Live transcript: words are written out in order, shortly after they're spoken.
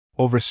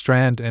over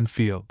strand and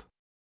field.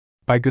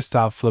 By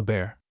Gustave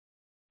Flaubert.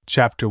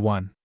 Chapter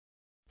 1.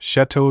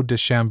 Château de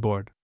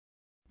Chambord.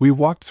 We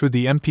walked through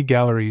the empty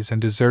galleries and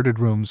deserted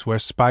rooms where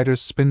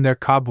spiders spin their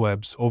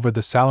cobwebs over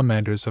the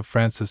salamanders of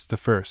Francis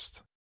I.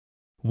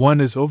 One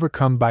is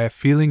overcome by a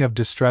feeling of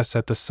distress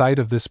at the sight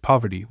of this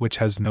poverty which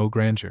has no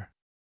grandeur.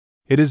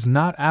 It is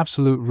not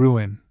absolute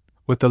ruin,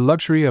 with the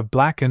luxury of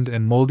blackened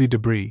and moldy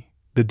debris,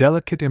 the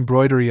delicate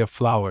embroidery of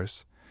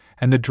flowers,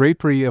 and the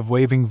drapery of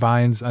waving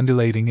vines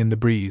undulating in the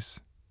breeze,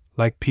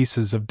 like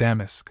pieces of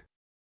damask.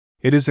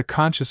 It is a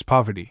conscious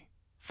poverty,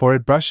 for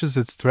it brushes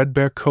its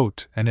threadbare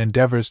coat and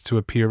endeavors to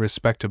appear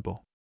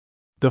respectable.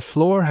 The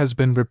floor has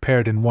been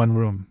repaired in one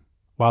room,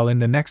 while in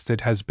the next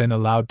it has been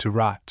allowed to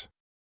rot.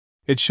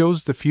 It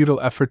shows the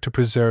futile effort to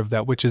preserve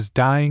that which is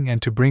dying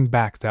and to bring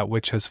back that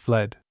which has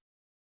fled.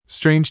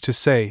 Strange to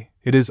say,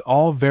 it is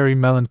all very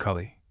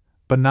melancholy,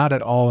 but not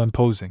at all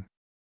imposing.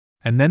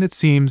 And then it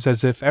seems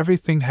as if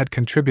everything had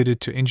contributed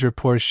to injure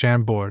poor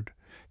Chambord,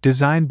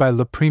 designed by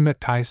Le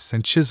Primatis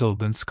and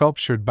chiseled and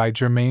sculptured by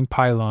Germain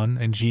Pilon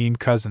and Jean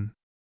Cousin.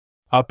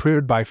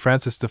 Upreared by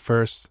Francis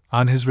I,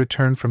 on his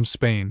return from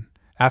Spain,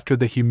 after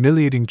the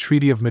humiliating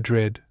Treaty of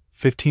Madrid,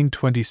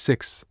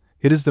 1526,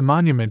 it is the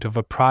monument of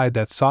a pride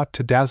that sought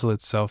to dazzle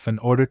itself in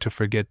order to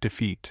forget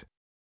defeat.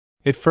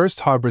 It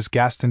first harbors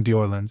Gaston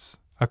d'Orleans,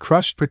 a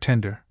crushed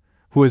pretender,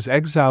 who is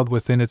exiled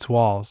within its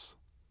walls.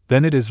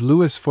 Then it is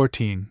Louis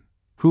XIV,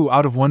 who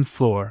out of one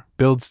floor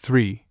builds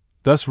three,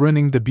 thus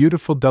ruining the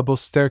beautiful double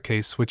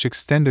staircase which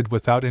extended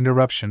without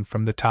interruption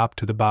from the top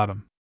to the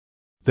bottom.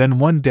 Then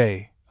one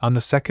day, on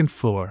the second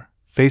floor,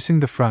 facing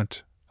the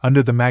front,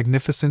 under the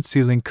magnificent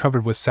ceiling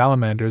covered with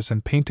salamanders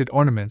and painted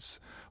ornaments,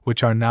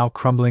 which are now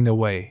crumbling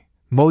away,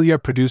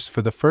 Molière produced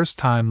for the first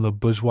time Le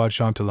Bourgeois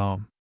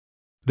Gentilhomme.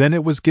 Then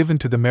it was given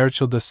to the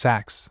Maréchal de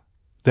Saxe,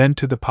 then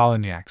to the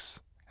Polignacs,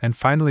 and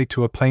finally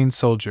to a plain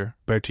soldier,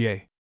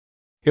 Berthier.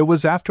 It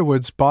was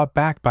afterwards bought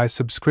back by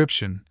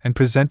subscription and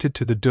presented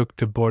to the Duc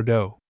de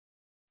Bordeaux.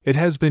 It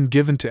has been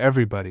given to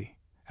everybody,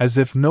 as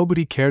if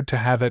nobody cared to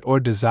have it or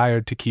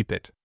desired to keep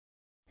it.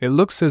 It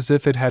looks as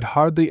if it had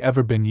hardly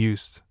ever been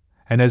used,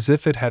 and as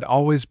if it had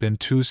always been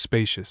too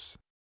spacious.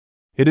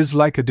 It is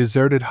like a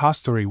deserted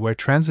hostelry where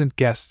transient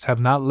guests have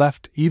not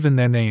left even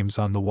their names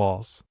on the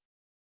walls.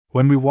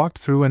 When we walked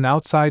through an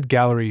outside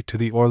gallery to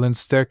the Orleans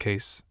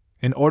staircase,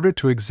 in order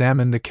to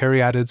examine the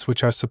caryatids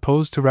which are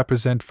supposed to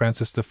represent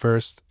Francis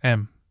I,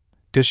 M.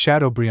 de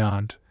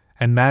Chateaubriand,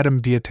 and Madame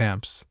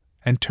d'Etampes,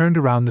 and turned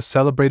around the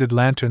celebrated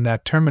lantern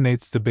that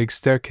terminates the big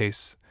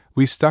staircase,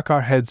 we stuck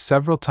our heads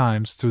several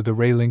times through the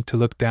railing to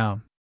look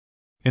down.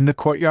 In the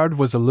courtyard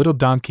was a little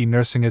donkey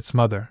nursing its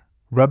mother,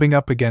 rubbing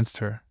up against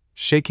her,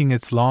 shaking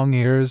its long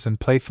ears and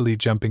playfully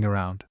jumping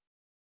around.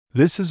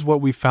 This is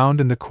what we found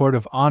in the court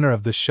of honor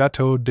of the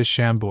Château de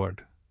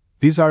Chambord.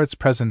 These are its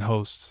present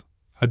hosts: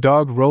 a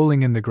dog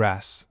rolling in the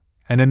grass,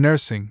 and a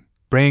nursing,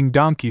 braying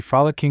donkey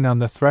frolicking on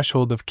the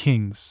threshold of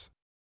King's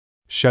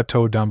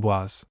Château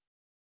d'Amboise.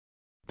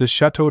 The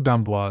Château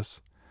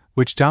d'Amboise,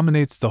 which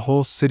dominates the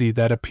whole city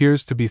that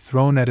appears to be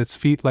thrown at its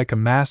feet like a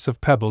mass of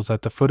pebbles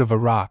at the foot of a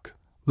rock,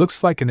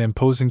 looks like an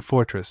imposing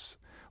fortress,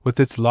 with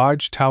its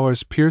large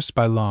towers pierced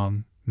by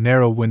long,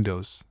 narrow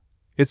windows,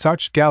 its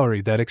arched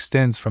gallery that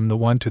extends from the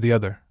one to the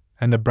other,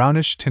 and the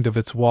brownish tint of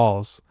its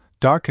walls,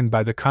 darkened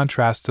by the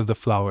contrast of the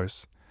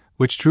flowers,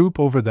 which droop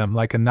over them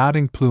like a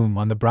nodding plume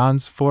on the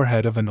bronze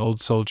forehead of an old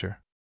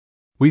soldier.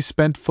 We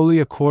spent fully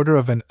a quarter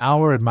of an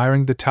hour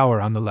admiring the tower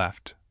on the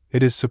left.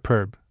 It is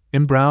superb,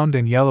 embrowned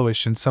and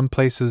yellowish in some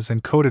places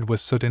and coated with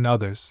soot in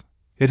others.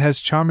 It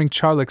has charming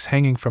charlocks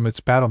hanging from its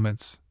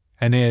battlements,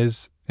 and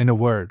is, in a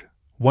word,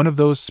 one of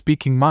those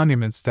speaking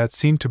monuments that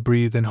seem to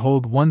breathe and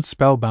hold one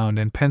spellbound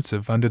and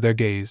pensive under their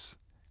gaze,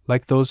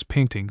 like those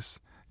paintings,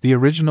 the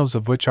originals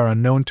of which are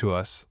unknown to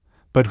us,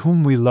 but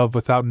whom we love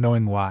without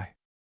knowing why.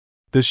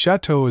 The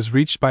chateau is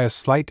reached by a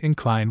slight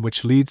incline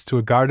which leads to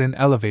a garden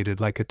elevated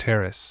like a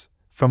terrace,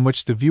 from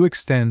which the view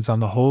extends on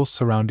the whole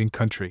surrounding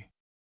country.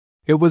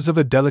 It was of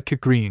a delicate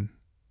green.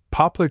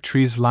 Poplar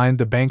trees lined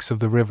the banks of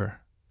the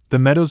river. The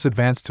meadows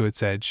advanced to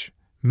its edge,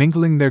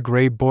 mingling their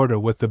gray border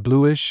with the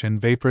bluish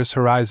and vaporous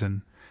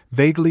horizon,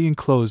 vaguely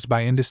enclosed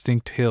by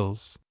indistinct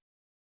hills.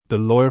 The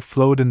Loire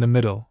flowed in the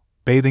middle,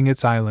 bathing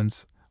its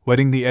islands,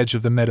 wetting the edge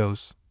of the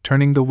meadows,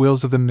 turning the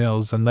wheels of the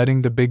mills and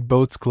letting the big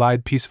boats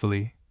glide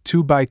peacefully,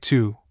 2 by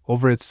 2,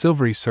 over its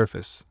silvery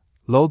surface,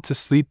 lulled to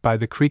sleep by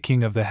the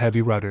creaking of the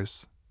heavy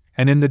rudders,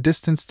 and in the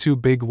distance 2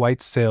 big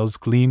white sails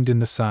gleamed in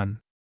the sun.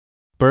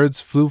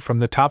 Birds flew from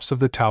the tops of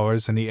the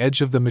towers and the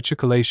edge of the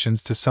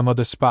machicolations to some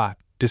other spot,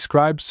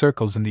 described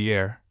circles in the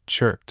air,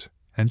 chirped,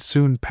 and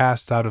soon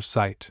passed out of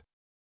sight.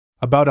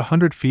 About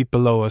 100 feet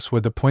below us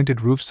were the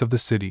pointed roofs of the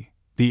city,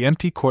 the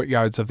empty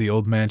courtyards of the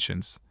old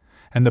mansions,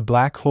 and the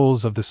black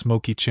holes of the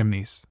smoky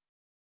chimneys.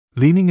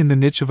 Leaning in the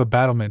niche of a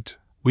battlement,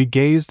 we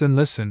gazed and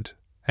listened,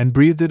 and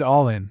breathed it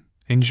all in,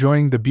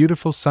 enjoying the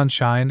beautiful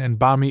sunshine and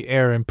balmy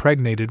air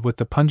impregnated with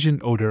the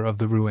pungent odor of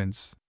the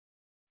ruins.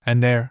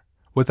 And there,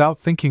 without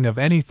thinking of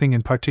anything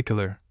in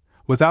particular,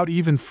 without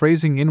even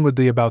phrasing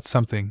inwardly about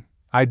something,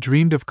 I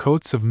dreamed of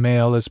coats of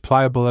mail as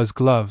pliable as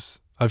gloves,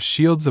 of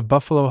shields of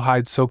buffalo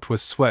hide soaked with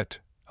sweat,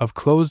 of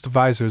closed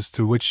visors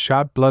through which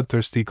shot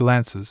bloodthirsty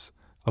glances,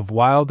 of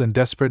wild and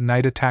desperate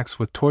night attacks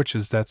with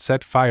torches that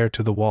set fire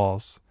to the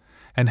walls,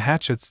 and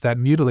hatchets that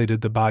mutilated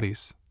the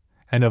bodies,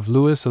 and of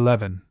Louis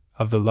XI,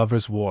 of the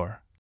lovers'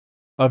 war,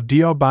 of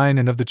D'Aubigne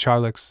and of the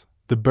charlocks,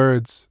 the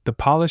birds, the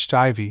polished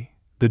ivy,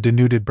 the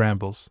denuded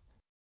brambles.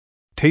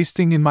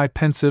 Tasting in my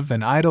pensive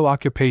and idle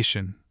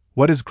occupation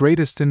what is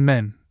greatest in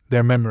men,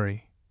 their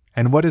memory,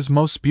 and what is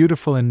most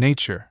beautiful in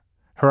nature,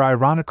 her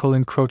ironical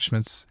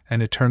encroachments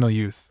and eternal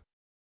youth.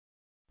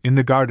 In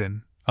the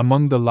garden,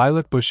 among the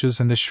lilac bushes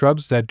and the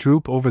shrubs that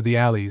droop over the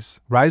alleys,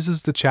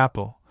 rises the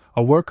chapel,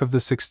 a work of the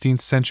 16th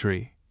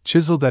century,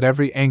 chiseled at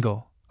every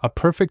angle, a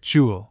perfect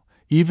jewel,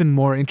 even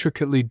more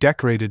intricately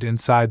decorated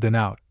inside than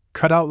out,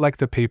 cut out like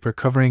the paper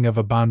covering of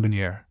a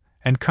bonbonniere,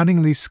 and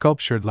cunningly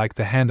sculptured like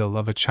the handle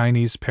of a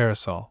Chinese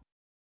parasol.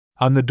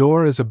 On the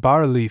door is a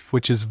bas-relief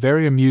which is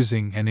very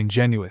amusing and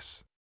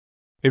ingenious.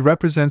 It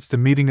represents the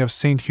meeting of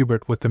Saint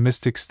Hubert with the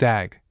mystic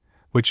stag,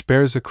 which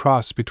bears a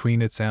cross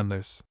between its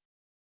antlers.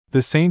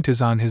 The saint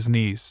is on his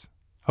knees.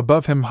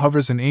 Above him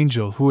hovers an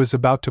angel who is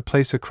about to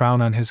place a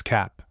crown on his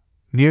cap.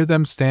 Near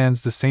them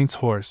stands the saint's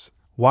horse,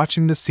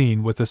 watching the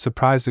scene with a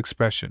surprised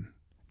expression.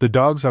 The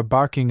dogs are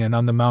barking, and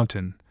on the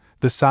mountain,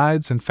 the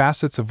sides and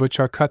facets of which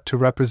are cut to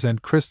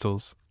represent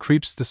crystals,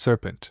 creeps the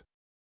serpent.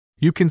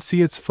 You can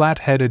see its flat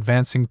head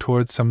advancing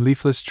towards some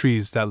leafless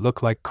trees that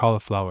look like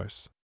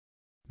cauliflowers.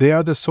 They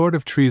are the sort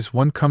of trees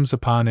one comes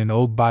upon in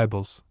old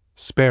Bibles,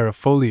 spare of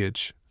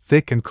foliage,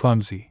 thick and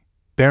clumsy,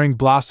 bearing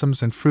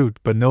blossoms and fruit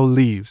but no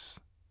leaves,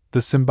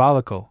 the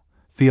symbolical,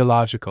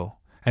 theological,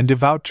 and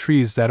devout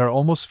trees that are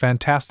almost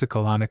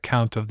fantastical on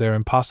account of their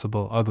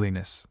impossible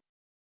ugliness.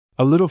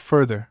 A little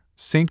further,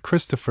 Saint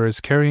Christopher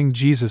is carrying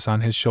Jesus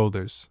on his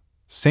shoulders.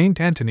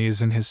 Saint Anthony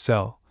is in his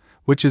cell,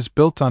 which is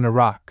built on a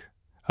rock.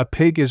 A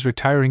pig is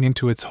retiring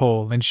into its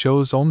hole and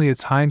shows only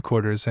its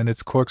hindquarters and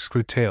its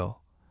corkscrew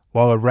tail,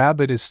 while a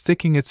rabbit is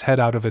sticking its head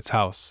out of its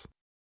house.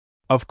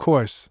 Of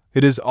course,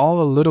 it is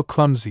all a little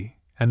clumsy,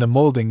 and the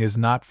molding is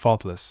not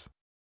faultless.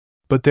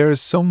 But there is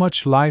so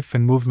much life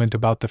and movement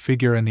about the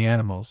figure and the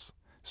animals,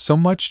 so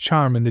much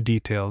charm in the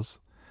details,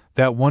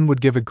 that one would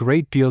give a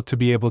great deal to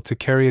be able to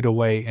carry it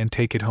away and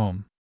take it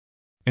home.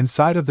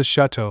 Inside of the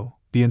chateau,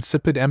 the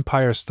insipid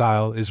Empire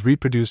style is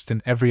reproduced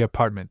in every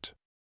apartment.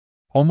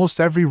 Almost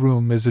every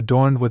room is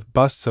adorned with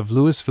busts of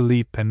Louis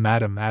Philippe and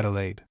Madame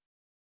Adelaide.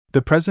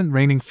 The present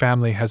reigning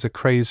family has a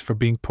craze for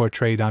being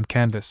portrayed on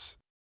canvas.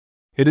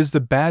 It is the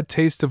bad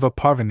taste of a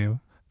parvenu,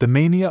 the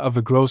mania of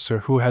a grocer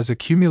who has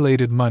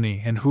accumulated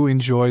money and who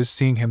enjoys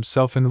seeing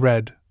himself in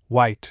red,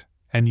 white,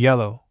 and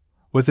yellow,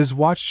 with his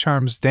watch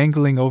charms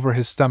dangling over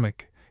his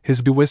stomach,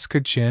 his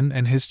bewhiskered chin,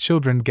 and his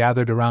children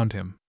gathered around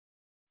him.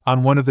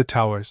 On one of the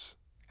towers,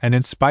 and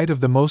in spite of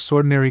the most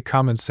ordinary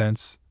common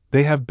sense,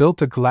 they have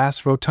built a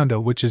glass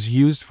rotunda which is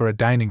used for a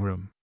dining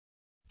room.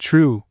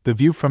 True, the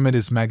view from it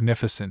is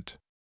magnificent.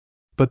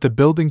 But the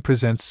building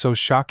presents so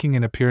shocking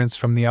an appearance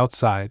from the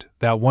outside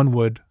that one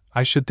would,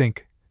 I should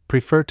think,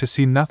 prefer to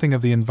see nothing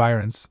of the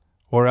environs,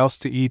 or else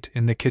to eat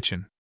in the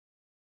kitchen.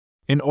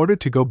 In order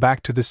to go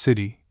back to the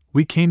city,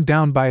 we came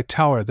down by a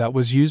tower that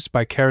was used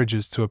by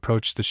carriages to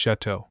approach the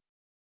chateau.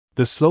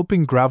 The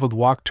sloping gravelled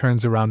walk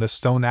turns around a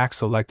stone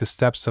axle like the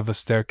steps of a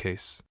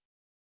staircase.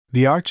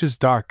 The arch is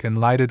dark and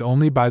lighted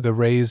only by the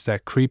rays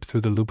that creep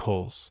through the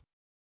loopholes.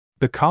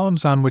 The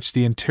columns on which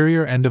the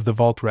interior end of the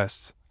vault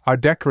rests are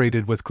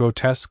decorated with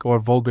grotesque or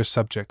vulgar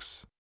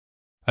subjects.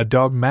 A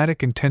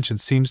dogmatic intention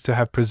seems to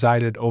have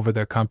presided over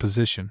their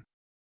composition.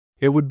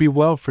 It would be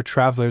well for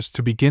travelers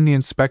to begin the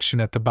inspection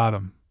at the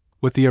bottom,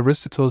 with the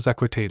Aristotle's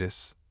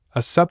Equitatis,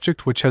 a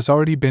subject which has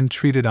already been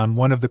treated on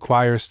one of the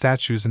choir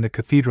statues in the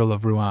Cathedral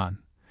of Rouen,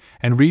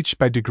 and reach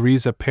by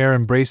degrees a pair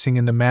embracing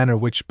in the manner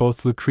which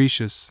both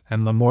Lucretius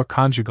and L'Amour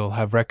Conjugal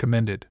have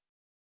recommended.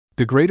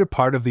 The greater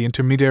part of the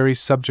intermediary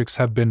subjects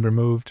have been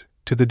removed,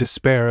 to the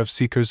despair of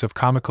seekers of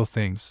comical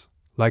things,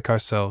 like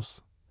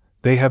ourselves.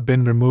 They have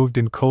been removed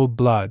in cold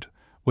blood,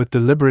 with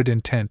deliberate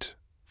intent,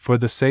 for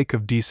the sake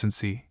of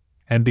decency,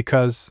 and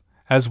because,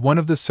 as one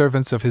of the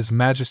servants of His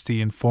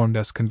Majesty informed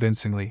us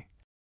convincingly,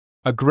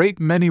 a great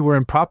many were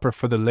improper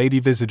for the lady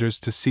visitors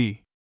to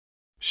see.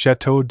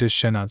 Château de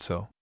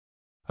Chenonceau.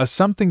 A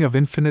something of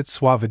infinite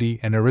suavity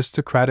and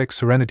aristocratic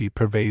serenity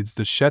pervades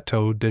the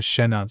Château de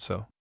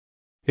Chenonceau.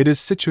 It is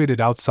situated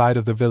outside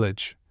of the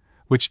village,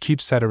 which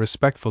keeps at a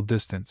respectful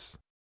distance.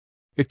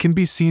 It can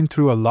be seen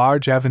through a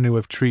large avenue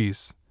of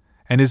trees,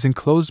 and is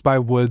enclosed by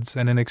woods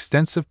and an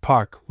extensive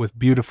park with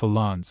beautiful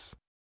lawns.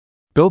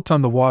 Built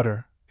on the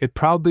water, it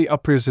proudly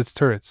uprears its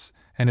turrets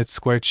and its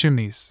square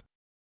chimneys.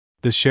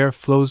 The Cher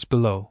flows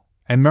below,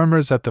 and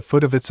murmurs at the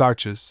foot of its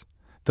arches,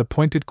 the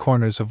pointed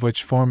corners of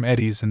which form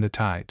eddies in the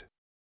tide.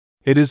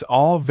 It is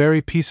all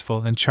very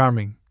peaceful and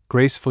charming,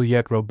 graceful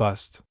yet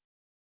robust.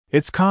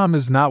 Its calm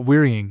is not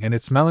wearying, and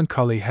its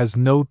melancholy has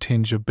no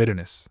tinge of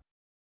bitterness.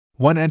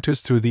 One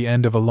enters through the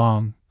end of a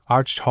long,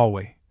 arched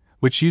hallway,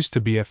 which used to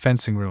be a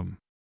fencing room.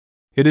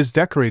 It is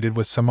decorated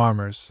with some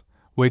armors,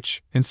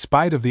 which, in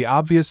spite of the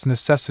obvious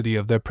necessity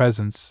of their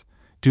presence,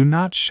 do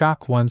not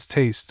shock one's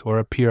taste or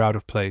appear out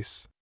of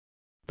place.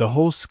 The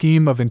whole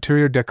scheme of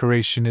interior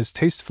decoration is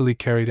tastefully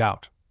carried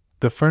out.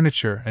 The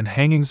furniture and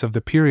hangings of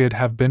the period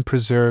have been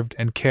preserved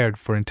and cared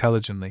for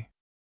intelligently.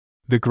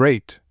 The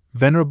great,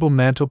 venerable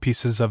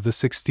mantelpieces of the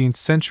 16th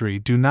century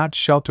do not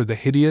shelter the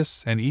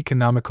hideous and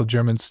economical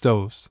German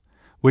stoves,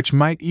 which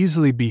might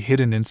easily be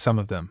hidden in some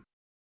of them.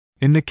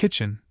 In the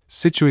kitchen,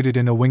 situated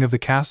in a wing of the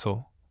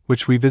castle,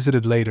 which we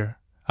visited later,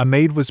 a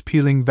maid was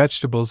peeling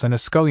vegetables and a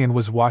scullion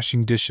was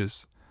washing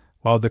dishes,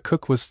 while the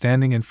cook was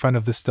standing in front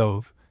of the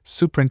stove,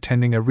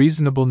 superintending a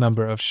reasonable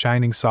number of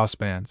shining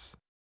saucepans.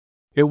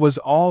 It was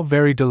all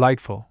very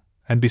delightful,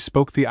 and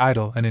bespoke the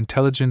idle and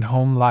intelligent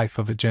home life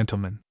of a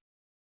gentleman.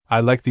 I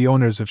like the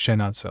owners of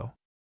Chenonceau.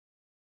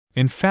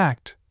 In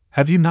fact,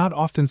 have you not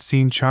often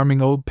seen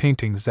charming old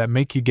paintings that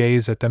make you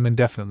gaze at them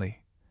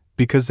indefinitely,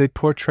 because they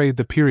portray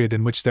the period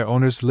in which their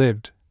owners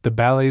lived, the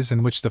ballets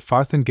in which the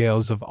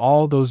farthingales of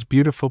all those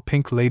beautiful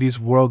pink ladies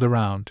whirled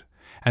around,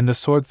 and the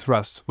sword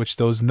thrusts which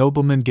those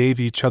noblemen gave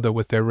each other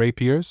with their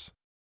rapiers?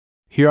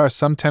 Here are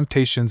some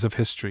temptations of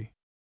history.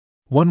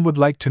 One would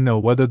like to know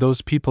whether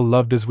those people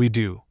loved as we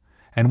do,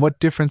 and what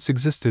difference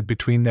existed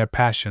between their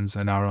passions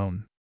and our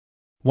own.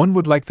 One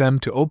would like them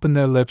to open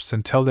their lips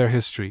and tell their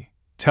history,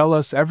 tell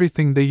us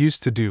everything they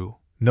used to do,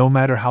 no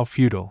matter how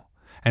futile,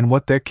 and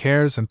what their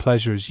cares and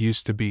pleasures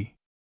used to be.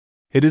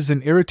 It is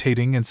an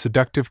irritating and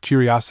seductive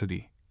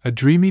curiosity, a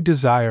dreamy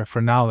desire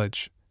for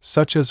knowledge,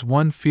 such as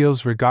one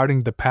feels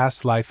regarding the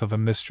past life of a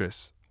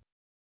mistress.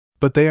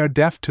 But they are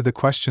deaf to the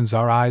questions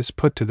our eyes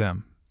put to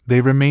them,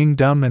 they remain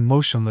dumb and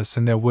motionless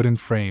in their wooden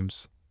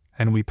frames,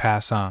 and we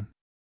pass on.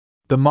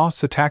 The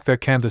moths attack their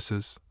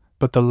canvases,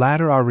 but the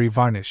latter are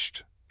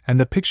revarnished, and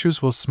the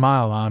pictures will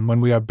smile on when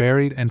we are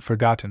buried and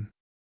forgotten.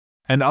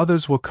 And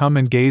others will come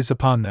and gaze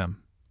upon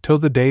them, till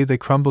the day they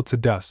crumble to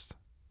dust.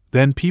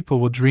 Then people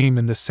will dream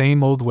in the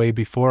same old way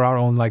before our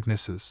own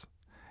likenesses,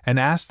 and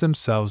ask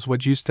themselves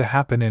what used to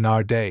happen in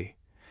our day,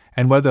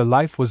 and whether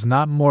life was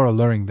not more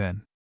alluring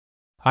then.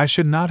 I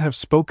should not have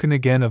spoken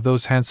again of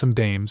those handsome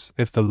dames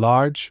if the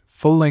large,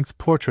 full-length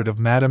portrait of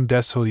Madame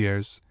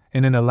Dessolliers,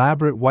 in an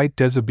elaborate white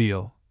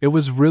deshabille, it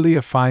was really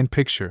a fine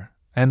picture,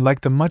 and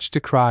like the much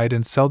decried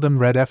and seldom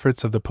read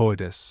efforts of the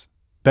poetess,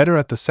 better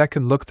at the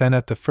second look than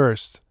at the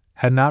first,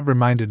 had not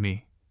reminded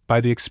me, by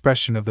the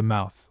expression of the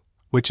mouth,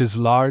 which is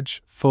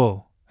large,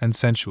 full, and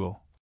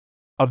sensual,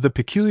 of the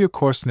peculiar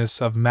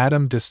coarseness of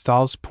Madame de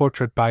Staël's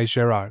portrait by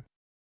Gérard.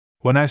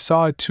 When I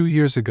saw it 2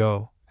 years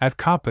ago, at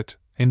Coppet,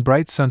 in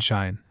bright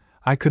sunshine,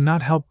 I could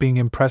not help being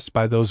impressed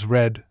by those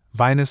red,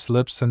 vinous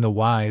lips and the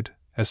wide,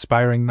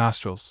 aspiring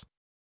nostrils.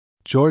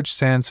 George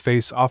Sand's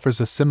face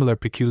offers a similar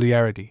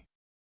peculiarity.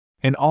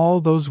 In all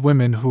those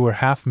women who were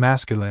half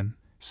masculine,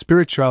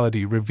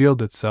 spirituality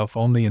revealed itself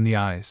only in the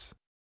eyes.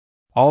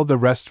 All the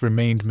rest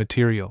remained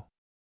material.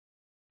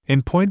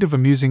 In point of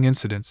amusing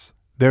incidents,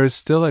 there is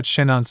still at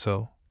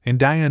Chenonceau, in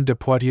Diane de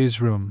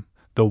Poitiers' room,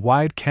 the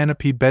wide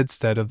canopy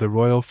bedstead of the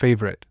royal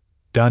favorite,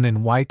 done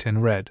in white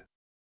and red.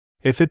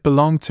 If it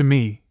belonged to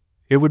me,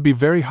 it would be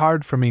very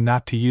hard for me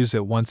not to use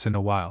it once in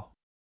a while.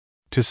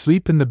 To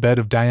sleep in the bed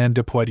of Diane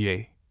de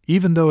Poitiers,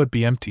 even though it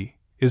be empty,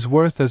 is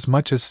worth as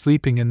much as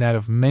sleeping in that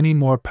of many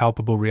more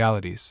palpable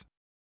realities.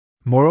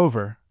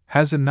 Moreover,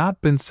 has it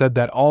not been said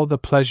that all the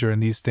pleasure in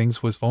these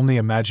things was only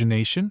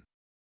imagination?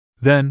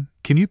 Then,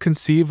 can you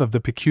conceive of the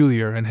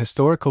peculiar and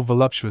historical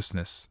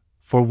voluptuousness,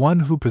 for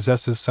one who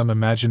possesses some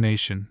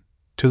imagination,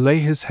 to lay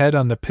his head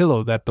on the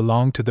pillow that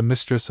belonged to the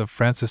mistress of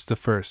Francis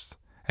I,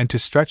 and to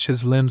stretch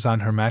his limbs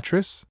on her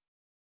mattress?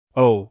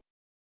 Oh!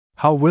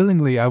 How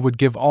willingly I would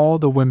give all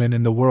the women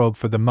in the world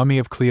for the mummy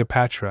of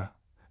Cleopatra,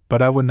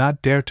 but I would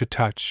not dare to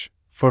touch,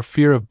 for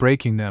fear of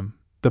breaking them,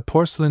 the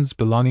porcelains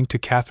belonging to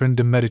Catherine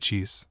de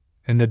Medicis,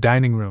 in the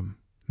dining room,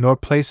 nor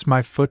place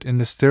my foot in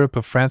the stirrup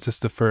of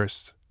Francis I,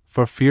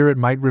 for fear it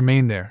might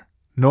remain there,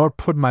 nor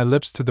put my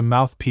lips to the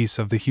mouthpiece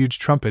of the huge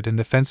trumpet in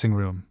the fencing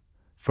room,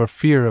 for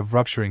fear of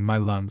rupturing my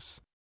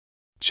lungs.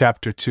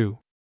 Chapter 2.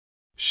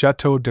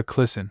 Château de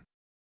Clisson.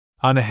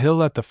 On a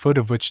hill at the foot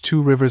of which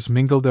 2 rivers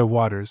mingle their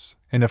waters,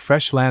 in a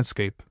fresh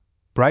landscape,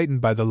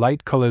 brightened by the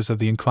light colors of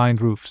the inclined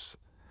roofs,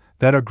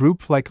 that are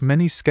grouped like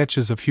many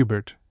sketches of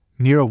Hubert,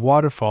 near a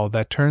waterfall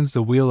that turns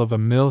the wheel of a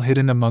mill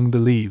hidden among the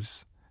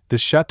leaves, the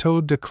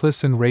Château de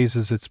Clisson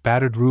raises its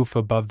battered roof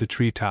above the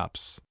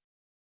tree-tops.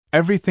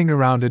 Everything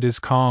around it is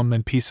calm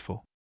and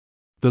peaceful.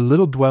 The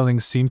little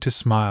dwellings seem to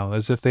smile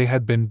as if they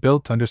had been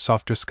built under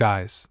softer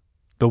skies.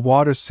 The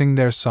waters sing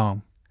their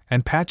song,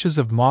 and patches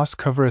of moss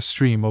cover a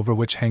stream over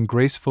which hang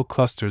graceful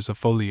clusters of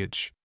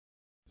foliage.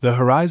 The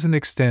horizon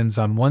extends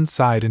on one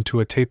side into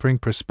a tapering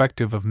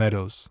perspective of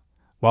meadows,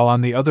 while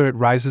on the other it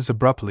rises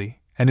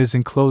abruptly and is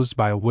enclosed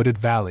by a wooded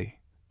valley,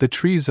 the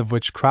trees of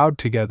which crowd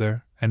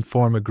together and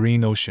form a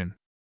green ocean.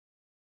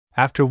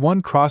 After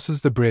one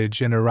crosses the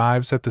bridge and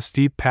arrives at the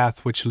steep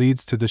path which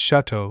leads to the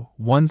chateau,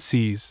 one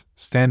sees,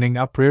 standing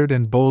upreared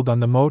and bold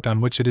on the moat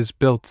on which it is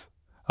built,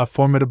 a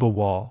formidable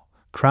wall,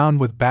 crowned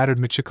with battered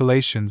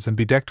machicolations and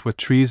bedecked with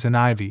trees and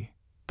ivy,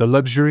 the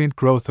luxuriant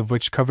growth of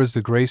which covers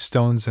the gray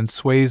stones and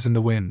sways in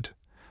the wind,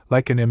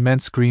 like an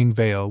immense green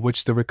veil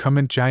which the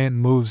recumbent giant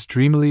moves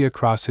dreamily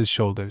across his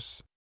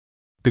shoulders.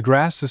 The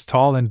grass is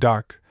tall and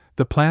dark,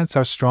 the plants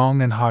are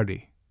strong and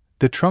hardy,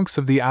 the trunks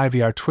of the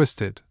ivy are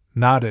twisted,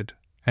 knotted,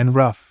 and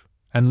rough,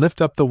 and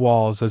lift up the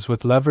walls as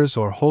with levers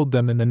or hold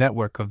them in the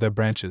network of their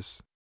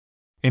branches.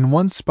 In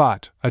one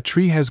spot, a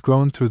tree has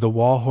grown through the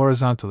wall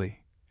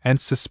horizontally, and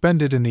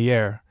suspended in the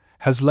air,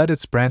 has let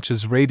its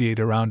branches radiate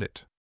around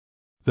it.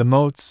 The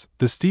moats,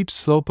 the steep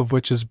slope of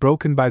which is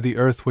broken by the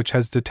earth which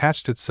has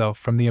detached itself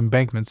from the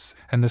embankments,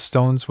 and the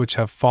stones which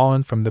have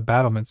fallen from the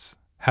battlements,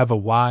 have a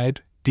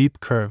wide, deep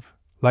curve,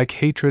 like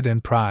hatred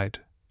and pride,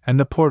 and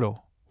the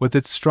portal, with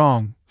its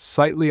strong,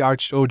 slightly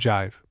arched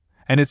ogive,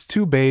 and its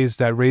two bays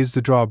that raise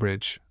the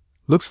drawbridge,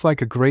 looks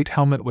like a great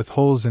helmet with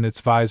holes in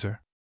its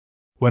visor.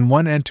 When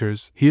one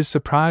enters, he is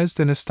surprised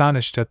and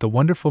astonished at the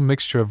wonderful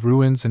mixture of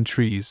ruins and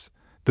trees,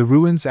 the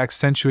ruins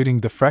accentuating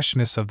the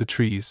freshness of the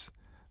trees,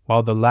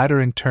 while the latter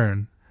in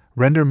turn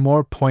render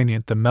more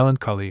poignant the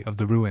melancholy of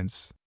the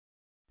ruins.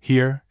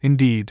 Here,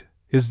 indeed,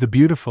 is the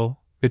beautiful,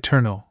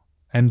 eternal,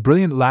 and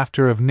brilliant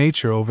laughter of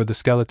nature over the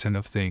skeleton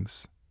of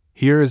things.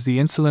 Here is the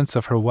insolence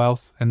of her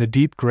wealth and the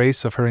deep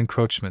grace of her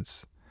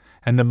encroachments,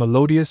 and the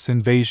melodious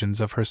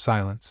invasions of her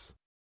silence.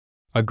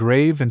 A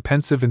grave and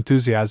pensive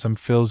enthusiasm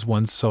fills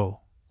one's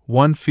soul.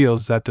 One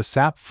feels that the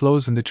sap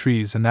flows in the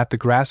trees and that the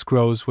grass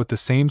grows with the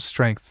same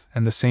strength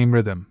and the same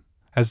rhythm,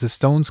 as the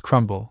stones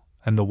crumble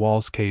and the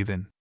walls cave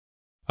in.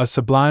 A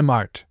sublime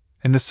art,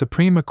 in the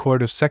supreme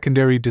accord of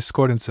secondary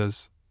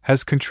discordances,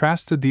 has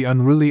contrasted the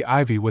unruly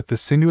ivy with the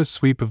sinuous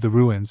sweep of the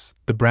ruins,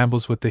 the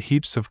brambles with the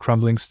heaps of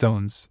crumbling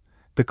stones,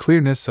 the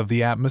clearness of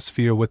the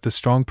atmosphere with the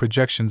strong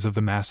projections of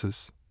the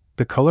masses,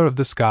 the color of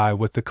the sky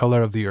with the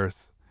color of the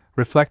earth,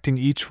 reflecting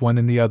each one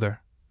in the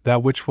other,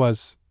 that which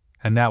was,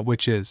 and that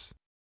which is.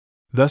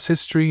 Thus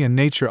history and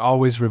nature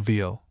always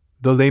reveal,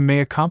 though they may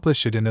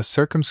accomplish it in a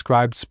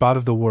circumscribed spot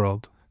of the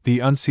world, the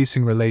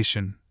unceasing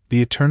relation,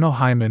 the eternal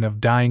hymen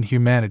of dying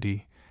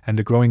humanity, and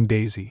the growing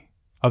daisy,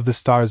 of the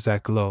stars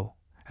that glow,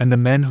 and the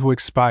men who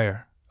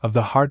expire, of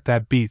the heart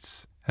that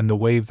beats, and the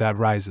wave that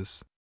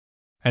rises.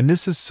 And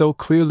this is so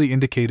clearly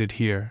indicated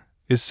here,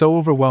 is so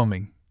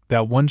overwhelming,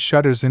 that one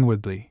shudders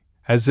inwardly,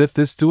 as if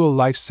this dual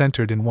life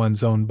centered in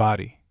one's own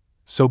body.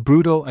 So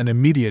brutal and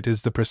immediate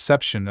is the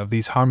perception of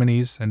these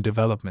harmonies and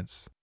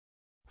developments.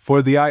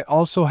 For the eye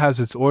also has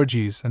its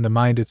orgies and the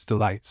mind its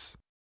delights.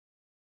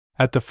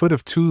 At the foot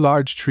of two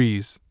large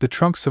trees, the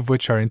trunks of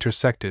which are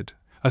intersected,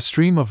 a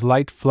stream of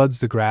light floods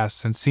the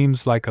grass and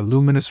seems like a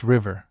luminous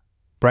river,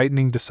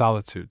 brightening the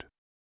solitude.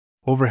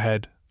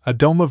 Overhead, a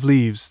dome of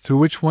leaves through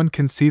which one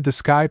can see the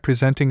sky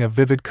presenting a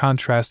vivid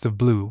contrast of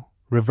blue,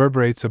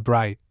 reverberates a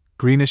bright,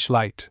 greenish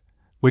light,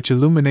 which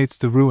illuminates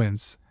the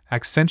ruins,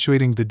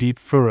 accentuating the deep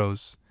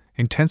furrows,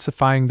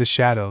 intensifying the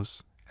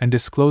shadows, and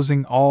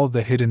disclosing all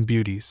the hidden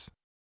beauties.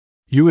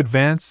 You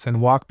advance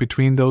and walk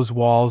between those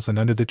walls and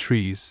under the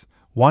trees,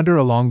 wander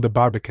along the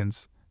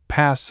barbicans,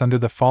 pass under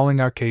the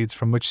falling arcades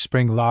from which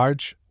spring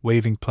large,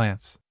 waving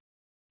plants.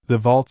 The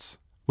vaults,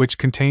 which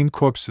contain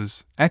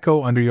corpses,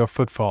 echo under your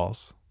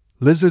footfalls.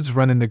 Lizards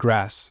run in the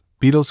grass,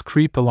 beetles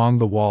creep along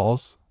the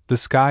walls, the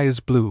sky is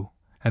blue,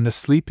 and the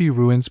sleepy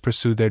ruins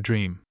pursue their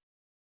dream.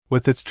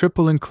 With its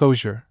triple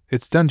enclosure,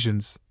 its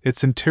dungeons,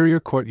 its interior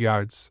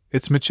courtyards,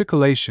 its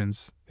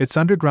machicolations, its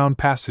underground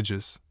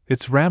passages,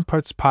 its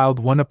ramparts piled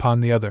one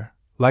upon the other,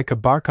 like a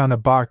bark on a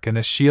bark and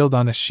a shield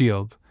on a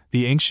shield,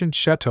 the ancient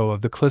chateau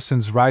of the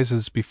Clissons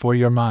rises before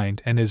your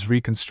mind and is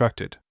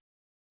reconstructed.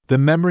 The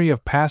memory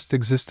of past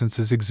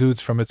existences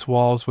exudes from its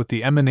walls with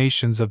the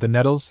emanations of the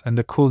nettles and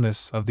the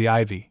coolness of the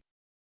ivy.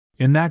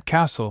 In that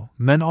castle,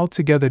 men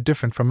altogether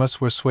different from us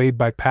were swayed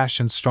by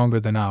passions stronger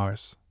than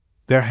ours.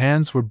 Their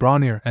hands were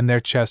brawnier and their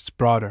chests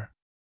broader.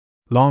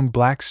 Long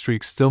black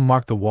streaks still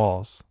mark the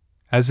walls,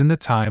 as in the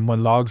time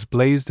when logs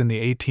blazed in the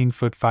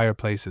 18-foot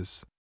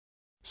fireplaces.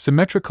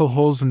 Symmetrical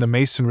holes in the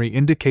masonry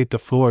indicate the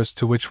floors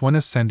to which one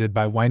ascended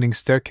by winding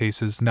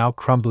staircases now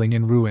crumbling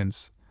in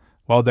ruins,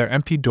 while their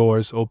empty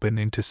doors open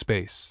into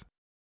space.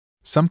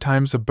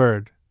 Sometimes a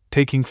bird,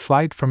 taking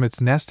flight from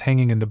its nest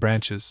hanging in the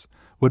branches,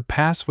 would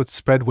pass with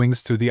spread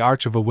wings through the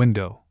arch of a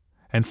window,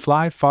 and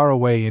fly far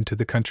away into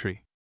the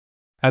country.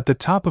 At the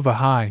top of a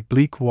high,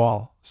 bleak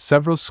wall,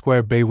 several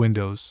square bay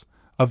windows,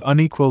 of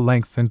unequal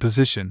length and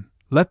position,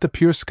 let the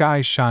pure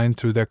sky shine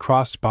through their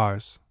crossed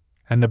bars,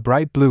 and the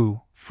bright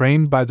blue,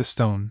 framed by the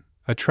stone,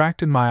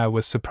 attracted my eye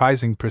with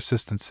surprising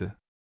persistency.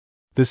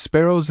 The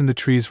sparrows in the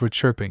trees were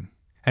chirping,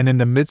 and in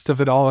the midst of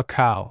it all a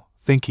cow,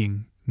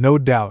 thinking, no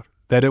doubt,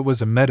 that it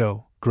was a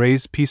meadow,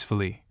 grazed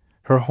peacefully,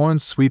 her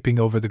horns sweeping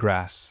over the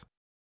grass.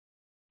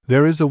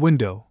 There is a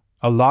window,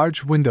 a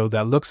large window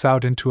that looks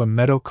out into a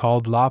meadow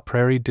called La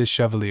Prairie des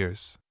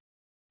Chevaliers.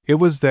 It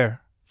was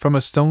there, from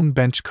a stone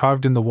bench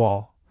carved in the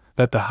wall,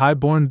 that the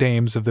high-born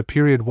dames of the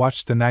period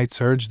watched the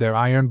knights urge their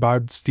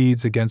iron-barbed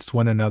steeds against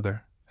one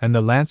another, and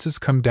the lances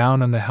come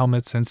down on the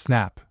helmets and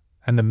snap,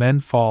 and the men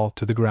fall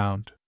to the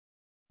ground.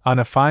 On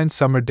a fine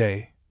summer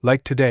day,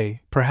 like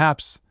today,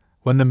 perhaps,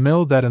 when the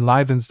mill that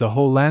enlivens the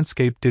whole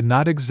landscape did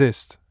not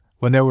exist,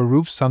 when there were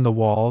roofs on the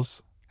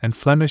walls, and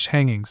Flemish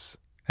hangings,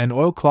 and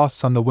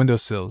oilcloths on the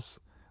windowsills,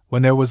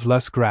 when there was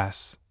less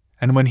grass,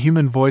 and when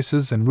human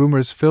voices and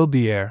rumors filled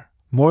the air,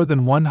 more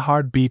than one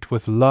heart beat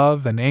with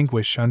love and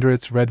anguish under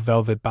its red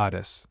velvet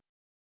bodice.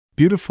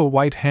 Beautiful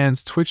white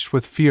hands twitched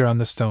with fear on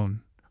the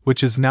stone,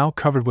 which is now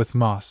covered with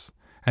moss,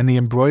 and the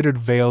embroidered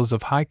veils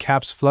of high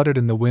caps fluttered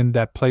in the wind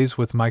that plays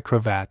with my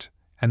cravat,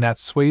 and that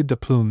swayed the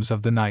plumes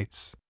of the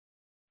knights.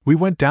 We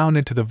went down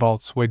into the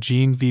vaults where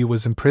Jean V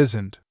was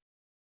imprisoned.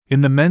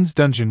 In the men's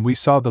dungeon we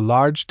saw the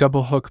large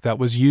double hook that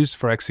was used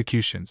for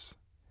executions,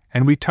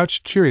 and we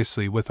touched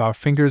curiously with our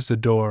fingers the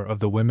door of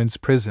the women's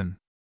prison.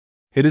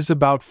 It is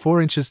about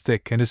 4 inches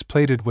thick and is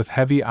plated with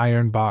heavy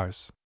iron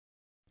bars.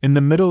 In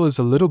the middle is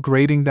a little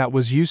grating that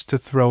was used to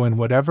throw in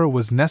whatever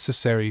was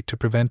necessary to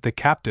prevent the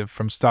captive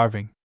from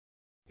starving.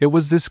 It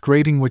was this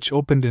grating which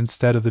opened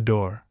instead of the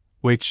door,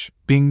 which,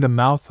 being the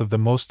mouth of the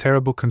most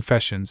terrible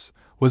confessions,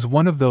 was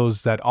one of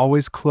those that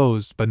always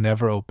closed but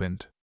never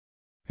opened.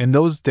 In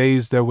those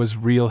days there was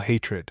real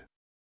hatred.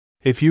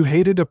 If you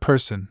hated a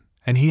person,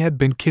 and he had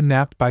been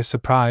kidnapped by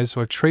surprise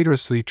or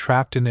traitorously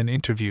trapped in an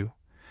interview,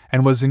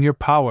 and was in your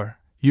power,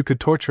 you could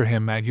torture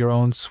him at your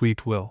own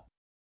sweet will.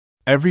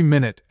 Every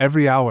minute,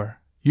 every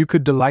hour, you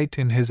could delight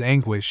in his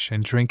anguish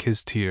and drink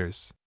his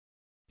tears.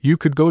 You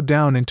could go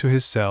down into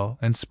his cell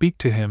and speak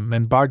to him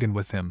and bargain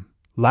with him,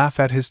 laugh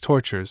at his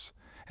tortures,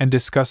 and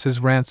discuss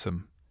his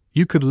ransom.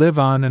 You could live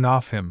on and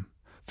off him,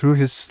 through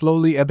his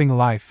slowly ebbing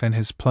life and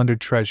his plundered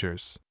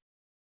treasures.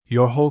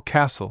 Your whole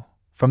castle,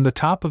 from the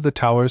top of the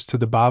towers to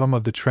the bottom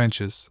of the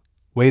trenches,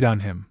 weighed on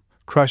him,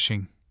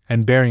 crushing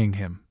and burying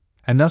him,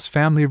 and thus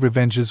family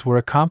revenges were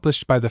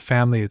accomplished by the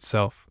family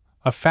itself,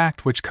 a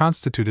fact which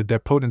constituted their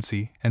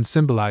potency and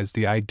symbolized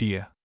the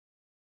idea.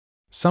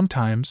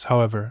 Sometimes,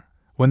 however,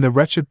 when the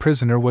wretched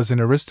prisoner was an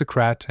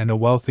aristocrat and a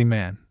wealthy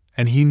man,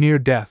 and he near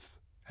death,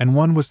 and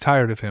one was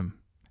tired of him,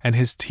 and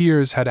his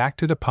tears had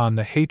acted upon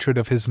the hatred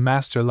of his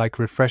master like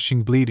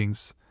refreshing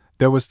bleedings,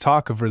 there was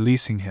talk of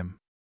releasing him.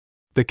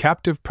 The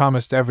captive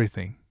promised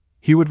everything.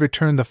 He would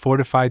return the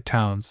fortified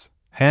towns,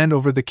 hand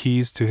over the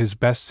keys to his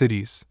best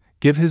cities,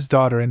 give his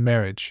daughter in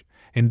marriage,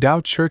 endow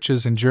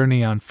churches and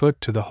journey on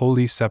foot to the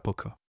Holy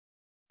Sepulchre.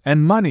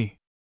 And money!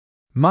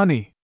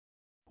 Money!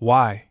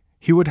 Why,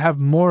 he would have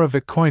more of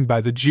it coined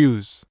by the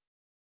Jews.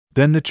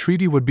 Then the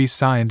treaty would be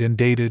signed and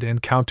dated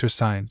and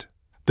countersigned.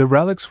 The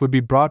relics would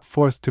be brought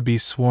forth to be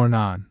sworn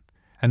on,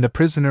 and the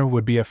prisoner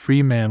would be a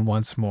free man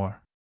once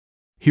more.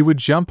 He would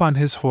jump on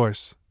his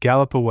horse,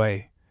 gallop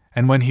away,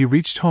 and when he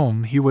reached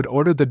home he would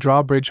order the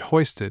drawbridge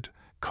hoisted,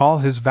 call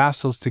his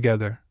vassals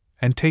together,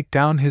 and take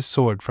down his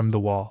sword from the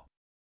wall.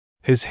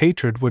 His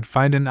hatred would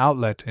find an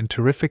outlet in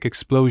terrific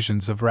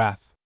explosions of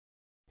wrath.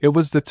 It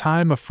was the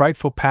time of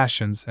frightful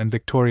passions and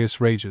victorious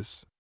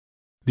rages.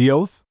 The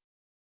oath?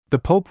 The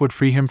Pope would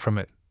free him from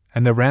it,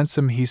 and the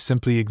ransom he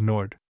simply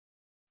ignored.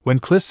 When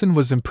Clisson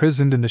was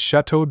imprisoned in the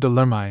Château de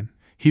Lermine,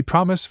 he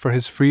promised for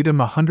his freedom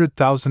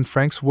 100,000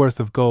 francs worth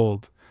of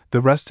gold,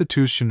 the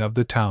restitution of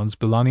the towns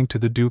belonging to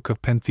the Duke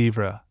of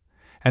Penthièvre,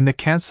 and the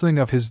cancelling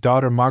of his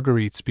daughter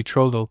Marguerite's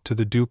betrothal to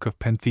the Duke of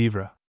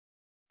Penthièvre.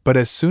 But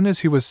as soon as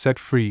he was set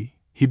free,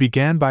 he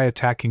began by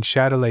attacking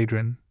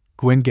Châteauledron,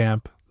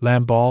 Guingamp,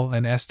 Lamballe,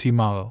 and St.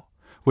 Malo,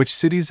 which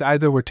cities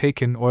either were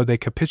taken or they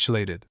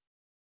capitulated.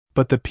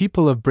 But the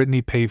people of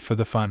Brittany paid for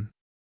the fun.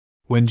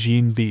 When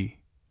Jean V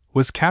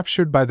was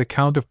captured by the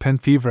Count of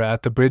Penthièvre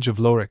at the bridge of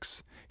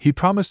Lorix, he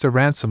promised a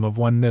ransom of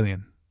 1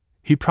 million.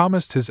 He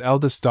promised his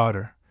eldest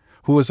daughter,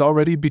 who was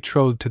already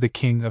betrothed to the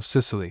King of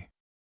Sicily.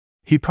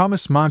 He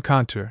promised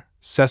Montcontour,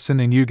 Cesson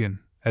and Eugen,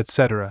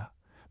 etc.,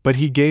 but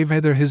he gave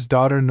neither his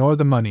daughter nor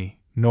the money,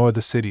 nor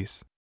the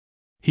cities.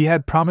 He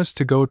had promised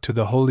to go to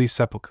the Holy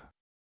Sepulchre.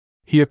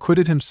 He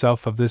acquitted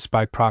himself of this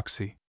by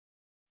proxy.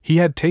 He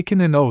had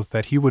taken an oath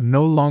that he would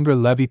no longer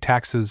levy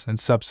taxes and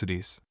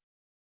subsidies.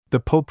 The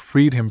Pope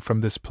freed him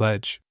from this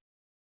pledge.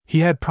 He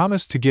had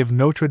promised to give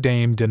Notre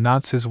Dame de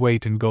Nantes his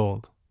weight in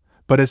gold,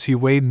 but as he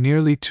weighed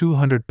nearly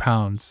 200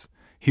 pounds,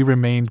 he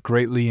remained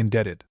greatly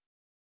indebted.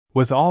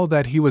 With all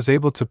that he was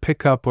able to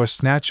pick up or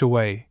snatch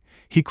away,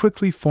 he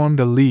quickly formed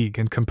a league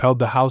and compelled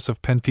the house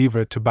of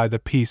Penthièvre to buy the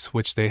piece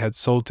which they had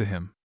sold to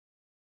him.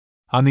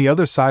 On the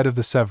other side of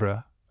the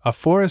Sèvre, a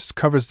forest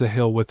covers the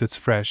hill with its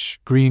fresh,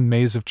 green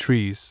maze of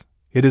trees.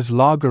 It is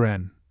La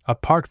Garenne, a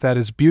park that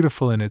is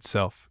beautiful in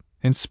itself,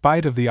 in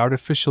spite of the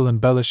artificial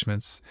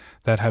embellishments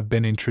that have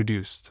been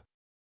introduced.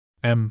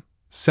 M.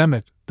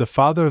 Semet, the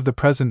father of the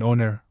present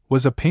owner,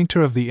 was a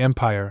painter of the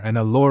Empire and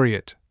a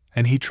laureate,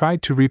 and he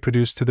tried to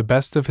reproduce to the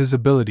best of his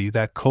ability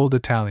that cold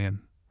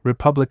Italian,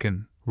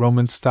 Republican,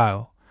 Roman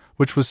style,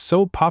 which was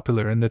so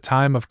popular in the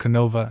time of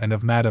Canova and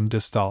of Madame de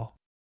Staël.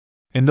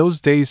 In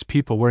those days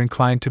people were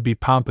inclined to be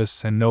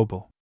pompous and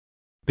noble.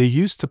 They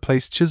used to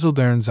place chiseled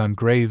urns on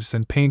graves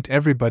and paint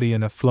everybody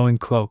in a flowing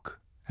cloak,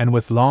 and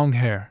with long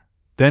hair.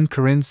 Then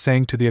Corinne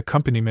sang to the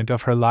accompaniment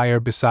of her lyre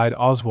beside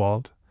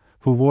Oswald,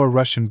 who wore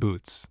Russian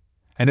boots,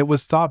 and it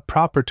was thought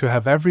proper to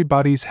have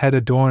everybody's head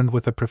adorned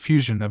with a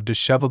profusion of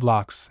disheveled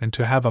locks and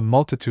to have a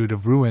multitude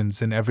of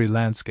ruins in every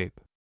landscape.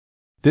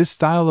 This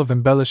style of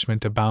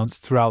embellishment abounds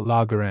throughout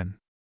Lagaren.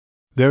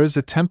 There is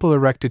a temple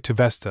erected to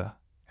Vesta,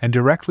 and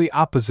directly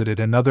opposite it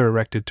another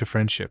erected to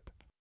Friendship.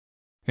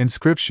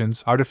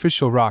 Inscriptions,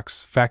 artificial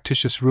rocks,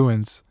 factitious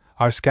ruins,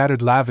 are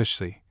scattered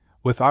lavishly,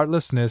 with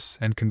artlessness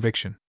and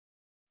conviction.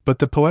 But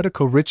the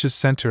poetical riches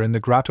center in the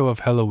grotto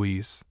of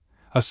Heloise,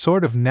 a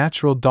sort of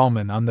natural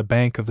dolmen on the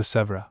bank of the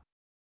Sèvre.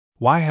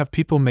 Why have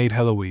people made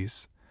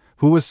Heloise,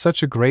 who was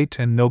such a great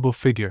and noble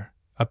figure,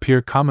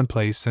 appear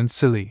commonplace and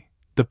silly,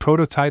 the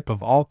prototype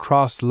of all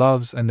cross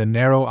loves and the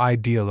narrow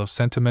ideal of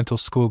sentimental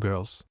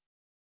schoolgirls?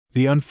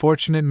 The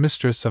unfortunate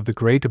mistress of the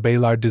great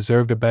Abelard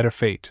deserved a better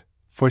fate,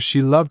 for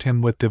she loved him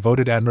with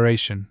devoted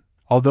admiration,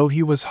 although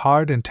he was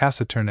hard and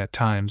taciturn at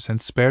times and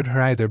spared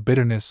her neither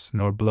bitterness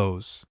nor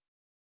blows.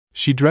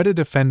 She dreaded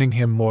offending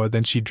him more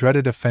than she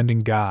dreaded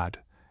offending God,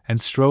 and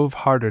strove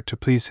harder to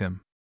please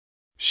him.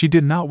 She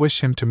did not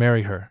wish him to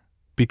marry her,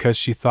 because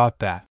she thought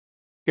that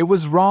it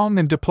was wrong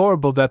and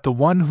deplorable that the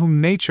one whom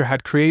nature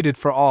had created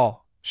for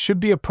all should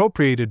be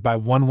appropriated by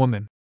one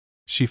woman.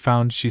 She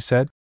found, she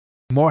said,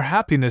 more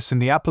happiness in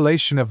the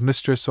appellation of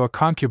mistress or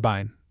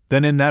concubine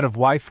than in that of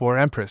wife or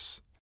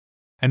empress,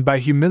 and by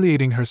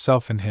humiliating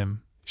herself in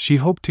him, she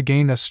hoped to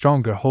gain a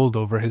stronger hold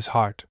over his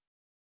heart.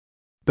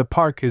 The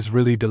park is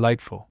really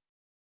delightful.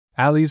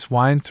 Alleys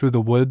wind through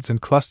the woods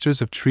and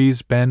clusters of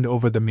trees bend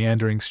over the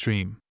meandering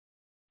stream.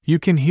 You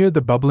can hear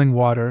the bubbling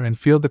water and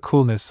feel the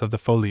coolness of the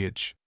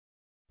foliage.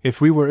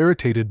 If we were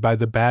irritated by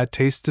the bad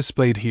taste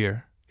displayed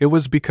here, it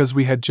was because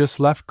we had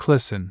just left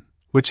Clisson,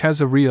 which has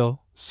a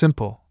real,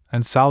 simple,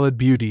 and solid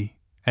beauty,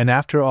 and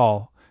after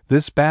all,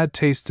 this bad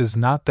taste is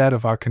not that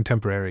of our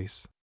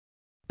contemporaries.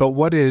 But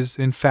what is,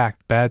 in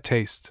fact, bad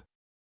taste?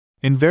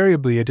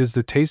 Invariably it is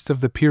the taste of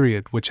the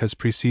period which has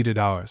preceded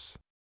ours.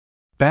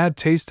 Bad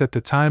taste at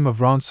the time of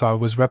Ronsard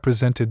was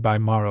represented by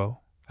Marot,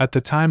 at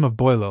the time of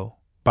Boileau,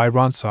 by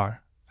Ronsard,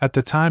 at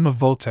the time of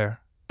Voltaire,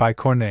 by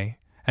Corneille,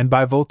 and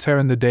by Voltaire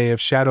in the day of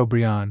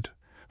Chateaubriand,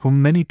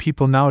 whom many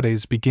people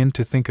nowadays begin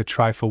to think a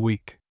trifle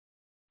weak.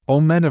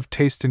 O men of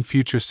taste in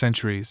future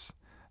centuries,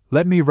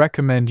 let me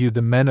recommend you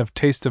the men of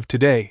taste of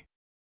today.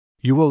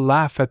 You will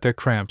laugh at their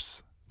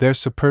cramps, their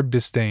superb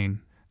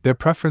disdain, their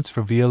preference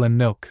for veal and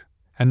milk,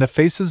 and the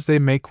faces they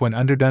make when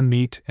underdone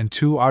meat and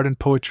too ardent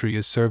poetry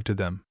is served to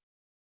them.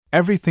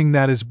 Everything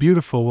that is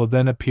beautiful will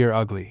then appear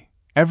ugly,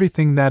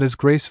 everything that is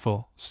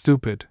graceful,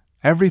 stupid,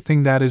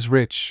 everything that is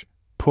rich,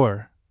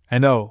 poor,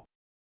 and oh,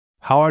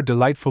 how our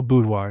delightful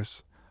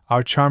boudoirs,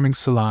 our charming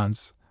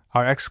salons,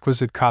 our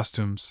exquisite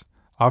costumes,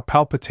 our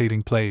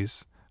palpitating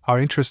plays, our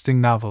interesting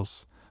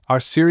novels,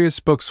 our serious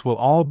books will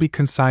all be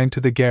consigned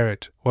to the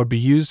garret or be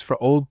used for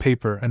old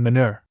paper and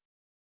manure.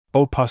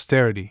 O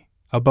posterity,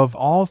 above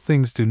all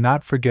things do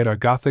not forget our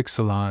Gothic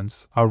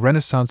salons, our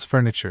Renaissance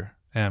furniture,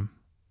 M.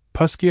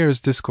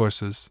 Pusquier's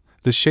discourses,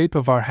 the shape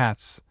of our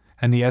hats,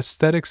 and the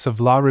aesthetics of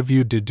La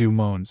Revue des Deux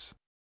Mondes.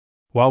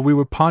 While we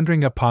were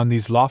pondering upon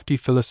these lofty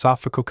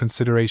philosophical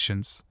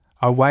considerations,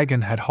 our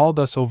wagon had hauled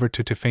us over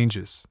to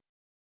Tifanges.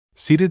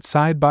 Seated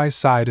side by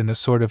side in a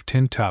sort of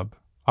tin tub,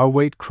 our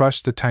weight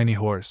crushed the tiny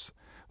horse,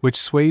 which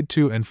swayed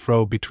to and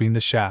fro between the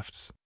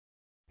shafts.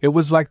 It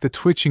was like the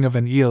twitching of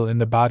an eel in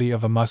the body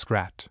of a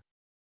muskrat.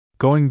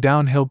 Going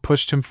downhill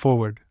pushed him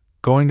forward,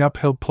 going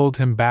uphill pulled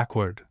him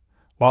backward,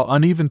 while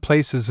uneven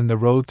places in the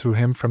road threw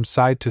him from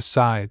side to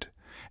side,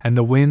 and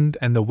the wind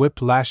and the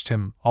whip lashed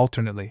him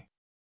alternately.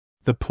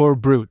 The poor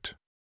brute!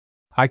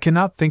 I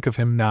cannot think of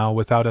him now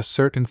without a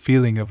certain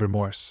feeling of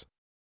remorse.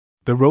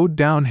 The road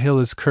downhill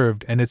is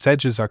curved and its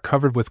edges are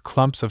covered with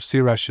clumps of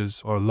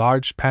sea-rushes or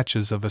large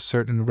patches of a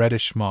certain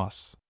reddish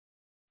moss.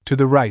 To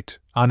the right,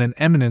 on an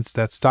eminence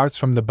that starts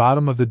from the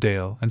bottom of the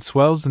dale and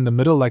swells in the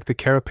middle like the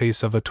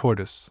carapace of a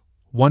tortoise,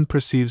 one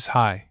perceives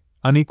high,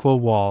 unequal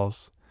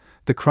walls,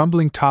 the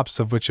crumbling tops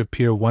of which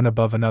appear one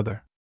above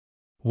another.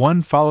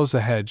 One follows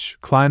a hedge,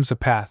 climbs a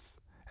path,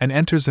 and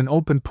enters an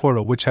open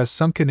portal which has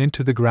sunken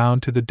into the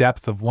ground to the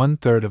depth of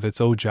 1/3 of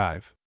its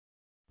ogive.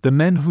 The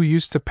men who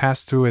used to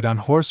pass through it on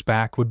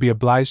horseback would be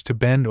obliged to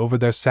bend over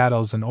their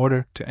saddles in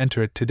order to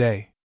enter it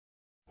today.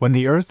 When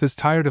the earth is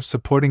tired of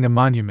supporting a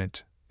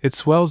monument, it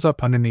swells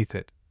up underneath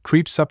it,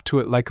 creeps up to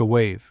it like a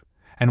wave,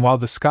 and while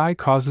the sky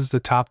causes the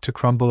top to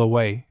crumble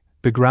away,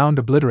 the ground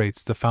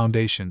obliterates the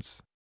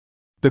foundations.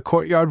 The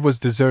courtyard was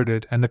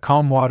deserted and the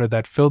calm water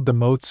that filled the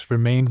moats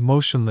remained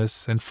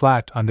motionless and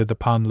flat under the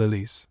pond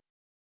lilies.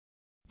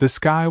 The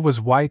sky was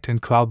white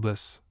and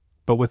cloudless,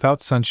 but without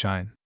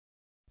sunshine.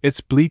 Its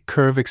bleak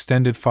curve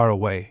extended far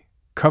away,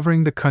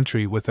 covering the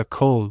country with a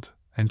cold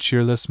and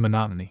cheerless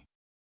monotony.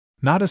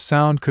 Not a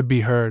sound could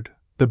be heard,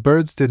 the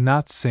birds did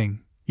not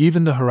sing,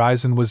 even the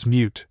horizon was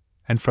mute,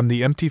 and from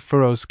the empty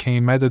furrows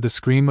came neither the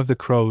scream of the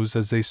crows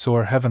as they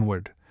soar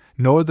heavenward,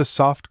 nor the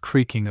soft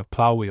creaking of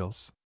plow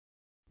wheels.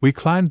 We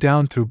climbed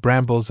down through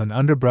brambles and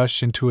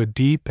underbrush into a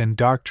deep and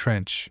dark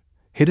trench,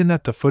 hidden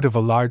at the foot of a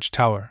large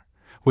tower,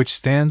 which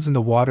stands in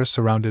the water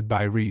surrounded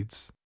by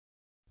reeds.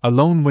 A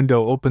lone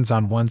window opens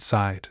on one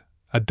side,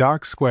 a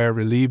dark square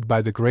relieved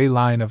by the gray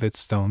line of its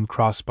stone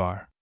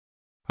crossbar.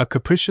 A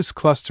capricious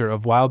cluster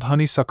of wild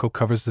honeysuckle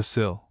covers the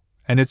sill,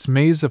 and its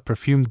maze of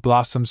perfumed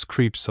blossoms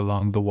creeps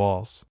along the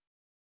walls.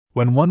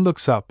 When one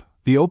looks up,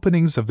 the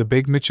openings of the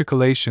big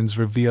machicolations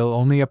reveal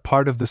only a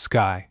part of the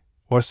sky,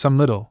 or some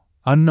little,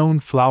 unknown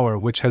flower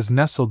which has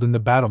nestled in the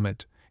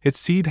battlement, its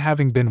seed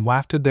having been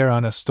wafted there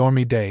on a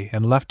stormy day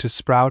and left to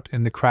sprout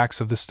in the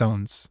cracks of the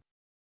stones.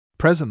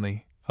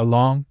 Presently, a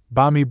long,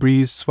 balmy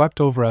breeze swept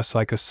over us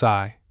like a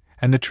sigh,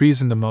 and the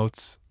trees in the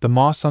moats, the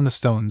moss on the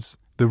stones,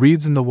 the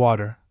reeds in the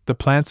water, the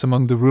plants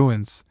among the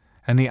ruins,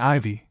 and the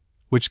ivy,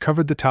 which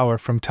covered the tower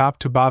from top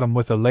to bottom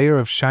with a layer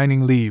of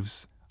shining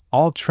leaves,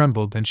 all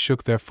trembled and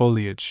shook their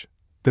foliage.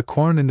 The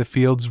corn in the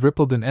fields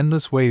rippled in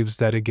endless waves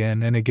that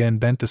again and again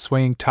bent the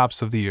swaying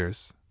tops of the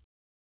ears.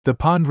 The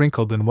pond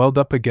wrinkled and welled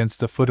up against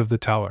the foot of the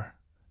tower.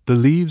 The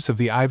leaves of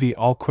the ivy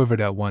all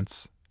quivered at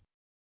once,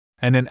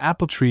 and an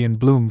apple tree in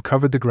bloom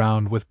covered the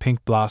ground with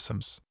pink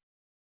blossoms.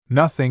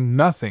 Nothing.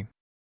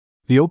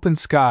 The open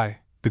sky,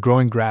 the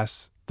growing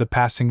grass, the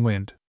passing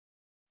wind.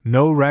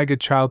 No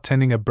ragged child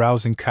tending a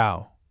browsing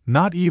cow,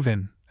 not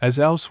even, as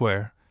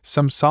elsewhere,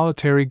 some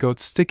solitary goat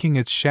sticking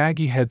its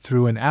shaggy head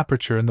through an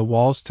aperture in the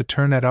walls to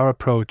turn at our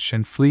approach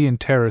and flee in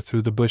terror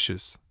through the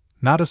bushes.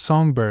 Not a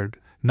songbird,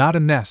 not a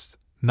nest,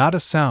 not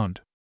a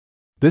sound.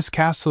 This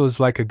castle is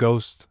like a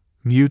ghost,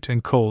 mute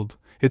and cold.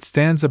 It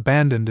stands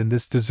abandoned in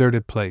this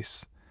deserted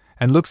place,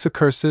 and looks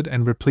accursed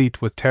and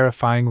replete with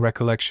terrifying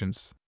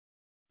recollections.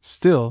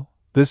 Still,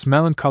 this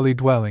melancholy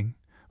dwelling,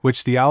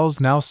 which the owls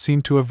now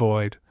seem to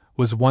avoid,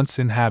 was once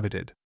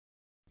inhabited.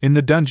 In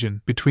the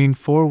dungeon, between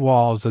four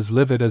walls as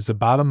livid as the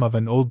bottom of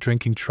an old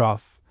drinking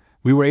trough,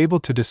 we were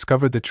able to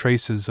discover the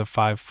traces of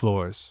 5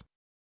 floors.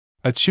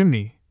 A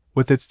chimney,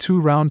 with its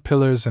 2 round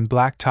pillars and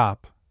black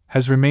top,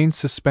 has remained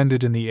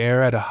suspended in the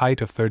air at a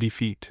height of 30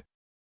 feet.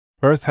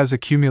 Earth has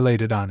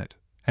accumulated on it,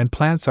 and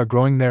plants are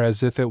growing there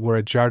as if it were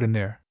a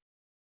jardiniere.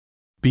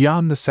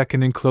 Beyond the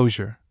second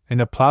enclosure, in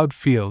a plowed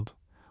field,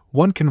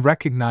 one can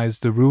recognize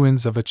the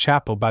ruins of a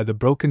chapel by the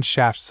broken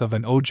shafts of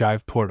an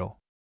ogive portal.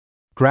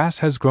 Grass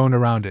has grown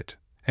around it,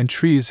 and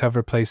trees have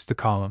replaced the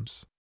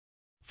columns.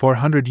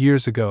 400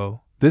 years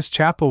ago, this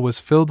chapel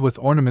was filled with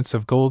ornaments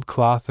of gold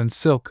cloth and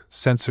silk,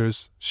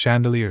 censers,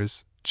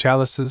 chandeliers,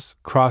 chalices,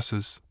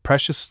 crosses,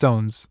 precious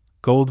stones,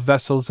 gold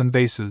vessels and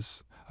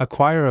vases. A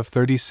choir of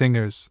 30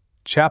 singers,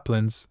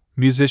 chaplains,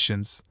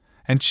 musicians,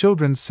 and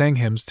children sang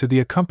hymns to the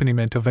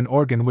accompaniment of an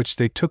organ which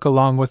they took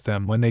along with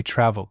them when they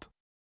traveled.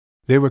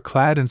 They were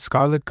clad in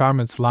scarlet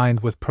garments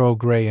lined with pearl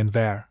gray and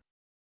vair.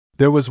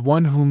 There was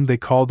one whom they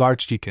called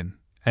archdeacon,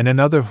 and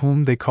another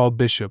whom they called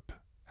bishop,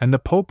 and the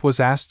Pope was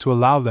asked to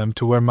allow them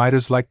to wear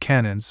mitres like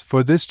canons,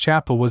 for this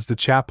chapel was the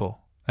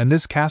chapel, and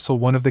this castle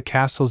one of the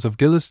castles of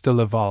Gilles de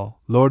Laval,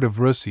 Lord of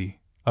Russy,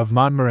 of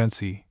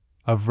Montmorency,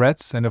 of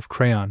Retz and of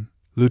Craon,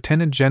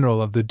 Lieutenant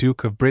General of the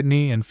Duke of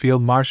Brittany and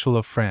Field Marshal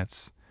of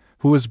France,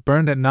 who was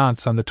burned at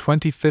Nantes on the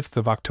 25th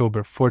of October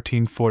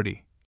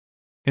 1440.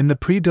 In the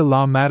Prix de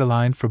la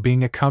Madeleine for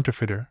being a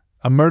counterfeiter,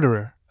 a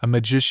murderer, a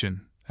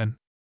magician, an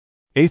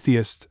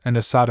atheist, and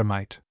a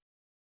sodomite.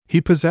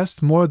 He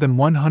possessed more than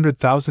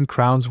 100,000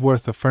 crowns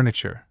worth of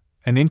furniture,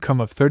 an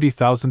income of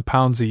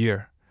 £30,000 a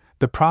year,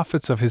 the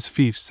profits of his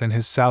fiefs and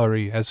his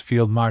salary as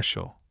Field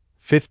Marshal.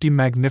 50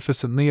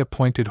 magnificently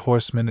appointed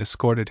horsemen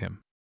escorted him.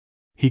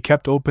 He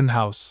kept open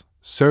house,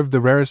 served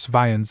the rarest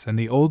viands and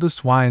the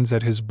oldest wines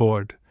at his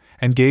board,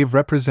 and gave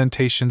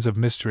representations of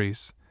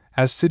mysteries,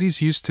 as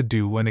cities used to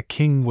do when a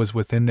king was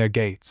within their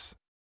gates.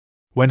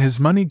 When his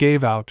money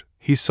gave out,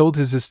 he sold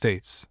his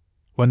estates.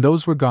 When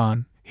those were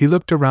gone, he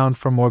looked around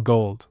for more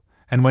gold,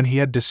 and when he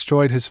had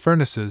destroyed his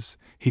furnaces,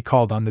 he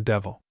called on the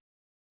devil.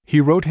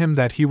 He wrote him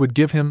that he would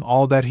give him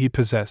all that he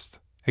possessed,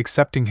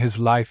 excepting his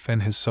life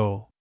and his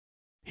soul.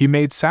 He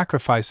made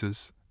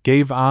sacrifices,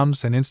 gave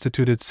alms and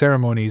instituted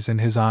ceremonies in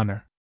his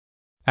honor.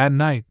 At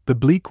night, the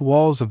bleak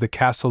walls of the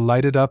castle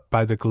lighted up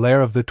by the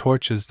glare of the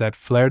torches that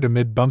flared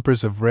amid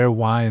bumpers of rare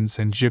wines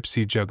and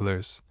gypsy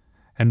jugglers,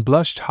 and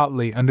blushed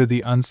hotly under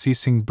the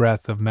unceasing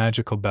breath of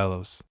magical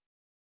bellows.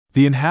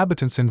 The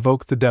inhabitants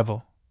invoked the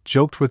devil,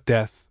 joked with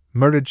death,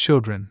 murdered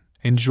children,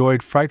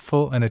 enjoyed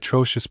frightful and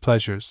atrocious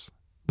pleasures.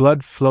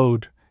 Blood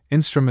flowed,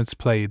 instruments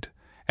played,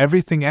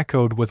 everything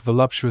echoed with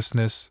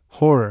voluptuousness,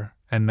 horror,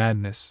 and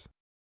madness.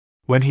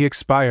 When he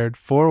expired,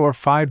 4 or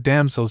 5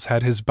 damsels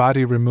had his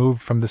body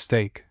removed from the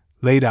stake,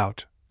 laid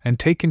out, and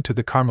taken to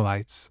the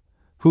Carmelites,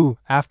 who,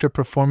 after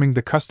performing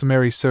the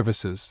customary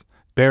services,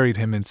 buried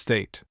him in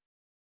state.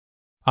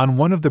 On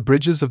one of the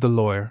bridges of the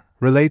Loire,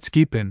 relates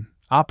Guipin,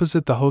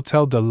 opposite the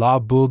Hôtel de la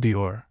Boule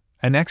d'Or,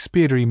 an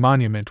expiatory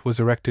monument was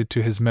erected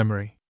to his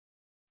memory.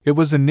 It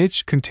was a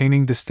niche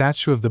containing the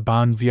statue of the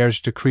Bonne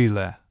Vierge de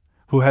Crille,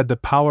 who had the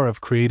power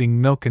of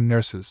creating milk and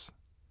nurses.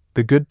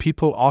 The good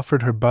people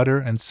offered her butter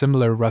and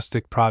similar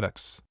rustic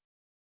products.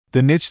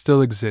 The niche still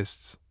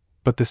exists,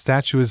 but the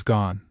statue is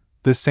gone,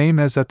 the same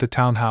as at the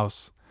town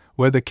house,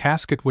 where the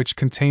casket which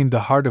contained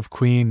the heart of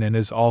Queen Anne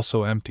is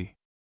also empty.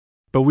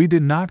 But we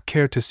did not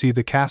care to see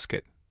the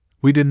casket.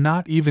 We did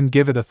not even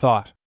give it a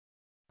thought.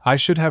 I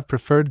should have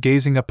preferred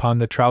gazing upon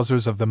the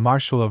trousers of the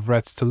Marshal of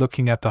Retz to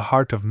looking at the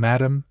heart of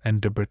Madame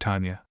and de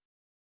Bretagne.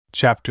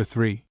 Chapter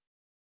 3.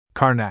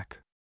 Carnac.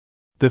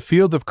 The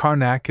field of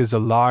Carnac is a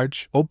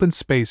large, open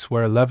space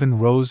where 11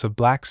 rows of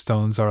black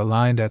stones are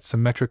aligned at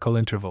symmetrical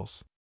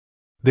intervals.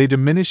 They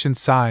diminish in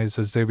size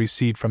as they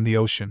recede from the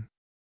ocean.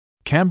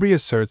 Cambry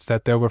asserts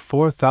that there were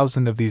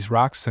 4,000 of these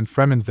rocks and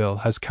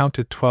Fremenville has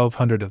counted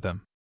 1,200 of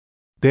them.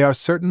 They are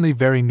certainly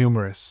very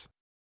numerous.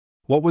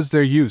 What was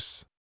their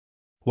use?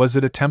 Was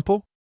it a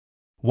temple?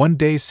 One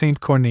day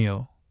Saint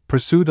Corneille,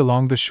 pursued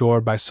along the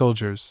shore by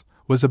soldiers,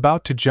 was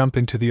about to jump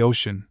into the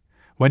ocean,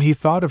 when he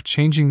thought of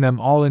changing them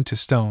all into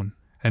stone,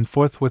 and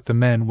forthwith the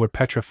men were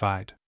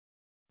petrified.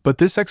 But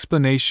this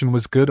explanation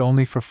was good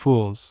only for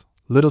fools,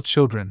 little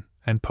children,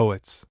 and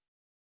poets.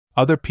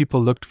 Other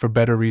people looked for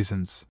better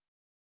reasons.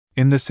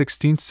 In the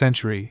 16th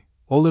century,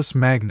 Olaus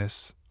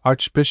Magnus,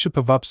 Archbishop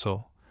of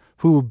Uppsala,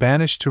 who,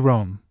 banished to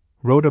Rome,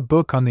 wrote a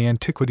book on the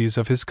antiquities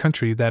of his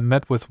country that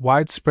met with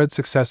widespread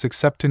success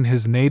except in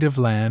his native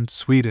land,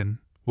 Sweden,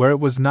 where it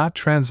was not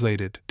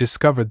translated,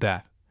 discovered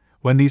that,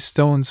 when these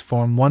stones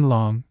form one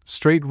long,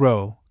 straight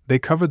row, they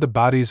cover the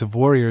bodies of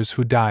warriors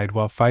who died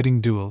while fighting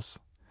duels,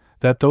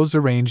 that those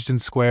arranged in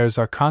squares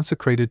are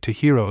consecrated to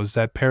heroes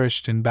that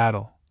perished in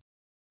battle,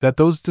 that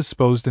those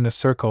disposed in a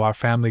circle are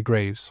family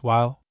graves,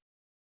 while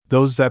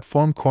those that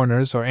form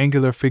corners or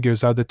angular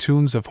figures are the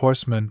tombs of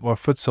horsemen or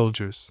foot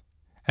soldiers,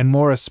 and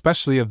more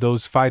especially of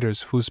those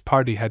fighters whose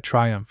party had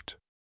triumphed.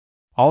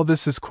 All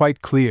this is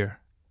quite clear,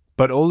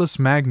 but Olaus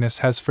Magnus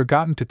has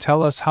forgotten to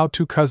tell us how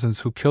 2 cousins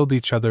who killed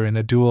each other in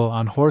a duel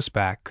on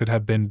horseback could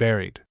have been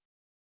buried.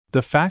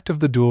 The fact of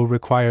the duel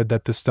required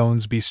that the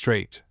stones be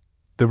straight.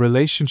 The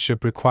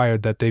relationship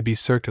required that they be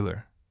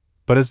circular.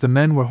 But as the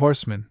men were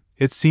horsemen,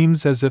 it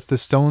seems as if the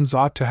stones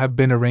ought to have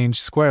been arranged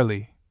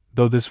squarely,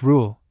 though this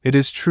rule, it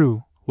is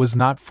true, was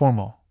not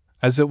formal,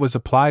 as it was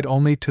applied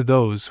only to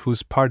those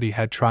whose party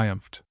had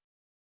triumphed.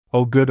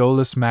 O good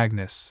Olaus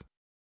Magnus!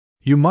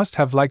 You must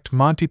have liked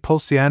Monte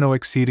Pulciano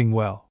exceeding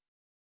well.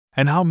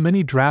 And how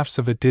many draughts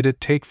of it did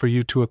it take for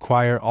you to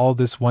acquire all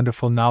this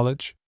wonderful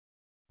knowledge?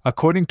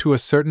 According to a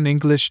certain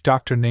English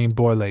doctor named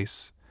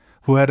Borlase,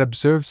 who had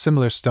observed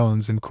similar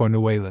stones in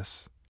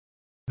Cornualles,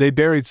 they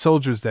buried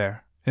soldiers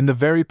there, in the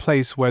very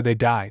place where they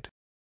died,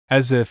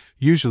 as if,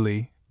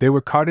 usually, they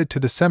were carted to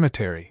the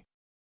cemetery.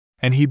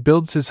 And he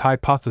builds his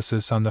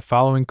hypothesis on the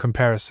following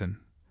comparison: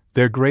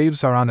 their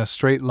graves are on a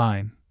straight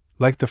line,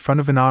 like the front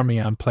of an army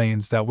on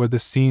plains that were the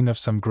scene of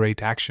some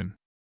great action.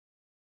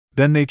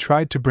 Then they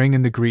tried to bring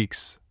in the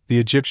Greeks, the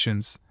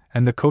Egyptians,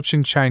 and the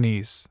Cochin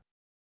Chinese.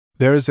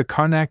 There is a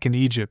Karnak in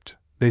Egypt,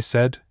 they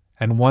said,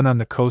 and one on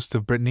the coast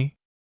of Brittany.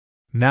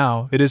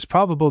 Now, it is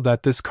probable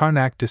that this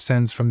Karnak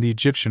descends from the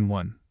Egyptian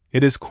one,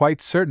 it is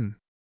quite certain.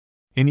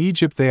 In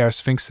Egypt they are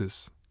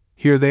sphinxes,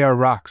 here they are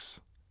rocks,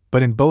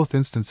 but in both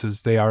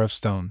instances they are of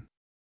stone.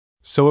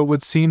 So it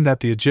would seem that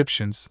the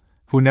Egyptians,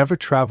 who never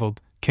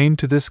traveled, came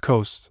to this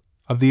coast,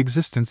 of the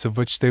existence of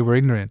which they were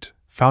ignorant,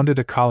 founded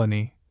a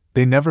colony,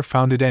 they never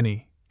founded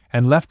any,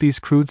 and left these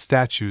crude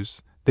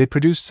statues, they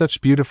produced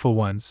such beautiful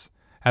ones,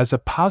 as a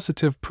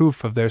positive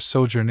proof of their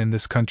sojourn in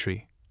this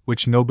country,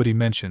 which nobody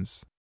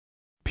mentions.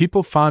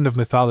 People fond of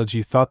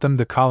mythology thought them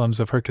the columns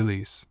of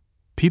Hercules.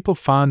 People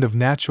fond of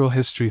natural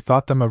history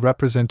thought them a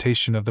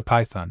representation of the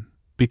Python,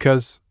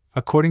 because,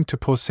 according to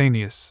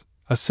Pausanias,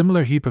 a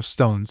similar heap of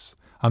stones,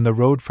 on the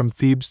road from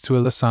Thebes to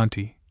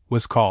Elesanti,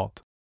 was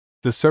called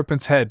the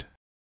serpent's head,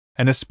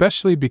 and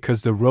especially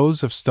because the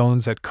rows of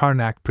stones at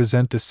Karnak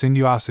present the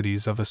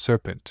sinuosities of a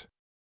serpent.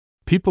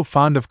 People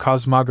fond of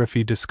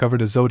cosmography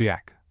discovered a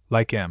zodiac,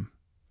 like M.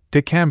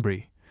 de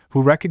Cambry,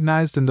 who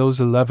recognized in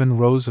those 11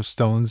 rows of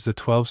stones the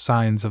 12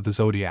 signs of the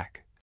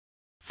zodiac.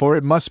 For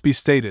it must be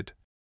stated,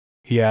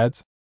 he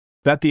adds,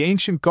 that the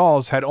ancient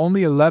Gauls had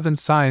only 11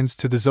 signs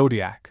to the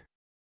zodiac.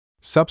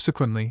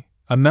 Subsequently,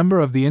 a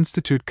member of the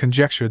Institute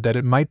conjectured that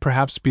it might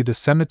perhaps be the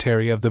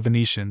cemetery of the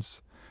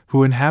Venetians,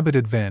 who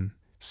inhabited Ven,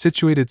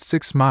 situated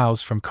 6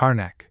 miles from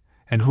Karnak,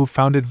 and who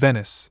founded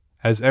Venice,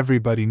 as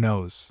everybody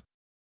knows.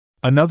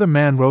 Another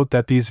man wrote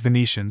that these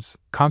Venetians,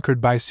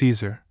 conquered by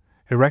Caesar,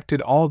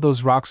 erected all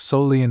those rocks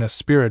solely in a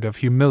spirit of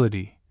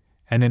humility,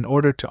 and in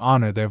order to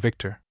honor their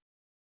victor.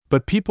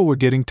 But people were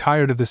getting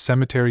tired of the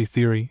cemetery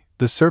theory,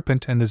 the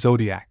serpent and the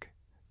zodiac.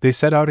 They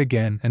set out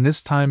again and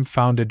this time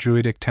found a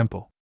Druidic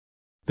temple.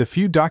 The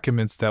few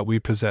documents that we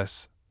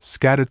possess,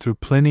 scattered through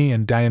Pliny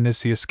and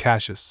Dionysius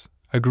Cassius,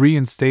 agree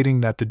in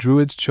stating that the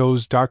Druids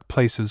chose dark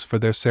places for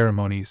their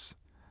ceremonies,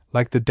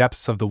 like the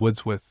depths of the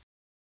woods with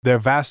their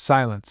vast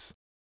silence.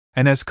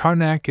 And as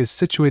Karnak is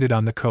situated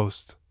on the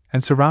coast,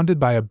 and surrounded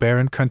by a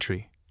barren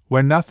country,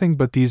 where nothing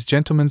but these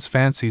gentlemen's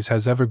fancies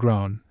has ever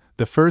grown,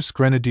 the first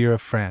grenadier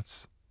of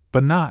France,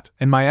 but not,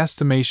 in my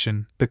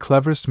estimation, the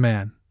cleverest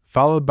man,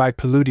 followed by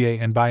Peloutier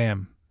and by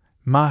M.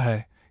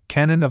 Mahe,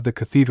 canon of the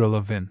Cathedral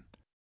of Vin,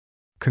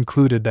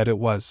 concluded that it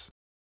was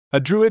a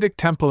Druidic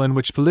temple in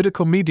which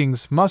political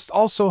meetings must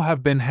also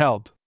have been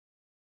held.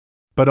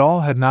 But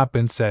all had not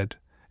been said,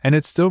 and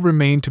it still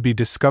remained to be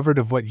discovered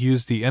of what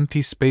use the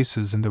empty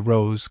spaces in the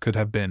rows could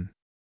have been.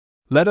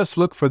 Let us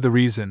look for the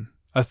reason,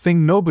 a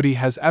thing nobody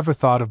has ever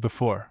thought of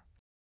before,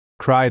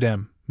 cried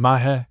M.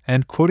 Mahe,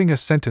 and quoting a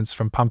sentence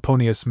from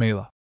Pomponius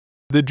Mela.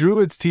 The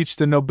Druids teach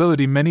the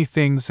nobility many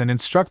things and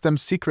instruct them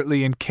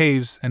secretly in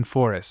caves and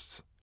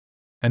forests.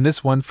 And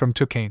this one from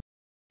Tucain.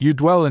 You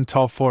dwell in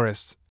tall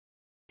forests.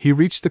 He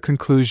reached the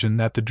conclusion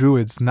that the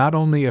Druids not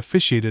only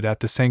officiated at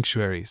the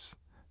sanctuaries,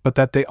 but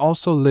that they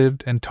also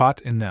lived and taught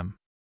in them.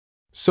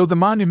 So the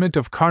monument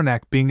of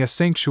Karnak being a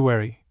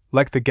sanctuary,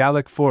 like the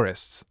Gallic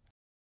forests.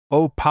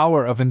 O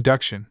power of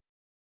induction!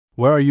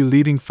 Where are you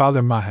leading,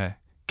 Father Mahe,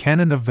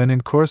 canon of Vin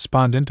and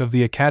correspondent of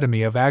the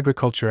Academy of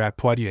Agriculture at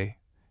Poitiers?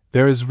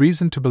 There is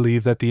reason to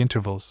believe that the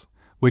intervals,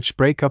 which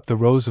break up the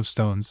rows of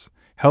stones,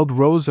 held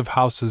rows of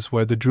houses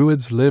where the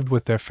Druids lived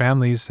with their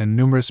families and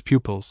numerous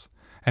pupils,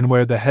 and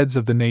where the heads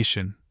of the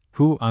nation,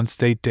 who, on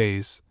state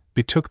days,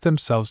 betook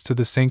themselves to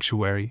the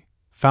sanctuary,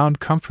 found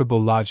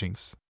comfortable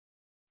lodgings.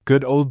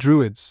 Good old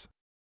Druids!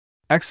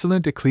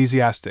 Excellent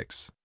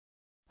ecclesiastics!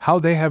 How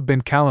they have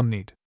been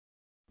calumnied!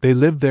 They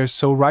lived there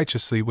so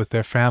righteously with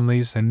their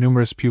families and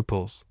numerous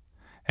pupils,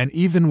 and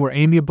even were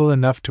amiable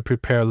enough to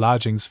prepare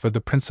lodgings for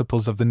the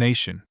principals of the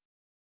nation.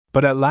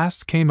 But at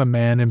last came a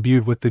man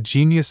imbued with the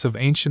genius of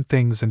ancient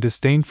things and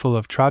disdainful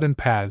of trodden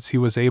paths. He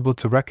was able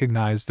to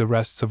recognize the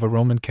rests of a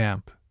Roman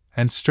camp,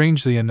 and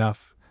strangely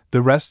enough,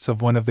 the rests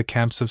of one of the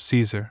camps of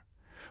Caesar,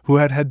 who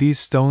had had these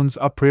stones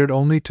upreared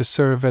only to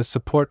serve as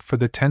support for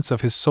the tents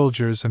of his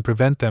soldiers and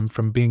prevent them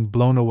from being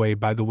blown away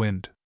by the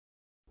wind.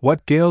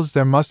 What gales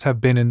there must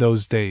have been in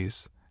those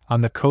days,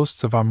 on the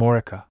coasts of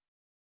Armorica!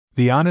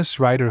 The honest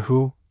writer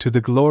who, to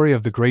the glory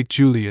of the great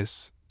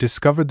Julius,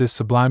 discovered this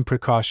sublime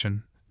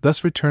precaution,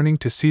 thus returning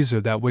to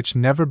Caesar that which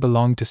never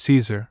belonged to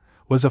Caesar,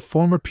 was a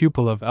former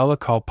pupil of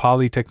L'École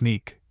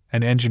Polytechnique,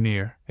 an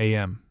engineer,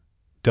 A.M.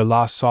 de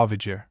la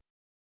Sauvagerie.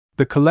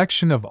 The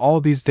collection of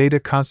all these data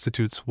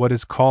constitutes what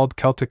is called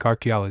Celtic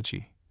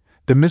archaeology,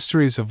 the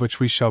mysteries of which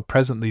we shall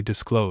presently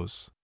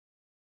disclose.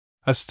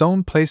 A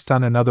stone placed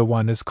on another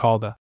one is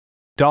called a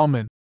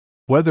dolmen,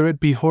 whether it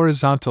be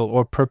horizontal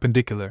or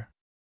perpendicular.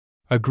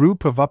 A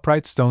group of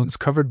upright stones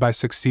covered by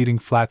succeeding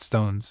flat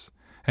stones,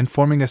 and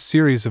forming a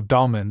series of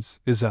dolmens,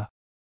 is a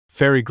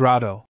fairy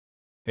grotto,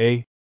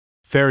 a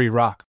fairy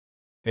rock,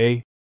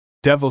 a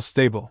devil's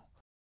stable,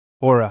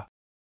 or a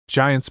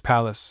giant's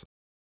palace.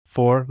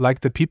 For,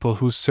 like the people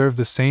who serve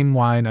the same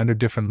wine under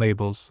different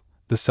labels,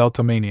 the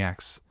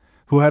Celtomaniacs,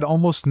 who had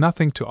almost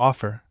nothing to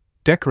offer,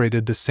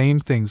 decorated the same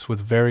things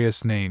with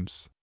various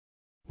names.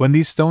 When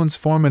these stones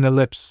form an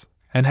ellipse,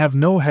 and have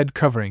no head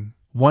covering,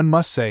 one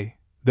must say,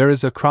 there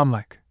is a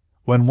cromlech.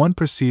 When one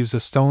perceives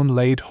a stone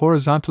laid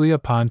horizontally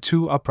upon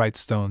two upright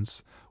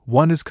stones,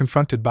 one is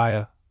confronted by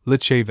a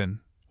lichavin,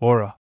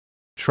 or a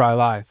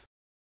trilithe.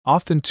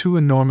 Often two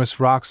enormous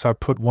rocks are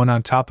put one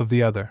on top of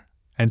the other,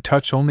 and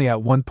touch only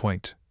at one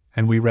point,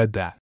 and we read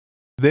that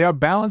they are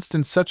balanced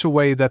in such a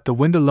way that the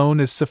wind alone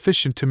is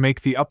sufficient to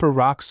make the upper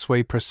rocks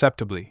sway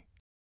perceptibly.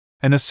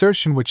 An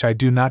assertion which I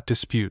do not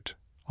dispute,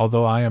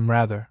 although I am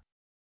rather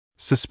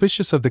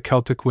suspicious of the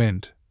Celtic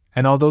wind,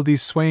 and although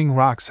these swaying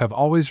rocks have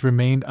always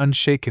remained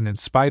unshaken in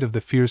spite of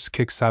the fierce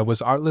kicks I was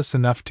artless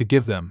enough to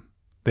give them.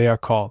 They are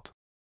called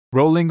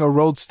rolling or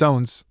rolled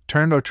stones,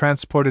 turned or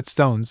transported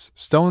stones,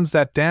 stones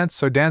that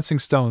dance or dancing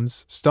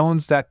stones,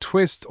 stones that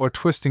twist or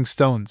twisting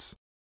stones.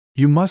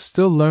 You must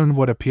still learn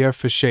what a pierre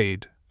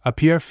fichade, a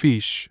pierre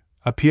fiche,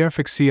 a pierre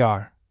fixie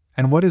are,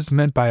 and what is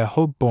meant by a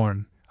hope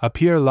born, a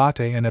pierre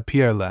latte and a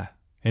pierre le,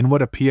 in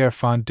what a pierre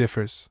fond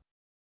differs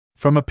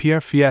from a pierre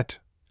fiette,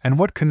 and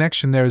what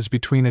connection there is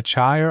between a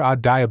chire a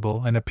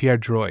diable and a pierre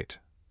droit.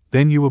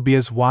 Then you will be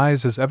as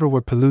wise as ever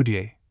were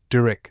Peludier,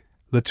 Duric,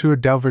 Latour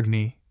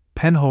d'Auvergne,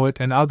 Penhoet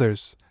and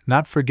others,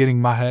 not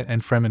forgetting Mahet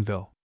and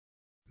Fremenville.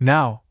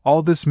 Now,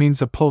 all this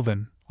means a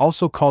pulvin,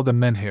 also called a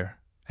menhir,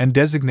 and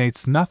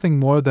designates nothing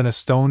more than a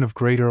stone of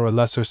greater or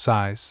lesser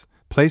size,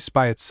 placed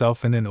by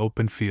itself in an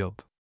open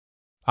field.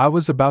 I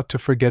was about to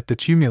forget the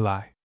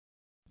tumuli.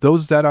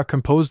 Those that are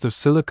composed of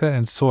silica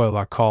and soil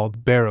are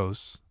called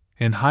barrows,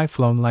 in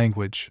high-flown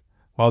language,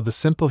 while the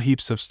simple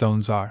heaps of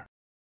stones are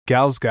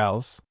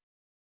gals.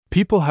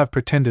 People have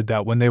pretended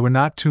that when they were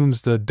not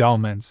tombs the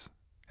dolmens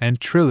and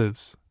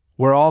triliths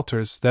were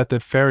altars, that the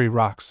fairy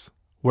rocks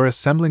were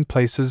assembling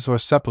places or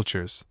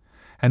sepulchres,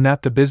 and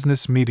that the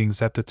business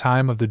meetings at the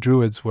time of the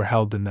Druids were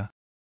held in the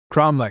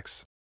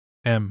cromlechs.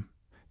 M.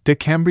 de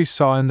Cambry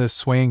saw in the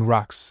swaying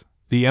rocks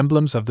the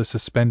emblems of the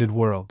suspended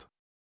world.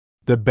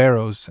 The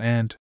barrows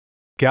and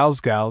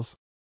gals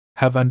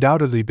have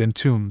undoubtedly been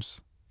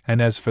tombs,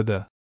 and as for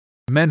the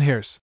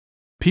menhirs,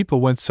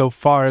 people went so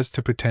far as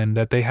to pretend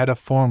that they had a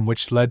form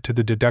which led to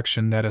the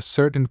deduction that a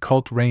certain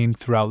cult reigned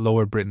throughout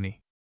Lower Brittany.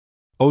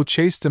 O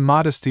chaste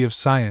immodesty of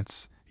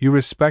science, you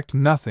respect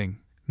nothing,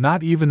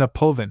 not even a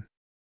pulvin.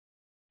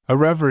 A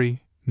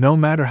reverie, no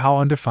matter how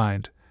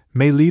undefined,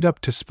 may lead up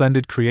to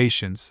splendid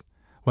creations,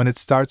 when it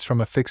starts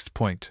from a fixed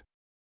point.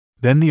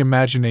 Then the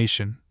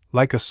imagination,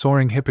 like a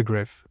soaring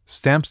hippogriff,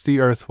 stamps the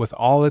earth with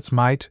all its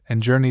might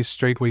and journeys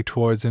straightway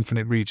towards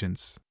infinite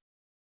regions.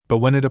 But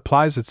when it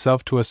applies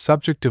itself to a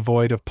subject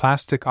devoid of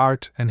plastic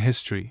art and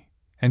history,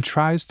 and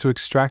tries to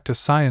extract a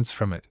science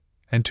from it,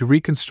 and to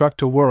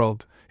reconstruct a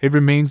world, it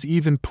remains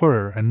even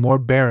poorer and more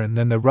barren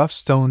than the rough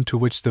stone to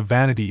which the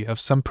vanity of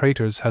some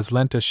praetors has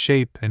lent a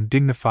shape and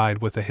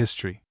dignified with a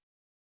history.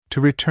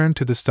 To return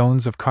to the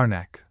stones of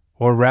Karnak,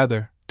 or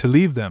rather, to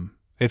leave them,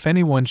 if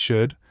any one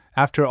should,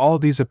 after all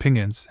these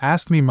opinions,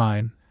 ask me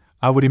mine,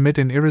 I would emit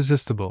an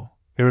irresistible,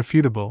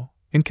 irrefutable,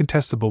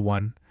 incontestable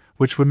one,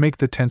 which would make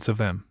the tents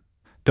of M.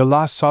 de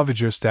la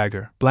Sauvager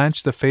stagger,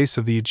 blanch the face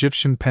of the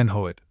Egyptian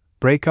Penhoet,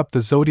 break up the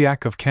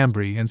zodiac of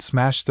Cambrai and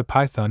smash the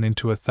Python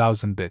into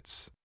 1,000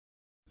 bits.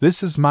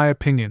 This is my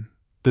opinion.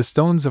 The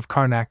stones of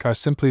Karnak are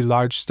simply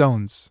large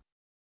stones.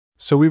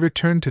 So we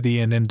returned to the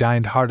inn and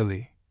dined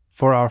heartily,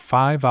 for our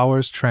 5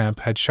 hours'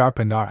 tramp had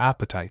sharpened our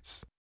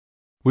appetites.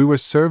 We were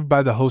served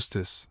by the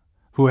hostess,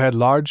 who had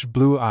large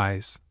blue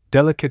eyes,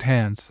 delicate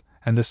hands,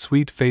 and the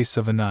sweet face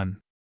of a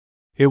nun.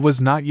 It was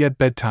not yet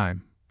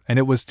bedtime, and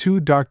it was too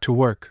dark to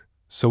work,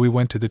 so we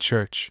went to the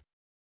church.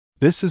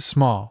 This is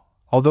small,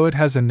 although it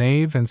has a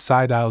nave and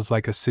side aisles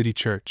like a city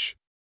church.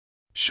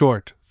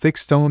 Short, thick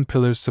stone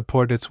pillars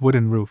support its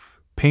wooden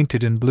roof,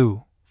 painted in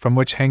blue, from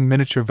which hang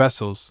miniature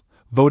vessels,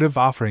 votive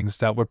offerings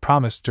that were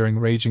promised during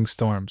raging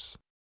storms.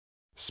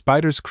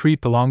 Spiders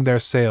creep along their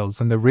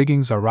sails and the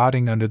riggings are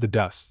rotting under the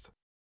dust.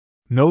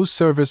 No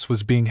service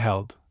was being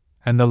held,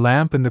 and the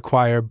lamp in the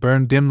choir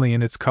burned dimly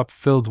in its cup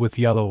filled with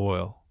yellow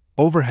oil.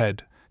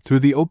 Overhead, through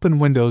the open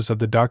windows of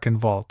the darkened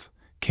vault,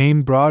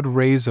 came broad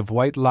rays of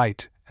white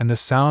light and the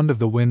sound of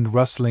the wind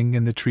rustling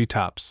in the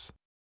tree-tops.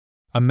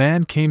 A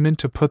man came in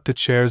to put the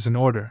chairs in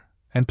order,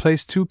 and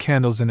placed 2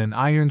 candles in an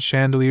iron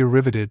chandelier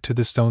riveted to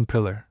the stone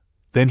pillar.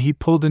 Then he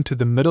pulled into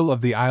the middle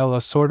of the aisle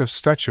a sort of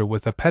stretcher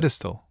with a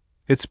pedestal,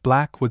 its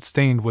black wood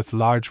stained with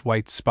large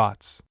white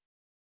spots.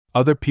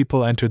 Other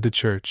people entered the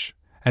church,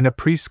 and a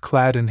priest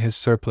clad in his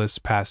surplice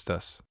passed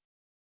us.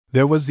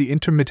 There was the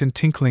intermittent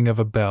tinkling of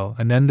a bell,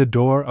 and then the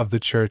door of the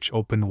church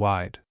opened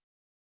wide.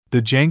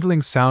 The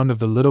jangling sound of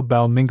the little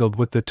bell mingled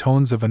with the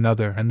tones of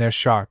another, and their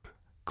sharp,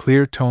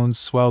 clear tones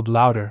swelled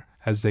louder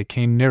as they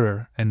came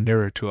nearer and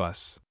nearer to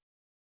us.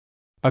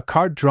 A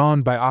cart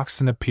drawn by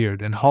oxen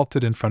appeared and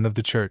halted in front of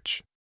the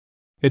church.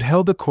 It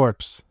held a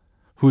corpse,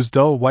 whose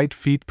dull white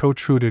feet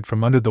protruded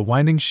from under the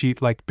winding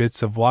sheet like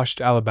bits of washed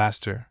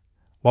alabaster,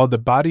 while the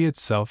body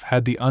itself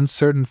had the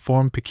uncertain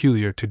form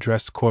peculiar to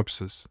dressed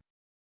corpses.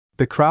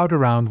 The crowd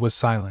around was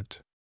silent.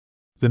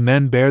 The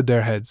men bared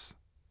their heads.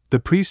 The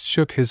priest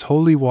shook his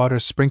holy water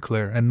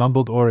sprinkler and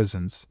mumbled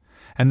orisons,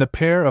 and the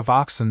pair of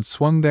oxen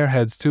swung their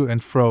heads to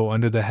and fro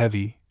under the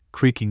heavy,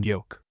 creaking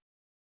yoke.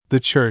 The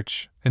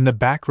church, in the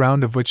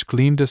background of which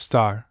gleamed a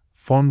star,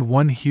 formed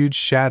one huge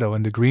shadow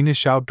in the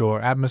greenish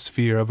outdoor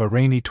atmosphere of a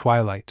rainy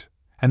twilight,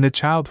 and the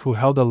child who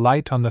held a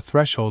light on the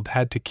threshold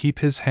had to keep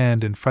his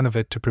hand in front of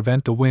it to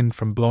prevent the wind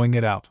from blowing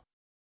it out.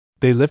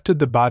 They lifted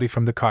the body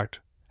from the cart,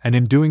 and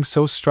in doing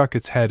so struck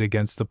its head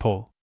against the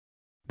pole.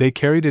 They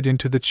carried it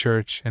into the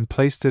church and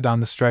placed it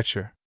on the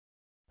stretcher.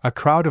 A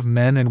crowd of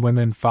men and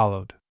women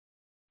followed.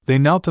 They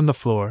knelt on the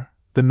floor,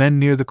 the men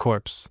near the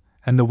corpse,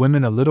 and the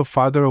women a little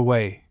farther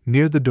away,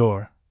 near the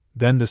door.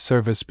 Then the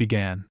service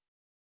began.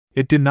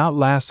 It did not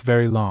last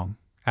very long,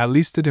 at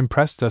least it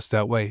impressed us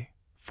that way,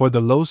 for the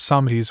low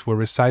psalmodies were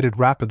recited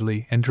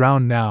rapidly and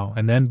drowned now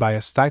and then by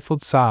a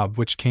stifled sob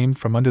which came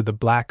from under the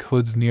black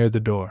hoods near the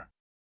door.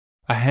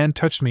 A hand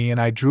touched me and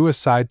I drew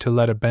aside to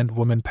let a bent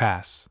woman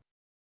pass.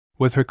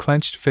 With her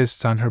clenched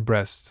fists on her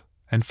breast,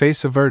 and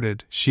face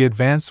averted, she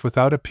advanced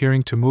without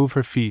appearing to move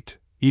her feet,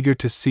 eager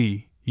to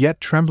see, yet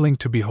trembling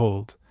to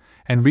behold,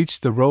 and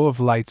reached the row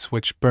of lights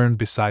which burned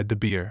beside the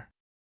bier.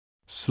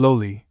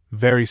 Slowly,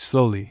 very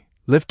slowly,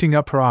 lifting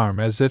up her arm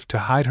as if to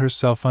hide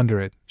herself under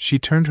it, she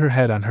turned her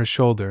head on her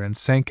shoulder and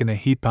sank in a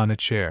heap on a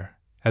chair,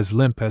 as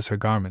limp as her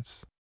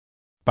garments.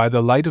 By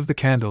the light of the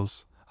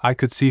candles, I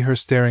could see her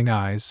staring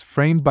eyes,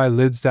 framed by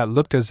lids that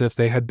looked as if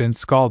they had been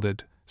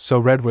scalded, so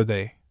red were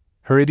they,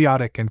 her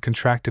idiotic and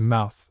contracted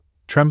mouth,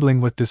 trembling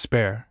with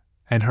despair,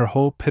 and her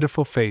whole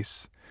pitiful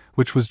face,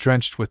 which was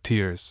drenched with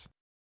tears.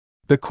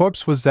 The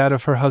corpse was that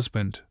of her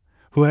husband,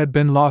 who had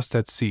been lost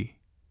at sea.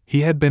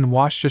 He had been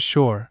washed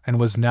ashore and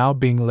was now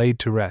being laid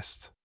to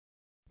rest.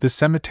 The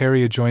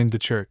cemetery adjoined the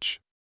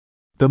church.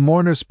 The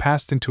mourners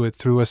passed into it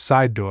through a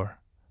side door,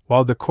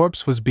 while the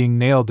corpse was being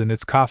nailed in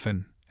its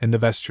coffin, in the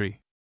vestry.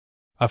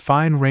 A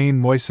fine rain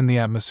moistened the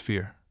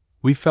atmosphere.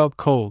 We felt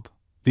cold.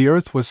 The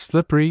earth was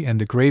slippery,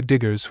 and the grave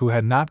diggers who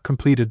had not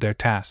completed their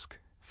task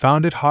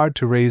found it hard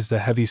to raise the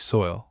heavy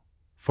soil,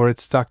 for it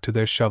stuck to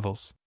their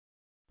shovels.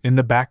 In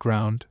the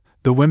background,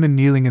 the women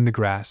kneeling in the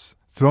grass,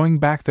 throwing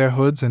back their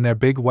hoods and their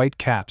big white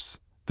caps,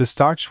 the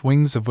starched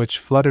wings of which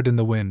fluttered in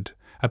the wind,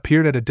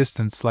 appeared at a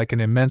distance like an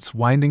immense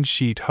winding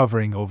sheet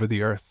hovering over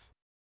the earth.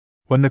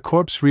 When the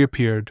corpse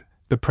reappeared,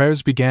 the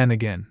prayers began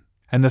again,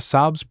 and the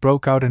sobs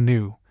broke out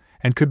anew,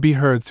 and could be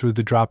heard through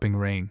the dropping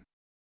rain.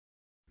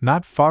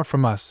 Not far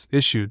from us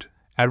issued,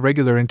 at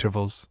regular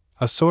intervals,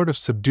 a sort of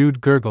subdued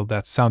gurgle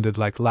that sounded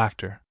like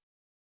laughter.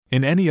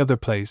 In any other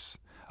place,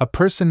 a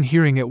person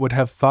hearing it would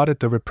have thought it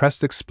the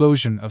repressed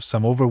explosion of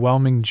some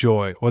overwhelming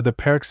joy or the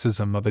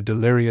paroxysm of a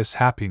delirious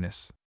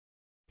happiness.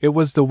 It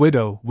was the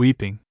widow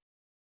weeping.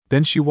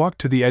 Then she walked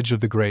to the edge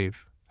of the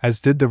grave, as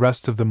did the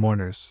rest of the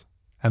mourners,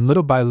 and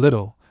little by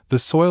little, the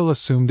soil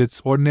assumed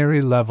its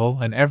ordinary level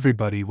and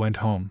everybody went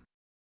home.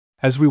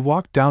 As we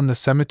walked down the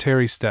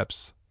cemetery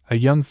steps, a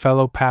young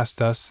fellow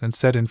passed us and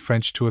said in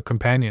French to a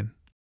companion,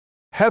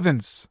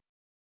 "Heavens!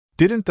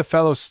 Didn't the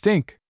fellow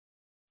stink?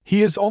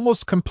 He is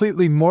almost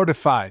completely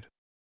mortified.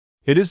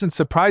 It isn't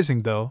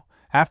surprising, though,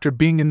 after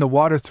being in the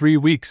water 3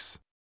 weeks."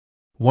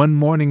 One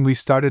morning we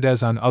started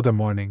as on other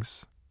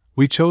mornings.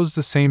 We chose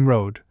the same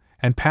road,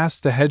 and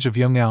passed the hedge of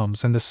young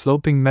elms and the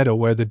sloping meadow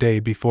where the day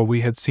before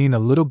we had seen a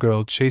little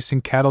girl chasing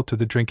cattle to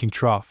the drinking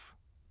trough.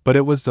 But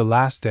it was the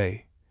last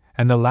day,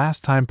 and the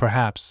last time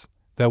perhaps,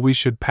 that we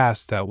should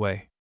pass that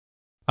way.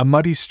 A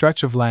muddy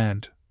stretch of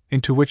land,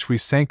 into which we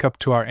sank up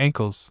to our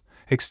ankles,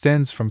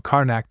 extends from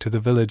Karnak to the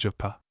village of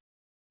Pa.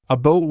 A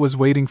boat was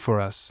waiting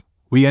for us,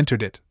 we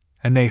entered it,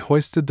 and they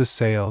hoisted the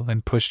sail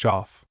and pushed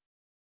off.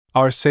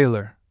 Our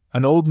sailor,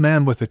 an old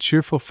man with a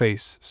cheerful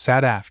face,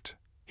 sat aft.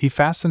 He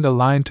fastened a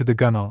line to the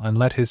gunwale and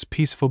let his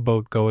peaceful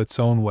boat go its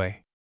own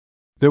way.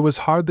 There was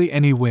hardly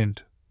any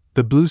wind,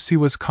 the blue sea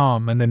was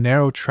calm, and the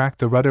narrow track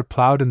the rudder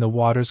plowed in the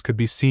waters could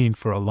be seen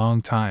for a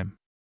long time.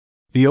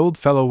 The old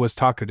fellow was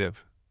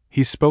talkative.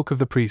 He spoke of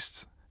the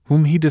priests,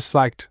 whom he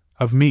disliked,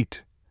 of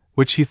meat,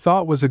 which he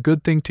thought was a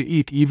good thing to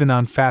eat even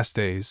on fast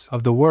days,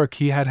 of the work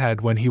he had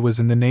had when he was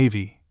in the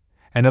navy,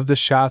 and of the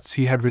shots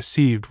he had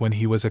received when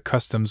he was a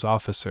customs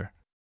officer.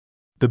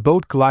 The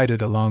boat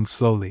glided along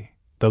slowly.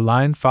 The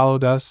line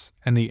followed us,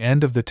 and the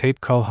end of the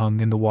tape cull hung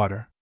in the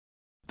water.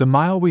 The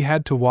mile we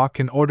had to walk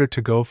in order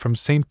to go from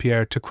St.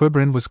 Pierre to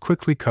Quiberon was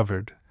quickly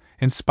covered,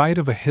 in spite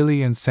of a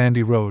hilly and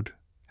sandy road,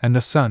 and the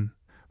sun,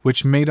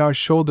 which made our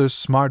shoulders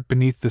smart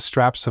beneath the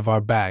straps of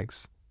our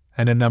bags,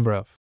 and a number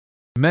of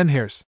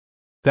menhirs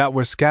that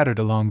were scattered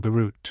along the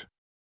route.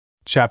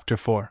 Chapter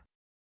 4.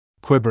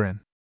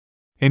 Quiberon.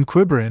 In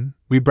Quiberon,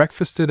 we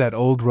breakfasted at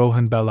old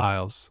Rohan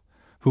Belial's,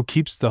 who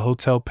keeps the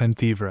Hotel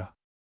Penthievre.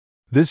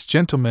 This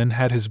gentleman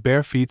had his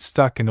bare feet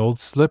stuck in old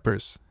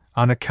slippers,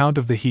 on account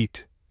of the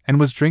heat, and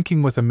was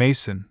drinking with a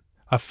mason,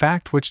 a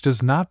fact which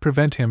does not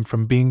prevent him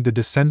from being the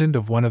descendant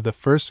of one of the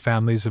first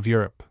families of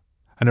Europe,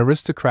 an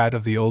aristocrat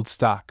of the old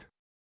stock.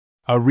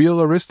 A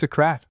real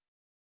aristocrat!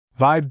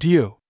 Vive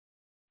Dieu!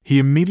 He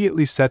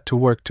immediately set to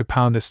work to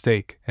pound a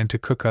steak and to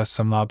cook us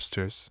some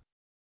lobsters.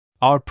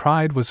 Our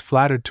pride was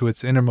flattered to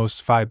its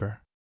innermost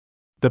fibre.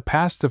 The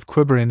past of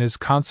Quiberon is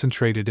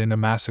concentrated in a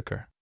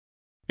massacre.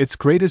 Its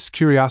greatest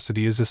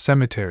curiosity is a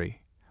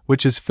cemetery,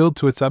 which is filled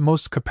to its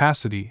utmost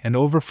capacity and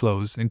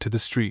overflows into the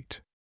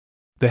street.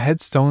 The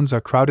headstones are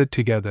crowded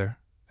together,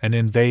 and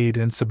invade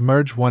and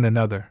submerge one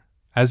another,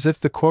 as if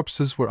the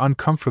corpses were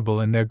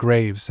uncomfortable in their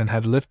graves and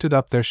had lifted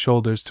up their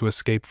shoulders to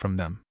escape from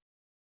them.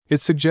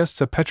 It suggests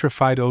a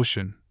petrified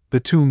ocean, the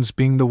tombs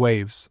being the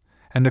waves,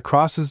 and the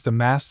crosses the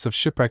masts of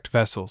shipwrecked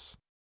vessels.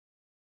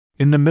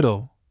 In the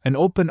middle, an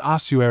open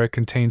ossuary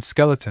contains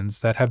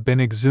skeletons that have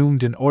been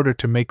exhumed in order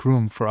to make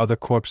room for other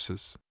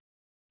corpses.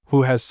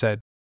 Who has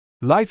said,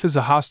 "Life is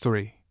a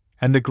hostelry,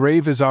 and the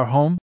grave is our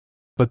home"?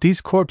 But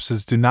these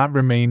corpses do not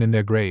remain in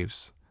their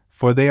graves,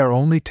 for they are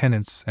only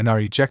tenants and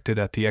are ejected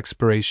at the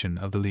expiration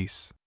of the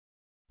lease.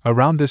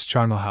 Around this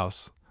charnel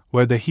house,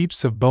 where the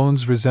heaps of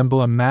bones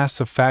resemble a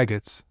mass of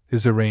faggots,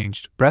 is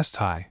arranged, breast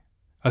high,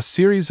 a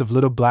series of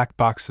little black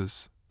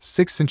boxes,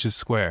 6 inches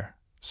square,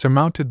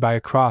 surmounted by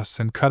a cross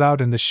and cut out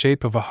in the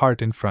shape of a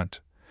heart in front,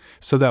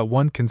 so that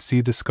one can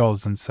see the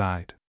skulls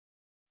inside.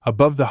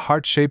 Above the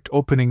heart-shaped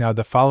opening are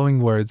the following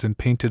words in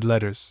painted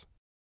letters: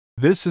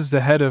 "This is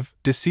the head of,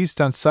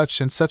 deceased on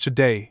such and such a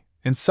day,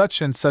 in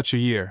such and such a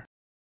year."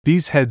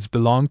 These heads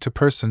belong to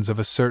persons of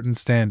a certain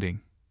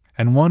standing,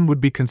 and one would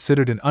be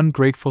considered an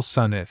ungrateful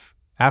son if,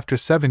 after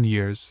 7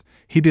 years,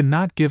 he did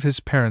not give his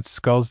parents'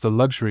 skulls the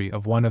luxury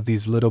of one of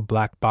these little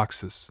black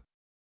boxes.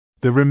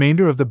 The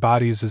remainder of the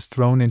bodies is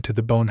thrown into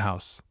the bone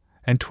house,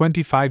 and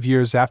 25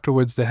 years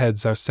afterwards the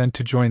heads are sent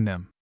to join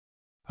them.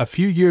 A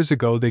few years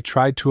ago they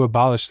tried to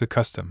abolish the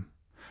custom,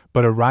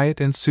 but a riot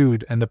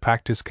ensued and the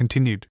practice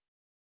continued.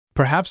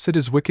 Perhaps it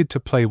is wicked to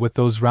play with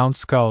those round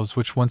skulls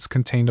which once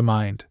contained a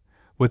mind,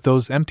 with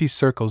those empty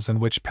circles in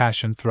which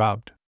passion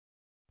throbbed.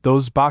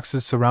 Those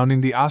boxes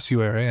surrounding the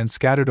ossuary and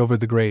scattered over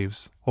the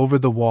graves, over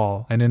the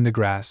wall and in the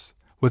grass,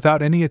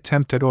 without any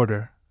attempt at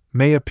order,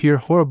 may appear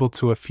horrible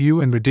to a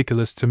few and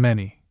ridiculous to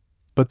many,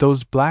 but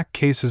those black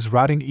cases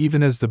rotting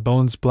even as the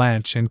bones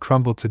blanch and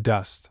crumble to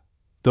dust,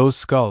 those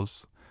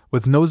skulls,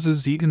 with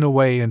noses eaten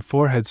away and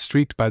foreheads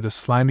streaked by the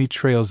slimy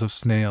trails of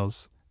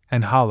snails,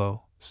 and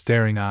hollow,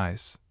 staring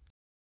eyes,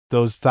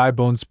 those thigh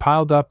bones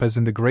piled up as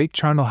in the great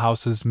charnel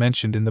houses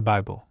mentioned in the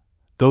Bible,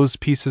 those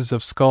pieces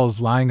of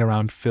skulls lying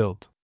around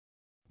filled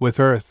with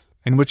earth,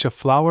 in which a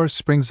flower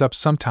springs up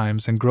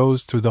sometimes and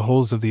grows through the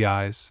holes of the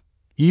eyes,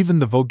 even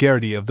the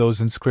vulgarity of those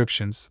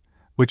inscriptions,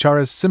 which are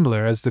as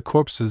similar as the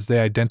corpses they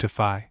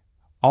identify,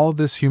 All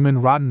this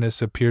human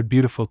rottenness appeared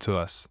beautiful to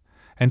us,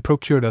 and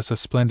procured us a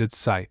splendid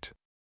sight.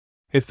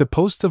 If the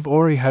post of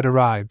Ori had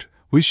arrived,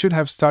 we should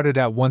have started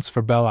at once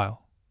for Belle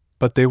Isle,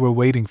 but they were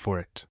waiting for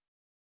it.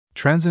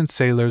 Transient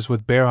sailors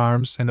with bare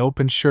arms and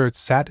open shirts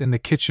sat in the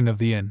kitchen of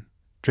the inn,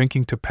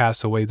 drinking to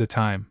pass away the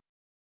time.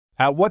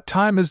 "At what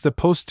time is the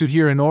post due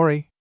here in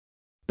Ori?"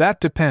 "That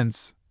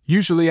depends,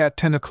 usually at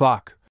 10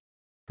 o'clock,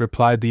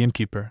 replied the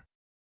innkeeper.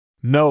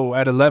 "No,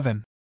 at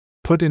 11,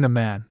 put in a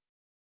man.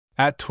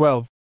 "At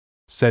 12,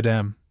 said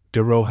M.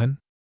 de Rohan.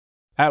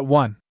 "At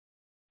 1.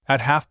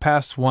 "At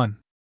 1:30.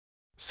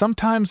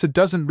 "Sometimes it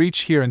doesn't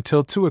reach here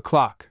until 2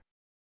 o'clock.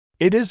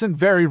 "It isn't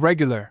very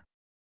regular."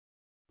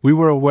 We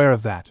were aware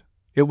of that.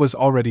 It was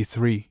already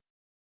 3.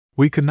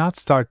 We could not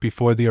start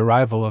before the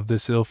arrival of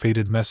this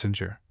ill-fated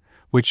messenger,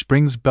 which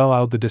brings Belle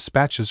Isle the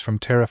dispatches from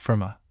terra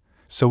firma,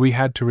 so we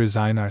had to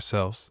resign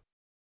ourselves.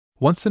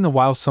 Once in a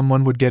while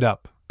someone would get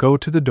up, go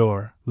to the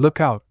door,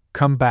 look out,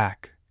 come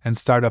back, and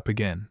start up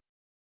again.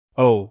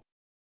 "Oh,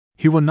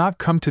 he will not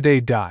come today.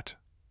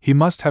 He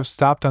must have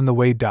stopped on the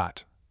way.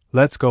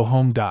 Let's go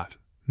home.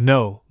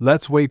 No,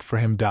 let's wait for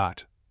him.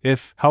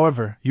 If,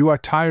 however, you are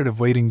tired of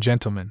waiting,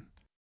 gentlemen.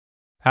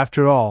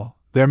 After all,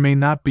 there may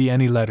not be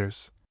any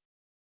letters.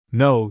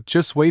 No,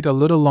 just wait a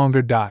little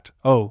longer.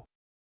 Oh,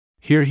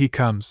 here he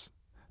comes."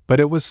 But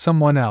it was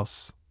someone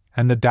else,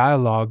 and the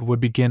dialogue would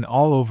begin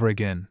all over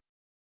again.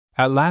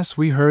 At last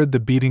we heard the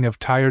beating of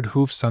tired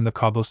hoofs on the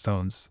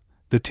cobblestones,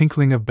 the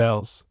tinkling of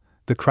bells,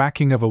 the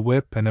cracking of a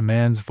whip, and a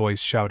man's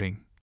voice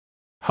shouting,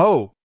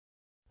 "Ho!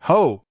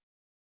 Ho!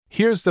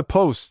 Here's the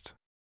post!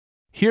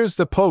 Here's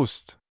the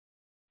post!"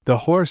 The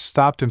horse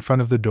stopped in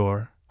front of the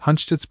door,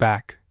 hunched its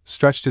back,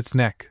 stretched its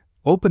neck,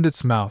 opened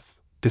its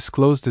mouth,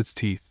 disclosed its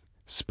teeth,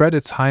 spread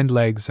its hind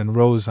legs, and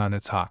rose on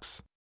its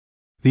hocks.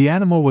 The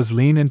animal was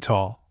lean and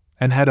tall,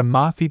 and had a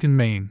moth-eaten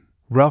mane,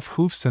 rough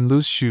hoofs and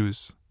loose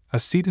shoes, a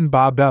seat and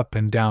bobbed up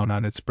and down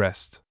on its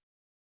breast.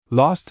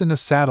 Lost in a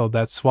saddle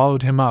that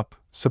swallowed him up,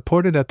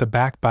 supported at the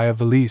back by a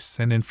valise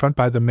and in front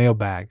by the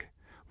mail-bag,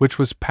 which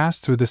was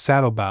passed through the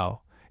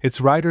saddle-bow,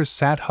 its rider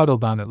sat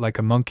huddled on it like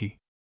a monkey.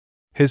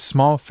 His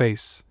small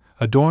face,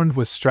 adorned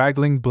with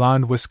straggling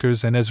blonde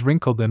whiskers and as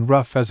wrinkled and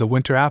rough as a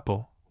winter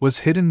apple, was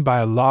hidden by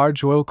a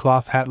large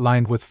oilcloth hat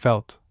lined with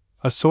felt.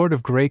 A sort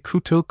of grey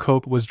coutil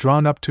coat was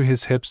drawn up to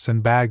his hips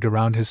and bagged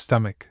around his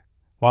stomach,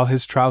 while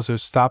his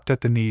trousers stopped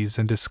at the knees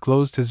and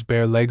disclosed his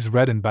bare legs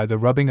reddened by the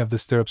rubbing of the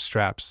stirrup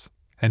straps,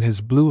 and his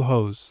blue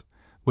hose,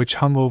 which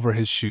hung over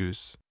his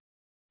shoes.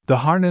 The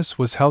harness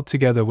was held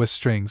together with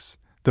strings.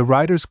 The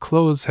rider's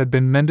clothes had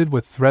been mended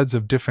with threads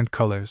of different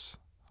colors,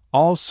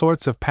 all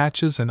sorts of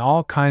patches and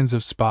all kinds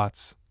of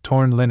spots,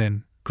 torn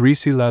linen,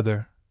 greasy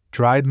leather,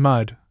 dried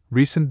mud,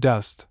 recent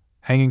dust,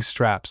 hanging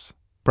straps,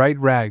 bright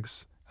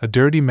rags, a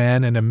dirty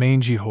man and a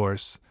mangy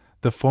horse,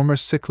 the former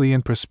sickly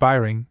and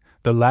perspiring,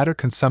 the latter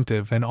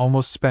consumptive and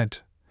almost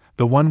spent,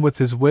 the one with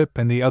his whip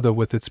and the other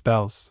with its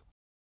bells.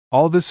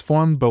 All this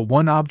formed but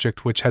one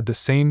object which had the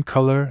same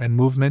color and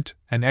movement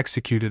and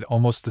executed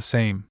almost the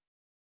same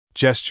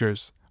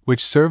gestures,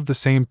 which served the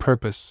same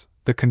purpose,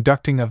 the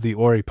conducting of the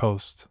Ori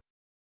post.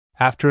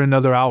 After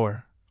another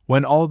hour,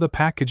 when all the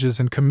packages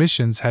and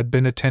commissions had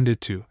been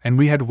attended to and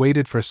we had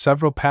waited for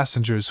several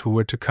passengers who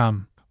were to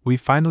come, we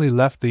finally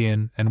left the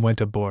inn and went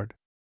aboard.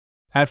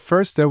 At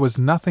first there was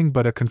nothing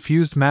but a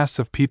confused mass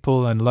of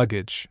people and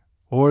luggage,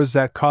 oars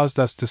that caused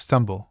us to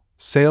stumble,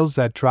 sails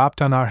that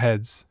dropped on our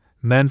heads,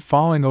 men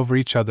falling over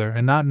each other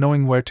and not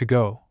knowing where to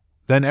go.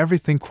 Then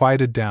everything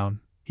quieted down,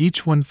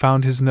 each one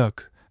found his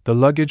nook, the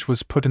luggage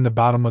was put in the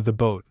bottom of the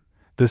boat,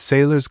 the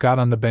sailors got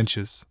on the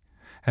benches,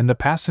 and the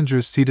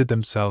passengers seated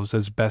themselves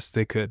as best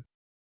they could.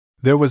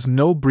 There was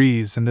no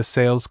breeze and the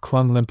sails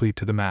clung limply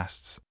to the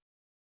masts.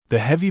 The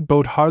heavy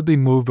boat hardly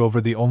moved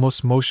over the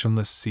almost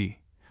motionless sea,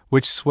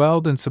 which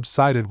swelled and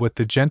subsided with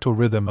the gentle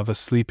rhythm of a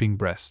sleeping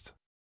breast.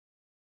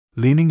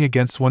 Leaning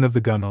against one of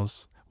the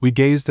gunwales, we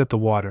gazed at the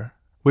water,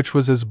 which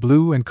was as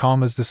blue and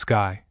calm as the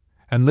sky,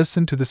 and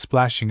listened to the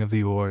splashing of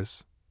the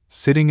oars.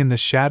 Sitting in the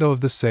shadow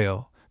of the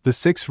sail, the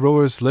 6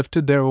 rowers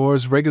lifted their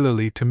oars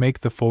regularly to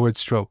make the forward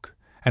stroke,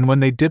 and when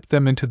they dipped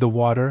them into the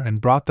water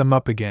and brought them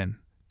up again,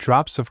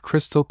 drops of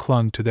crystal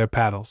clung to their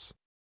paddles.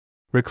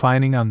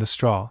 Reclining on the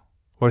straw,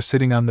 or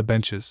sitting on the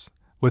benches,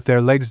 with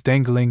their legs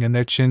dangling and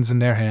their chins in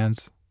their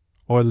hands,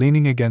 or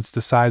leaning against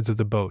the sides of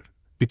the boat,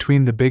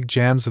 between the big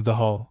jambs of the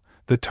hull,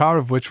 the tar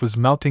of which was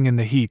melting in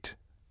the heat,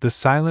 the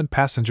silent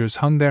passengers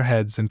hung their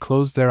heads and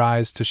closed their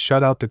eyes to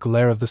shut out the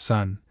glare of the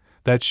sun,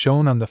 that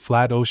shone on the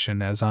flat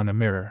ocean as on a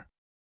mirror.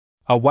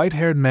 A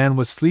white-haired man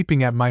was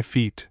sleeping at my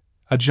feet,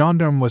 a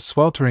gendarme was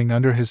sweltering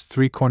under his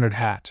 3-cornered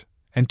hat,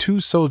 and 2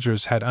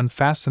 soldiers had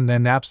unfastened their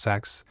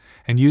knapsacks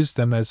and used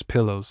them as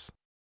pillows.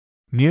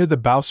 Near the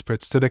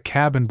bowsprit stood a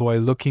cabin boy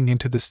looking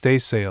into the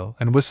staysail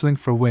and whistling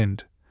for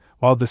wind,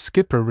 while the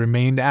skipper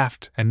remained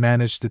aft and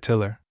managed the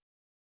tiller.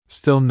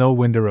 Still no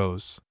wind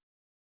arose.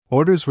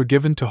 Orders were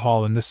given to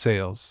haul in the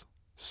sails.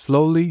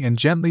 Slowly and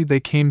gently they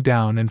came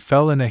down and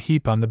fell in a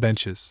heap on the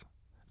benches.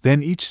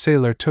 Then each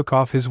sailor took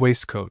off his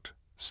waistcoat,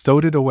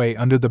 stowed it away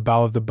under the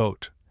bow of the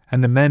boat,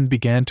 and the men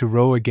began to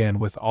row again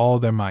with all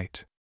their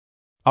might.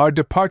 Our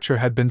departure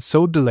had been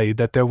so delayed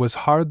that there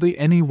was hardly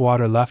any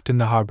water left in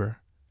the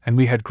harbor, and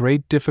we had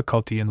great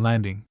difficulty in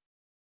landing.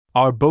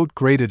 Our boat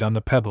grated on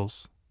the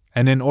pebbles,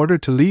 and in order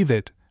to leave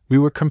it, we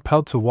were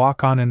compelled to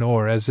walk on an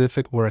oar as if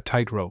it were a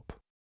tightrope.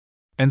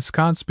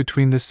 Ensconced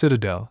between the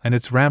citadel and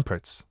its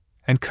ramparts,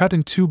 and cut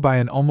in two by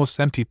an almost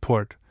empty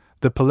port,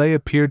 the Palais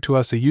appeared to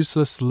us a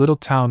useless little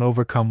town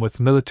overcome with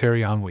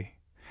military ennui,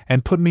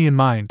 and put me in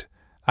mind,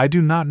 I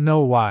do not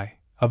know why,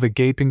 of a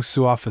gaping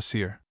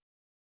sous-officier.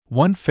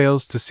 One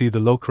fails to see the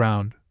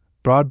low-crowned,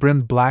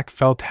 broad-brimmed black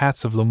felt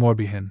hats of Le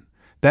Morbihan,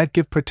 that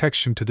give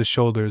protection to the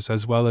shoulders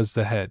as well as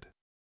the head.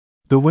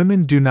 The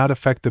women do not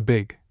affect the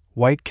big,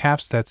 white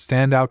caps that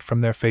stand out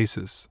from their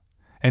faces,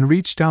 and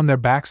reach down their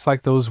backs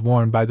like those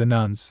worn by the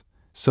nuns,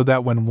 so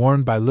that when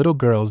worn by little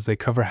girls they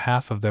cover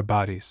half of their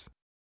bodies.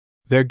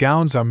 Their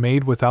gowns are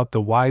made without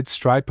the wide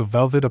stripe of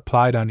velvet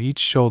applied on each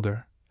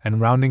shoulder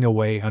and rounding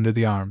away under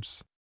the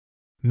arms.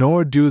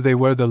 Nor do they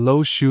wear the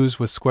low shoes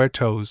with square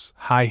toes,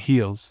 high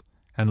heels,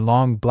 and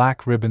long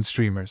black ribbon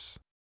streamers.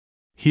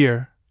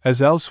 Here,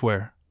 as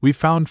elsewhere, we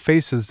found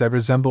faces that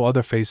resemble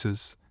other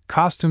faces,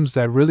 costumes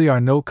that really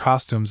are no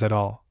costumes at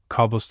all,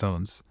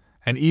 cobblestones,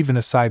 and even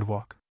a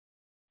sidewalk.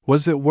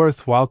 Was it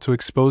worth while to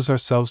expose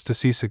ourselves to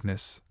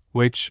seasickness,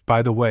 which,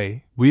 by the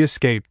way, we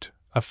escaped,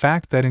 a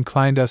fact that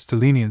inclined us to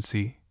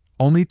leniency,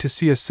 only to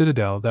see a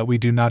citadel that we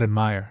do not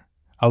admire,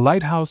 a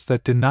lighthouse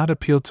that did not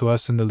appeal to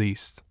us in the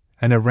least,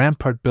 and a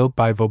rampart built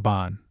by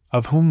Vauban,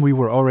 of whom we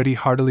were already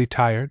heartily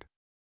tired?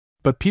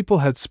 But people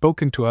had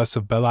spoken to us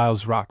of Belle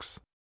Isle's rocks.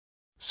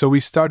 So we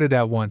started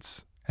at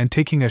once, and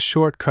taking a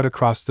short cut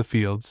across the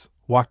fields,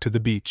 walked to the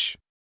beach.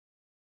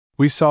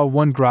 We saw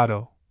one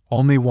grotto,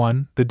 only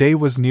one. The day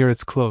was near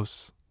its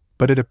close,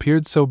 but it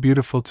appeared so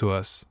beautiful to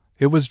us.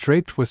 It was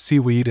draped with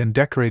seaweed and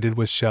decorated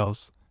with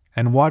shells,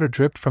 and water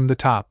dripped from the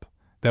top,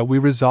 that we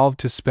resolved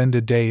to spend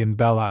a day in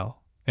Belle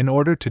Isle, in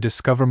order to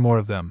discover more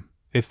of them,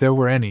 if there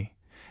were any,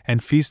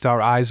 and feast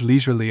our eyes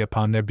leisurely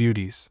upon their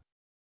beauties.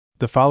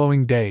 The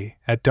following day,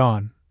 at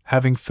dawn,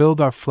 having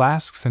filled our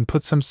flasks and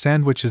put some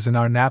sandwiches in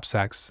our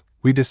knapsacks,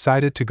 we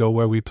decided to go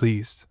where we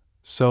pleased.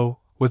 So,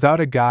 without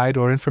a guide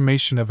or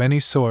information of any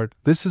sort,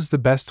 this is the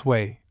best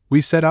way,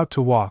 we set out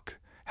to walk,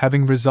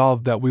 having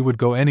resolved that we would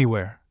go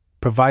anywhere,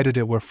 provided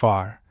it were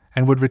far,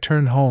 and would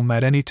return home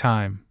at any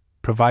time,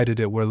 provided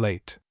it were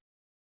late.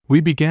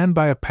 We began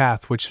by a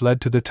path which led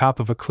to the top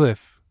of a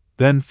cliff,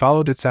 then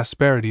followed its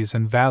asperities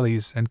and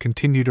valleys and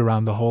continued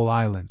around the whole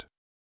island.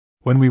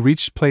 When we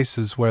reached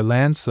places where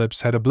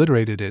landslips had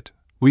obliterated it,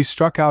 we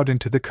struck out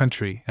into the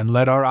country and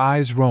let our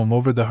eyes roam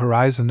over the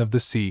horizon of the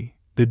sea,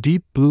 the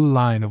deep blue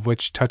line of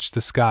which touched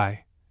the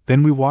sky.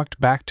 Then we walked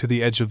back to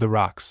the edge of the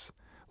rocks,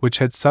 which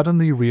had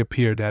suddenly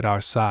reappeared at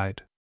our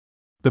side.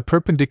 The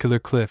perpendicular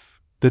cliff,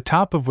 the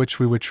top of which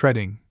we were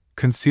treading,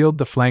 concealed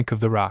the flank of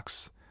the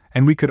rocks,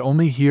 and we could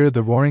only hear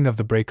the roaring of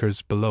the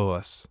breakers below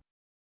us.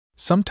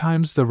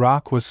 Sometimes the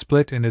rock was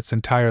split in its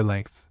entire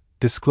length,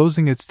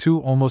 disclosing its two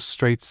almost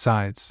straight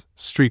sides,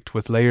 streaked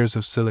with layers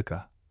of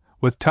silica,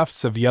 with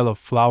tufts of yellow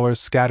flowers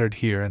scattered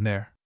here and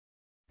there.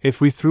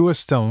 If we threw a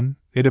stone,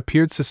 it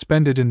appeared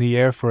suspended in the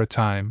air for a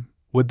time,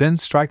 would then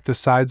strike the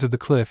sides of the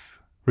cliff,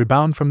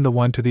 rebound from the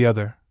one to the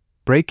other,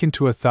 break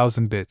into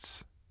 1,000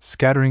 bits,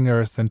 scattering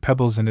earth and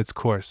pebbles in its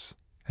course,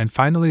 and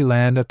finally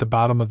land at the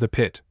bottom of the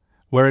pit,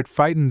 where it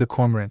frightened the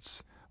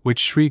cormorants, which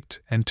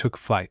shrieked and took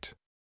flight.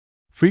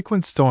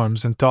 Frequent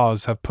storms and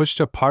thaws have pushed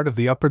a part of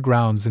the upper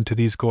grounds into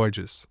these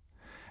gorges,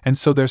 and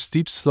so their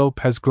steep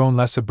slope has grown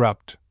less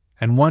abrupt,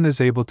 and one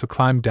is able to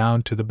climb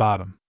down to the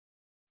bottom.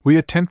 We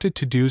attempted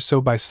to do so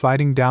by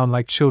sliding down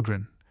like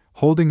children,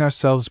 holding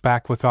ourselves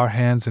back with our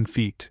hands and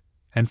feet,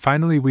 and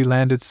finally we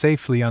landed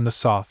safely on the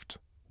soft,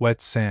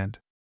 wet sand.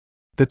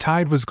 The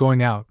tide was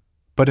going out,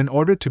 but in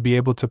order to be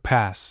able to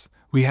pass,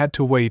 we had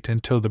to wait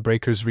until the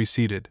breakers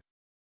receded.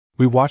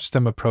 We watched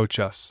them approach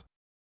us.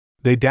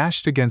 They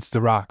dashed against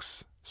the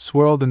rocks,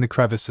 swirled in the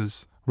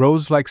crevices,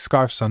 rose like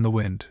scarfs on the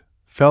wind,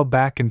 fell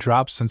back in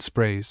drops and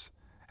sprays,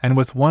 and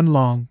with one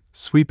long,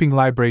 sweeping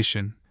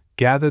libration,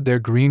 gathered their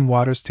green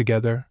waters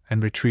together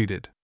and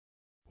retreated.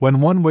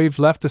 When one wave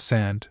left the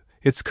sand,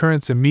 its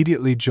currents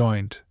immediately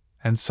joined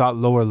and sought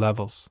lower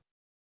levels.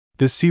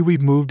 The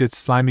seaweed moved its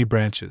slimy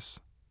branches.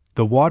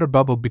 The water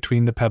bubbled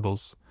between the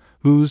pebbles,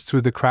 oozed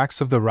through the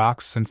cracks of the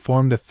rocks and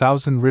formed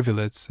 1,000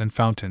 rivulets and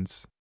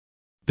fountains.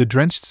 The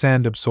drenched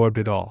sand absorbed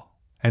it all,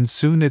 and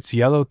soon its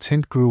yellow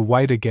tint grew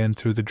white again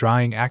through the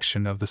drying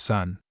action of the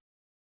sun.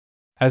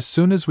 As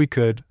soon as we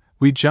could,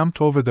 we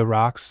jumped over the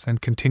rocks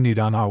and continued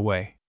on our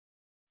way.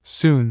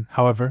 Soon,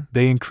 however,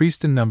 they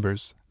increased in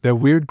numbers, their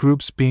weird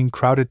groups being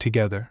crowded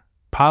together,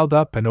 piled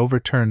up and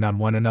overturned on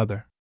one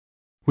another.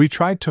 We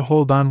tried to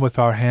hold on with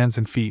our hands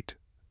and feet,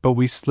 but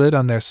we slid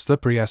on their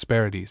slippery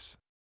asperities.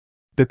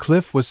 The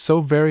cliff was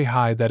so very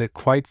high that it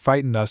quite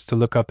frightened us to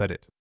look up at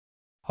it.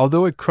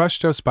 Although it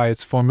crushed us by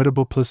its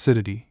formidable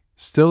placidity,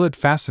 still it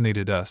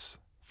fascinated us,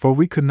 for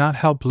we could not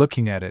help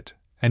looking at it,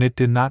 and it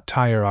did not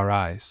tire our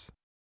eyes.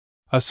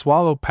 A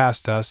swallow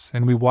passed us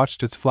and we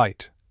watched its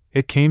flight,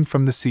 It came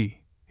from the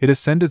sea. It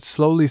ascended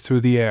slowly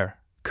through the air,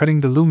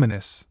 cutting the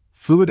luminous,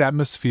 fluid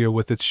atmosphere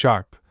with its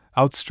sharp,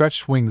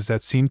 outstretched wings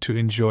that seemed to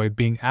enjoy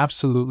being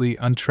absolutely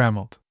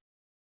untrammeled.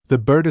 The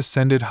bird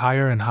ascended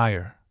higher and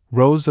higher,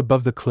 rose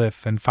above the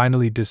cliff, and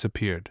finally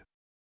disappeared.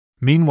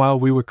 Meanwhile,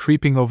 we were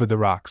creeping over the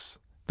rocks,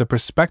 the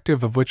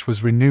perspective of which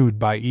was renewed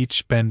by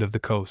each bend of the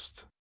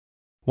coast.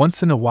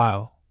 Once in a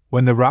while,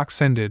 when the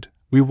rocks ended,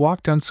 we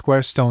walked on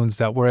square stones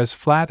that were as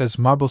flat as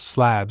marble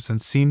slabs and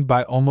seamed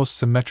by almost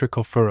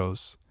symmetrical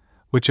furrows,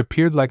 which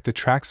appeared like the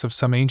tracks of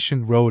some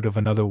ancient road of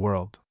another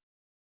world.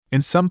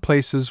 In some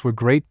places were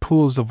great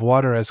pools of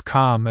water as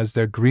calm as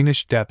their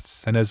greenish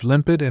depths and as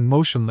limpid and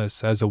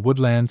motionless as a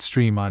woodland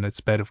stream on its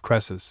bed of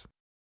cresses.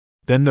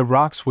 Then the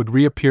rocks would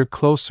reappear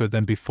closer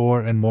than before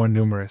and more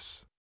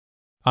numerous.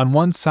 On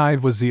one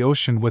side was the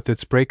ocean with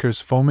its breakers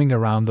foaming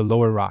around the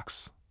lower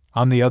rocks,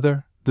 on the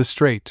other, the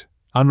straight,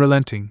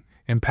 unrelenting,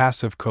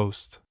 impassive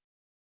coast.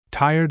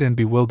 Tired and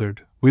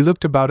bewildered, we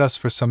looked about us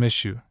for some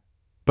issue,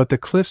 but the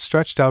cliff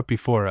stretched out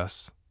before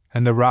us,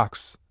 and the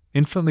rocks,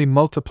 infinitely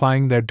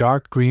multiplying their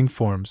dark green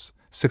forms,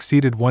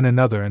 succeeded one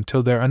another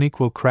until their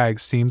unequal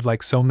crags seemed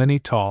like so many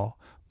tall,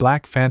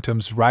 black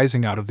phantoms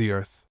rising out of the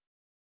earth.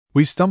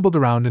 We stumbled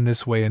around in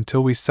this way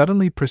until we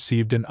suddenly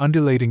perceived an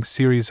undulating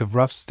series of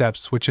rough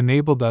steps which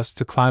enabled us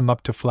to climb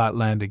up to flat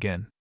land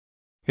again.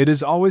 It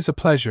is always a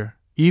pleasure,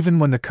 even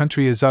when the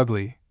country is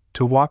ugly,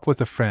 to walk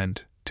with a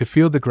friend, to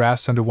feel the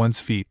grass under one's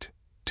feet,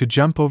 to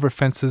jump over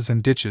fences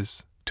and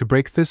ditches, to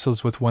break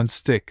thistles with one's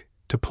stick,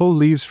 to pull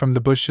leaves from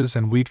the bushes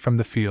and wheat from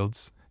the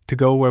fields, to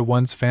go where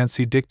one's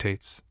fancy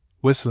dictates,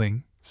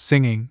 whistling,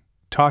 singing,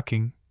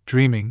 talking,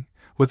 dreaming,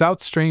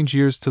 without strange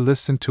ears to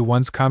listen to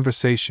one's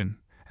conversation,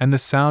 and the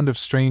sound of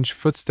strange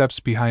footsteps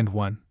behind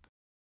one,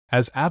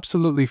 as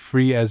absolutely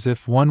free as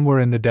if one were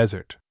in the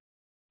desert.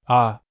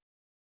 Ah!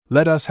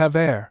 Let us have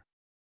air!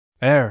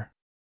 Air!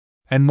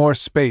 And more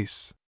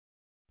space!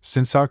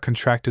 Since our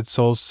contracted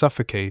souls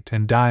suffocate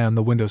and die on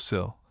the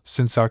windowsill,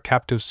 since our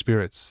captive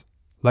spirits,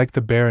 like the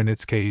bear in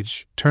its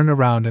cage, turn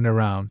around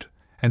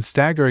and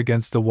stagger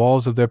against the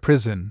walls of their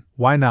prison,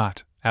 why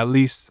not, at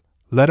least,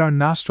 let our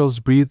nostrils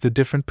breathe the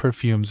different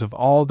perfumes of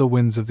all the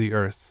winds of the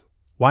earth?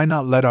 Why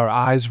not let our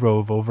eyes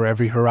rove over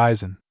every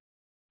horizon?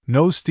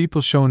 No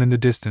steeple shone in the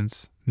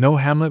distance, no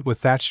hamlet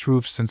with thatched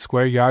roofs and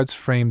square yards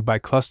framed by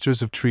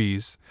clusters of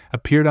trees,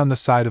 appeared on the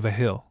side of a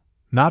hill.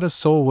 Not a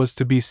soul was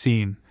to be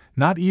seen,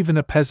 not even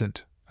a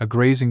peasant, a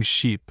grazing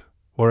sheep,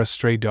 or a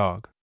stray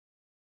dog.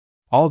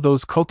 All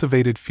those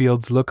cultivated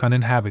fields look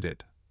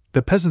uninhabited.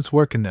 The peasants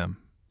work in them,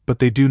 but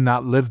they do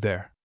not live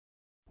there.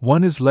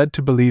 One is led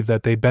to believe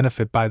that they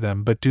benefit by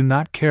them but do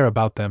not care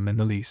about them in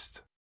the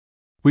least.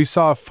 We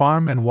saw a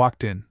farm and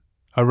walked in.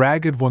 A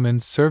ragged woman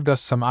served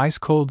us some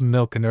ice-cold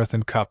milk in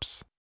earthen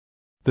cups.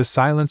 The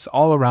silence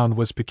all around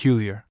was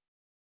peculiar.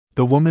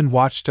 The woman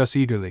watched us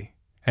eagerly,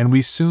 and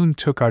we soon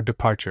took our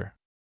departure.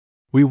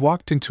 We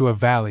walked into a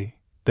valley,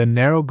 the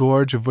narrow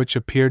gorge of which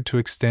appeared to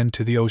extend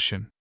to the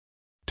ocean.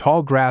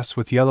 Tall grass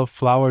with yellow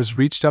flowers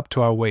reached up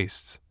to our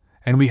waists,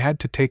 and we had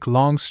to take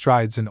long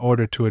strides in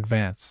order to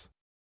advance.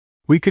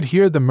 We could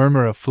hear the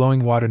murmur of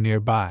flowing water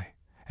nearby,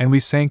 and we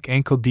sank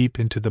ankle-deep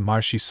into the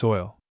marshy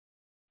soil.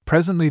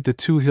 Presently the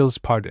two hills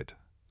parted.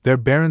 Their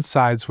barren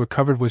sides were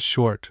covered with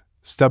short,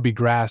 stubby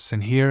grass,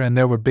 and here and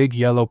there were big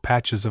yellow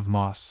patches of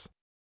moss.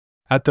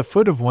 At the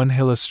foot of one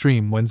hill a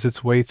stream wends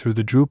its way through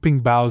the drooping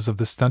boughs of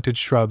the stunted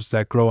shrubs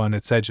that grow on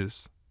its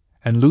edges,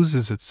 and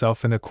loses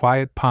itself in a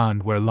quiet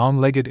pond where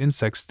long-legged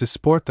insects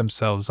disport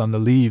themselves on the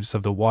leaves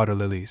of the water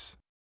lilies.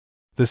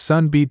 The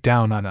sun beat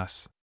down on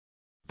us.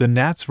 The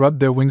gnats rubbed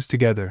their wings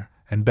together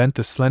and bent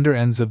the slender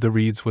ends of the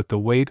reeds with the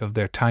weight of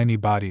their tiny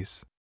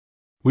bodies.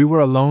 We were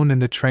alone in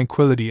the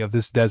tranquility of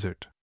this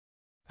desert.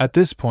 At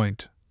this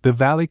point, the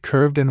valley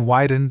curved and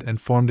widened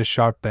and formed a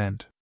sharp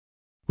bend.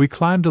 We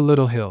climbed a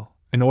little hill,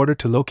 in order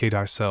to locate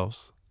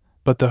ourselves,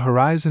 but the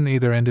horizon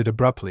either ended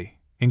abruptly,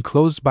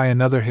 enclosed by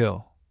another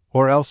hill,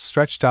 or else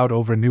stretched out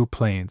over new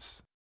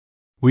plains.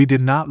 We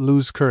did not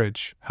lose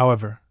courage,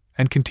 however,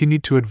 and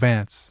continued to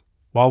advance,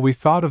 while we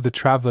thought of the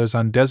travelers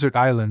on desert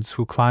islands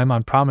who climb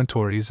on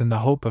promontories in the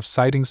hope of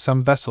sighting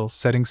some vessel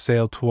setting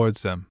sail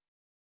towards them.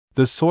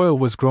 The soil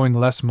was growing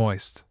less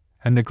moist,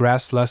 and the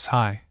grass less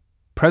high.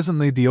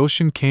 Presently the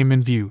ocean came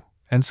in view,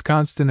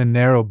 ensconced in a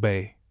narrow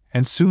bay,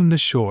 and soon the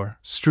shore,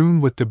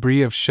 strewn with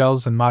debris of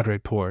shells and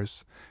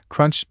madrepores,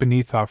 crunched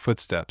beneath our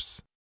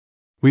footsteps.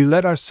 We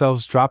let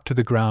ourselves drop to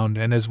the ground,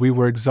 and as we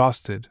were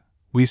exhausted,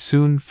 we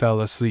soon fell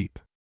asleep.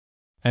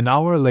 An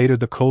hour later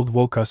the cold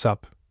woke us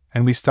up,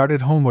 and we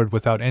started homeward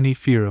without any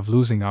fear of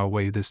losing our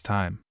way this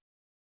time.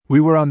 We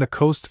were on the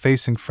coast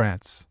facing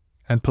France,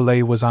 and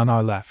Palais was on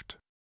our left.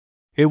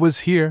 It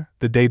was here,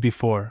 the day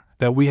before,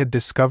 that we had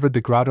discovered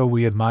the grotto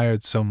we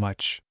admired so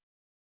much.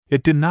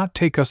 It did not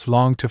take us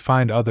long to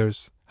find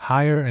others,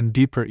 higher and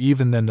deeper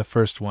even than the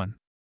first one.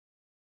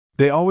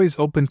 They always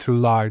opened through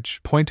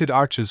large, pointed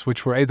arches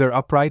which were either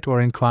upright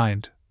or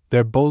inclined,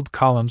 their bold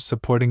columns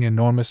supporting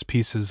enormous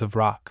pieces of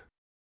rock.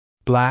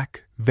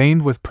 Black,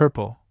 veined with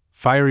purple,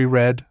 fiery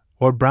red,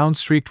 or brown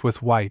streaked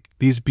with white,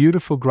 these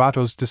beautiful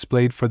grottos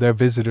displayed for their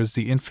visitors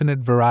the infinite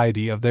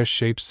variety of their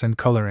shapes and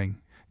coloring,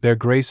 their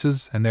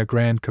graces and their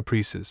grand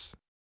caprices.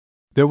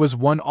 There was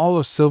one all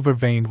of silver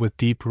veined with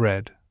deep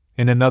red.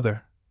 In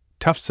another,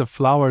 tufts of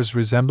flowers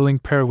resembling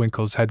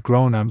periwinkles had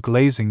grown on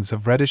glazings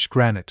of reddish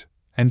granite,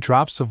 and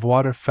drops of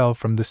water fell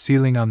from the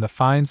ceiling on the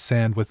fine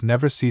sand with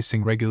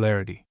never-ceasing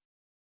regularity.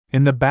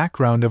 In the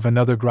background of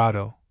another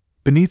grotto,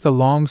 beneath a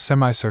long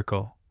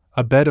semicircle,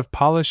 a bed of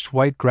polished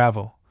white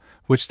gravel,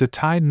 which the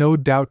tide no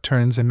doubt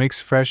turns and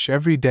makes fresh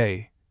every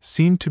day,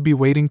 seemed to be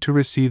waiting to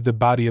receive the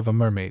body of a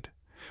mermaid.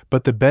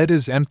 But the bed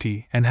is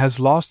empty and has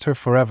lost her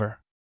forever.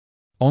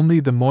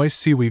 Only the moist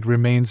seaweed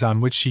remains on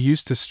which she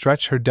used to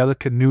stretch her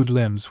delicate nude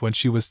limbs when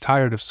she was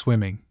tired of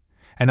swimming,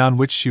 and on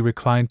which she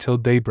reclined till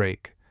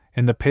daybreak,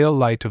 in the pale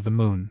light of the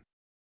moon.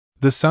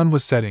 The sun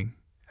was setting,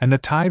 and the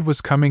tide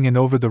was coming in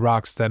over the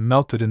rocks that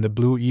melted in the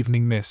blue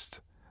evening mist,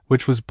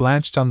 which was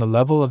blanched on the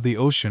level of the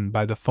ocean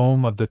by the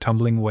foam of the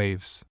tumbling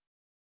waves.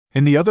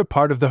 In the other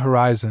part of the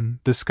horizon,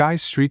 the sky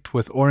streaked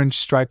with orange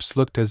stripes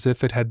looked as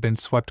if it had been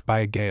swept by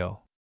a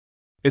gale.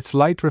 Its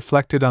light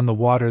reflected on the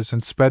waters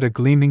and spread a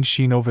gleaming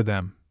sheen over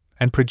them,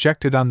 and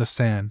projected on the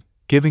sand,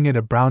 giving it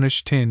a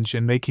brownish tinge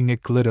and making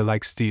it glitter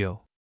like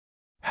steel.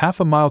 Half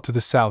a mile to the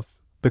south,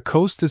 the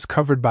coast is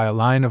covered by a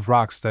line of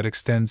rocks that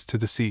extends to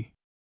the sea.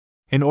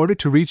 In order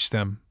to reach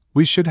them,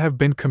 we should have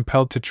been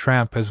compelled to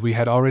tramp as we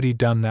had already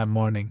done that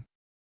morning.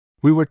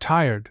 We were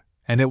tired,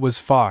 and it was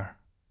far,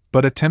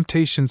 but a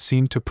temptation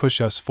seemed to push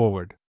us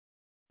forward.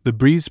 The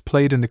breeze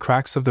played in the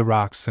cracks of the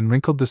rocks and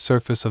wrinkled the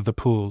surface of the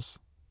pools.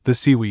 The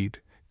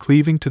seaweed,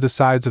 cleaving to the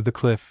sides of the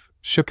cliff,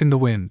 shook in the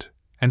wind,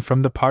 and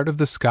from the part of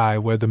the sky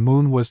where the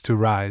moon was to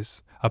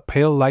rise, a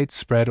pale light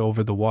spread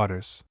over the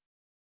waters.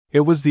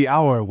 It was the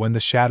hour when the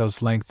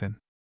shadows lengthen.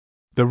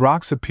 The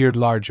rocks appeared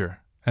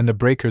larger, and the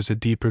breakers a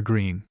deeper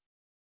green.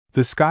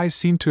 The sky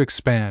seemed to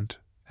expand,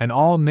 and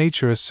all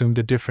nature assumed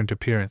a different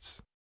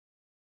appearance.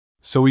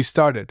 So we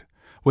started,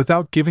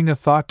 without giving a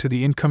thought to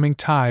the incoming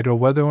tide or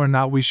whether or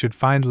not we should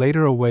find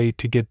later a way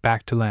to get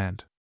back to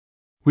land.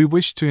 We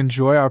wished to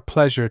enjoy our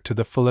pleasure to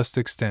the fullest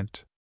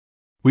extent.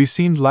 We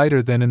seemed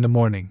lighter than in the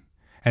morning,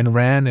 and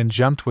ran and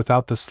jumped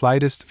without the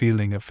slightest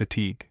feeling of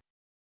fatigue.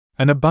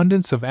 An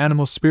abundance of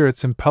animal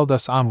spirits impelled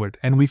us onward,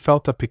 and we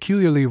felt a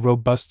peculiarly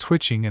robust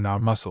twitching in our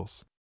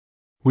muscles.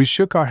 We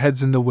shook our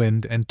heads in the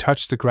wind and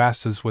touched the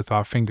grasses with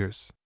our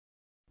fingers.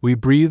 We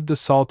breathed the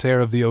salt air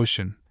of the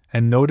ocean,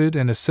 and noted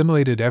and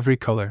assimilated every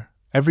color,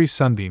 every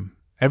sunbeam,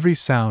 every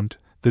sound,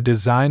 the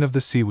design of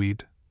the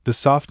seaweed, the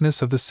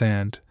softness of the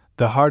sand,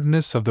 the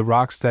hardness of the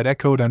rocks that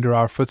echoed under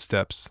our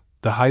footsteps,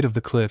 the height of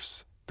the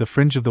cliffs, the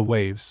fringe of the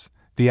waves,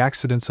 the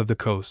accidents of the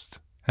coast,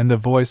 and the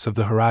voice of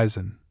the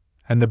horizon,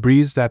 and the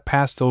breeze that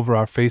passed over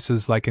our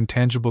faces like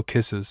intangible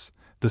kisses,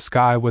 the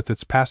sky with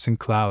its passing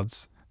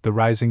clouds, the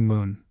rising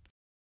moon,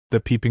 the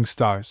peeping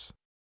stars.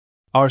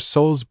 Our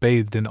souls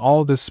bathed in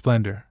all this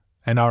splendor,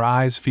 and our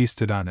eyes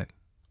feasted on it.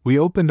 We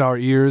opened our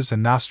ears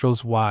and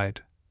nostrils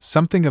wide.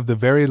 Something of the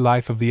very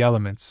life of the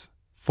elements,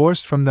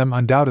 forced from them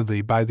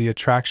undoubtedly by the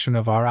attraction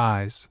of our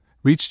eyes,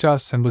 reached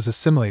us and was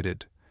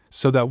assimilated,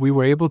 so that we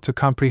were able to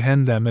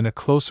comprehend them in a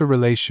closer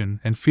relation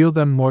and feel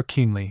them more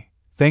keenly,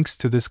 thanks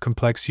to this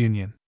complex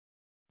union.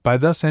 By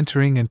thus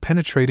entering and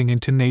penetrating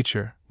into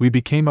nature, we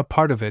became a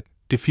part of it,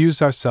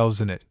 diffused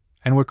ourselves in it,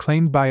 and were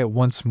claimed by it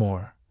once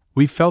more.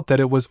 We felt that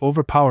it was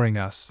overpowering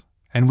us,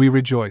 and we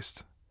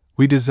rejoiced.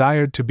 We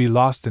desired to be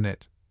lost in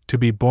it, to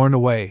be borne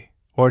away,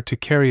 or to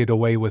carry it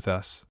away with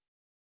us.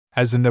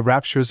 As in the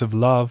raptures of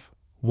love,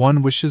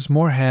 one wishes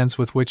more hands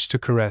with which to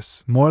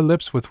caress, more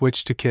lips with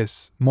which to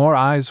kiss, more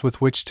eyes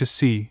with which to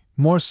see,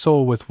 more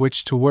soul with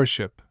which to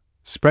worship.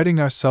 Spreading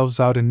ourselves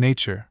out in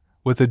nature,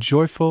 with a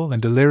joyful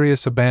and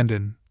delirious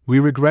abandon, we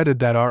regretted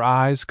that our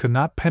eyes could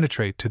not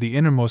penetrate to the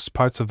innermost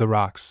parts of the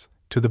rocks,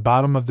 to the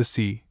bottom of the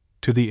sea,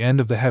 to the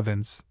end of the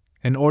heavens,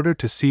 in order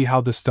to see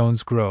how the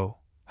stones grow,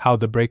 how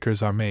the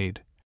breakers are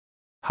made,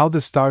 how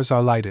the stars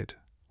are lighted.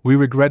 We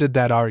regretted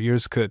that our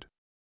ears could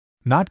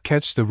not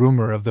catch the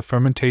rumor of the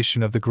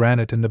fermentation of the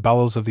granite in the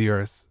bowels of the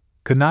earth,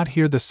 could not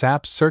hear the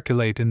sap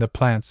circulate in the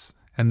plants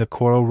and the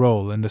coral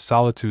roll in the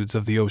solitudes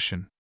of the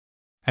ocean.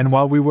 And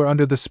while we were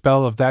under the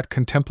spell of that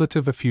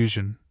contemplative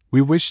effusion,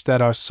 we wished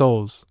that our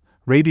souls,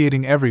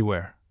 radiating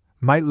everywhere,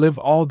 might live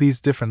all these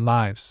different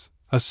lives,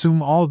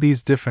 assume all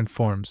these different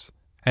forms,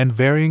 and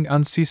varying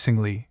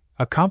unceasingly,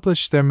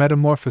 accomplish their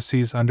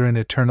metamorphoses under an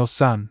eternal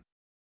sun.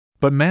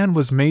 But man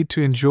was made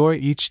to enjoy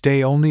each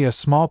day only a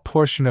small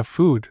portion of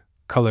food,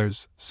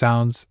 colors,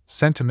 sounds,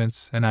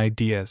 sentiments, and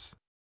ideas.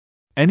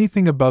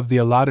 Anything above the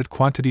allotted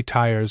quantity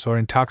tires or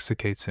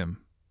intoxicates him.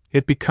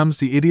 It becomes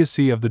the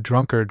idiocy of the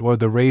drunkard or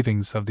the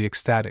ravings of the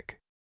ecstatic.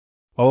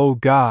 O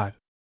God!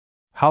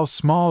 How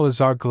small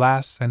is our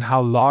glass and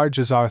how large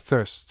is our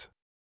thirst!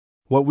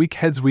 What weak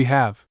heads we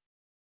have!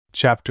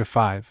 Chapter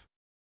 5.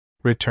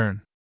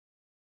 Return.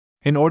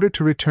 In order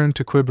to return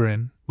to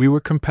Quiberon, we were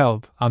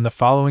compelled, on the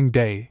following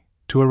day,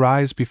 to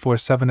arise before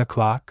 7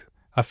 o'clock,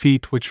 a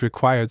feat which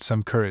required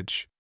some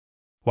courage.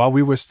 While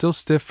we were still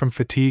stiff from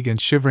fatigue and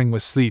shivering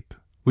with sleep,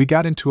 we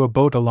got into a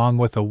boat along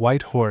with a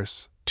white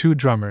horse, 2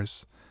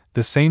 drummers,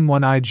 the same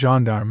one-eyed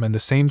gendarme and the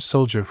same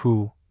soldier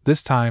who,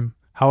 this time,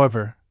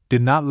 however,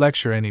 did not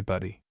lecture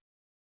anybody.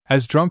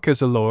 As drunk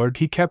as a lord,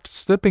 he kept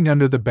slipping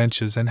under the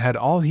benches and had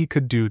all he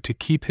could do to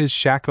keep his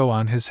shako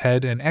on his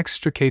head and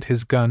extricate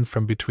his gun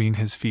from between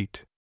his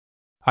feet.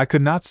 I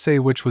could not say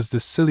which was the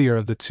sillier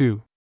of the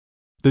two.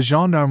 The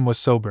gendarme was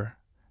sober,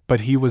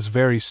 but he was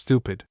very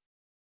stupid.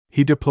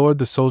 He deplored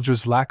the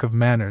soldier's lack of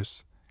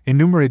manners,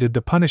 enumerated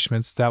the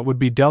punishments that would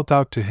be dealt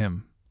out to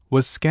him,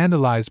 was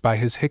scandalized by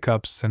his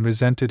hiccups and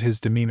resented his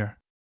demeanor.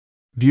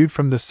 Viewed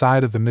from the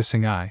side of the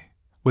missing eye,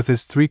 with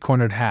his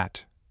 3-cornered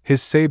hat,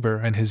 his saber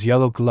and his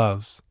yellow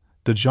gloves,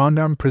 the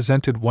gendarme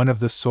presented one of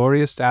the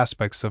sorriest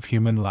aspects of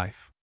human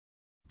life.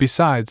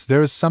 Besides,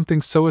 there is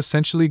something so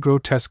essentially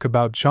grotesque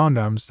about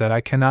gendarmes that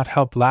I cannot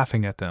help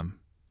laughing at them.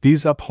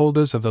 These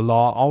upholders of the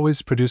law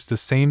always produce the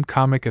same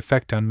comic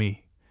effect on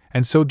me,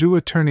 and so do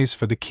attorneys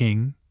for the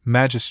king,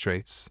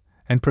 magistrates,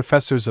 and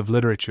professors of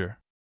literature.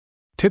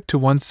 Tipped to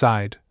one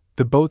side,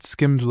 the boat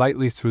skimmed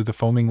lightly through the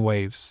foaming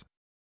waves.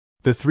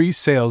 The 3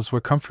 sails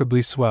were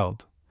comfortably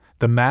swelled,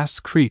 the masts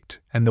creaked,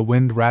 and the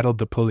wind rattled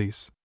the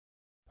pulleys.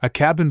 A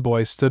cabin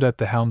boy stood at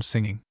the helm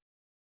singing.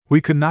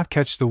 We could not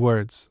catch the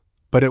words,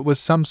 but it was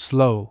some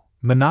slow,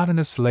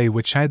 monotonous lay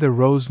which neither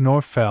rose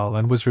nor fell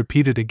and was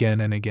repeated again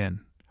and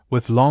again,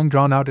 with long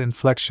drawn-out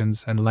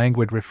inflections and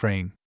languid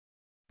refrain.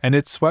 And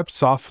it swept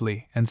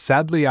softly and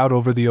sadly out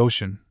over the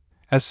ocean,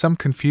 as some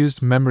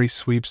confused memory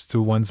sweeps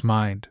through one's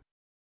mind.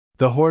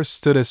 The horse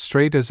stood as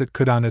straight as it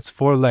could on its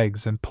 4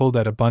 legs and pulled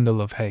at a bundle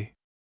of hay.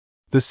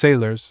 The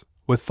sailors,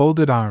 with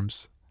folded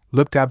arms,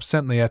 looked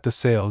absently at the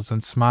sails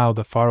and smiled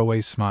a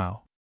faraway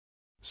smile.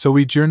 So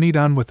we journeyed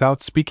on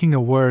without speaking a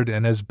word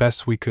and as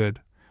best we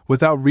could,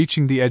 without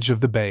reaching the edge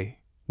of the bay,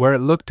 where it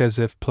looked as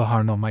if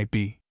Pleharno might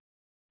be.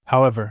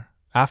 However,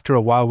 after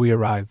a while we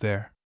arrived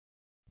there.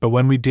 But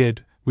when we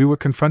did, we were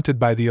confronted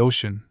by the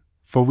ocean,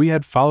 for we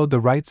had followed the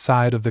right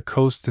side of the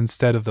coast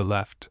instead of the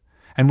left,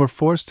 and were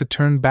forced to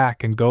turn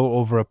back and go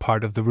over a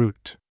part of the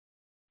route.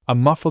 A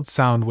muffled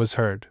sound was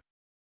heard.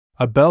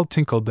 A bell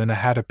tinkled and a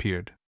hat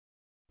appeared.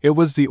 It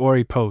was the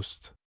Ori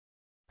post.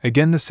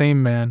 Again the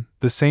same man,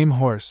 the same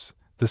horse,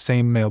 the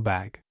same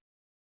mailbag.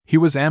 He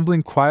was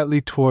ambling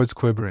quietly towards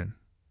Quiberon.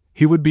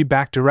 He would be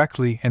back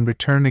directly and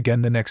return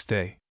again the next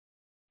day.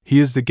 He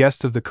is the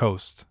guest of the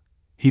coast.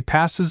 He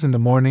passes in the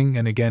morning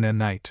and again at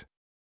night.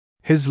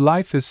 His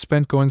life is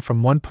spent going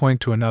from one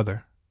point to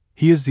another.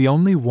 He is the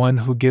only one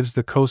who gives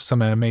the coast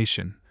some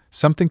animation,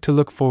 something to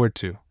look forward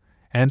to,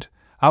 and,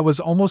 I was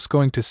almost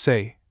going to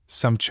say,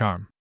 some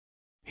charm.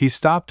 He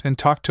stopped and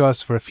talked to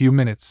us for a few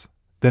minutes,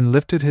 then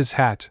lifted his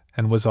hat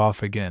and was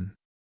off again.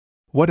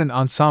 What an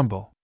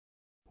ensemble!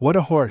 What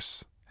a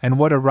horse, and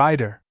what a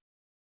rider!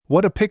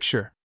 What a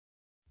picture!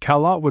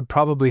 Callot would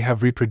probably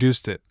have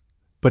reproduced it,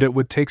 but it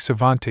would take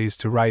Cervantes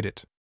to write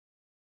it.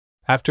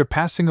 After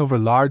passing over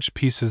large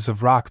pieces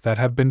of rock that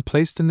have been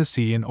placed in the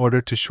sea in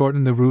order to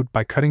shorten the route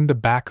by cutting the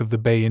back of the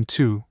bay in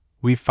 2,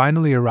 we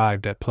finally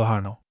arrived at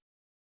Pleharno.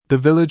 The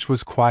village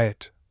was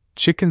quiet,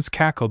 chickens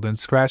cackled and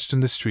scratched in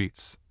the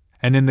streets,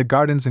 and in the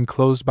gardens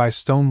enclosed by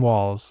stone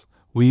walls,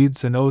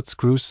 weeds and oats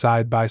grew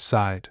side by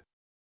side.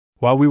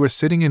 While we were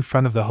sitting in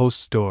front of the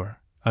host's door,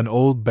 an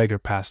old beggar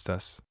passed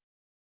us.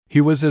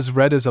 He was as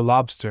red as a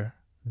lobster,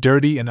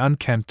 dirty and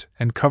unkempt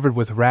and covered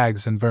with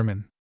rags and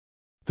vermin.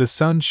 The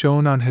sun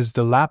shone on his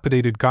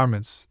dilapidated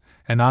garments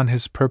and on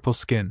his purple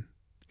skin.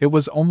 It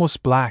was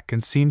almost black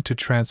and seemed to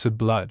transcend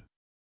blood.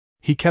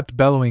 He kept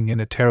bellowing in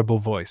a terrible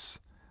voice,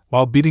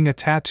 while beating a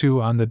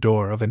tattoo on the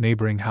door of a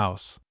neighboring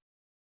house.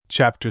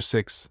 Chapter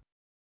 6.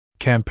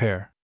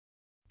 Quimper.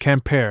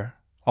 Quimper,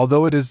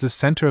 although it is the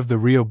center of the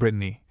Rio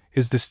Brittany,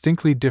 is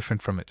distinctly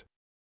different from it.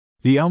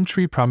 The elm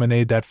tree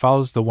promenade that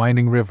follows the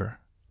winding river,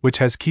 which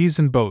has quays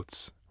and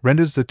boats,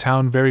 renders the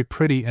town very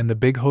pretty, and the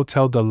big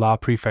Hôtel de la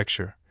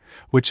Préfecture,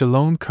 which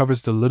alone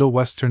covers the little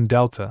western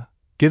delta,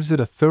 gives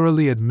it a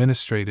thoroughly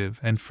administrative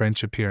and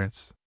French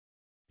appearance.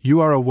 You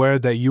are aware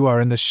that you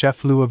are in the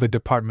chef-lieu of a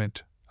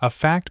department, a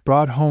fact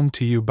brought home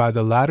to you by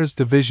the latter's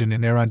division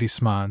in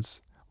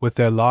arrondissements, with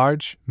their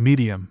large,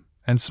 medium,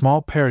 and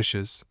small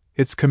parishes,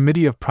 its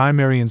committee of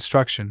primary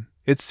instruction,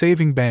 its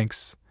saving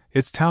banks,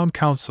 its town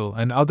council,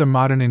 and other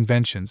modern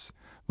inventions,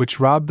 which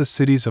rob the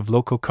cities of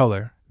local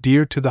color,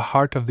 dear to the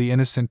heart of the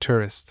innocent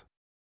tourist.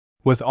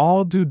 With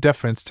all due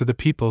deference to the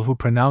people who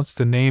pronounce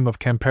the name of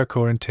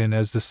Quimper-Corentin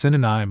as the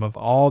synonym of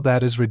all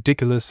that is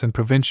ridiculous and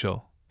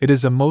provincial, it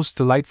is a most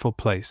delightful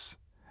place,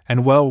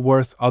 and well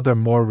worth other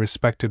more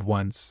respected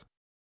ones.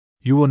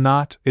 You will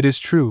not, it is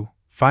true,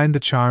 find the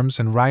charms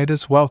and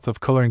riotous wealth of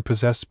coloring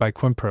possessed by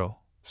Quimperle.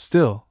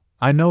 Still,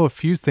 I know a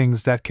few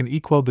things that can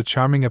equal the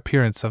charming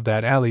appearance of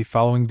that alley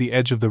following the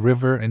edge of the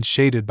river and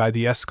shaded by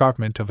the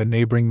escarpment of a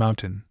neighboring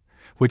mountain,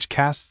 which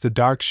casts the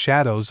dark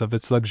shadows of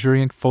its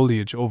luxuriant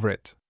foliage over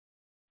it.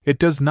 It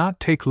does not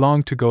take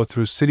long to go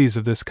through cities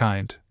of this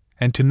kind,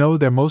 and to know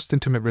their most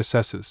intimate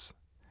recesses,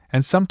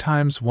 and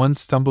sometimes one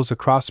stumbles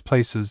across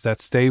places that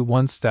stay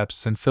one's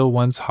steps and fill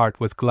one's heart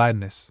with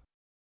gladness.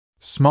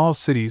 Small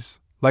cities,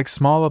 like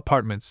small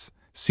apartments,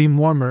 seem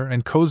warmer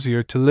and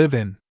cozier to live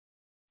in.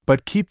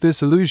 But keep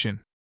this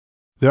illusion.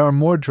 There are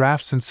more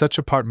drafts in such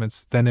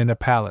apartments than in a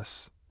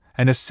palace,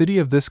 and a city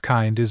of this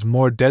kind is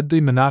more deadly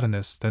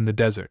monotonous than the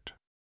desert.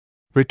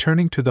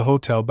 Returning to the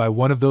hotel by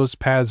one of those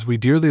paths we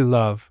dearly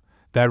love,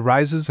 that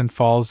rises and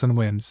falls and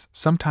winds,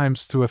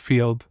 sometimes through a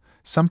field,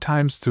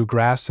 sometimes through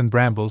grass and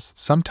brambles,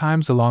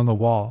 sometimes along a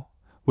wall,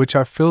 which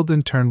are filled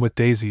in turn with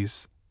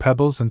daisies,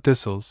 pebbles, and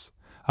thistles,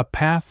 a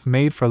path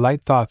made for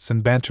light thoughts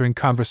and bantering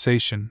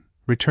conversation.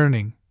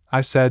 Returning,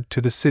 I said,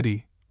 to the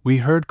city, we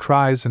heard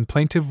cries and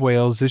plaintive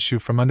wails issue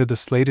from under the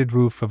slated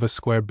roof of a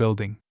square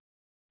building.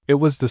 It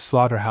was the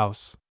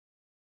slaughterhouse.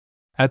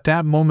 At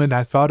that moment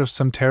I thought of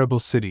some terrible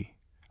city,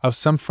 of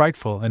some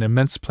frightful and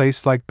immense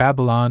place like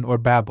Babylon or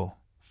Babel,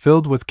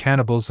 filled with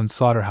cannibals and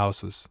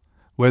slaughterhouses,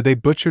 where they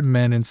butchered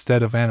men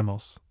instead of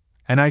animals,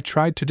 and I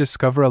tried to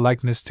discover a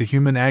likeness to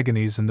human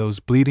agonies in those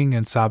bleating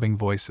and sobbing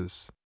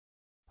voices.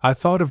 I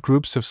thought of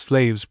groups of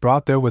slaves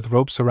brought there with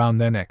ropes around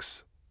their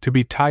necks, to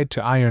be tied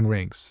to iron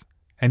rings,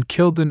 and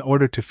killed in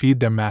order to feed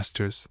their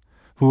masters,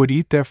 who would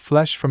eat their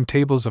flesh from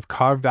tables of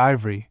carved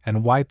ivory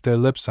and wipe their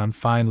lips on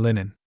fine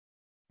linen.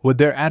 Would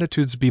their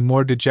attitudes be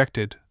more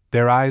dejected,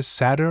 their eyes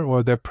sadder,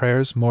 or their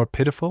prayers more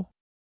pitiful?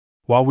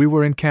 While we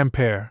were in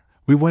Quimper,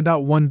 we went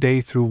out one day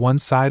through one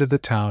side of the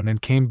town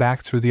and came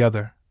back through the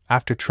other,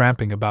 after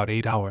tramping about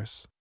 8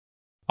 hours.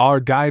 Our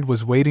guide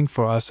was waiting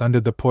for us under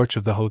the porch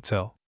of the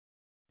hotel.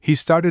 He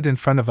started in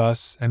front of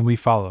us and we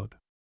followed.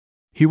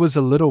 He was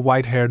a little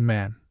white-haired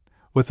man,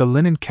 with a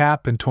linen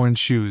cap and torn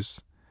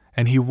shoes,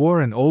 and he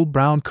wore an old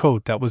brown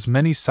coat that was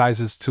many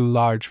sizes too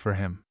large for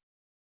him.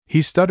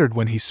 He stuttered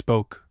when he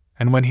spoke,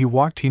 and when he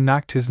walked he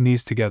knocked his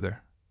knees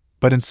together,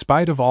 but in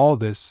spite of all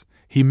this,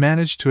 he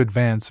managed to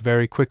advance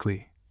very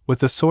quickly,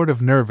 with a sort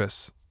of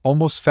nervous,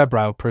 almost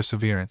febrile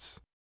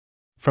perseverance.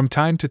 From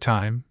time to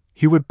time,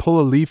 he would pull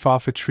a leaf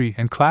off a tree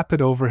and clap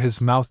it over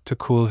his mouth to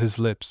cool his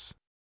lips.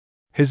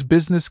 His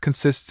business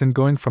consists in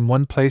going from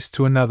one place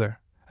to another,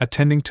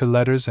 attending to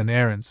letters and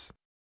errands.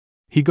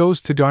 He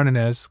goes to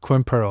Darnanès,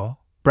 Quimperle,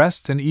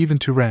 Brest, and even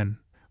to Rennes,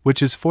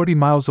 which is 40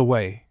 miles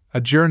away, a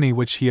journey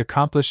which he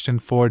accomplished in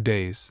 4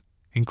 days,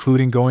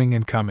 including going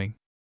and coming.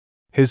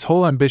 His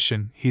whole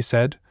ambition, he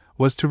said,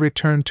 was to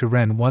return to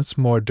Rennes once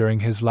more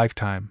during his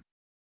lifetime.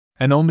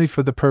 And only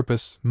for the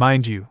purpose,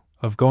 mind you,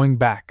 of going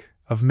back,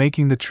 of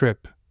making the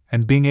trip,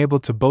 and being able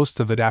to boast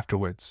of it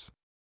afterwards.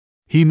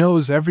 He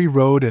knows every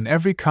road and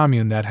every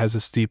commune that has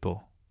a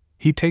steeple.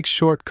 He takes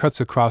short cuts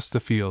across the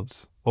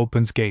fields,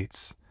 opens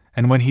gates,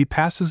 and when he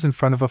passes in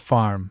front of a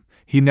farm,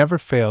 he never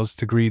fails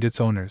to greet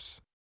its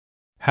owners.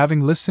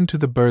 Having listened to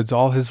the birds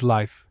all his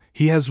life,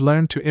 he has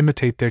learned to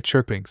imitate their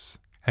chirpings,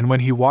 and when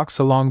he walks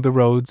along the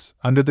roads,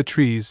 under the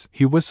trees,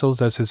 he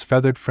whistles as his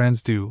feathered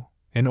friends do,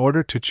 in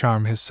order to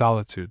charm his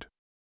solitude.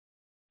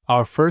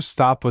 Our first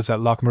stop was at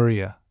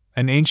Lochmaria,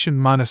 an ancient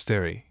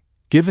monastery,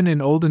 given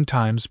in olden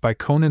times by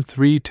Conan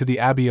III to the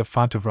Abbey of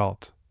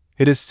Fontevrault.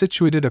 It is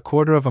situated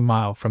 1/4 of a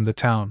mile from the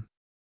town.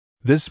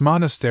 This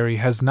monastery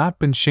has not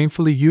been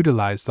shamefully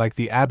utilized like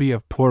the Abbey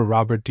of poor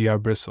Robert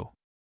d'Arbrissel.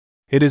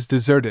 It is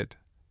deserted,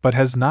 but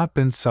has not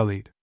been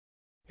sullied.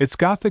 Its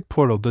Gothic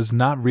portal does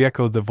not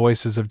re-echo the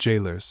voices of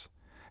jailers,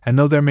 and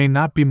though there may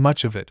not be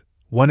much of it,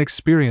 one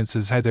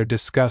experiences neither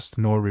disgust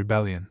nor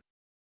rebellion.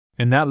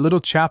 In that little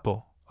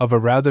chapel, of a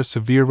rather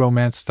severe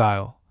Romance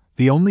style,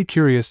 the only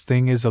curious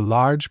thing is a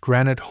large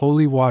granite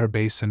holy water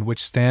basin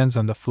which stands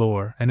on the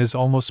floor and is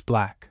almost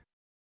black.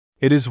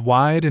 It is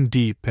wide and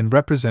deep and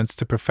represents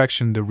to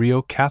perfection the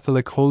real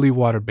Catholic holy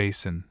water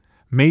basin,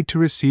 made to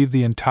receive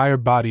the entire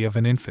body of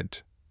an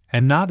infant,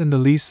 and not in the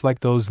least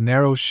like those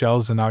narrow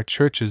shells in our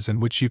churches in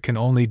which you can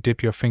only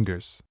dip your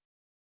fingers.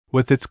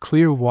 With its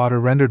clear water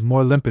rendered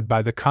more limpid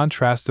by the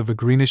contrast of a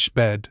greenish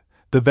bed,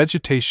 the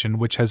vegetation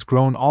which has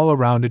grown all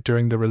around it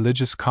during the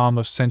religious calm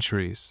of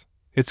centuries,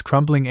 its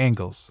crumbling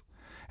angles,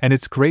 and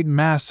its great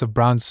mass of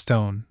bronze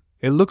stone,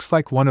 it looks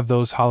like one of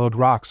those hollowed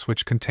rocks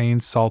which contain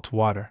salt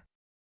water.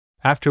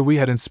 After we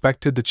had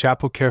inspected the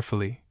chapel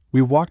carefully,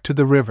 we walked to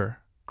the river,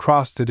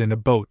 crossed it in a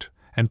boat,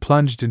 and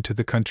plunged into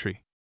the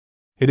country.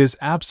 It is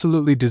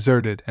absolutely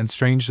deserted and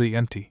strangely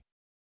empty.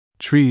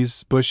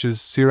 Trees,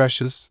 bushes,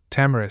 ciresses,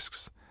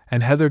 tamarisks,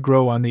 and heather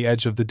grow on the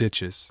edge of the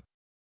ditches.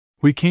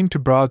 We came to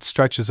broad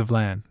stretches of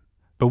land,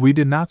 but we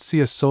did not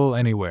see a soul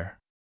anywhere.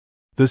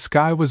 The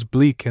sky was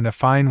bleak and a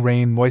fine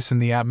rain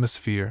moistened the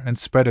atmosphere and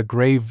spread a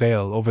grey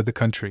veil over the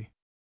country.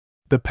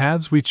 The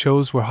paths we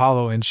chose were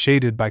hollow and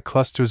shaded by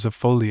clusters of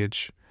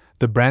foliage,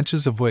 the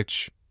branches of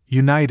which,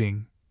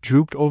 uniting,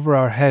 drooped over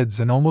our heads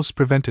and almost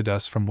prevented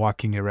us from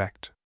walking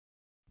erect.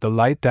 The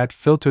light that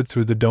filtered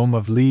through the dome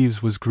of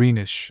leaves was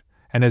greenish,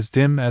 and as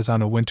dim as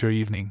on a winter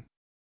evening.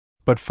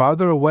 But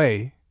farther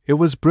away, it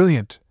was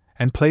brilliant,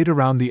 and played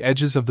around the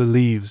edges of the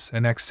leaves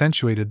and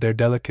accentuated their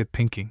delicate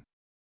pinking.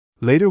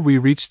 Later we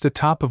reached the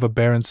top of a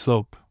barren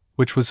slope,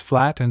 which was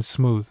flat and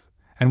smooth,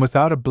 and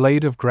without a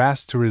blade of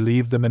grass to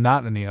relieve the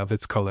monotony of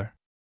its color.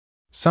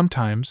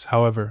 Sometimes,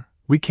 however,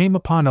 we came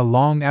upon a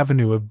long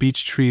avenue of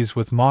beech trees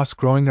with moss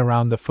growing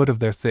around the foot of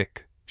their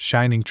thick,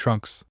 shining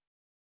trunks.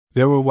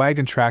 There were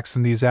wagon tracks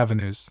in these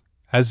avenues,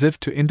 as if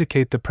to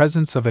indicate the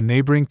presence of a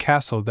neighboring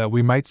castle that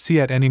we might see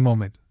at any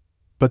moment,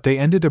 but they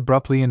ended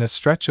abruptly in a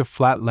stretch of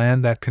flat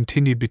land that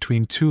continued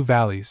between two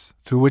valleys,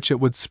 through which it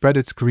would spread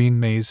its green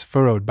maze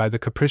furrowed by the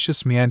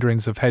capricious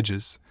meanderings of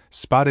hedges,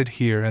 spotted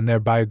here and there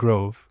by a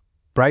grove,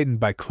 brightened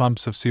by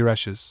clumps of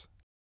ciresses,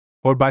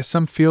 or by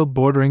some field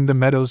bordering the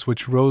meadows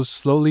which rose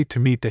slowly to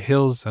meet the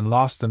hills and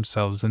lost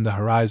themselves in the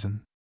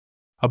horizon.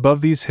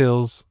 Above these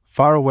hills,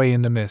 far away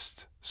in the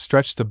mist,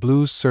 stretched the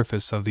blue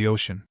surface of the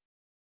ocean.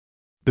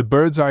 The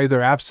birds are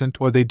either absent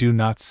or they do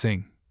not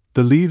sing.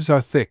 The leaves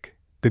are thick,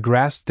 the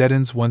grass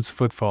deadens one's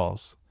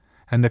footfalls,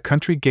 and the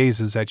country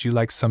gazes at you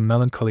like some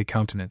melancholy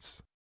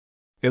countenance.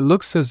 It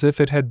looks as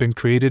if it had been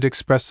created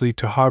expressly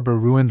to harbor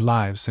ruined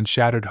lives and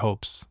shattered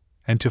hopes,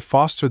 and to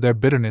foster their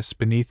bitterness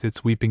beneath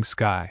its weeping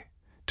sky,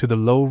 to the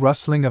low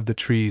rustling of the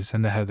trees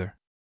and the heather.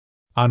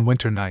 On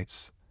winter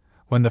nights,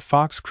 when the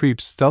fox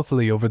creeps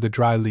stealthily over the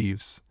dry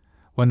leaves,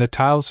 when the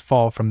tiles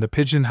fall from the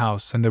pigeon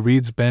house and the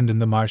reeds bend in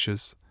the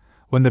marshes,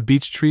 when the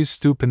beech trees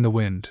stoop in the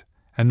wind,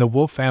 and the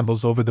wolf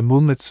ambles over the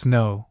moonlit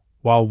snow,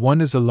 while one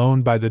is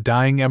alone by the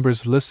dying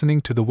embers listening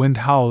to the wind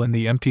howl in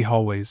the empty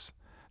hallways,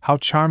 how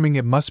charming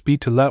it must be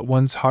to let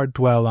one's heart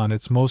dwell on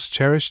its most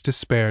cherished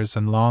despairs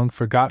and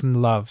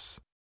long-forgotten loves.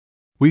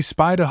 We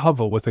spied a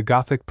hovel with a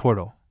Gothic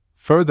portal.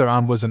 Further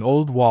on was an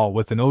old wall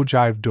with an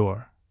ogive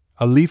door.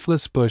 A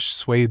leafless bush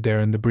swayed there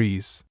in the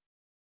breeze.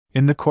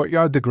 In the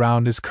courtyard the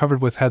ground is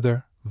covered with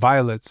heather,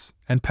 violets,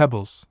 and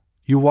pebbles.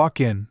 You walk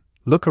in,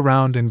 look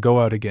around and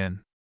go out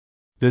again.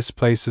 This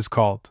place is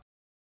called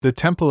the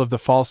Temple of the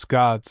False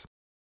Gods,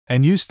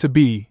 and used to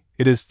be,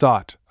 it is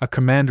thought, a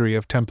commandery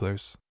of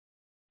Templars.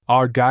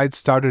 Our guide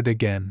started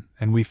again,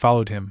 and we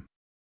followed him.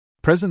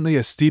 Presently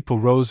a steeple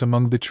rose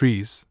among the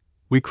trees.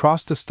 We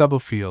crossed a stubble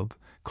field,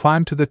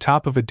 climbed to the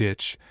top of a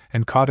ditch,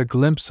 and caught a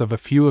glimpse of a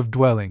few of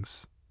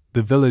dwellings,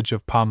 the village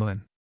of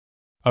Pomelin.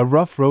 A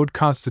rough road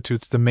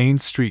constitutes the main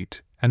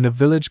street, and the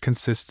village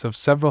consists of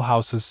several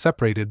houses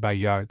separated by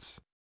yards.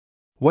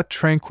 What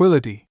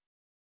tranquility!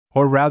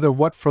 Or rather,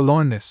 what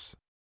forlornness!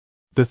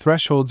 The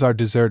thresholds are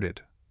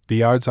deserted, the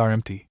yards are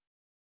empty.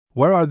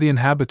 Where are the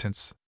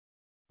inhabitants?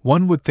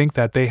 One would think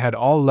that they had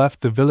all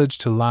left the village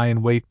to lie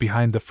in wait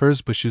behind the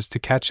furze bushes to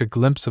catch a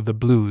glimpse of the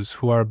blues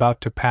who are about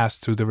to pass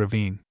through the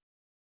ravine.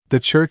 The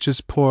church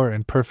is poor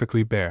and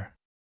perfectly bare.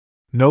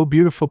 No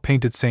beautiful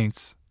painted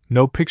saints,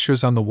 no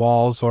pictures on the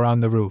walls or on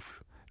the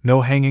roof,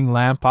 no hanging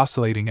lamp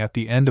oscillating at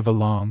the end of a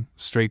long,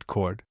 straight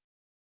cord.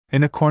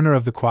 In a corner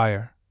of the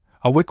choir,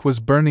 a wick was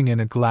burning in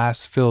a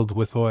glass filled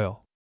with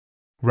oil.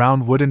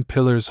 Round wooden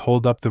pillars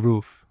hold up the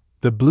roof,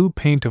 the blue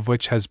paint of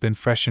which has been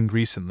freshened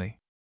recently.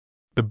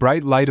 The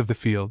bright light of the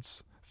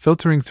fields,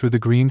 filtering through the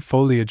green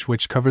foliage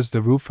which covers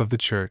the roof of the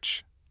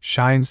church,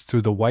 shines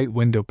through the white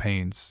window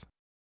panes.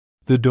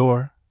 The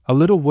door, a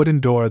little wooden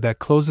door that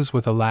closes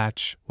with a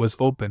latch, was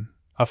open.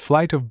 A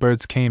flight of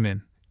birds came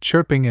in,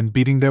 chirping and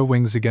beating their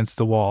wings against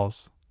the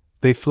walls.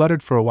 They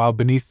fluttered for a while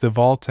beneath the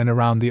vault and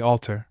around the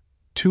altar.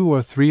 2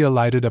 or 3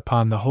 alighted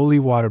upon the holy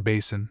water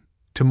basin,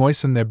 to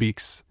moisten their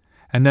beaks,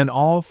 and then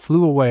all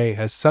flew away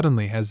as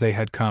suddenly as they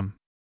had come.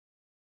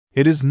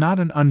 It is not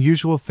an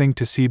unusual thing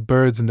to see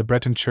birds in the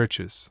Breton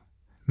churches.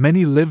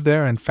 Many live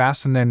there and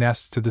fasten their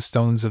nests to the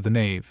stones of the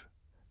nave.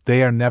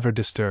 They are never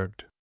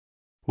disturbed.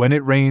 When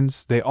it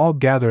rains, they all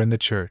gather in the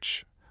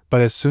church,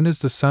 but as soon as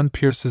the sun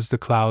pierces the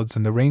clouds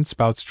and the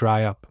rainspouts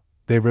dry up,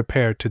 they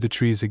repair to the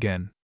trees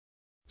again.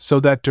 So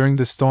that during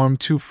the storm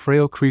 2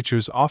 frail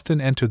creatures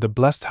often enter the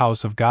blessed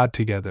house of God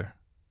together,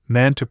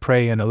 man to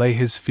pray and allay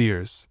his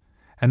fears,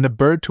 and the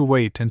bird to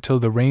wait until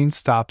the rain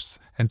stops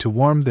and to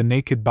warm the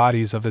naked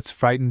bodies of its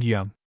frightened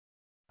young.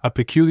 A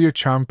peculiar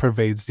charm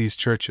pervades these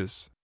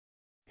churches.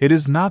 It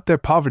is not their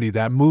poverty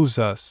that moves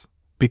us,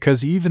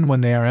 because even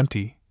when they are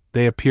empty,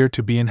 they appear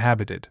to be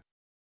inhabited.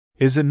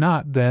 Is it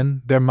not,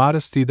 then, their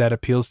modesty that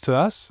appeals to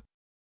us?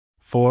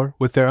 For,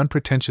 with their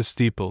unpretentious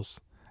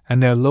steeples,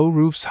 and their low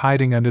roofs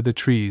hiding under the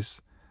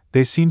trees,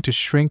 they seem to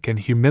shrink and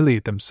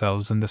humiliate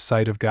themselves in the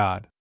sight of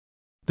God.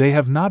 They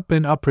have not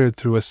been upreared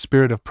through a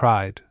spirit of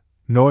pride,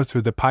 nor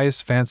through the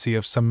pious fancy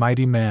of some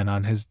mighty man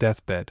on his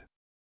deathbed.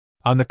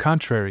 On the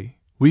contrary,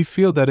 we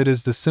feel that it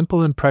is the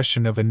simple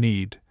impression of a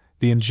need,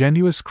 the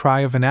ingenuous cry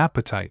of an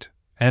appetite,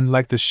 and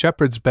like the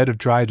shepherd's bed of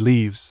dried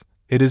leaves,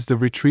 it is the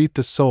retreat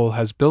the soul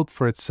has built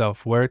for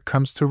itself where it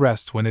comes to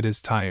rest when it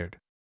is tired.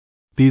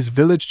 These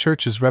village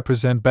churches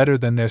represent better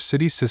than their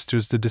city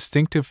sisters the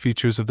distinctive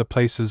features of the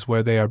places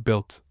where they are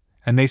built,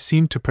 and they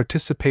seem to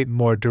participate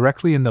more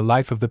directly in the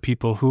life of the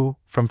people who,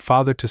 from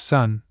father to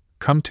son,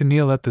 come to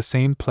kneel at the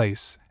same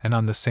place and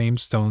on the same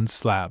stone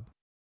slab.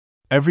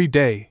 Every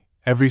day,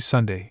 every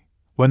Sunday,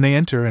 when they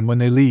enter and when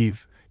they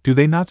leave, do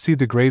they not see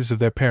the graves of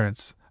their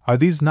parents? Are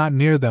these not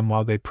near them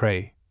while they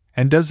pray?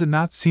 And does it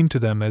not seem to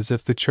them as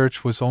if the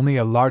church was only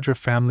a larger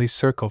family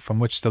circle from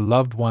which the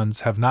loved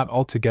ones have not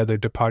altogether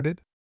departed?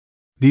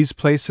 These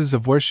places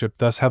of worship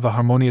thus have a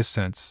harmonious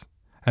sense,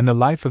 and the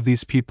life of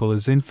these people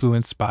is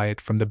influenced by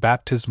it from the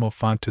baptismal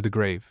font to the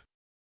grave.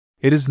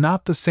 It is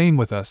not the same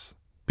with us,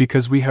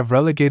 because we have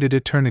relegated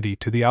eternity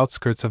to the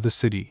outskirts of the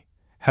city,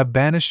 have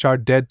banished our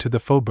dead to the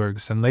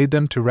faubourgs and laid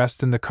them to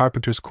rest in the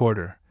carpenter's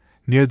quarter,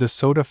 near the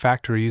soda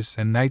factories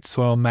and night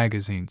soil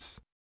magazines.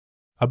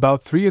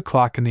 About 3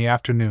 o'clock in the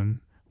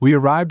afternoon, we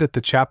arrived at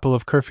the chapel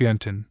of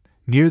Kerfeunteun,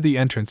 near the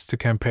entrance to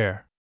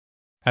Quimper.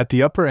 At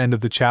the upper end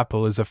of the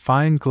chapel is a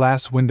fine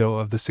glass window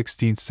of the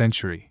 16th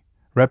century,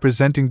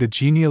 representing the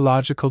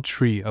genealogical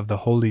tree of the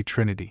Holy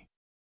Trinity.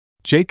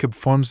 Jacob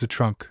forms the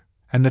trunk,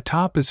 and the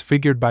top is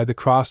figured by the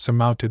cross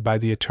surmounted by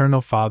the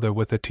Eternal Father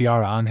with a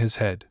tiara on his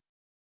head.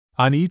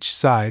 On each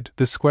side,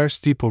 the square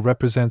steeple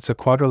represents a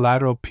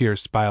quadrilateral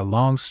pierced by a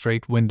long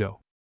straight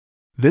window.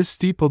 This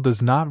steeple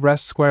does not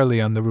rest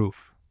squarely on the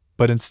roof,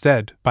 but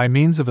instead, by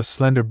means of a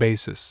slender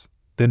basis,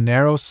 the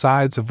narrow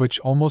sides of which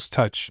almost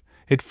touch,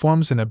 it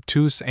forms an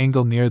obtuse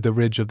angle near the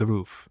ridge of the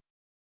roof.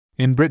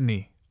 In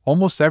Brittany,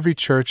 almost every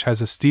church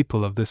has a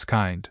steeple of this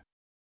kind.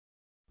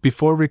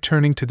 Before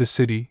returning to the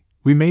city,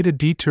 we made a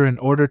detour in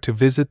order to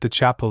visit the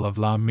chapel of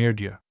La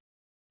Mirdie.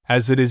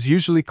 As it is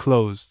usually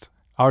closed,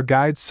 our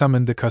guide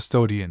summoned the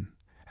custodian,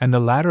 and the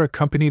latter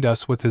accompanied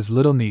us with his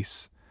little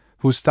niece,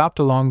 who stopped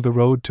along the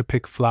road to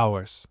pick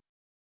flowers.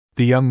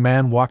 The young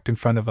man walked in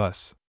front of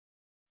us.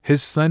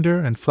 His slender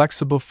and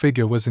flexible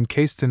figure was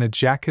encased in a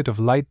jacket of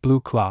light blue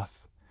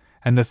cloth,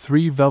 and the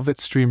 3 velvet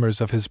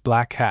streamers of his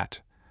black hat,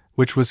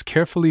 which was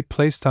carefully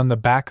placed on the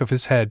back of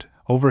his head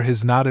over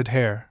his knotted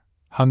hair,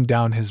 hung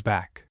down his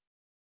back.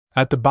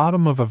 At the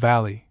bottom of a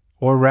valley,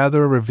 or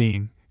rather a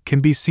ravine,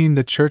 can be seen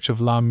the church of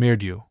La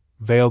Mirdie,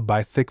 veiled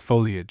by thick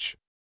foliage.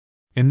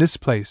 In this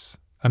place,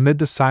 amid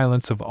the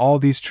silence of all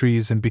these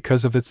trees and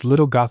because of its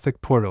little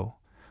Gothic portal,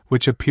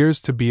 which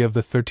appears to be of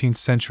the 13th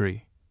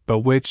century, but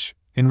which,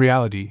 in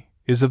reality,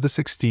 is of the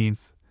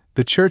 16th,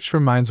 the church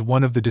reminds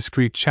one of the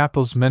discreet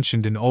chapels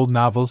mentioned in old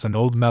novels and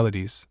old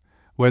melodies,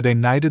 where they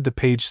knighted the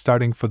page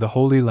starting for the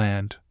Holy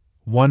Land,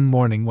 one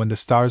morning when the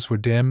stars were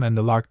dim and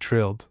the lark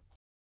trilled,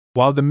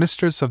 while the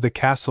mistress of the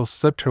castle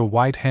slipped her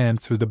white hand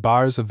through the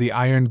bars of the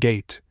iron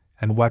gate,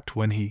 and wept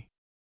when he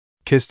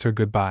kissed her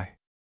goodbye.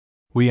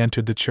 We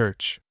entered the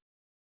church.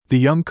 The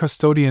young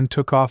custodian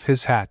took off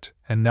his hat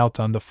and knelt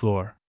on the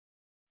floor.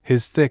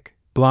 His thick,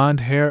 blonde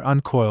hair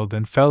uncoiled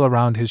and fell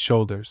around his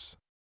shoulders.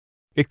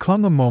 It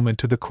clung a moment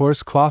to the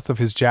coarse cloth of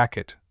his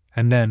jacket,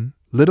 and then,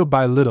 little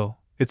by little,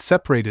 it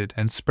separated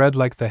and spread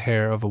like the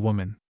hair of a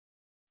woman.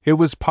 It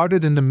was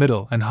parted in the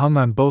middle and hung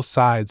on both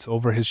sides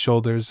over his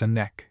shoulders and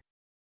neck.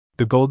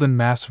 The golden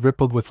mass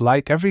rippled with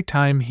light every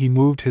time he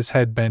moved his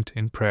head bent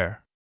in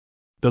prayer.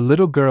 The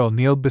little girl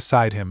kneeled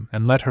beside him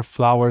and let her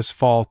flowers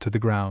fall to the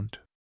ground.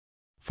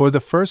 For the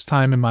first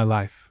time in my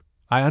life,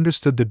 I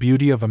understood the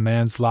beauty of a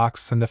man's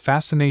locks and the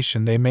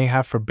fascination they may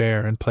have for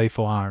bare and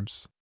playful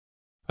arms.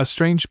 A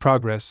strange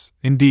progress,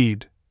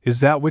 indeed,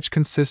 is that which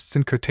consists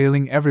in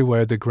curtailing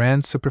everywhere the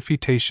grand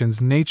superfetations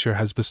nature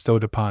has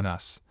bestowed upon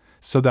us,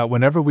 so that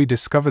whenever we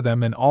discover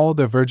them in all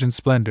their virgin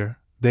splendor,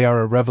 they are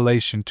a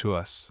revelation to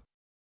us.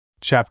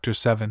 Chapter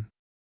 7.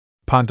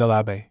 Pont de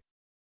l'Abbé.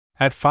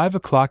 At 5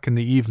 o'clock in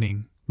the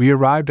evening, we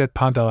arrived at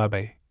Pont de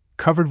l'Abbé,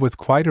 covered with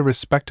quite a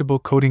respectable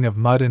coating of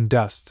mud and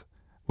dust,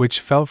 which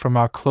fell from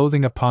our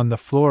clothing upon the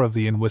floor of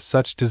the inn with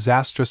such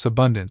disastrous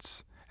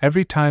abundance,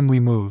 every time we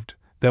moved,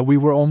 that we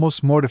were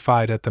almost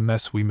mortified at the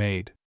mess we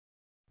made.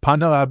 Pont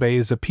de l'Abbé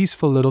is a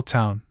peaceful little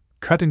town,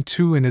 cut in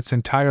two in its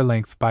entire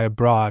length by a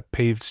broad,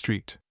 paved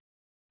street.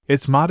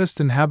 Its modest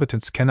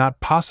inhabitants cannot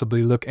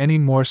possibly look any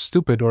more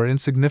stupid or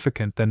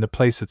insignificant than the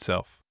place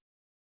itself.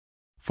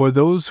 For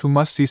those who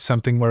must see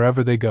something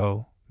wherever they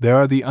go, there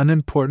are the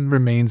unimportant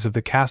remains of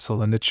the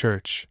castle and the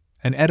church,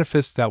 an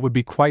edifice that would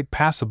be quite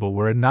passable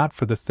were it not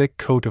for the thick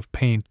coat of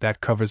paint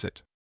that covers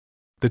it.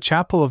 The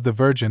chapel of the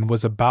Virgin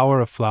was a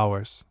bower of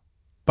flowers.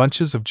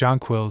 Bunches of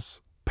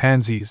jonquils,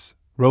 pansies,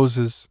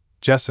 roses,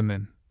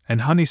 jessamine,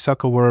 and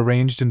honeysuckle were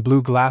arranged in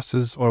blue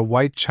glasses or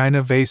white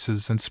china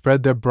vases and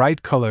spread their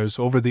bright colors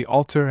over the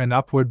altar and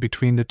upward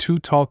between the 2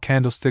 tall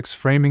candlesticks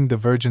framing the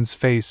Virgin's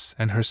face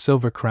and her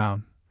silver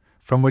crown,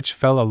 from which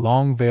fell a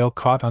long veil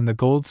caught on the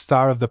gold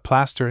star of the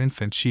plaster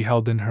infant she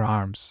held in her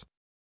arms.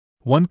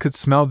 One could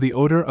smell the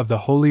odor of the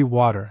holy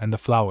water and the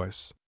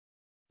flowers.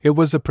 It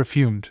was a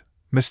perfumed,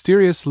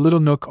 mysterious little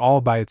nook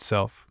all by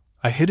itself,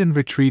 a hidden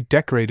retreat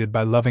decorated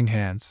by loving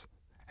hands,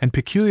 and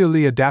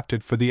peculiarly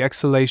adapted for the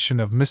exhalation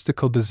of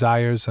mystical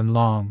desires and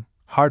long,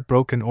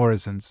 heartbroken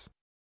orisons.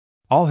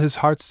 All his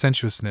heart's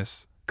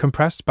sensuousness,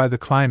 compressed by the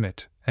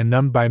climate, and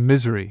numbed by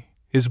misery,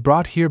 is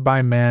brought here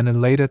by man and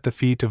laid at the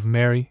feet of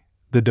Mary,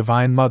 the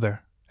Divine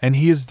Mother, and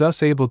he is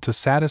thus able to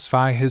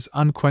satisfy his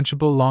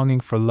unquenchable longing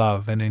for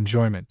love and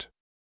enjoyment.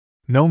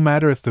 No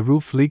matter if the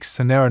roof leaks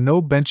and there are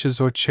no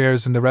benches or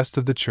chairs in the rest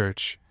of the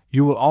church,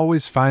 you will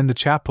always find the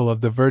chapel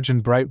of the Virgin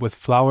bright with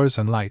flowers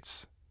and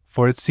lights,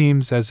 for it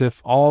seems as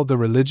if all the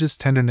religious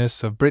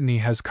tenderness of Brittany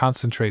has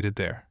concentrated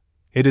there.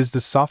 It is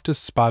the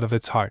softest spot of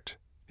its heart.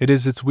 It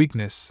is its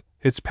weakness,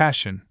 its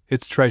passion,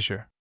 its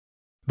treasure.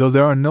 Though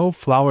there are no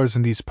flowers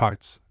in these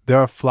parts, There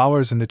are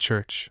flowers in the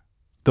church.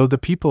 Though the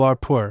people are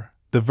poor,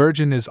 the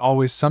Virgin is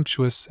always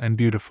sumptuous and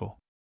beautiful.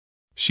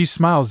 She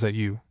smiles at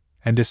you,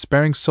 and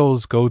despairing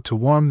souls go to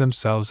warm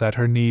themselves at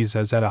her knees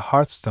as at a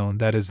hearthstone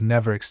that is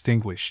never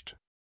extinguished.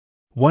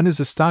 One is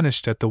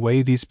astonished at the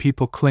way these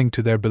people cling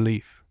to their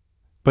belief.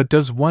 But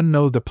does one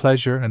know the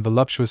pleasure and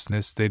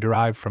voluptuousness they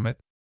derive from it?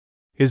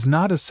 Is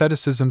not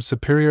asceticism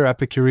superior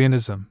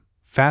Epicureanism,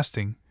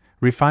 fasting,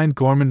 refined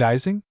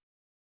gourmandizing?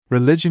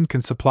 Religion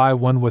can supply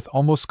one with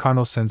almost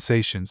carnal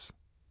sensations.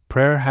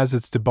 Prayer has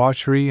its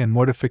debauchery and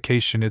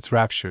mortification its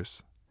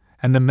raptures.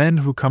 And the men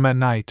who come at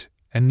night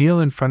and kneel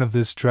in front of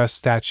this dressed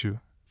statue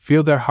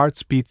feel their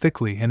hearts beat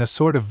thickly in a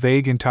sort of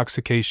vague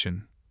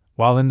intoxication,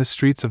 while in the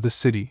streets of the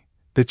city,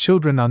 the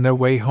children on their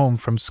way home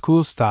from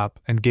school stop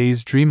and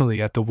gaze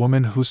dreamily at the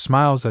woman who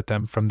smiles at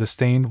them from the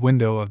stained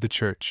window of the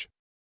church.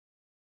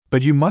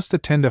 But you must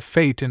attend a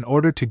fete in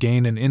order to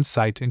gain an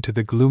insight into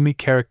the gloomy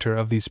character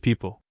of these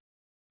people.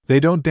 They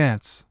don't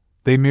dance,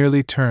 they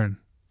merely turn,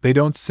 they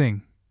don't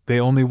sing, they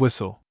only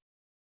whistle.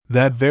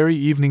 That very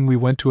evening we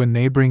went to a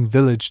neighboring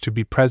village to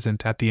be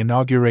present at the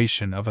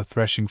inauguration of a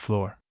threshing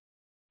floor.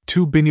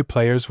 2 binyah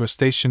players were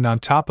stationed on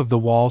top of the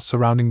wall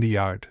surrounding the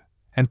yard,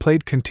 and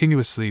played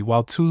continuously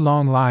while 2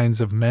 long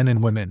lines of men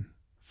and women,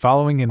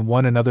 following in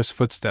one another's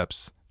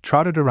footsteps,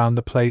 trotted around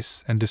the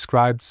place and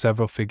described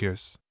several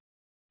figures.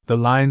 The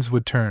lines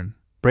would turn,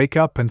 break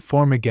up and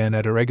form again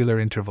at irregular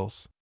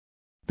intervals.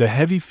 The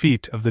heavy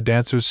feet of the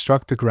dancers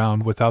struck the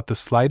ground without the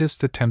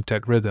slightest attempt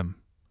at rhythm,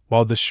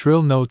 while the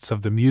shrill notes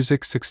of the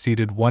music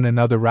succeeded one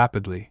another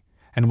rapidly,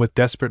 and with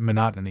desperate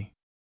monotony.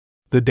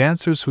 The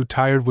dancers who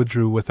tired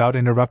withdrew without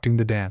interrupting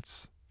the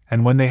dance,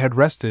 and when they had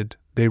rested,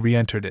 they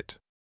re-entered it.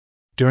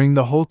 During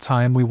the whole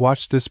time we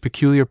watched this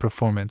peculiar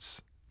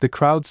performance, the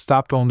crowd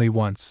stopped only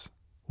once,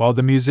 while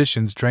the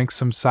musicians drank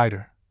some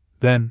cider.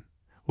 Then,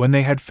 when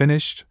they had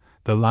finished,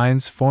 the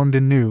lines formed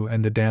anew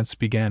and the dance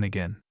began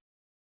again.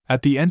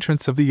 At the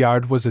entrance of the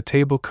yard was a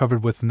table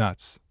covered with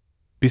nuts.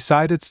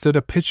 Beside it stood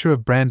a pitcher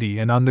of brandy,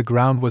 and on the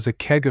ground was a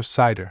keg of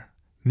cider.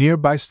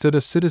 Nearby stood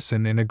a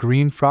citizen in a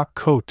green frock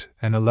coat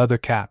and a leather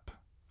cap.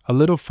 A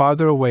little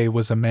farther away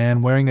was a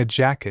man wearing a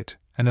jacket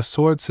and a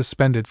sword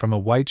suspended from a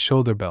white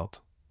shoulder belt.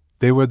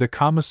 They were the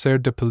commissaire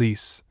de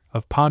police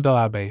of Pont de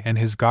l'Abbé and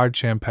his guard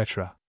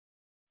champêtre.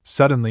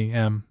 Suddenly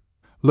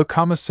le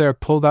commissaire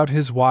pulled out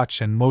his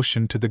watch and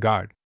motioned to the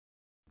guard.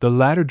 The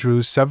latter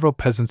drew several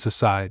peasants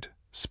aside,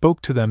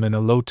 spoke to them in a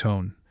low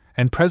tone,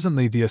 and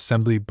presently the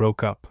assembly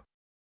broke up.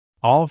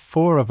 All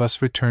 4 of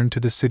us returned to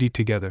the city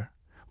together,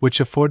 which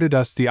afforded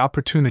us the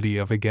opportunity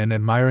of again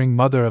admiring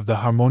mother of the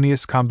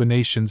harmonious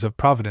combinations of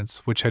Providence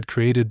which had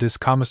created this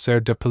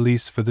commissaire de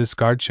police for this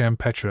guard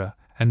champêtre,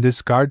 and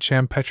this guard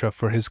champêtre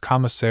for his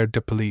commissaire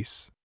de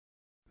police.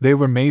 They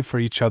were made for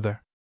each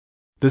other.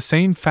 The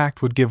same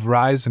fact would give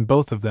rise in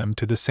both of them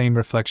to the same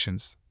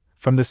reflections.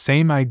 From the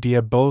same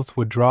idea both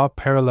would draw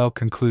parallel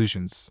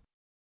conclusions.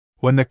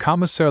 When the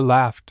commissaire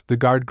laughed, the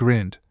guard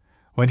grinned.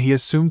 When he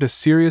assumed a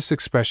serious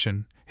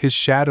expression, his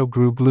shadow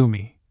grew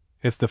gloomy.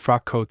 If the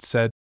frock coat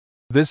said,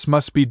 "This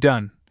must be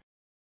done,"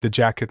 the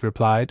jacket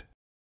replied,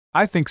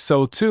 "I think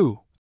so too."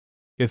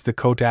 If the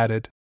coat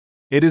added,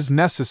 "It is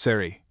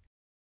necessary,"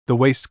 the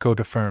waistcoat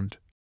affirmed,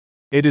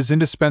 "It is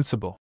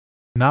indispensable."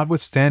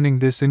 Notwithstanding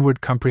this inward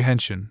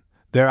comprehension,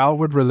 their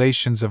outward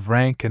relations of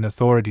rank and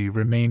authority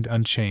remained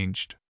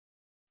unchanged.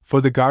 For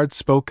the guard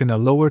spoke in a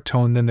lower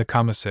tone than the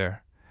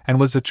commissaire, and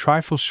was a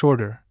trifle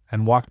shorter,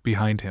 and walked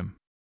behind him.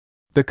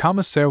 The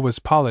commissaire was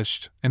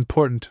polished,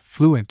 important,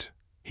 fluent.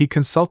 He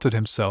consulted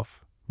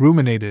himself,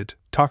 ruminated,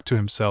 talked to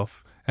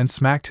himself, and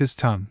smacked his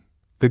tongue.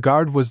 The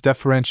guard was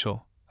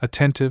deferential,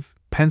 attentive,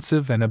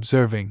 pensive, and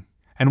observing,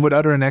 and would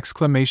utter an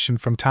exclamation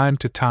from time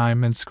to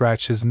time and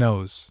scratch his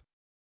nose.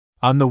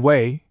 On the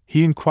way,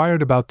 he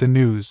inquired about the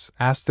news,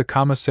 asked the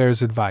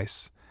commissaire's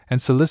advice,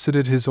 and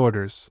solicited his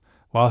orders,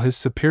 while his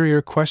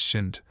superior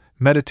questioned,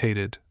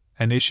 meditated,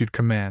 and issued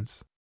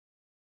commands.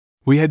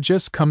 We had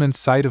just come in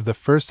sight of the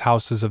first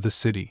houses of the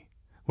city,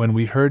 when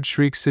we heard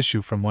shrieks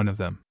issue from one of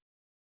them.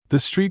 The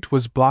street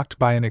was blocked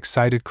by an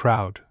excited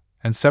crowd,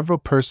 and several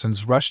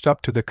persons rushed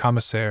up to the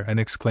commissaire and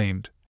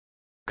exclaimed,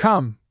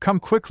 "Come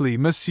quickly,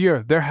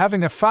 monsieur, they're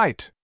having a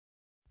fight!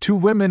 2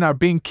 women are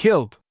being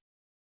killed!"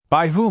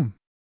 "By whom?"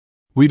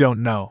 "We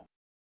don't know."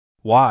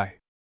 "Why?"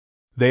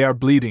 "They are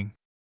bleeding."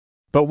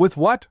 "But with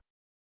what?"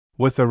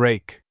 "With a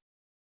rake."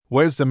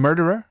 "Where's the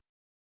murderer?"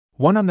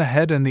 "One on the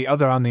head and the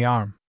other on the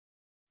arm."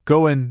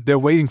 "Go in, they're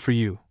waiting for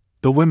you,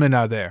 the women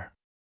are there."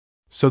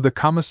 So the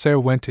commissaire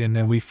went in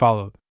and we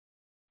followed.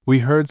 We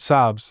heard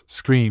sobs,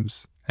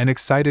 screams, and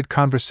excited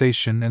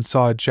conversation and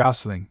saw a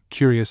jostling,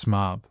 curious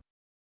mob.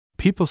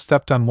 People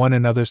stepped on one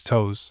another's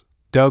toes,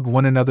 dug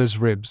one another's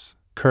ribs,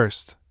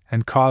 cursed,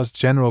 and caused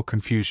general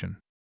confusion.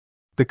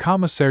 The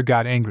commissaire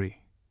got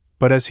angry,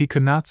 but as he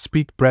could not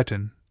speak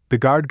Breton, the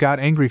guard got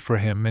angry for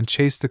him and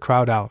chased the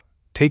crowd out,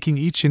 taking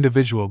each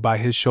individual by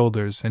his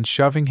shoulders and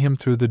shoving him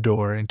through the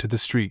door into the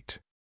street.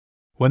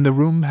 When the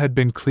room had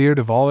been cleared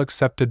of all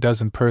except a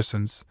dozen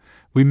persons,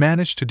 we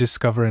managed to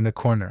discover in a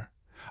corner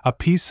a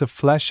piece of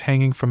flesh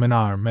hanging from an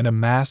arm and a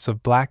mass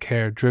of black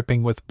hair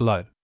dripping with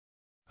blood.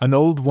 An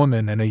old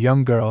woman and a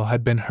young girl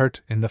had been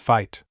hurt in the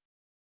fight.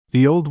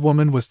 The old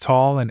woman was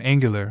tall and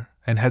angular,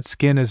 and had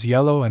skin as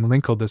yellow and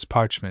wrinkled as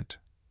parchment.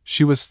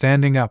 She was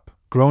standing up,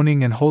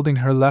 groaning and holding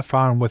her left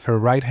arm with her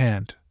right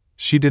hand.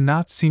 She did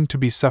not seem to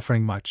be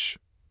suffering much,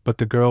 but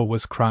the girl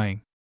was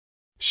crying.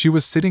 She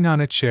was sitting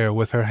on a chair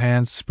with her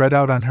hands spread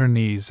out on her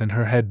knees and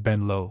her head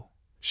bent low.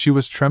 She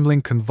was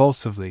trembling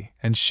convulsively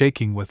and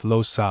shaking with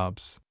low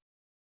sobs.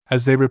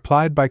 As they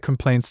replied by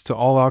complaints to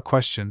all our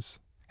questions,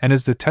 and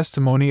as the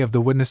testimony of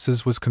the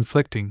witnesses was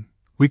conflicting,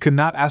 we could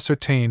not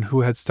ascertain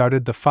who had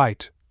started the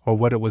fight or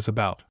what it was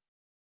about.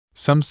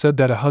 Some said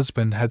that a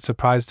husband had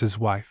surprised his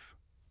wife.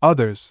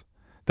 Others,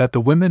 that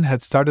the women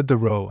had started the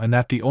row and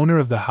that the owner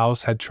of the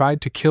house had tried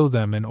to kill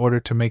them in order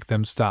to make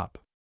them stop.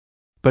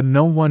 But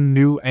no one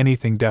knew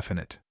anything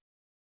definite.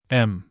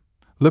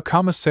 Le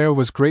Commissaire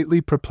was greatly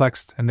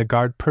perplexed and the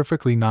guard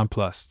perfectly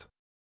nonplussed.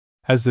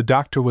 As the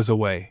doctor was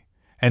away,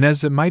 and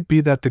as it might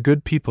be that the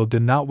good people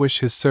did not wish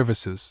his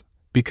services,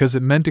 because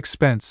it meant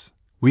expense,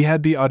 we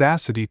had the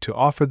audacity to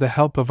offer the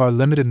help of our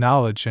limited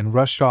knowledge and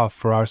rushed off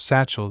for our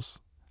satchels,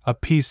 a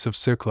piece of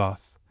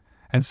cerecloth,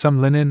 and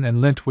some linen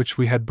and lint which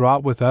we had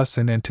brought with us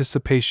in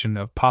anticipation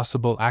of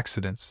possible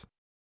accidents.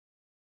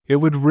 It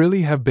would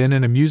really have been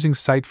an amusing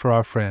sight for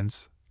our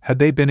friends, had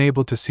they been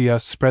able to see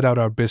us spread out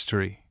our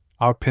bistoury,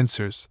 our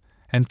pincers,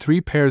 and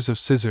 3 pairs of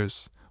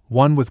scissors,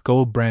 one with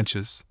gold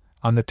branches,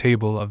 on the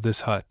table of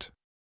this hut.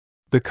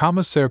 The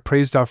commissaire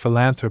praised our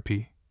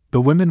philanthropy, the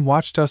women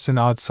watched us in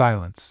awed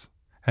silence,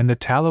 and the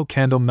tallow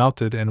candle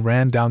melted and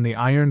ran down the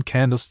iron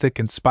candlestick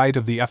in spite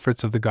of the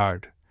efforts of the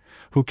guard,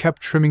 who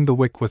kept trimming the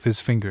wick with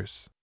his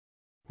fingers.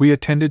 We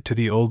attended to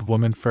the old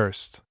woman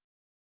first.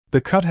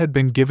 The cut had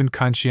been given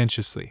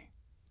conscientiously.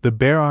 The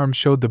bare arm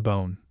showed the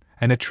bone,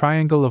 and a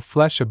triangle of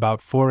flesh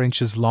about 4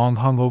 inches long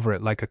hung over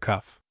it like a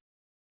cuff.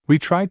 We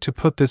tried to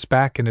put this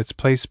back in its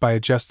place by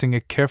adjusting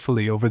it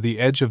carefully over the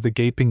edge of the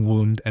gaping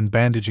wound and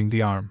bandaging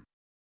the arm.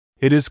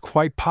 It is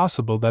quite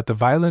possible that the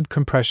violent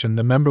compression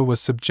the member was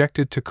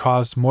subjected to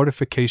caused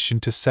mortification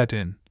to set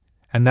in,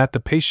 and that the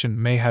patient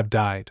may have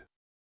died.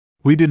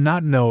 We did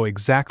not know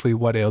exactly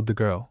what ailed the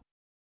girl.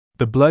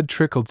 The blood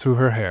trickled through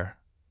her hair,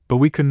 but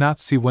we could not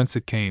see whence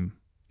it came.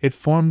 It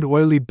formed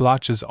oily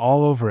blotches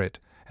all over it,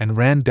 and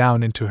ran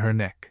down into her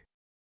neck.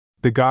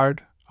 The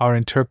guard, our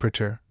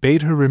interpreter,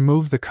 bade her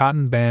remove the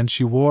cotton band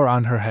she wore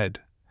on her head,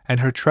 and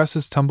her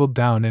tresses tumbled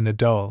down in a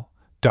dull,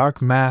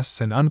 dark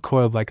mass and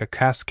uncoiled like a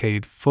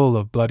cascade full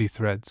of bloody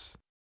threads.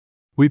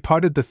 We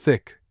parted the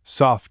thick,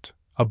 soft,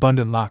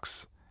 abundant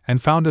locks,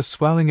 and found a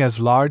swelling as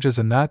large as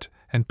a nut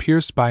and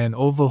pierced by an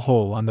oval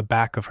hole on the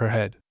back of her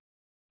head.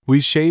 We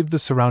shaved the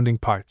surrounding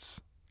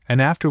parts,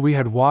 and after we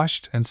had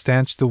washed and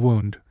stanched the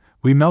wound,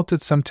 we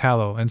melted some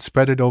tallow and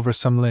spread it over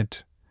some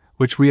lint,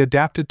 which we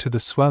adapted to the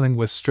swelling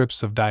with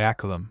strips of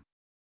diachylum.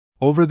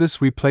 Over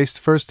this we placed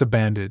first a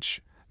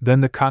bandage, then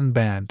the cotton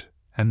band,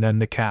 and then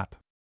the cap.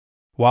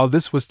 While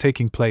this was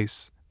taking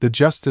place, the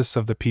justice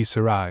of the peace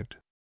arrived.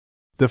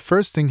 The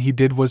first thing he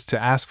did was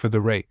to ask for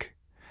the rake,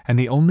 and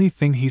the only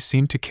thing he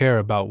seemed to care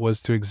about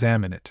was to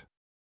examine it.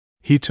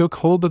 He took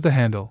hold of the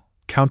handle,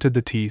 counted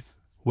the teeth,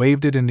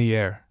 waved it in the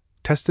air,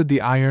 tested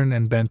the iron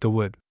and bent the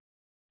wood.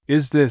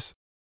 "Is this,"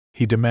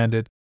 he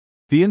demanded,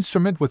 "the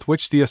instrument with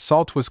which the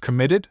assault was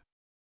committed?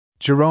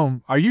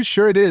 Jerome, are you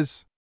sure it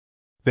is?"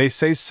 "They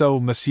say so,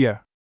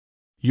 monsieur."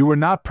 "You were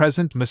not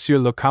present, monsieur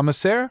le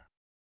commissaire?"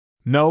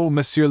 "No,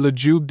 monsieur le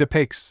juge de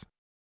paix."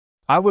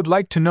 "I would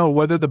like to know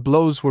whether the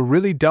blows were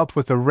really dealt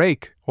with a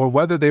rake or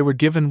whether they were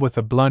given with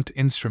a blunt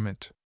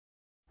instrument.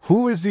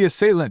 Who is the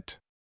assailant?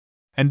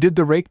 And did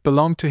the rake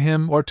belong to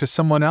him or to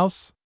someone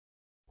else?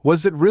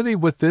 Was it really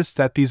with this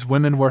that these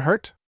women were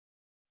hurt?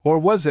 Or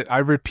was it, I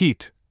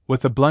repeat,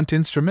 with a blunt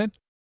instrument?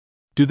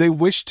 Do they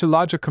wish to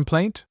lodge a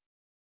complaint?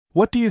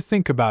 What do you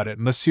think about it,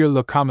 monsieur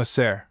le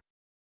commissaire?"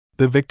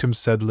 The victims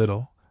said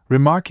little,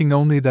 remarking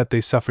only that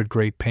they suffered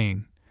great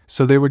pain,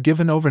 so they were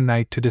given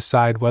overnight to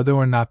decide whether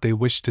or not they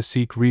wished to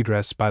seek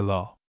redress by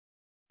law.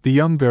 The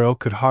young girl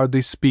could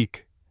hardly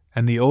speak,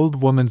 and the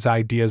old woman's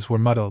ideas were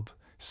muddled,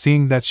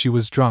 seeing that she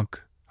was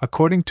drunk,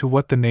 according to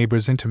what the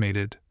neighbors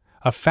intimated,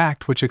 a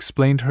fact which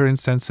explained her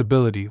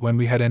insensibility when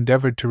we had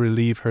endeavored to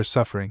relieve her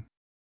suffering.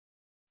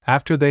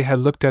 After they had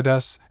looked at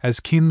us as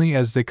keenly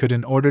as they could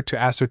in order to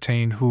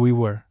ascertain who we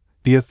were,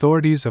 the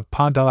authorities of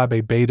Pont de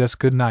l'Abbé bade us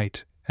good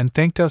night and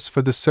thanked us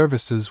for the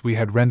services we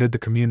had rendered the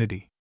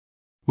community.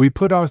 We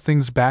put our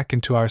things back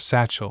into our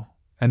satchel,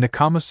 and the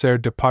commissaire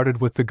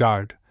departed with the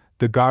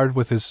guard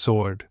with his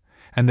sword,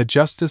 and the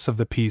justice of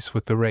the peace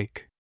with the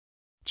rake.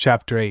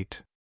 Chapter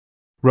 8.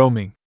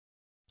 Roaming.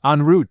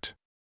 En route.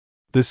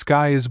 The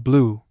sky is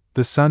blue,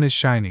 the sun is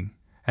shining,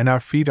 and our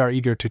feet are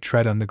eager to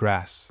tread on the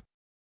grass.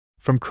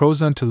 From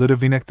Crozon to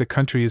Ludovinec the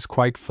country is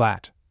quite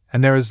flat,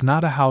 and there is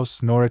not a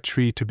house nor a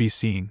tree to be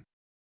seen.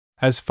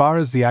 As far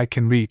as the eye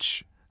can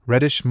reach,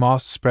 reddish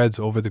moss spreads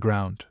over the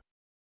ground.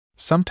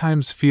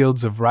 Sometimes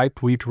fields of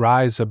ripe wheat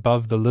rise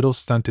above the little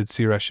stunted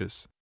sea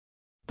rushes.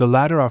 The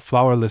latter are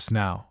flowerless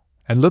now,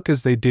 and look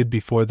as they did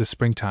before the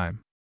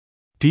springtime.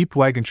 Deep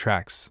wagon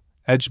tracks,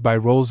 edged by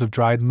rolls of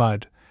dried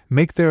mud,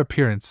 make their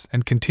appearance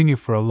and continue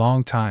for a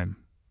long time.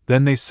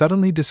 Then they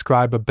suddenly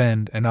describe a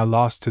bend and are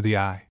lost to the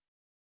eye.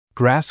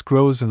 Grass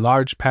grows in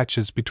large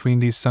patches between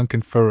these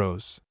sunken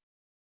furrows.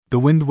 The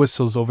wind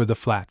whistles over the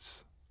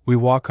flats. We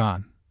walk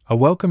on. A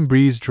welcome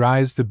breeze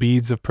dries the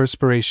beads of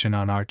perspiration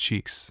on our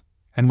cheeks,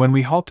 and when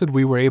we halted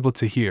we were able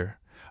to hear,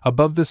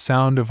 above the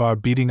sound of our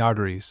beating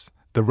arteries,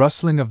 the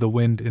rustling of the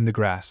wind in the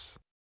grass.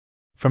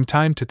 From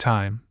time to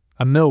time,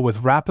 a mill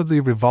with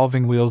rapidly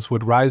revolving wheels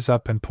would rise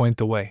up and point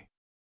the way.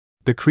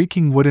 The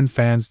creaking wooden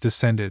fans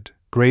descended,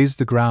 grazed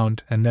the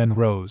ground, and then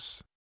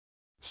rose.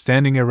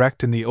 Standing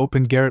erect in the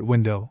open garret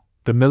window,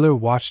 the miller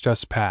watched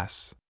us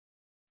pass.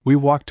 We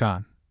walked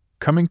on.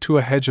 Coming to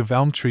a hedge of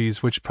elm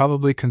trees which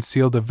probably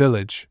concealed a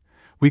village,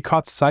 we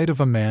caught sight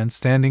of a man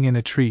standing in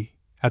a tree,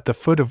 at the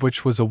foot of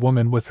which was a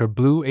woman with her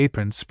blue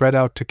apron spread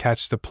out to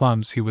catch the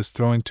plums he was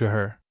throwing to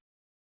her.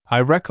 I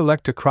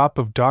recollect a crop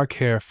of dark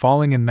hair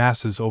falling in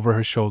masses over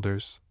her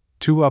shoulders,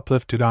 two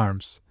uplifted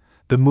arms,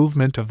 the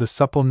movement of the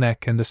supple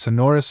neck and the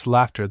sonorous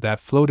laughter that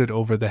floated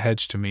over the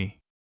hedge to me.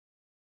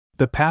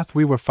 The path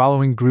we were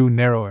following grew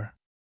narrower.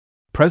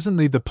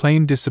 Presently the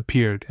plain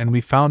disappeared and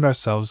we found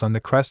ourselves on the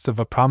crest of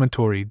a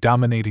promontory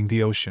dominating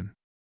the ocean.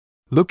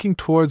 Looking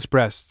towards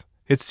Brest,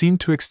 it seemed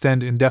to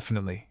extend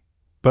indefinitely,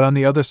 but on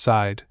the other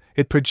side,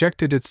 it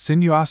projected its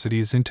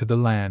sinuosities into the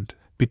land,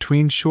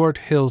 between short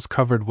hills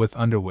covered with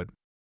underwood.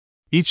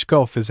 Each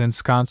gulf is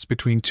ensconced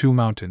between two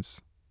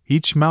mountains.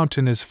 Each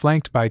mountain is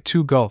flanked by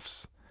two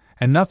gulfs,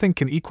 and nothing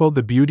can equal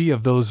the beauty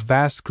of those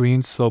vast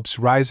green slopes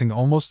rising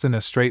almost in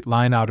a straight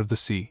line out of the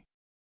sea.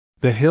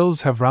 The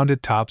hills have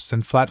rounded tops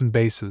and flattened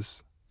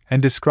bases,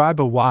 and describe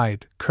a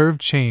wide,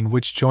 curved chain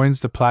which joins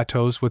the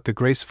plateaus with the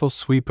graceful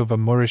sweep of a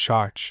Moorish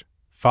arch,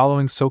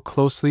 following so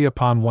closely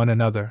upon one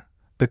another.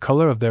 The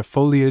color of their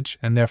foliage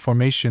and their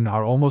formation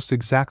are almost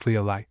exactly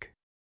alike.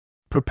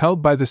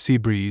 Propelled by the sea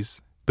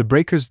breeze, the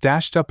breakers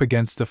dashed up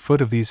against the foot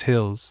of these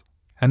hills,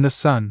 and the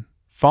sun,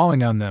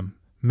 falling on them,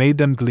 made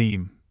them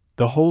gleam.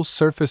 The whole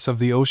surface of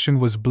the ocean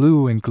was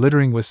blue and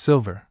glittering with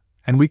silver,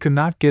 and we could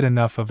not get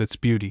enough of its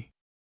beauty.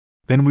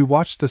 Then we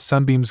watched the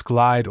sunbeams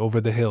glide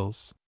over the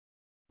hills.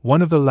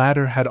 One of the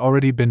latter had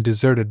already been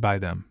deserted by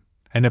them,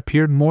 and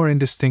appeared more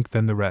indistinct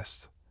than the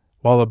rest,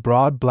 while a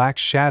broad black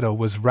shadow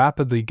was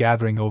rapidly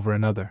gathering over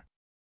another.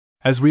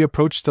 As we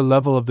approached the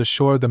level of the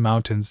shore, the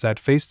mountains that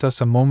faced us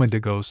a moment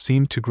ago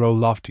seemed to grow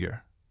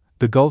loftier.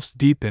 The gulfs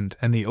deepened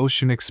and the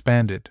ocean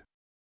expanded.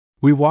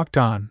 We walked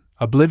on,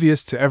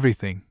 oblivious to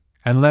everything,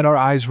 and let our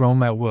eyes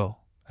roam at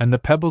will, and the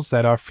pebbles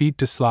that our feet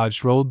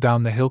dislodged rolled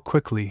down the hill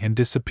quickly and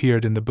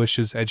disappeared in the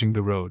bushes edging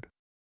the road.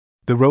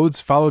 The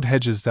roads followed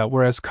hedges that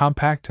were as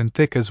compact and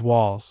thick as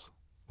walls.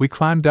 We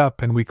climbed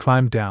up and we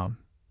climbed down.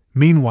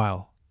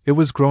 Meanwhile, it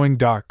was growing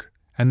dark,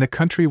 and the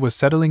country was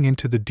settling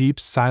into the deep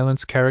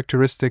silence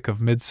characteristic of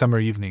midsummer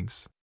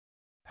evenings.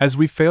 As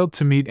we failed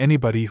to meet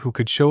anybody who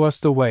could show us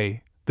the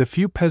way, the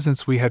few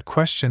peasants we had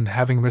questioned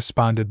having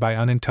responded by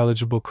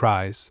unintelligible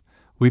cries,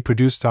 we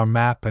produced our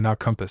map and our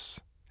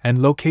compass,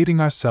 and locating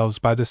ourselves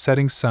by the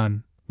setting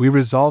sun, we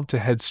resolved to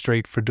head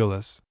straight for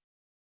Dulles.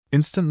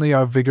 Instantly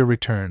our vigor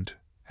returned,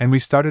 and we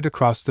started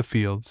across the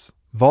fields,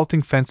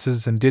 vaulting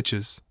fences and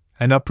ditches,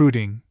 and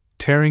uprooting,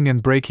 tearing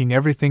and breaking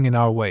everything in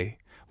our way,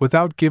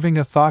 without giving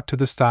a thought to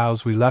the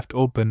stiles we left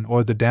open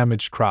or the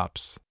damaged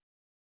crops.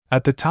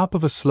 At the top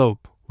of a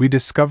slope, we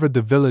discovered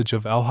the village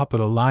of El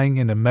Hospital lying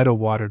in a meadow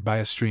watered by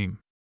a stream.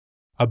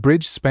 A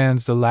bridge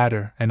spans the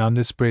latter, and on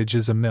this bridge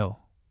is a mill.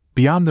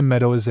 Beyond the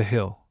meadow is a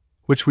hill,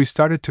 which we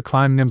started to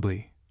climb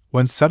nimbly,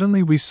 when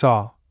suddenly we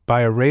saw,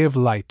 by a ray of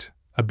light,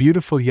 a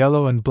beautiful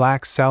yellow and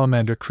black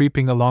salamander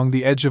creeping along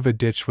the edge of a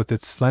ditch with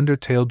its slender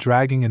tail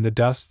dragging in the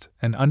dust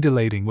and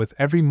undulating with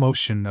every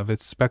motion of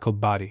its speckled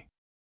body.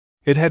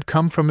 It had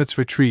come from its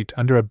retreat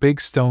under a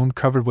big stone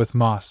covered with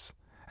moss,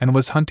 and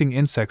was hunting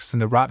insects in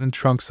the rotten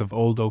trunks of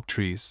old oak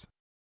trees.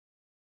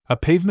 A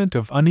pavement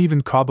of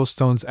uneven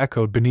cobblestones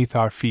echoed beneath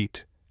our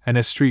feet, and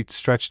a street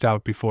stretched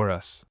out before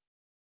us.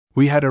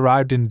 We had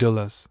arrived in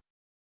Dulles.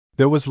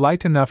 There was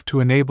light enough to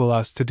enable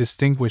us to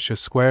distinguish a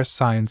square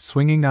sign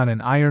swinging on an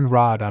iron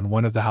rod on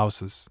one of the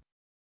houses.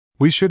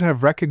 We should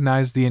have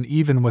recognized the inn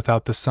even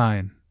without the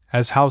sign,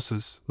 as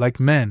houses,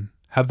 like men,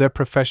 have their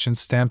profession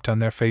stamped on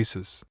their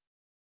faces.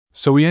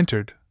 So we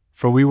entered,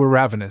 for we were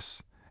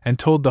ravenous, and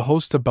told the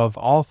host above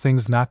all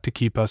things not to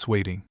keep us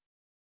waiting.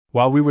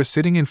 While we were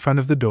sitting in front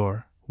of the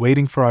door,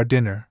 waiting for our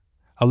dinner,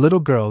 a little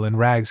girl in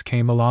rags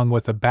came along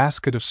with a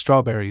basket of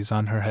strawberries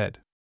on her head.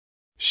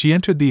 She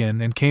entered the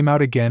inn and came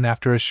out again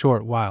after a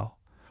short while,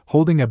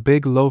 holding a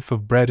big loaf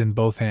of bread in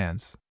both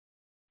hands.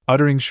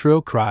 Uttering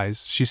shrill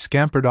cries, she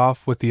scampered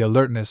off with the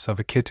alertness of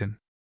a kitten.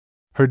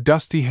 Her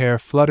dusty hair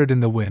fluttered in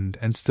the wind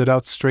and stood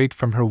out straight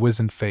from her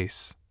wizened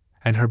face,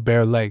 and her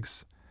bare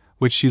legs,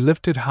 which she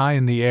lifted high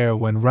in the air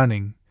when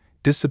running,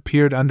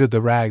 disappeared under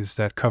the rags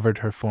that covered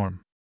her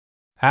form.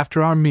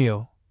 After our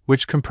meal,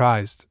 which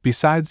comprised,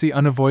 besides the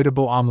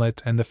unavoidable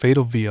omelette and the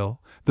fatal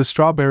veal, the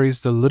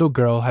strawberries the little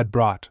girl had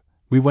brought,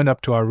 we went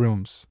up to our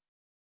rooms.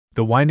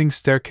 The winding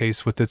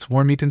staircase with its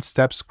worm-eaten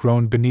steps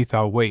groaned beneath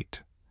our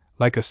weight,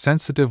 like a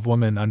sensitive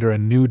woman under a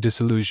new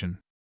disillusion.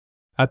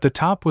 At the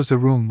top was a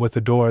room with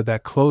a door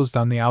that closed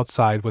on the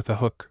outside with a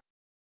hook.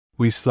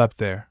 We slept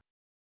there.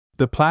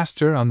 The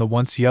plaster on the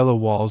once yellow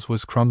walls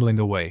was crumbling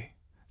away,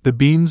 the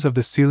beams of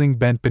the ceiling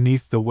bent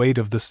beneath the weight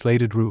of the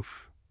slated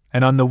roof,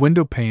 and on the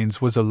window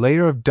panes was a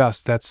layer of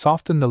dust that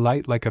softened the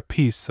light like a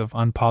piece of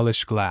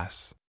unpolished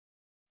glass.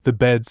 The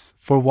beds,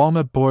 for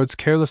walnut boards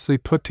carelessly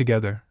put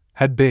together,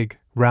 had big,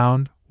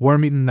 round,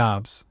 worm-eaten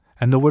knobs,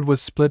 and the wood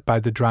was split by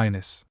the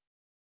dryness.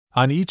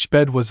 On each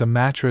bed was a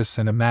mattress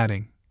and a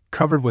matting,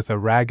 covered with a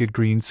ragged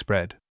green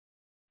spread.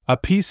 A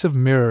piece of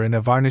mirror in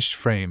a varnished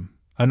frame,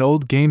 an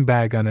old game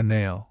bag on a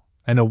nail,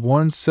 and a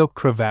worn silk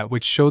cravat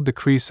which showed the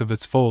crease of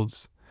its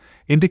folds,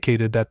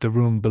 indicated that the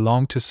room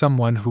belonged to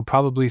someone who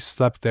probably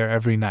slept there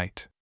every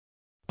night.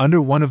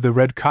 Under one of the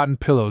red cotton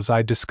pillows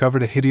I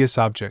discovered a hideous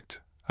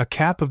object, a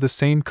cap of the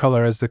same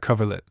color as the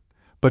coverlet,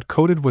 but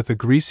coated with a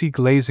greasy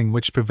glazing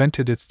which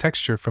prevented its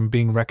texture from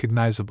being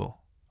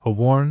recognizable, a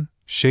worn,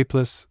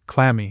 shapeless,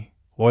 clammy,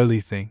 oily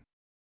thing.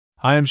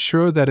 I am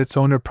sure that its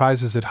owner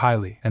prizes it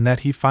highly and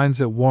that he finds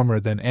it warmer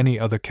than any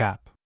other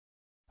cap.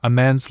 A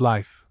man's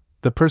life,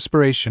 the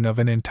perspiration of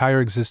an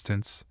entire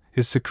existence,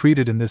 is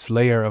secreted in this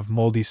layer of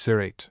moldy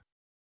cerate.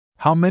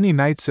 How many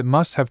nights it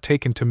must have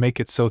taken to make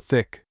it so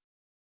thick!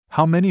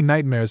 How many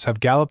nightmares have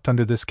galloped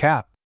under this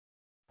cap!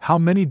 How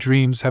many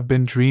dreams have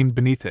been dreamed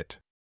beneath it!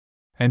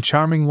 And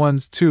charming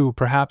ones, too,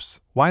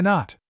 perhaps, why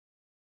not?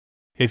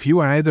 If you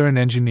are neither an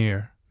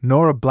engineer,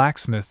 nor a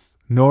blacksmith,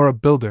 nor a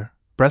builder,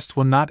 Brest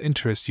will not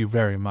interest you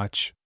very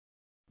much.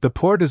 The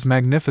port is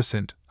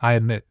magnificent, I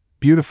admit,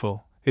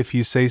 beautiful, if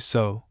you say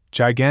so,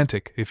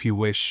 gigantic, if you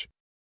wish.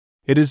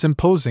 It is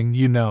imposing,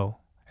 you know,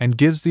 and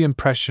gives the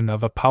impression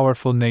of a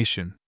powerful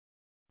nation.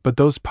 But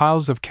those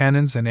piles of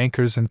cannons and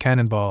anchors and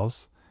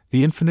cannonballs,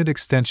 the infinite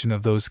extension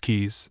of those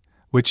quays,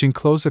 which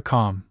enclose a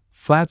calm,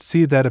 flat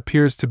sea that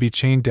appears to be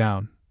chained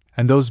down,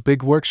 and those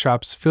big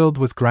workshops filled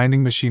with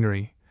grinding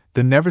machinery,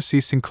 the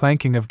never-ceasing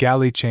clanking of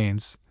galley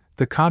chains,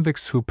 the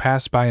convicts who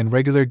pass by in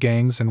regular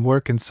gangs and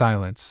work in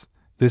silence,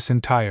 this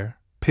entire,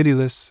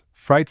 pitiless,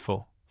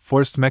 frightful,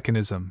 forced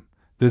mechanism,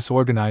 this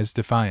organized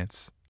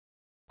defiance,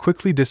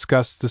 quickly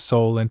disgusts the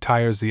soul and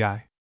tires the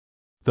eye.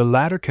 The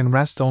latter can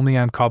rest only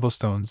on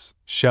cobblestones,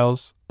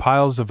 shells,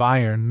 piles of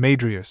iron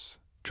madriers,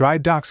 dry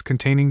docks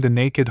containing the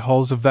naked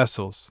hulls of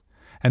vessels,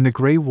 and the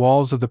gray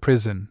walls of the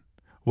prison,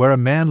 where a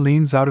man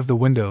leans out of the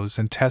windows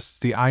and tests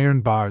the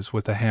iron bars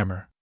with a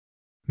hammer.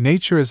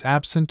 Nature is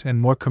absent and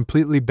more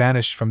completely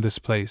banished from this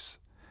place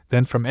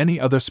than from any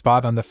other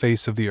spot on the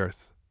face of the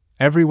earth.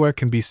 Everywhere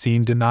can be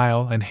seen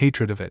denial and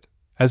hatred of it,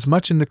 as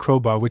much in the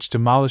crowbar which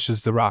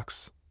demolishes the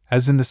rocks,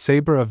 as in the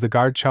saber of the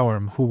guard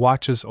chowrim who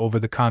watches over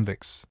the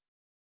convicts.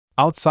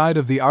 Outside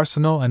of the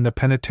arsenal and the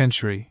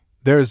penitentiary,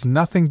 there is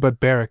nothing but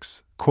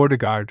barracks,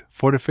 corps-de-garde,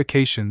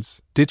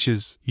 fortifications,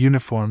 ditches,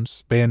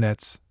 uniforms,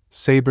 bayonets,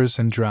 sabers,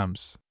 and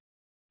drums.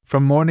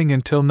 From morning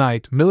until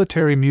night,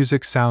 military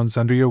music sounds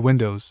under your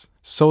windows,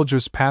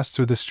 soldiers pass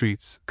through the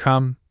streets,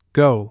 come,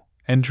 go,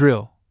 and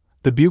drill.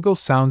 The bugle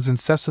sounds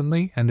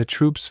incessantly and the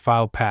troops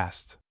file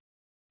past.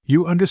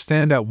 You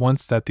understand at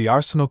once that the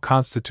arsenal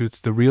constitutes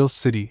the real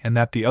city and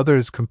that the other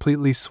is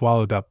completely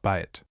swallowed up by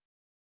it.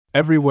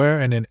 Everywhere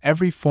and in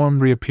every form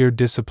reappear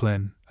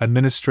discipline,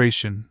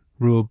 administration,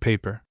 ruled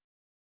paper.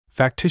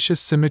 Factitious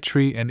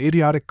symmetry and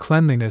idiotic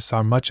cleanliness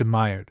are much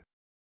admired.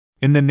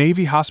 In the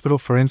Navy Hospital,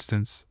 for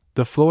instance,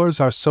 the floors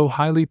are so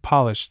highly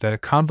polished that a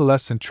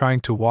convalescent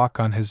trying to walk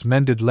on his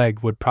mended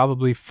leg would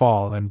probably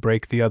fall and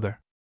break the other.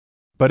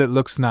 But it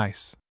looks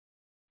nice.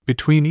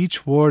 Between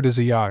each ward is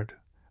a yard,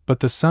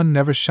 but the sun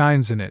never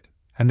shines in it,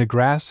 and the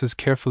grass is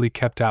carefully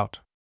kept out.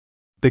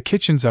 The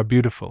kitchens are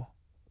beautiful,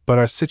 but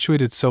are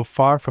situated so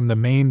far from the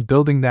main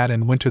building that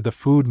in winter the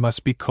food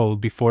must be cold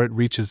before it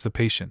reaches the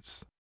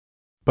patients.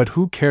 But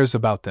who cares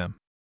about them?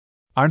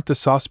 Aren't the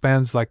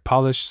saucepans like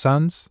polished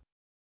suns?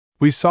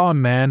 We saw a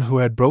man who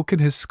had broken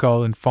his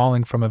skull in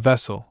falling from a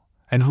vessel,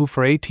 and who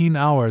for 18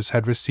 hours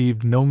had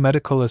received no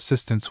medical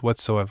assistance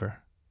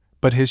whatsoever.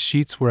 But his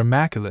sheets were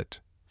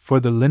immaculate, for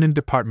the linen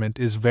department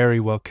is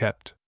very well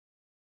kept.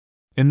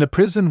 In the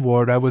prison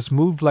ward I was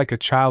moved like a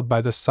child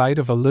by the sight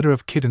of a litter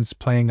of kittens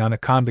playing on a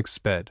convict's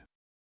bed.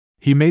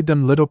 He made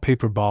them little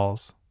paper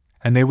balls,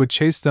 and they would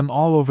chase them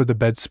all over the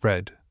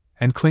bedspread,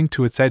 and cling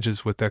to its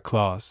edges with their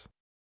claws.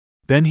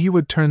 Then he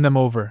would turn them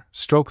over,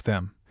 stroke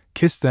them,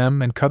 kiss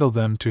them and cuddle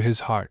them to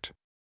his heart.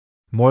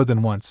 More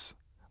than once,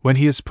 when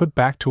he is put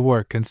back to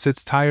work and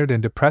sits tired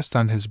and depressed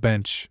on his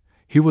bench,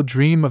 he will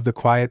dream of the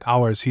quiet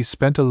hours he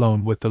spent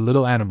alone with the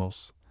little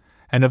animals,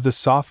 and of the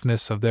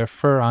softness of their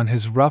fur on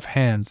his rough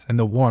hands and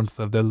the warmth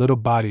of their little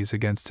bodies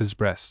against his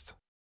breast.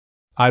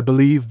 I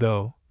believe,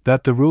 though,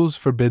 that the rules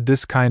forbid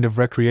this kind of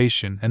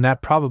recreation and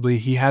that probably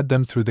he had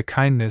them through the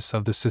kindness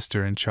of the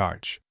sister in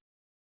charge.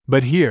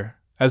 But here,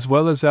 as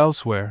well as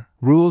elsewhere,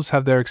 rules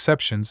have their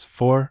exceptions,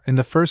 for, in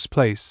the first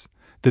place,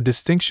 the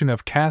distinction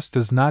of caste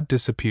does not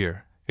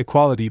disappear,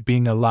 equality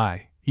being a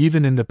lie,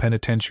 even in the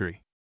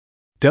penitentiary.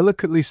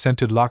 Delicately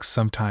scented locks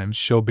sometimes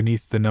show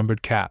beneath the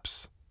numbered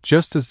caps,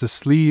 just as the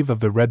sleeve of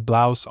the red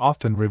blouse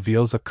often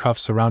reveals a cuff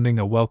surrounding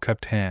a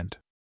well-kept hand.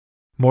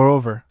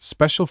 Moreover,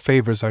 special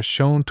favors are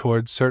shown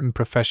towards certain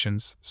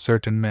professions,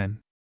 certain men.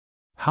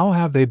 How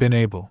have they been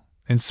able,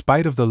 in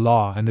spite of the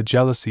law and the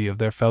jealousy of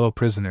their fellow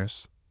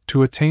prisoners,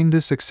 to attain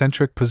this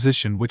eccentric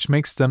position which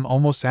makes them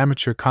almost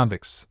amateur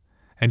convicts,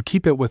 and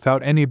keep it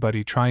without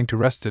anybody trying to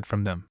wrest it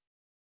from them?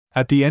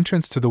 At the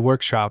entrance to the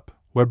workshop,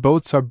 where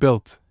boats are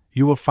built,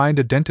 you will find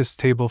a dentist's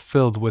table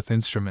filled with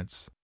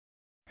instruments.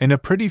 In a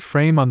pretty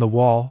frame on the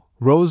wall,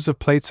 rows of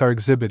plates are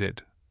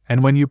exhibited,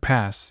 and when you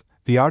pass,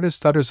 the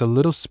artist utters a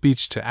little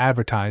speech to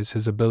advertise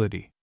his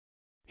ability.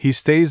 He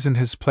stays in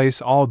his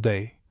place all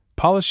day,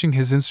 polishing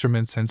his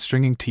instruments and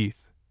stringing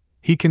teeth.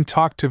 He can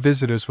talk to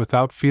visitors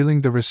without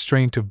feeling the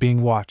restraint of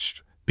being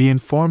watched, be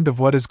informed of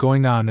what is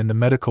going on in the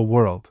medical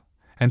world,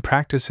 and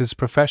practice his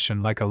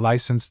profession like a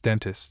licensed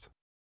dentist.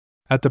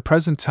 At the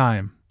present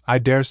time, I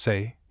dare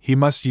say, he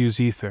must use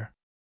ether.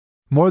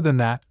 More than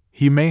that,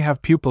 he may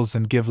have pupils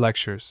and give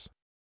lectures.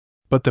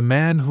 But the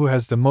man who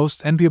has the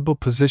most enviable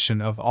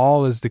position of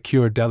all is the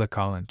Cure de la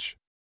College.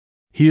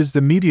 He is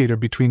the mediator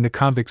between the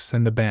convicts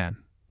and the ban.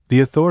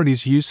 The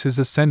authorities use his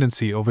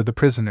ascendancy over the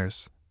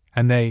prisoners,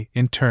 and they,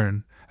 in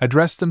turn,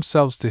 address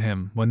themselves to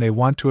him when they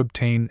want to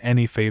obtain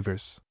any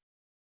favors.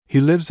 He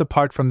lives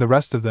apart from the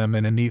rest of them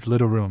in a neat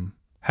little room,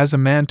 has a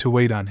man to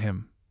wait on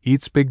him,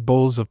 eats big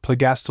bowls of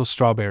Plagastal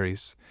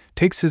strawberries,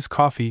 takes his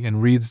coffee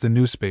and reads the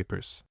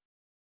newspapers.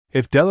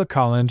 If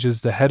Delacollenge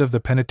is the head of the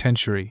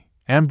penitentiary,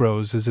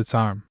 Ambrose is its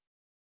arm.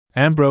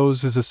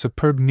 Ambrose is a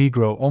superb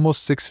Negro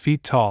almost 6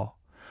 feet tall,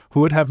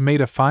 who would have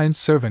made a fine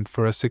servant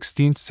for a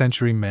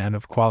 16th-century man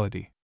of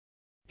quality.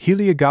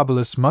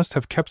 Heliogabalus must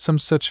have kept some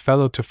such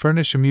fellow to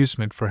furnish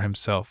amusement for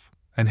himself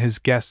and his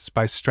guests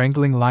by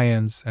strangling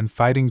lions and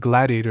fighting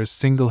gladiators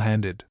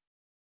single-handed.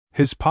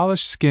 His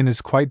polished skin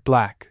is quite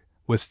black,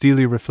 with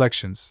steely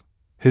reflections,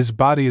 his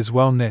body is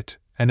well knit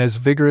and as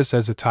vigorous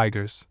as a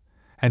tiger's,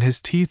 and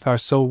his teeth are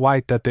so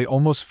white that they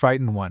almost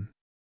frighten one.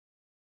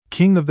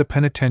 King of the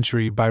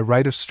penitentiary by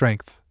right of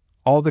strength,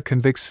 all the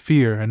convicts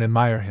fear and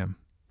admire him.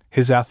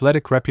 His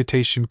athletic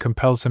reputation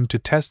compels him to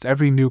test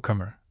every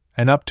newcomer,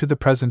 and up to the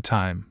present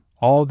time,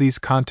 all these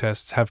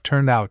contests have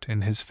turned out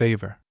in his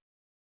favor.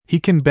 He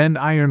can bend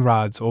iron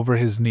rods over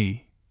his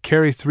knee,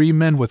 carry 3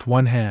 men with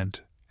one hand,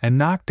 and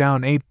knock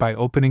down 8 by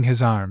opening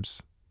his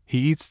arms. He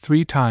eats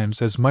 3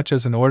 times as much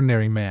as an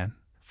ordinary man,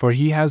 for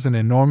he has an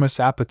enormous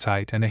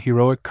appetite and a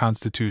heroic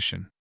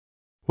constitution.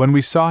 When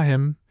we saw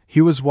him,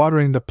 he was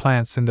watering the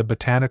plants in the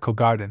botanical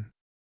garden.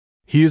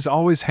 He is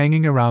always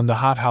hanging around the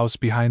hothouse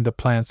behind the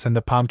plants and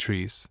the palm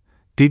trees,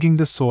 digging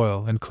the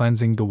soil and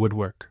cleansing the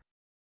woodwork.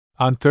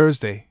 On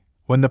Thursday,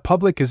 when the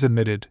public is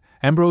admitted,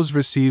 Ambrose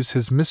receives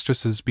his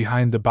mistresses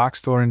behind the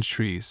boxed orange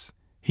trees.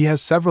 He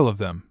has several of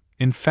them,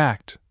 in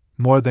fact,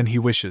 more than he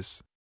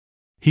wishes.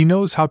 He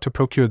knows how to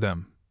procure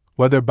them,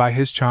 whether by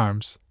his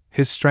charms,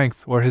 his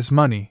strength, or his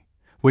money,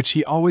 which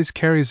he always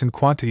carries in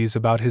quantities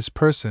about his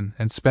person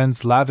and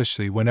spends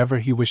lavishly whenever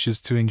he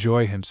wishes to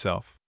enjoy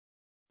himself.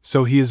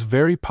 So he is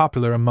very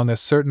popular among a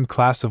certain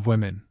class of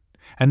women,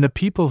 and the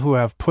people who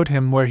have put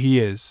him where he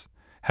is,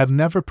 have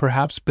never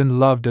perhaps been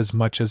loved as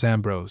much as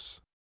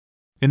Ambrose.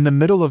 In the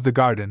middle of the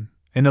garden,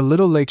 in a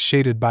little lake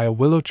shaded by a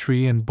willow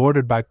tree and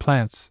bordered by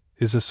plants,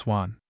 is a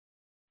swan.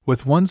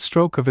 With one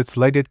stroke of its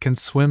leg it can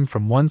swim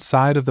from one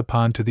side of the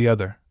pond to the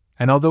other,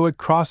 and although it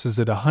crosses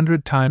it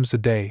 100 times a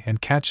day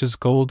and catches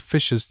gold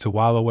fishes to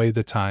while away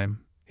the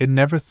time, it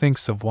never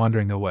thinks of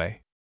wandering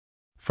away.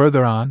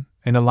 Further on,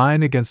 in a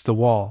line against the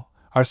wall,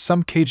 are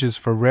some cages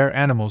for rare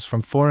animals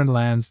from foreign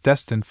lands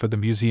destined for the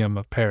Museum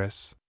of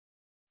Paris.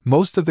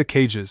 Most of the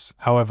cages,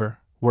 however,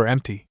 were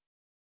empty.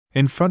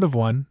 In front of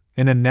one,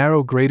 in a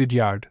narrow grated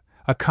yard,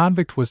 a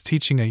convict was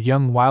teaching a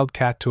young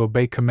wildcat to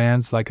obey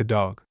commands like a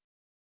dog.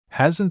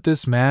 Hasn't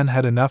this man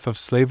had enough of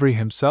slavery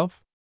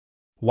himself?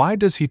 Why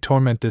does he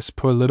torment this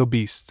poor little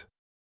beast?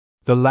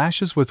 The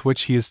lashes with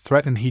which he is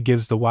threatened he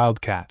gives the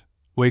wildcat,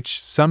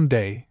 which, some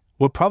day,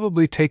 will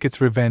probably take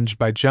its revenge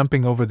by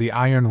jumping over the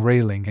iron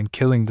railing and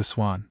killing the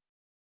swan.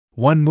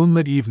 One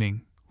moonlit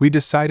evening, we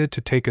decided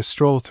to take a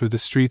stroll through the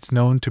streets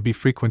known to be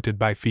frequented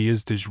by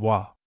filles de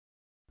joie.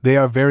 They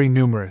are very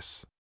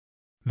numerous.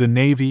 The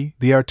navy,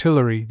 the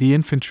artillery, the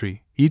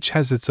infantry, each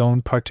has its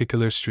own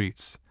particular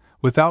streets,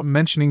 without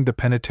mentioning the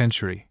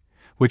penitentiary,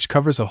 which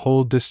covers a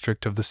whole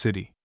district of the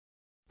city.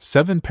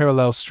 7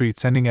 parallel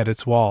streets ending at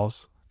its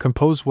walls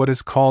compose what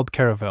is called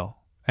caravel,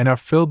 and are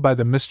filled by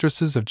the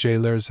mistresses of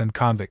jailers and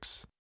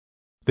convicts.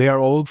 They are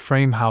old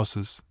frame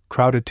houses,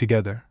 crowded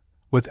together,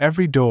 with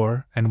every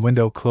door and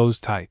window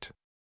closed tight.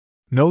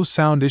 No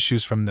sound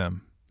issues from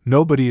them,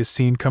 nobody is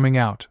seen coming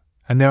out,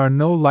 and there are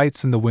no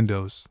lights in the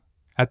windows.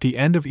 At the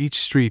end of each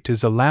street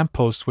is a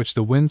lamp-post which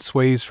the wind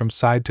sways from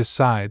side to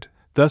side,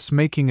 thus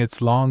making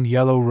its long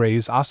yellow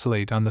rays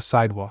oscillate on the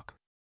sidewalk.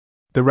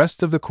 The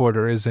rest of the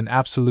quarter is in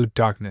absolute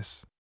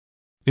darkness.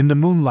 In the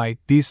moonlight,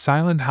 these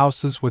silent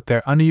houses with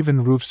their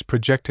uneven roofs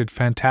projected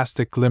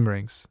fantastic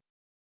glimmerings.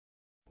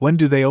 When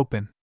do they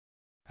open?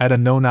 At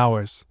unknown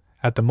hours,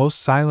 at the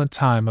most silent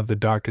time of the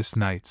darkest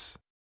nights.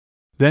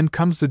 Then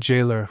comes the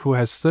jailer who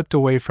has slipped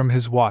away from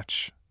his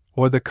watch,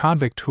 or the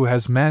convict who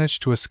has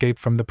managed to escape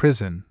from the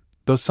prison,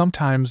 though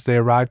sometimes they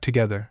arrive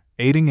together,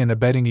 aiding and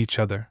abetting each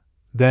other.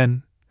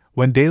 Then,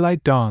 when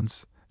daylight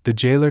dawns, the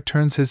jailer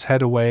turns his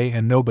head away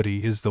and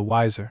nobody is the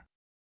wiser.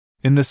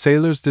 In the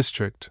sailors'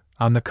 district,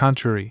 on the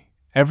contrary,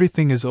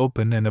 everything is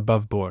open and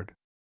above board.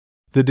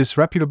 The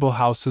disreputable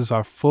houses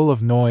are full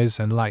of noise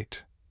and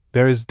light.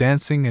 There is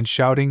dancing and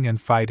shouting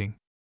and fighting.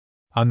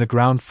 On the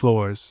ground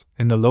floors,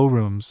 in the low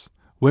rooms,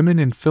 women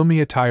in filmy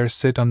attire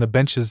sit on the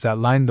benches that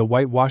line the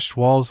whitewashed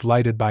walls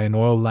lighted by an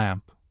oil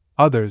lamp.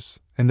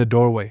 Others, in the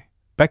doorway,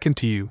 beckon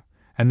to you,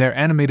 and their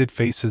animated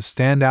faces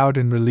stand out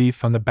in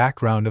relief on the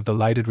background of the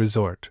lighted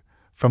resort,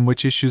 from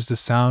which issues the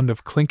sound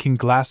of clinking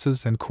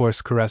glasses and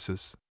coarse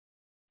caresses.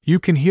 You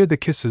can hear the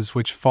kisses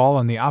which fall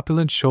on the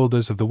opulent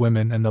shoulders of the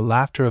women and the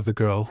laughter of the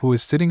girl who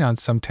is sitting on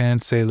some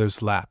tanned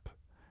sailor's lap,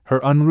 her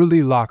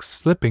unruly locks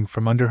slipping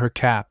from under her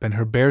cap and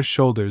her bare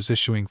shoulders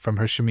issuing from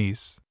her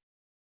chemise.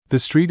 The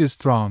street is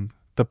thronged,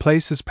 the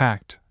place is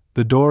packed,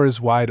 the door is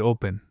wide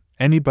open,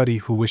 anybody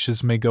who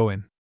wishes may go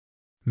in.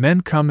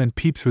 Men come and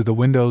peep through the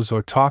windows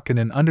or talk in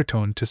an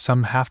undertone to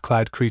some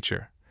half-clad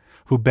creature,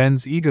 who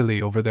bends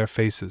eagerly over their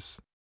faces.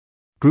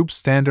 Groups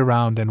stand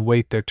around and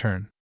wait their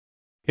turn.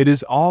 It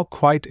is all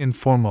quite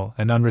informal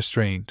and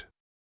unrestrained.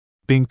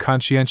 Being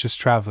conscientious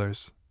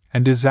travelers,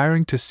 and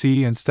desiring to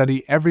see and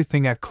study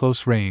everything at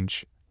close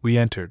range, we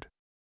entered.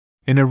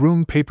 In a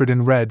room papered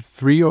in red,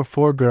 3 or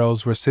 4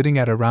 girls were sitting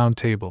at a round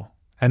table,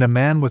 and a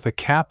man with a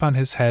cap on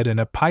his head and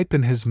a pipe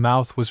in his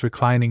mouth was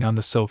reclining on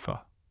the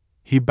sofa.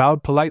 He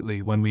bowed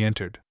politely when we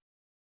entered.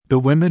 The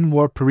women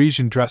wore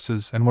Parisian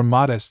dresses and were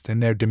modest in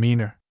their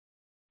demeanor.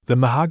 The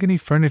mahogany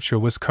furniture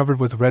was covered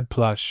with red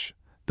plush,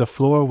 the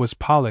floor was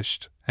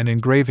polished, and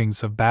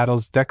engravings of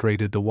battles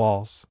decorated the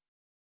walls.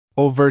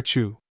 O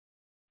virtue!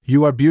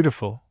 You are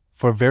beautiful,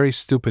 for very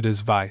stupid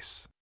is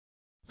vice.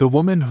 The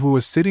woman who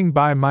was sitting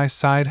by my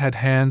side had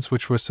hands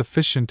which were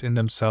sufficient in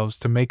themselves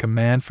to make a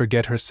man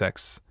forget her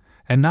sex,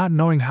 and not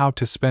knowing how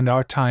to spend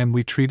our time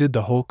we treated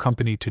the whole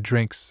company to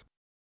drinks.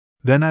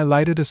 Then I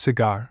lighted a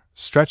cigar,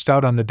 stretched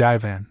out on the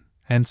divan,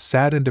 and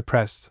sad and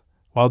depressed,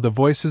 while the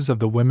voices of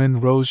the women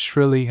rose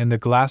shrilly and the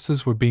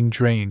glasses were being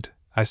drained,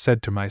 I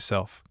said to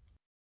myself,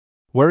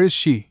 "Where is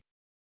she?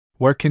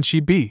 Where can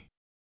she be?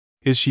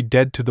 Is she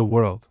dead to the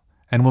world,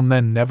 and will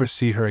men never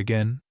see her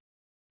again?"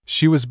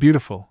 She was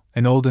beautiful,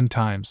 in olden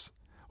times,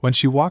 when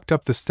she walked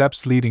up the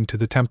steps leading to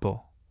the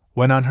temple,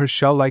 when on her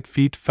shell-like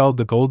feet fell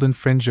the golden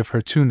fringe of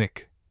her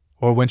tunic,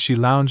 or when she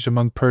lounged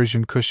among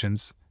Persian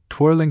cushions,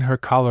 twirling her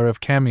collar of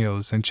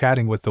cameos and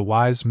chatting with the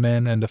wise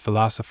men and the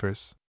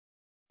philosophers.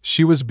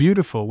 She was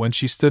beautiful when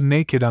she stood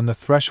naked on the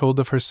threshold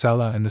of her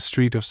cella in the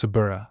street of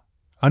Sabura,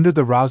 under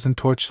the rosin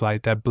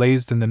torchlight that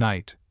blazed in the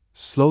night,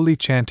 slowly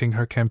chanting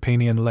her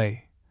Campanian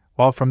lay,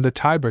 while from the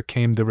Tiber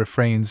came the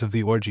refrains of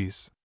the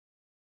orgies.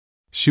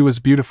 She was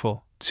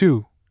beautiful,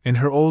 too, in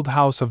her old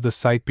house of the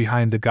site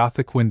behind the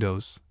Gothic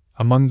windows,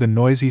 among the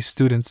noisy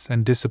students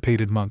and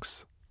dissipated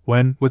monks,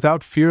 when,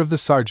 without fear of the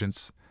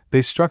sergeants,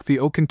 they struck the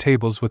oaken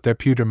tables with their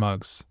pewter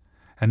mugs,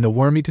 and the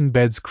worm-eaten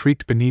beds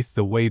creaked beneath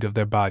the weight of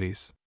their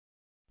bodies.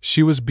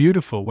 She was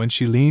beautiful when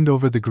she leaned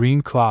over the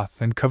green cloth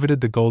and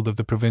coveted the gold of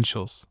the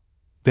provincials.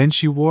 Then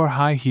she wore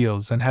high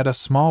heels and had a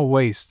small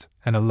waist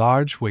and a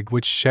large wig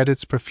which shed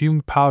its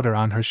perfumed powder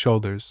on her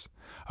shoulders,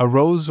 a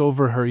rose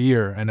over her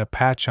ear and a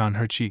patch on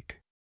her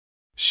cheek.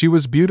 She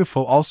was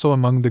beautiful also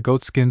among the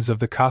goatskins of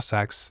the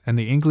Cossacks and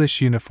the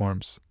English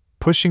uniforms,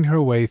 pushing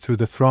her way through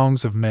the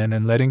throngs of men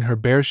and letting her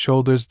bare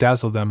shoulders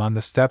dazzle them on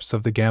the steps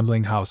of the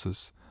gambling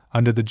houses,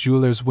 under the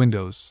jewelers'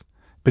 windows,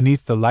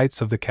 beneath the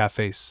lights of the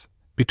cafes,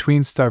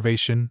 between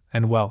starvation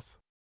and wealth.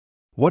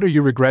 What are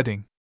you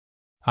regretting?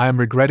 I am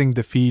regretting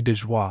the fille de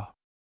joie.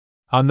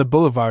 On the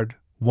boulevard,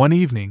 one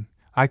evening,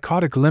 I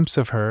caught a glimpse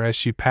of her as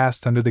she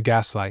passed under the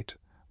gaslight,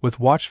 with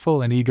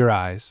watchful and eager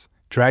eyes,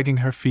 dragging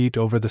her feet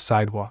over the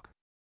sidewalk.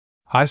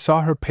 I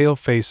saw her pale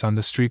face on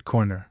the street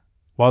corner,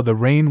 while the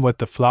rain wet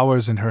the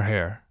flowers in her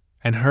hair,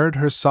 and heard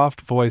her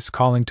soft voice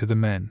calling to the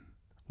men,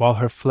 while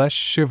her flesh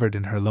shivered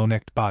in her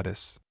low-necked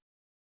bodice.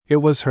 It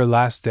was her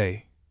last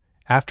day.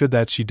 After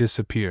that she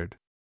disappeared.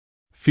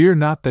 Fear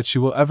not that she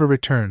will ever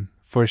return,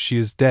 for she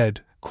is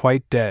dead,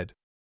 quite dead.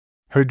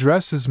 Her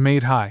dress is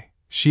made high,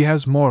 she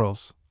has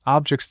morals,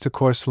 objects to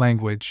coarse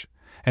language,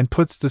 and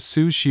puts the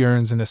sous she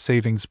earns in a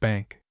savings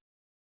bank.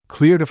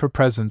 Cleared of her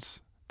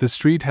presence, the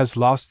street has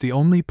lost the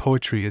only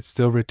poetry it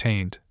still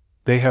retained.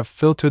 They have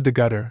filtered the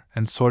gutter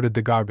and sorted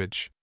the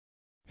garbage.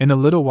 In a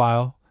little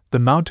while, the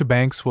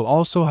mountebanks will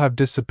also have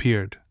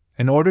disappeared,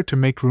 in order to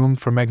make room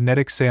for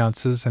magnetic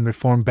seances and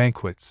reform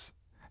banquets,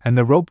 and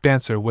the rope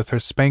dancer with her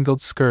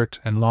spangled skirt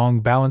and long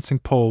balancing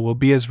pole will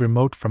be as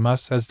remote from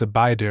us as the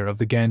Baidir of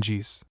the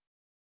Ganges.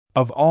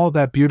 Of all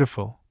that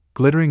beautiful,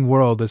 glittering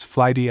world as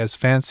flighty as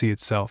fancy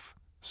itself,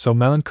 so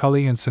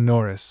melancholy and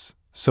sonorous,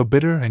 so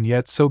bitter and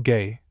yet so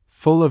gay,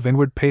 full of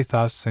inward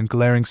pathos and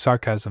glaring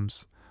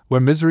sarcasms, where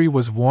misery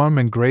was warm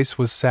and grace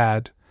was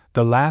sad,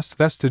 the last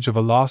vestige of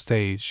a lost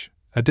age,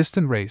 a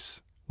distant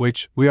race,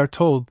 which, we are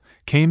told,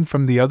 came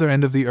from the other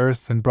end of the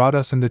earth and brought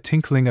us in the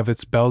tinkling of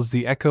its bells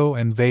the echo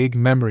and vague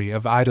memory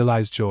of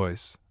idolized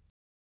joys.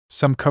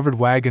 Some covered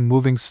wagon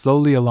moving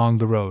slowly along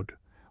the road,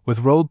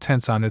 with rolled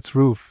tents on its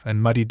roof and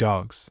muddy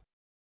dogs.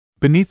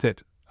 Beneath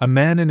it, a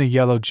man in a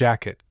yellow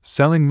jacket,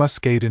 selling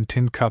muscade in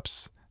tin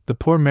cups, the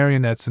poor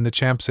marionettes in the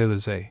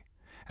Champs-Élysées,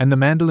 and the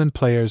mandolin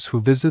players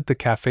who visit the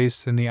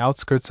cafes in the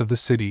outskirts of the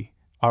city,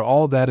 are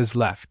all that is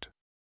left.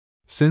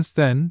 Since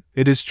then,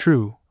 it is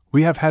true,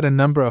 we have had a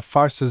number of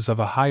farces of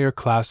a higher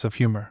class of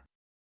humor.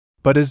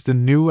 But is the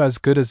new as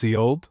good as the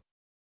old?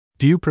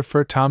 Do you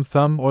prefer Tom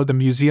Thumb or the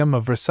Museum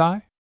of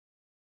Versailles?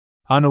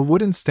 On a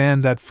wooden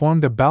stand that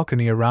formed a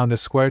balcony around a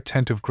square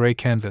tent of gray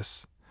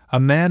canvas, a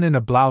man in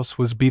a blouse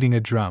was beating a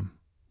drum.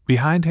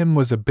 Behind him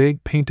was a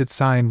big painted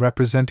sign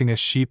representing a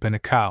sheep and a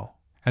cow,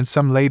 and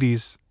some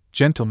ladies,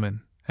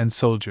 gentlemen, and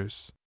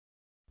soldiers.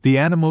 The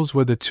animals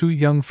were the two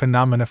young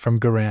phenomena from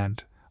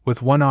Guérande,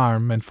 with one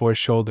arm and 4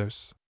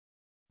 shoulders.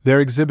 Their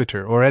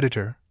exhibitor or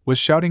editor was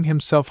shouting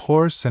himself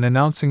hoarse and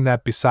announcing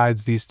that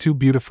besides these two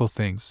beautiful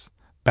things,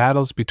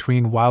 battles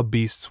between wild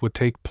beasts would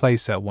take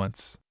place at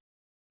once.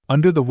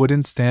 Under the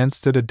wooden stand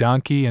stood a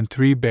donkey and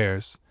 3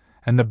 bears,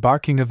 and the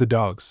barking of the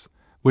dogs,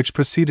 which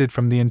proceeded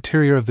from the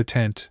interior of the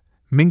tent,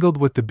 mingled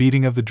with the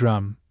beating of the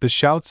drum, the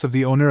shouts of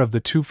the owner of the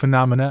two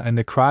phenomena and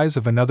the cries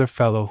of another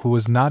fellow who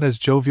was not as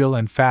jovial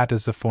and fat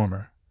as the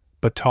former,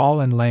 but tall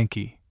and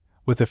lanky,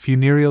 with a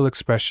funereal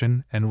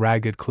expression and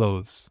ragged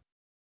clothes.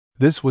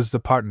 This was the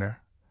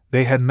partner.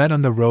 They had met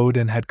on the road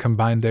and had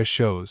combined their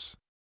shows.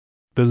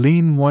 The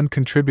lean one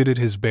contributed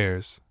his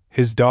bears,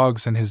 his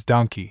dogs and his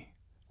donkey,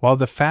 while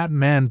the fat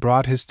man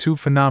brought his two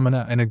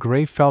phenomena and a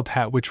gray felt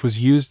hat which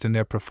was used in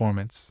their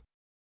performance.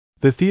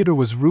 The theater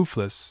was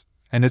roofless,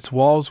 and its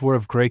walls were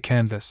of gray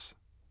canvas.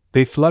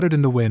 They fluttered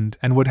in the wind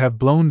and would have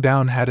blown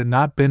down had it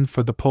not been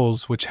for the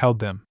poles which held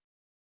them.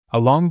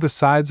 Along the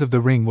sides of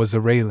the ring was a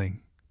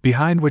railing,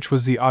 behind which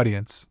was the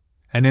audience,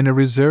 and in a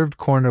reserved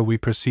corner we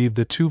perceived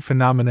the two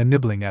phenomena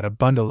nibbling at a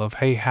bundle of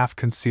hay half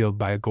concealed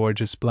by a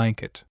gorgeous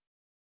blanket.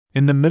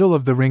 In the middle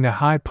of the ring a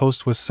high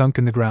post was sunk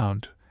in the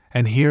ground,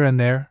 and here and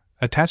there,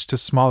 attached to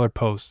smaller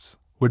posts,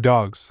 were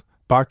dogs,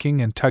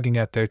 barking and tugging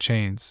at their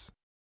chains.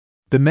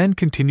 The men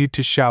continued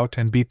to shout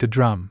and beat the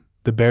drum,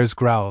 the bears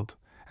growled,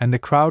 and the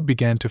crowd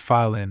began to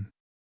file in.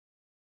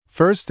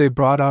 First they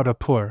brought out a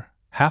poor,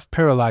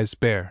 half-paralyzed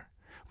bear,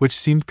 which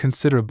seemed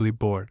considerably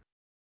bored.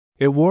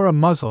 It wore a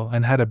muzzle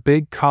and had a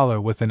big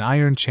collar with an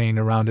iron chain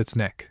around its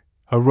neck,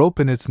 a rope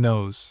in its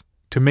nose,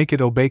 to make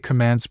it obey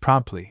commands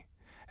promptly,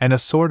 and a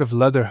sort of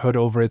leather hood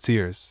over its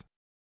ears.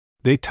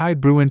 They tied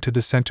Bruin to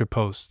the center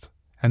post,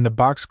 and the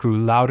barks grew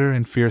louder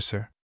and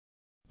fiercer.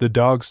 The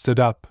dogs stood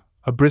up,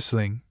 a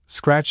bristling,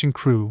 scratching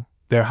crew,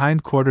 their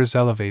hindquarters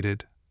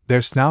elevated,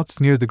 their snouts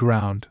near the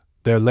ground,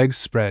 their legs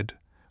spread,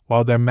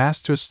 while their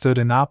masters stood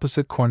in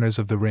opposite corners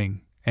of the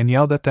ring, and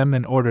yelled at them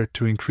in order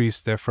to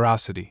increase their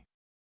ferocity.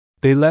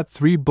 They let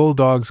 3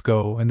 bulldogs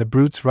go and the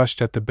brutes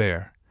rushed at the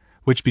bear,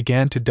 which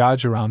began to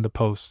dodge around the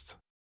post.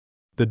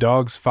 The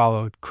dogs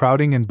followed,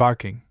 crowding and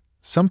barking.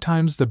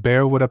 Sometimes the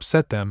bear would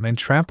upset them and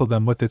trample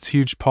them with its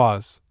huge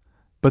paws,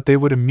 but they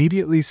would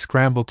immediately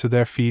scramble to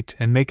their feet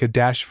and make a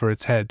dash for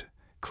its head,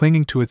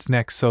 clinging to its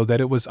neck so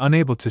that it was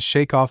unable to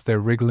shake off their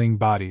wriggling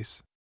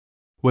bodies.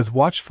 With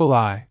watchful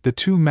eye, the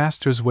two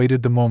masters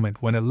waited the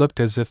moment when it looked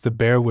as if the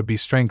bear would be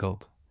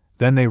strangled.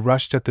 Then they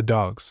rushed at the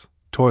dogs,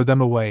 tore them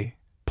away,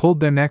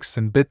 pulled their necks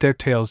and bit their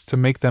tails to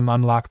make them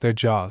unlock their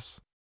jaws.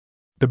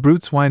 The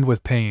brutes whined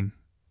with pain,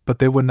 but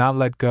they would not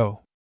let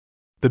go.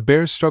 The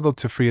bear struggled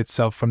to free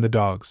itself from the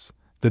dogs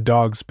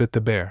bit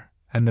the bear,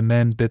 and the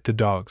men bit the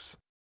dogs.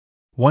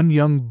 One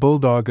young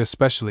bulldog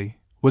especially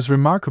was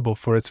remarkable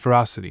for its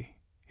ferocity.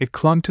 It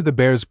clung to the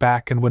bear's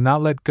back and would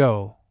not let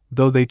go,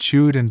 though they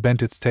chewed and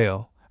bent its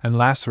tail, and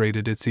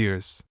lacerated its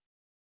ears.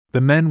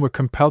 The men were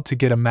compelled to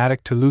get a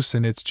mattock to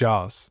loosen its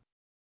jaws.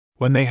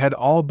 When they had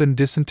all been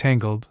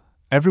disentangled,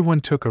 everyone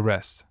took a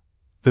rest.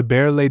 The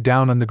bear lay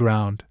down on the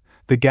ground,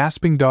 the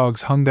gasping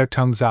dogs hung their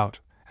tongues out,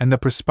 and the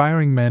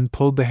perspiring men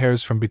pulled the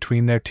hairs from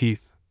between their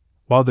teeth,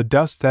 while the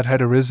dust that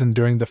had arisen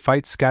during the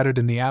fight scattered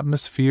in the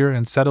atmosphere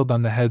and settled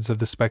on the heads of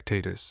the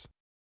spectators.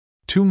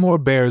 2 more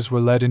bears were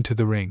led into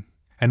the ring,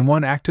 and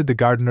one acted the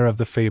gardener of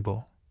the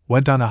fable,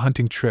 went on a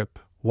hunting trip,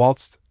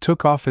 waltzed,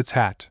 took off its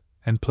hat,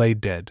 and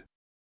played dead.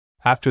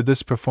 After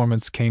this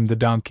performance came the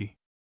donkey.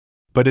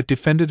 But it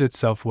defended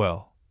itself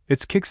well.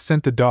 Its kicks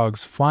sent the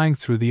dogs flying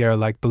through the air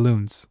like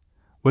balloons.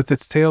 With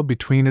its tail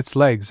between its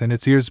legs and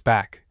its ears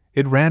back,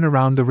 it ran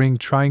around the ring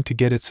trying to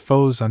get its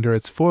foes under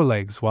its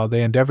forelegs while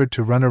they endeavored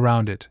to run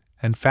around it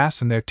and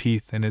fasten their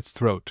teeth in its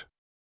throat.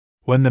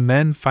 When the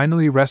men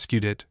finally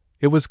rescued it,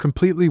 it was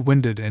completely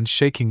winded and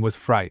shaking with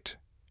fright.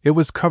 It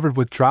was covered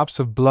with drops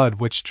of blood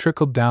which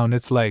trickled down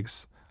its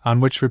legs, on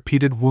which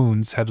repeated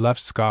wounds had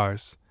left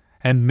scars,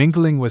 and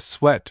mingling with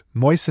sweat,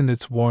 moistened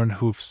its worn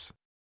hoofs.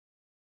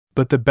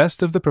 But the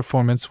best of the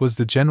performance was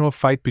the general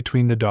fight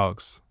between the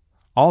dogs.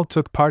 All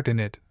took part in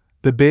it,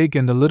 The big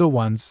and the little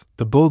ones,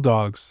 the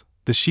bulldogs,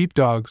 the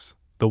sheepdogs,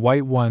 the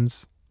white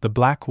ones, the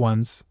black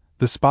ones,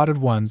 the spotted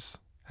ones,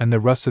 and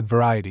the russet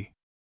variety.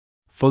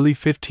 Fully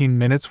 15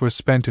 minutes were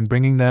spent in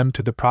bringing them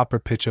to the proper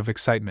pitch of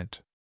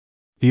excitement.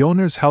 The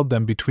owners held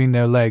them between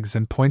their legs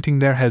and, pointing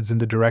their heads in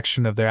the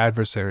direction of their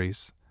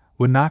adversaries,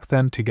 would knock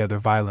them together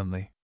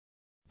violently.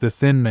 The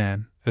thin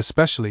man,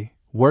 especially,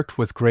 worked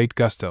with great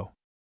gusto.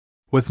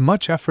 With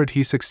much effort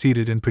he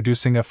succeeded in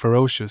producing a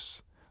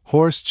ferocious,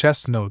 hoarse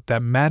chest note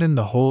that maddened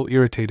the whole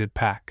irritated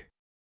pack.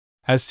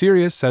 As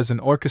serious as an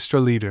orchestra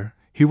leader,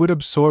 he would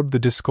absorb the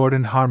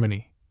discordant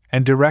harmony,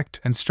 and direct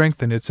and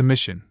strengthen its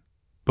emission.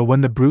 But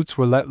when the brutes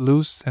were let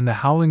loose and the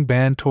howling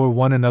band tore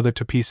one another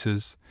to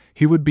pieces,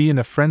 he would be in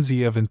a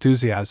frenzy of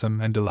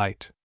enthusiasm and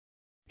delight.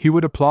 He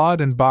would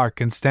applaud and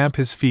bark and stamp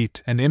his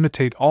feet and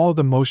imitate all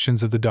the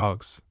motions of the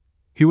dogs.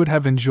 He would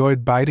have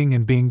enjoyed biting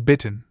and being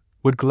bitten,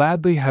 would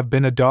gladly have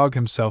been a dog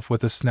himself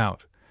with a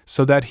snout,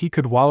 so that he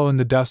could wallow in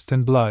the dust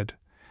and blood,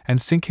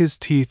 and sink his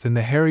teeth in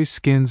the hairy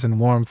skins and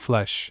warm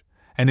flesh,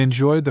 and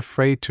enjoy the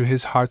fray to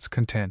his heart's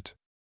content.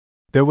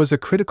 There was a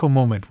critical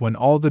moment when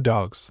all the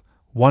dogs,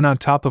 one on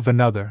top of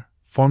another,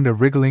 formed a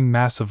wriggling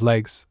mass of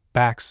legs,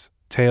 backs,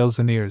 tails,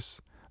 and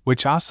ears,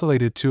 which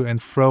oscillated to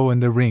and fro in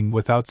the ring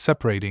without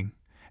separating,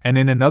 and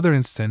in another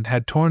instant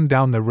had torn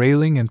down the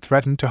railing and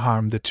threatened to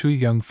harm the two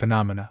young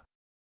phenomena.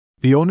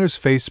 The owner's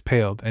face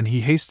paled and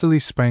he hastily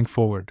sprang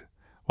forward,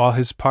 while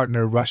his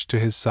partner rushed to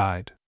his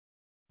side.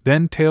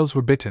 Then tails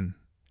were bitten,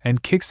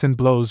 and kicks and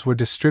blows were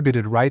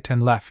distributed right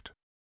and left.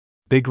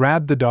 They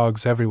grabbed the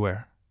dogs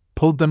everywhere,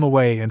 pulled them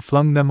away and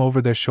flung them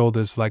over their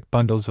shoulders like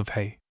bundles of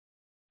hay.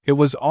 It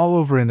was all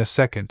over in a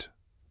second,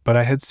 but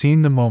I had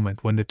seen the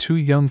moment when the two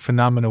young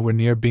phenomena were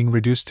near being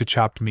reduced to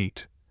chopped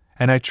meat,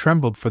 and I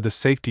trembled for the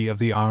safety of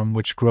the arm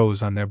which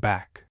grows on their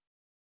back.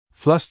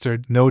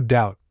 Flustered, no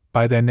doubt,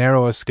 by their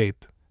narrow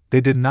escape, they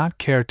did not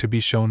care to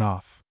be shown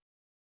off.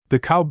 The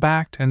cow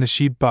backed and the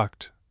sheep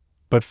bucked,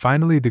 but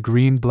finally the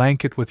green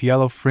blanket with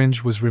yellow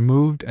fringe was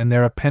removed and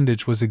their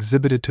appendage was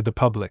exhibited to the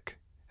public,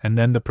 and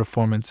then the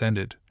performance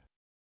ended.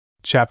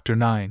 Chapter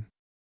 9.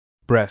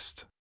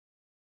 Brest.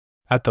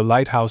 At the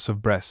lighthouse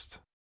of Brest.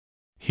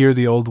 Here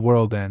the old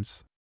world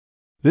ends.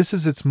 This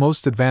is its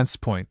most advanced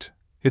point,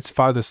 its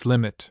farthest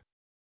limit.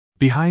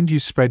 Behind you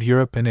spread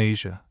Europe and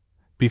Asia.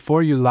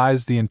 Before you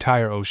lies the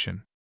entire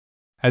ocean.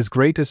 As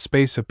great as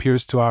space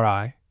appears to our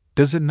eye,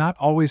 does it not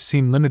always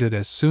seem limited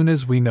as soon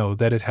as we know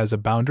that it has a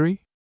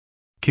boundary?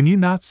 Can you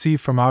not see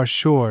from our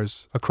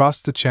shores,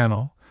 across the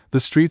Channel, the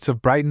streets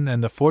of Brighton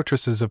and the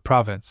fortresses of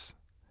Provence?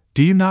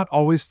 Do you not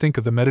always think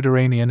of the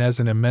Mediterranean as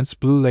an immense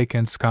blue lake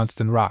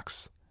ensconced in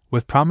rocks,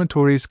 with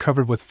promontories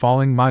covered with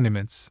falling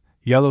monuments,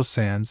 yellow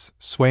sands,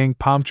 swaying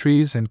palm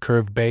trees, and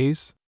curved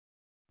bays?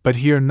 But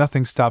here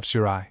nothing stops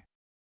your eye.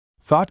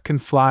 Thought can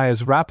fly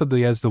as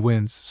rapidly as the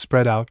winds,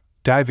 spread out,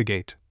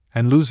 divagate,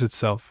 and lose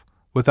itself,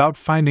 without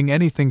finding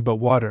anything but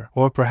water,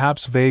 or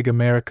perhaps vague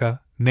America,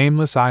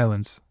 nameless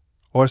islands,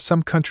 or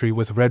some country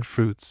with red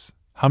fruits,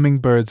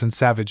 hummingbirds and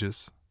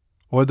savages,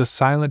 or the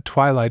silent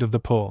twilight of the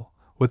pole,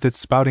 with its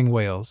spouting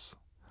whales,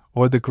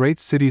 or the great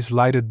cities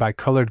lighted by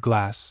colored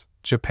glass,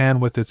 Japan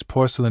with its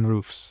porcelain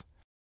roofs,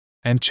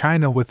 and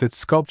China with its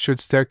sculptured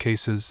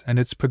staircases and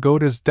its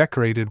pagodas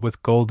decorated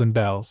with golden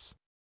bells.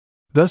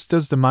 Thus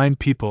does the mind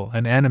people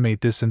and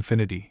animate this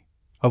infinity,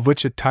 of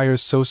which it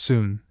tires so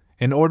soon,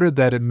 in order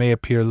that it may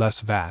appear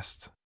less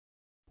vast.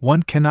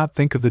 One cannot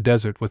think of the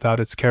desert without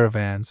its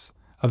caravans,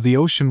 of the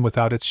ocean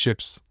without its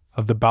ships,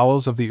 of the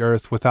bowels of the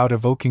earth without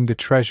evoking the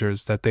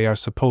treasures that they are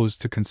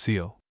supposed to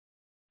conceal.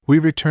 We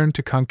returned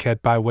to Conquet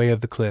by way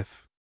of the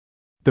cliff.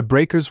 The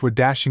breakers were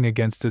dashing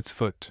against its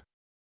foot.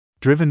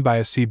 Driven by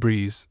a sea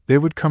breeze, they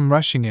would come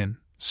rushing in,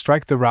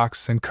 strike the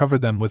rocks and cover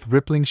them with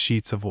rippling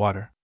sheets of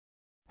water.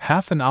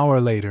 Half an hour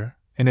later,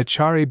 in a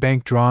charry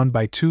bank drawn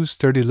by two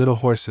sturdy little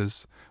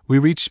horses, we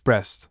reached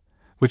Brest,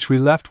 which we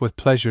left with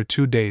pleasure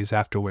 2 days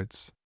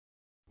afterwards.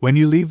 When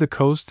you leave the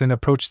coast and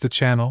approach the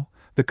Channel,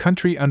 the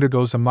country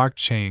undergoes a marked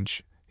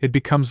change. It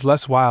becomes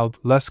less wild,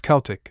 less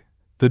Celtic.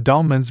 The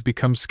dolmens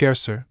become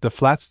scarcer, the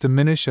flats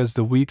diminish as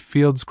the wheat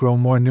fields grow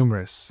more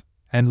numerous,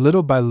 and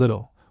little by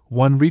little,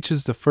 one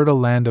reaches the fertile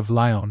land of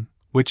Lyon,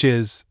 which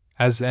is,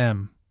 as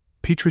M.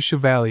 Petre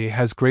Chevalier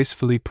has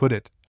gracefully put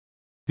it,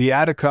 the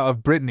Attica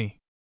of Brittany.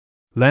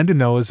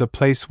 Landunot is a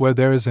place where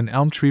there is an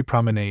elm tree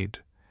promenade,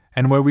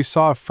 and where we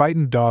saw a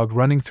frightened dog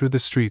running through the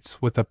streets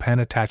with a pen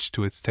attached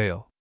to its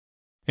tail.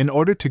 In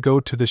order to go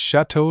to the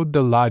Château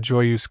de la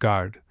Joyeuse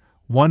Garde,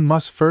 one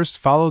must first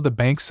follow the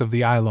banks of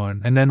the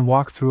Ilorne and then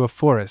walk through a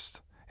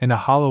forest, in a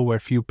hollow where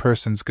few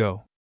persons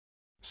go.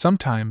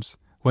 Sometimes,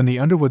 when the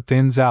underwood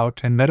thins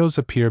out and meadows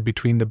appear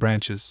between the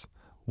branches,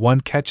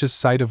 one catches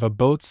sight of a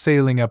boat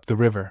sailing up the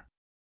river.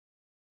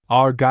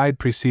 Our guide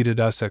preceded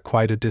us at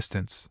quite a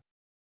distance.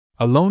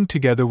 Alone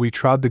together we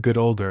trod the good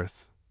old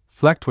earth,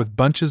 flecked with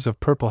bunches of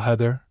purple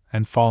heather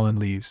and fallen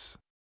leaves.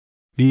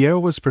 The air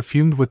was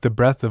perfumed with the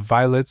breath of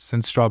violets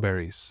and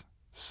strawberries.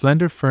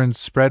 Slender ferns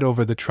spread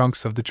over the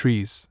trunks of the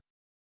trees.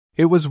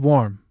 It was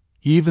warm,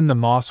 even the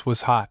moss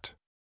was hot.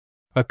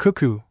 A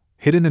cuckoo,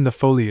 hidden in the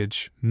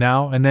foliage,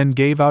 now and then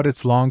gave out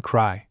its long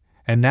cry,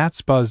 and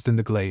gnats buzzed in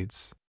the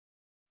glades.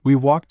 We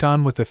walked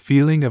on with a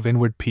feeling of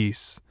inward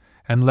peace,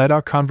 and let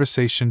our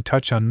conversation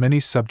touch on many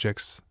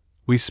subjects.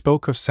 We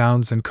spoke of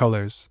sounds and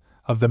colors,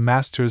 of the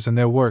masters and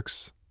their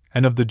works,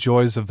 and of the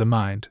joys of the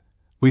mind.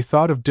 We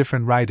thought of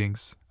different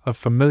writings, of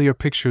familiar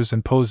pictures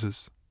and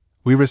poses.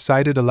 We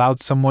recited aloud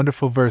some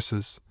wonderful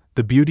verses,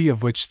 the beauty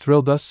of which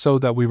thrilled us so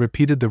that we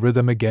repeated the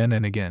rhythm again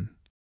and again,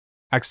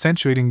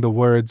 accentuating the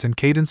words and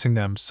cadencing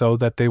them so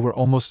that they were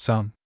almost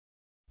sung.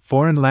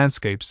 Foreign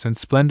landscapes and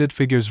splendid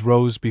figures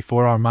rose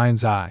before our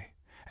mind's eye,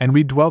 and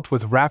we dwelt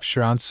with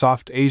rapture on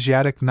soft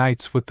Asiatic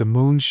nights with the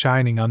moon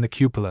shining on the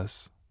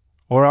cupolas,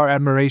 or our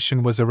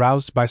admiration was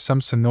aroused by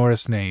some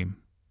sonorous name,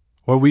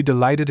 or we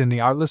delighted in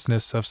the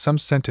artlessness of some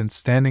sentence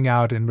standing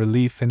out in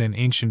relief in an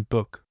ancient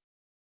book.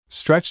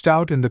 Stretched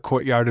out in the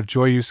courtyard of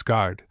Joyeuse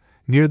Garde,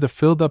 near the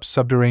filled-up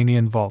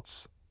subterranean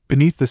vaults,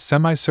 beneath the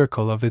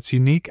semicircle of its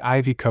unique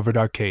ivy-covered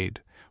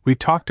arcade, we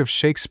talked of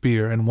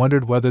Shakespeare and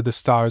wondered whether the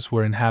stars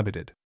were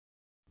inhabited.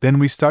 Then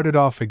we started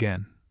off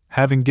again,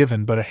 having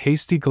given but a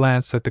hasty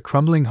glance at the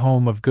crumbling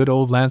home of good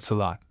old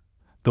Lancelot,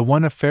 the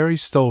one a fairy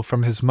stole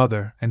from his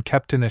mother and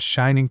kept in a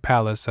shining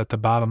palace at the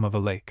bottom of a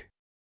lake.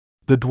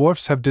 The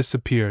dwarfs have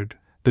disappeared,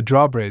 the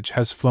drawbridge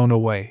has flown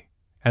away,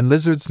 and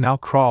lizards now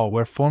crawl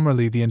where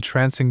formerly the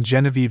entrancing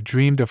Genevieve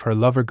dreamed of her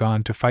lover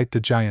gone to fight the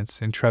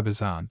giants in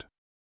Trebizond.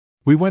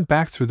 We went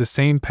back through the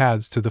same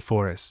paths to the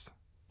forest.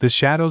 The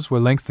shadows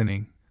were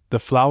lengthening, the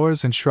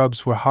flowers and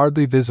shrubs were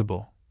hardly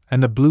visible,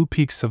 and the blue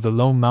peaks of the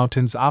lone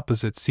mountains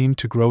opposite seemed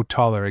to grow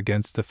taller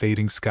against the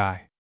fading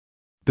sky.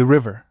 The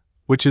river,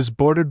 which is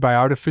bordered by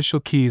artificial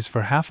quays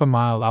for half a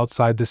mile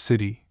outside the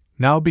city,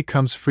 now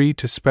becomes free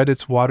to spread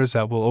its waters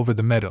at will over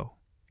the meadow.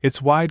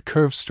 Its wide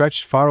curve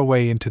stretched far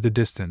away into the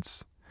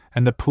distance,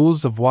 and the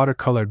pools of water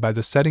colored by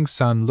the setting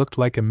sun looked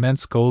like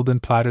immense golden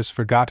platters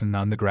forgotten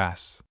on the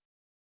grass.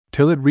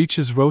 Till it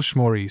reaches Roche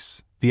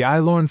Maurice, the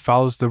Eilorn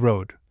follows the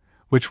road,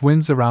 which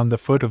winds around the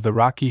foot of the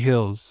rocky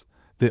hills,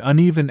 the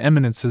uneven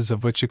eminences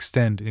of which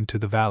extend into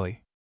the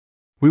valley.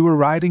 We were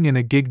riding in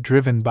a gig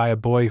driven by a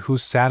boy who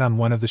sat on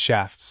one of the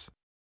shafts.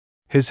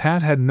 His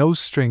hat had no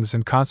strings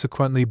and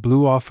consequently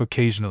blew off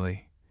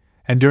occasionally,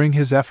 and during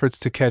his efforts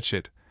to catch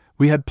it,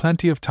 we had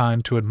plenty of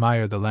time to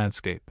admire the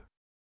landscape.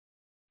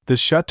 The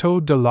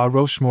Château de la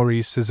Roche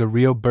Maurice is a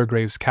real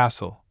Burgrave's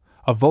castle,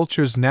 a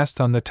vulture's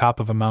nest on the top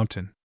of a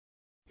mountain.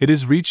 It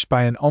is reached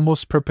by an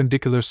almost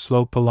perpendicular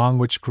slope along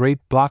which great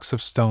blocks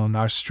of stone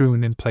are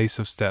strewn in place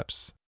of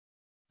steps.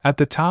 At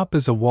the top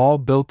is a wall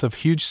built of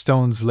huge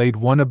stones laid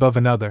one above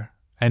another,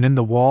 and in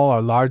the wall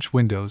are large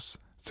windows,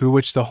 through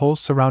which the whole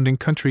surrounding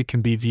country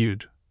can be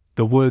viewed: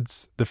 the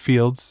woods, the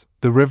fields,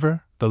 the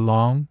river, the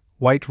long,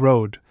 white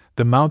road,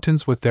 the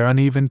mountains with their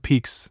uneven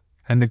peaks,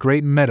 and the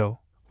great meadow,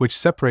 which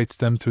separates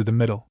them through the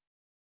middle.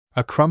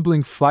 A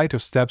crumbling flight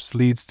of steps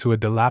leads to a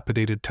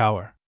dilapidated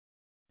tower.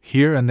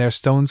 Here and there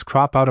stones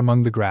crop out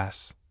among the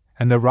grass,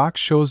 and the rock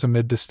shows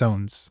amid the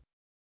stones.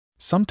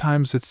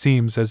 Sometimes it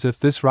seems as if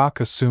this rock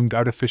assumed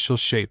artificial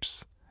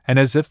shapes, and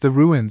as if the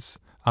ruins,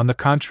 on the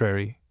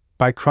contrary,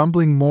 by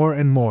crumbling more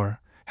and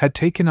more, had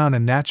taken on a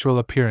natural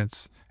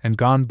appearance and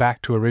gone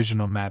back to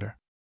original matter.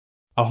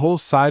 A whole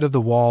side of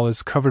the wall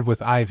is covered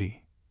with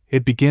ivy.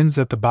 It begins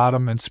at the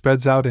bottom and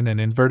spreads out in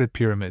an inverted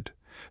pyramid,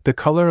 the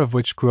color of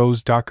which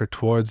grows darker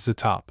towards the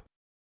top.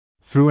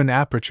 Through an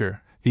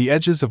aperture, the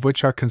edges of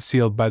which are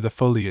concealed by the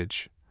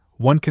foliage,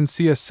 one can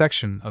see a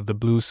section of the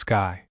blue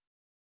sky.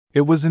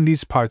 It was in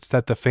these parts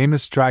that the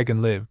famous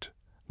dragon lived,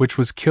 which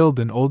was killed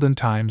in olden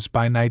times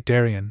by Knight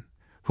Darien,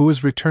 who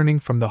was returning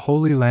from the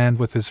Holy Land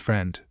with his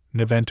friend,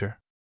 Neventer.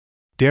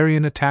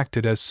 Darien attacked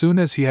it as soon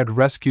as he had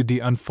rescued the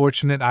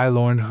unfortunate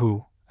Eilorn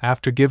who,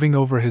 after giving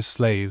over his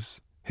slaves,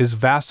 his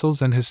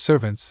vassals and his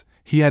servants,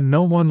 he had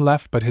no one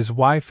left but his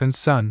wife and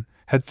son,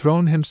 had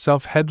thrown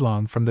himself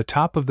headlong from the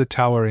top of the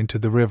tower into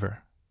the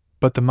river.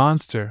 But the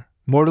monster,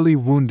 mortally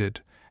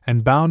wounded,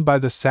 and bound by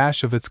the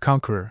sash of its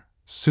conqueror,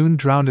 soon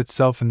drowned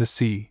itself in the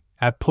sea,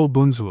 at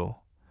Pulbunzuel,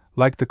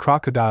 like the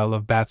crocodile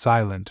of Bat's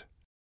Island,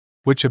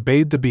 which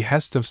obeyed the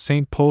behest of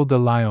Saint Paul de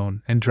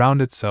Lyon and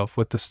drowned itself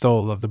with the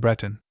stole of the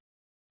Breton.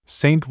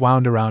 Saint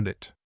wound around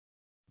it.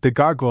 The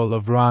gargoyle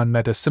of Rouen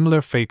met a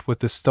similar fate with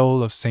the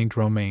stole of Saint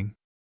Romain.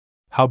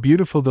 How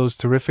beautiful those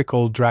terrific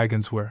old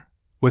dragons were,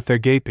 with their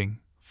gaping,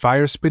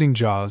 fire-spitting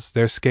jaws,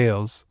 their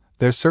scales,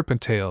 their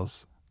serpent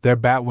tails, their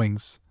bat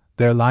wings,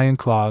 their lion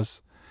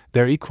claws,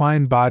 their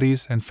equine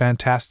bodies and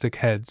fantastic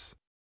heads.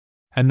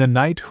 And the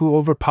knight who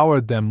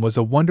overpowered them was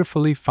a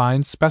wonderfully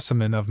fine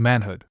specimen of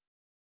manhood.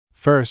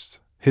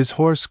 First, his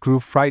horse grew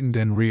frightened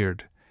and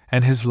reared,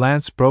 and his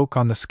lance broke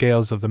on the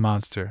scales of the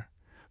monster,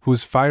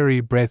 whose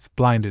fiery breath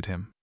blinded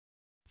him.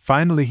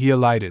 Finally he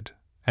alighted,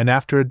 and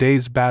after a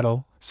day's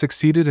battle,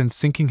 succeeded in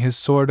sinking his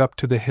sword up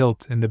to the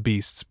hilt in the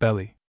beast's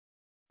belly.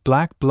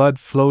 Black blood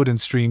flowed in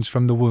streams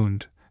from the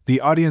wound. The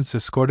audience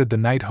escorted the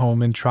knight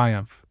home in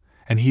triumph,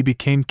 and he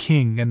became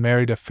king and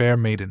married a fair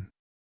maiden.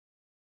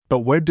 But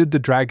where did the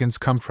dragons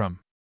come from?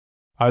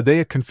 Are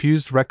they a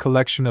confused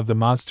recollection of the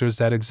monsters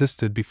that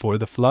existed before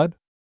the flood?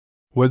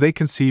 Were they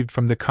conceived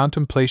from the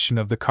contemplation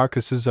of the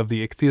carcasses of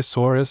the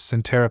ichthyosaurus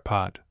and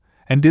pteropod?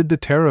 And did the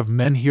terror of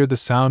men hear the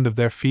sound of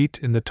their feet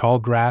in the tall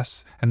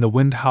grass and the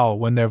wind howl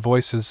when their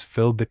voices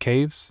filled the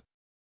caves?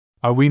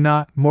 Are we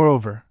not,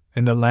 moreover,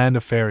 in the land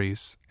of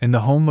fairies, in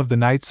the home of the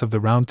Knights of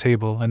the Round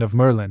Table and of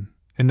Merlin,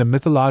 in the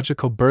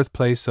mythological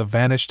birthplace of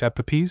vanished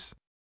epopées?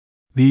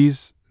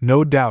 These,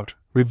 no doubt,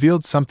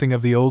 revealed something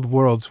of the old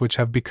worlds which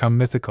have become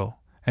mythical,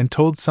 and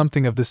told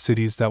something of the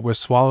cities that were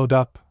swallowed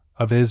up,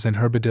 of Is and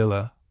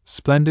Herbadilla,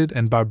 splendid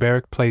and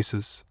barbaric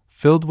places,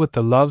 filled with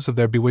the loves of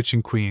their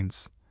bewitching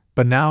queens,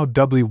 but now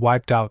doubly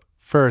wiped out,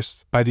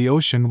 first by the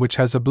ocean which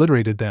has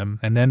obliterated them,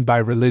 and then by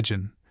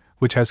religion,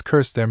 which has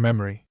cursed their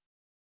memory.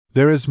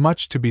 There is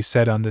much to be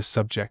said on this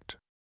subject.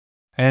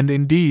 And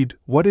indeed,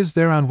 what is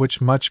there on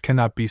which much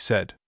cannot be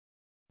said?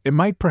 It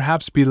might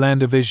perhaps be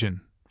land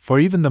division, for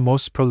even the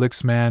most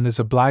prolix man is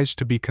obliged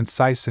to be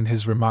concise in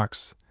his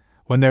remarks,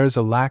 when there is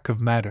a lack of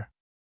matter.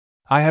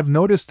 I have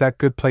noticed that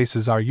good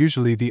places are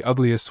usually the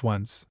ugliest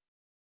ones.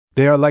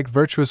 They are like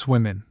virtuous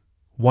women,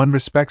 one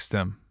respects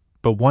them,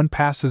 but one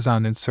passes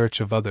on in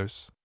search of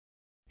others.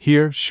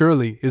 Here,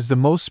 surely, is the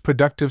most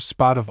productive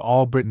spot of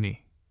all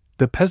Brittany.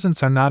 The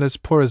peasants are not as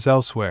poor as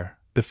elsewhere,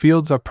 the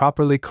fields are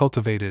properly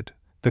cultivated,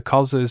 the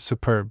colza is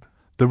superb,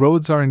 the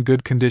roads are in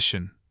good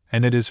condition,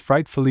 and it is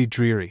frightfully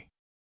dreary.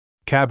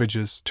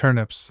 Cabbages,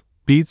 turnips,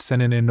 beets,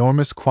 and an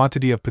enormous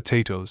quantity of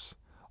potatoes,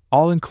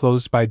 all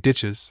enclosed by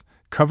ditches,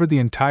 cover the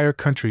entire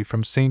country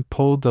from St.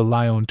 Pol de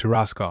Lyon to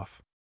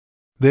Roscoff.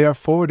 They are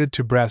forwarded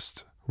to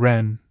Brest,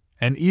 Rennes,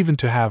 and even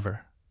to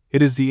Havre.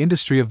 It is the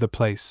industry of the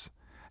place,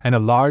 and a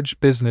large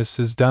business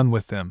is done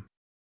with them.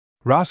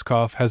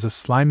 Roscoff has a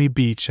slimy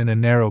beach and a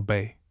narrow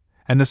bay,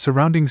 and the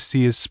surrounding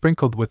sea is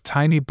sprinkled with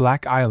tiny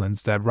black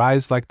islands that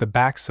rise like the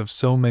backs of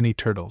so many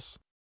turtles.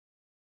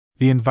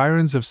 The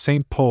environs of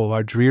St. Pol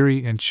are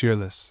dreary and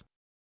cheerless.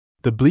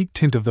 The bleak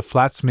tint of the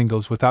flats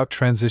mingles without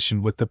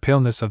transition with the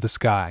paleness of the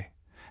sky,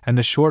 and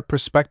the short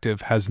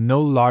perspective has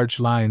no large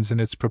lines in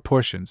its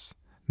proportions,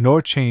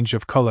 nor change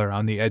of color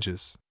on the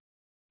edges.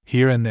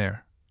 Here and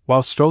there,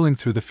 while strolling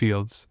through the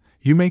fields,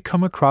 you may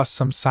come across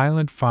some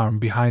silent farm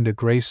behind a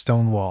gray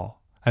stone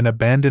wall, an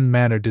abandoned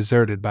manor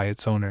deserted by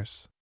its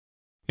owners.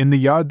 In the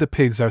yard the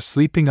pigs are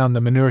sleeping on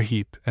the manure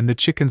heap and the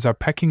chickens are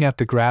pecking at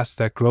the grass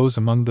that grows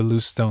among the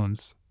loose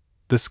stones.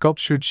 The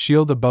sculptured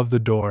shield above the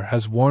door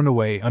has worn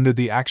away under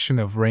the action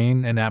of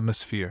rain and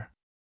atmosphere.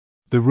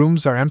 The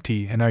rooms are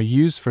empty and are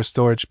used for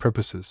storage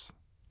purposes.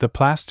 The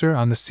plaster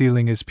on the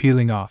ceiling is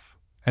peeling off,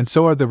 and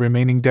so are the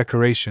remaining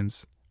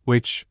decorations,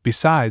 which,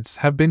 besides,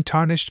 have been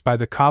tarnished by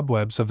the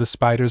cobwebs of the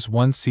spiders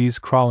one sees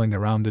crawling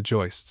around the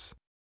joists.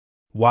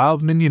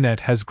 Wild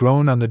mignonette has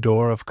grown on the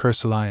door of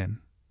Curselion.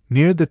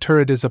 Near the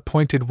turret is a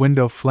pointed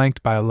window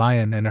flanked by a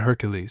lion and a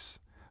Hercules,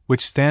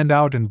 which stand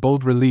out in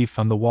bold relief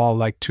on the wall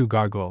like two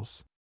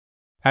gargoyles.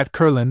 At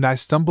Curland I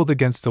stumbled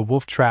against a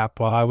wolf trap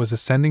while I was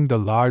ascending the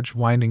large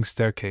winding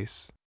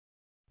staircase.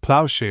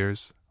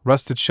 Plowshares,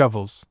 rusted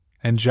shovels,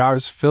 and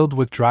jars filled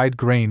with dried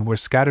grain were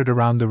scattered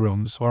around the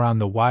rooms or on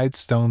the wide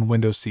stone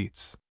window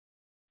seats.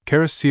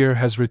 Carrossier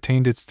has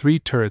retained its 3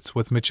 turrets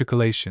with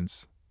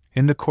machicolations.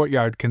 In the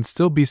courtyard can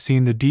still be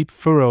seen the deep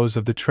furrows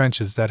of the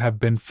trenches that have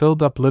been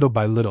filled up little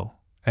by little,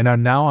 and are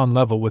now on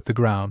level with the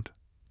ground.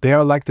 They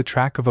are like the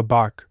track of a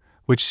bark,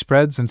 which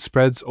spreads and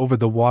spreads over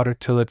the water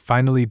till it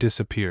finally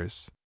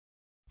disappears.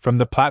 From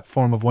the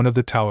platform of one of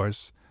the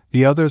towers,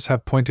 the others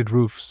have pointed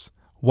roofs.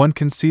 One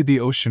can see the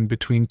ocean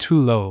between 2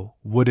 low,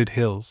 wooded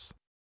hills.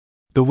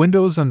 The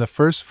windows on the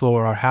first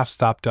floor are half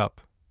stopped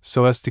up,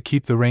 so as to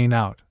keep the rain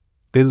out.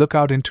 They look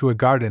out into a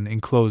garden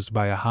enclosed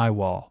by a high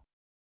wall.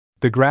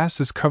 The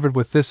grass is covered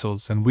with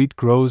thistles and wheat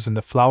grows in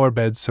the flower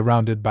beds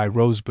surrounded by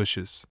rose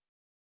bushes.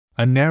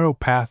 A narrow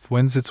path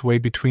wends its way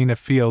between a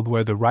field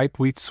where the ripe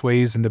wheat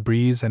sways in the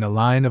breeze and a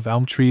line of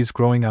elm trees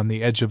growing on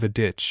the edge of a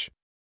ditch.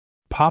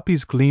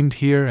 Poppies gleamed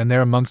here and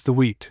there amongst the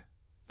wheat.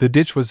 The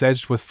ditch was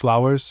edged with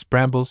flowers,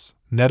 brambles,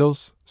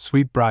 nettles,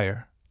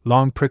 sweetbriar,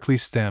 long prickly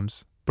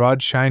stems,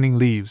 broad shining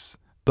leaves,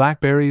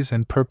 blackberries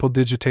and purple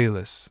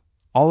digitalis,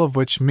 all of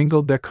which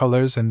mingled their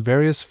colors and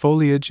various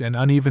foliage and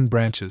uneven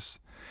branches,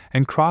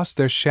 and crossed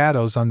their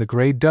shadows on the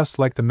gray dust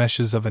like the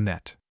meshes of a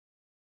net.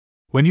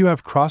 When you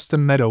have crossed a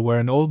meadow where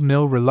an old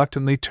mill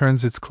reluctantly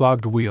turns its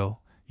clogged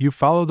wheel, you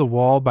follow the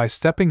wall by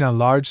stepping on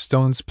large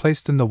stones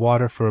placed in the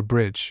water for a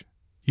bridge.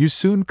 You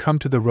soon come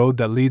to the road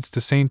that leads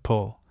to St.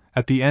 Pol,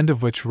 at the end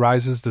of which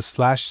rises the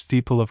slashed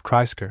steeple of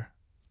Kreisker.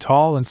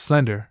 Tall and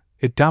slender,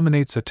 it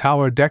dominates a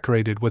tower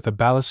decorated with a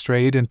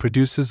balustrade and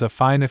produces a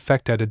fine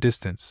effect at a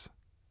distance.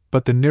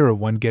 But the nearer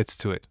one gets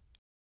to it,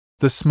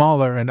 the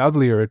smaller and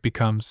uglier it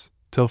becomes,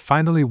 till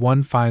finally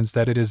one finds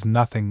that it is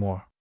nothing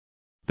more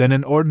than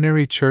an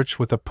ordinary church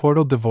with a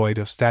portal devoid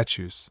of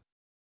statues.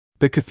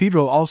 The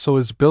cathedral also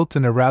is built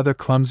in a rather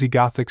clumsy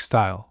Gothic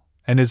style,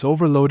 and is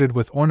overloaded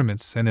with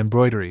ornaments and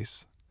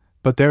embroideries.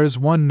 But there is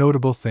one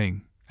notable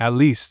thing, at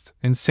least,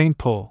 in St.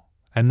 Pol,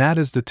 and that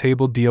is the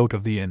table d'hôte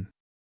of the inn.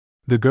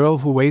 The girl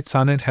who waits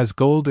on it has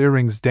gold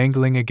earrings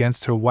dangling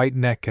against her white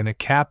neck and a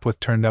cap with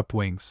turned-up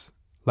wings,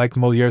 like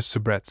Moliere's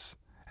soubrettes,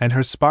 and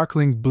her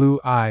sparkling blue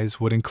eyes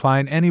would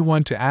incline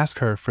anyone to ask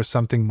her for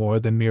something more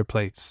than mere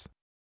plates.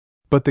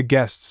 But the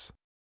guests.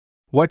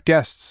 What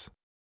guests?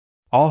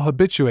 All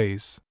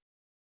habitués.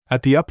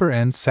 At the upper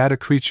end sat a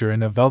creature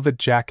in a velvet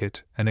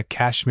jacket and a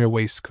cashmere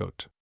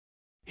waistcoat.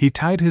 He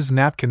tied his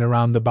napkin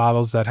around the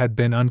bottles that had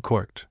been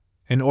uncorked,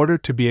 in order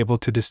to be able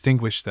to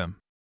distinguish them.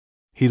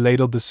 He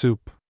ladled the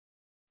soup.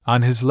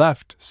 On his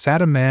left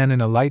sat a man in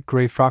a light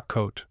gray frock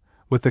coat,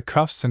 with the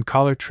cuffs and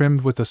collar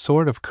trimmed with a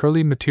sort of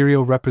curly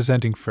material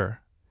representing fur.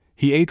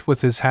 He ate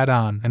with his hat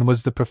on and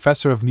was the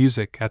professor of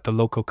music at the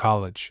local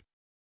college.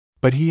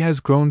 But he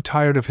has grown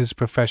tired of his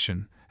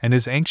profession, and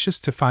is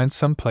anxious to find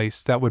some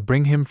place that would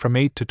bring him from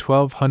 8 to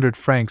 1,200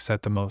 francs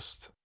at the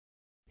most.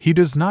 He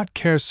does not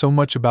care so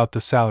much about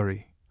the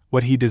salary.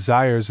 What he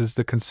desires is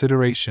the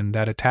consideration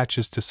that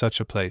attaches to such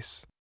a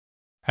place.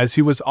 As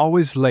he was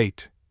always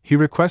late, he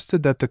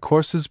requested that the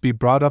courses be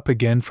brought up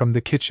again from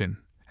the kitchen,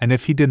 and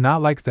if he did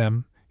not like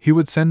them, he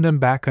would send them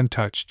back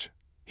untouched.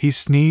 He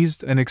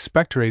sneezed and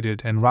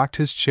expectorated and rocked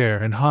his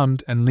chair and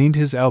hummed and leaned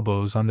his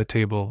elbows on the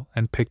table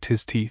and picked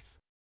his teeth.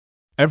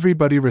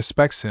 Everybody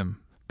respects him.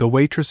 The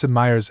waitress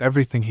admires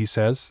everything he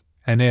says,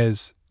 and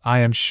is, I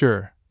am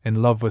sure,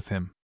 in love with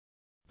him.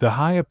 The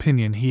high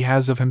opinion he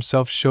has of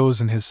himself shows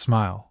in his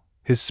smile,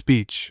 his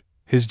speech,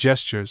 his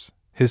gestures,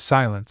 his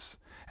silence,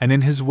 and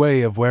in his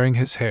way of wearing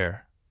his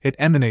hair. It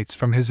emanates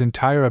from his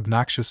entire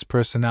obnoxious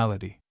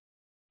personality.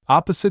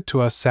 Opposite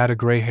to us sat a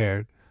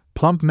gray-haired,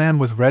 plump man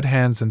with red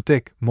hands and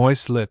thick,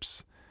 moist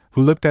lips,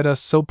 who looked at us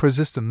so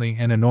persistently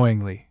and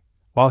annoyingly,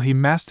 while he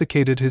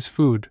masticated his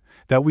food,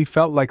 that we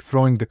felt like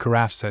throwing the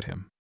carafes at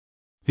him.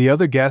 The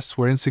other guests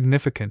were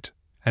insignificant,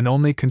 and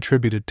only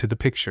contributed to the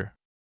picture.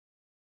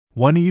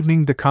 One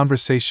evening the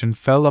conversation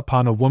fell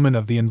upon a woman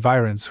of the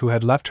environs who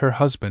had left her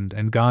husband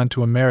and gone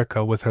to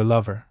America with her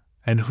lover,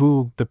 and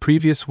who, the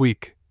previous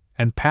week,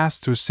 and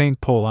passed through St.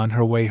 Paul on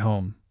her way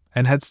home,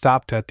 and had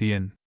stopped at the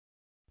inn.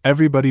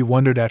 Everybody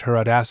wondered at her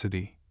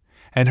audacity,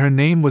 and her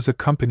name was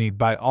accompanied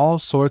by all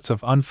sorts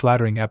of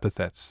unflattering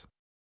epithets.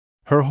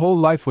 Her whole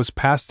life was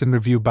passed in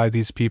review by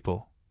these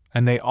people,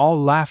 and they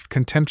all laughed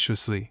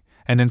contemptuously,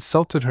 and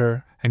insulted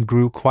her, and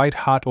grew quite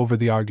hot over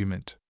the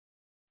argument.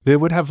 They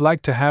would have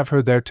liked to have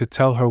her there to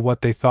tell her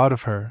what they thought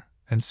of her,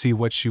 and see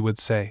what she would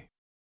say.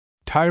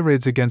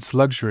 Tirades against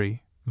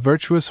luxury,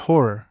 virtuous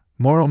horror,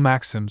 moral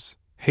maxims,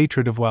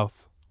 hatred of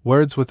wealth,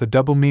 words with a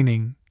double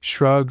meaning,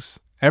 shrugs,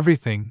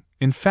 everything,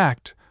 in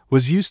fact,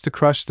 was used to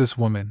crush this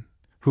woman,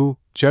 who,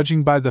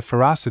 judging by the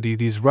ferocity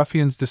these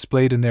ruffians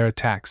displayed in their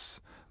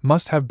attacks,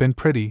 must have been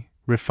pretty,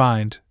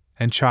 refined,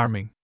 and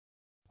charming.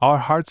 Our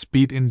hearts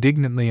beat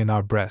indignantly in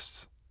our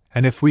breasts,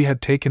 and if we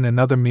had taken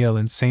another meal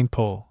in St.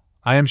 Paul,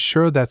 I am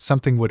sure that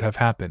something would have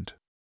happened.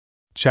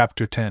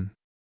 Chapter 10.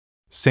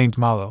 St.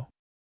 Malo.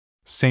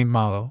 St.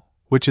 Malo,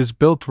 which is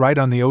built right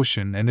on the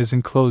ocean and is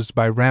enclosed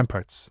by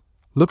ramparts,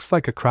 looks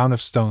like a crown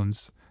of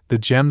stones, the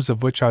gems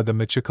of which are the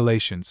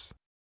machicolations.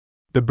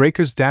 The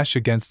breakers dash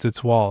against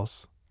its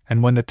walls,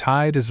 and when the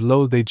tide is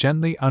low they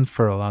gently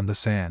unfurl on the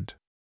sand.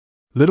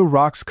 Little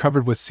rocks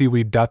covered with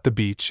seaweed dot the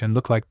beach and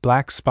look like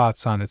black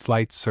spots on its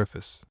light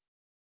surface.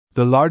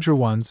 The larger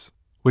ones,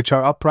 which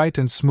are upright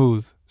and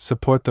smooth,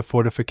 support the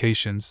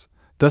fortifications,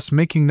 thus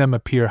making them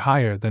appear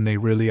higher than they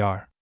really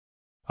are.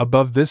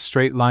 Above this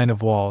straight line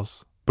of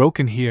walls,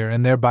 broken here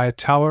and there by a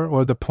tower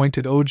or the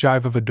pointed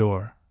ogive of a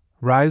door,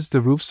 rise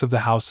the roofs of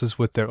the houses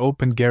with their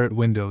open garret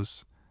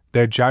windows,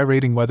 their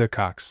gyrating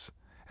weathercocks,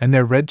 and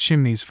their red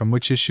chimneys from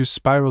which issue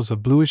spirals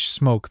of bluish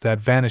smoke that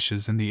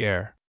vanishes in the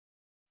air.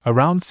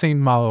 Around St.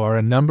 Malo are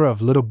a number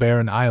of little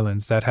barren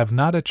islands that have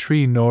not a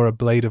tree nor a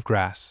blade of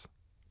grass,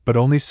 but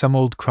only some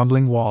old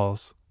crumbling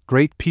walls,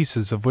 great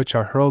pieces of which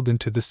are hurled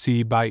into the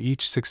sea by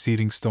each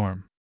succeeding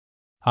storm.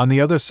 On the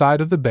other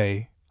side of the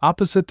bay,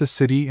 opposite the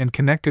city and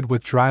connected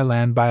with dry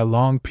land by a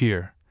long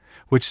pier,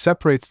 which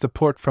separates the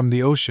port from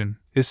the ocean,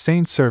 is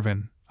St.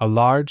 Servan, a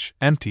large,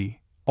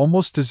 empty,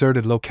 almost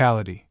deserted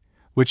locality,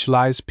 which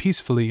lies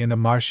peacefully in a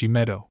marshy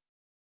meadow.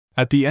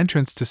 At the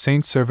entrance to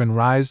St. Servan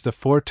rise the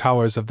 4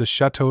 towers of the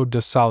Château de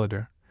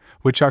Solidar,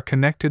 which are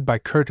connected by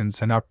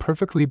curtains and are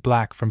perfectly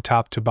black from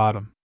top to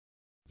bottom.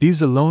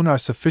 These alone are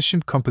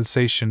sufficient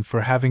compensation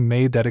for having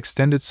made that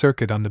extended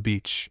circuit on the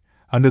beach,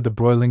 under the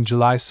broiling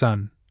July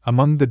sun,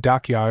 among the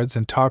dockyards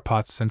and tar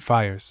pots and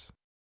fires.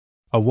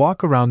 A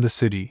walk around the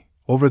city,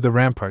 over the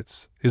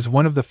ramparts, is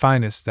one of the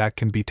finest that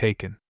can be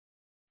taken.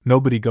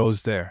 Nobody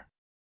goes there.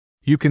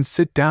 You can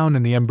sit down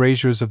in the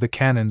embrasures of the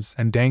cannons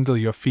and dangle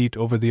your feet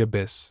over the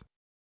abyss.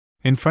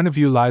 In front of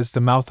you lies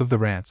the mouth of the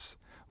Rance,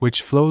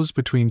 which flows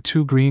between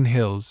 2 green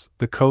hills,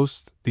 the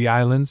coast, the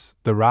islands,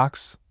 the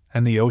rocks,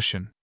 and the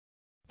ocean.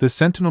 The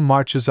sentinel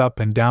marches up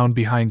and down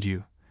behind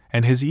you,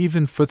 and his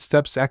even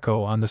footsteps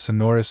echo on the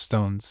sonorous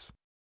stones.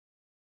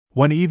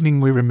 One evening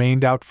we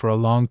remained out for a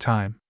long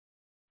time.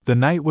 The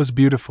night was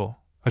beautiful,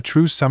 a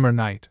true summer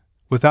night,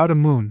 without a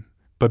moon,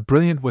 but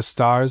brilliant with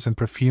stars and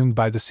perfumed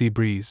by the sea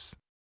breeze.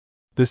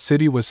 The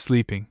city was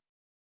sleeping.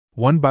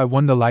 One by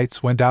one the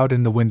lights went out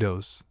in the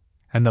windows,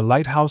 and the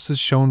lighthouses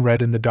shone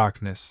red in the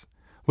darkness,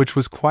 which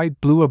was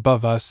quite blue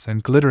above us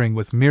and glittering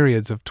with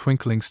myriads of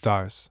twinkling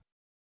stars.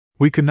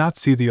 We could not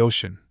see the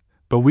ocean,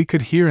 but we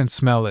could hear and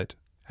smell it,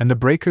 and the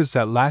breakers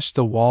that lashed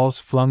the walls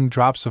flung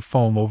drops of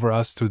foam over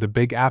us through the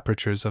big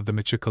apertures of the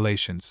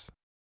machicolations.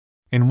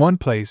 In one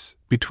place,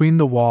 between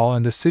the wall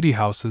and the city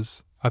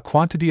houses, a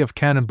quantity of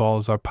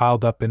cannonballs are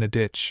piled up in a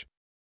ditch.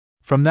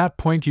 From that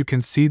point you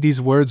can see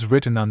these words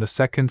written on the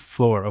second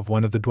floor of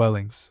one of the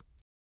dwellings.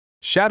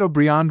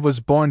 Chateaubriand was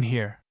born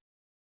here.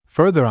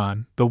 Further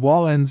on, the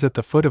wall ends at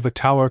the foot of a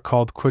tower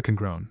called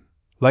Quickandgrown.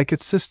 Like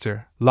its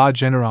sister, La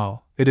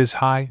Générale, it is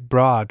high,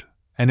 broad,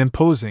 and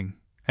imposing,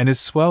 and is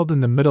swelled in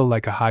the middle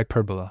like a high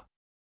pergola.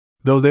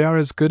 Though they are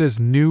as good as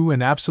new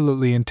and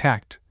absolutely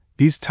intact,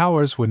 these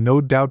towers would no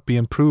doubt be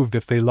improved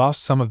if they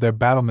lost some of their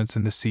battlements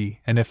in the sea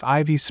and if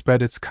ivy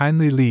spread its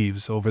kindly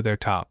leaves over their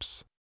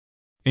tops.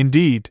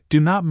 Indeed, do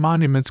not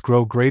monuments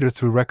grow greater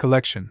through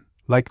recollection,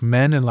 like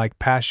men and like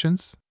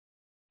passions?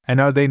 And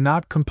are they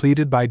not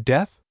completed by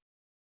death?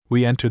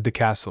 We entered the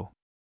castle.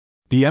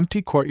 The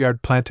empty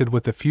courtyard planted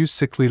with a few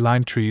sickly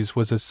lime trees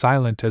was as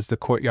silent as the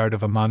courtyard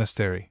of a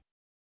monastery.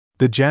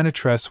 The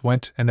janitress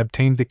went and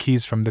obtained the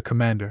keys from the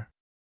commander.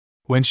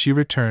 When she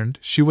returned,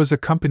 she was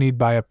accompanied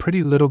by a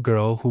pretty little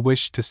girl who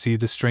wished to see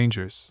the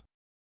strangers.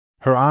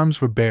 Her arms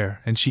were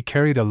bare and she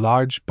carried a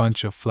large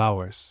bunch of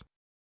flowers.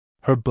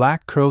 Her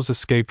black curls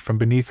escaped from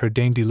beneath her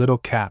dainty little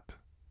cap,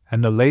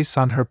 and the lace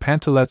on her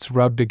pantalettes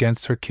rubbed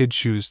against her kid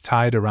shoes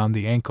tied around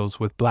the ankles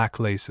with black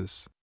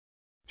laces.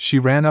 She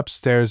ran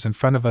upstairs in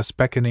front of us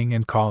beckoning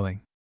and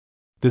calling.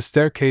 The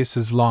staircase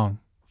is long,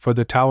 for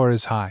the tower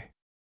is high.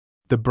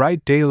 The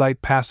bright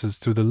daylight passes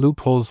through the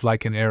loopholes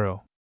like an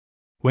arrow.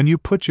 When you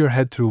put your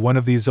head through one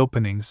of these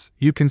openings,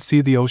 you can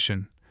see the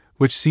ocean,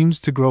 which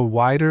seems to grow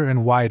wider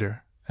and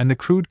wider, and the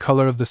crude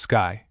color of the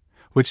sky,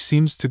 which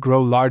seems to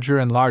grow larger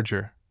and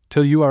larger,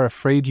 till you are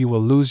afraid you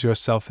will lose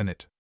yourself in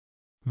it.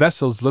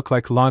 Vessels look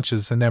like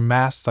launches and their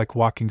masts like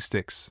walking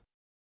sticks.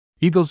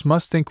 Eagles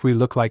must think we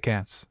look like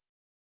ants.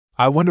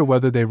 I wonder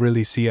whether they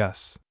really see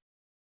us.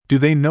 Do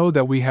they know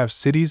that we have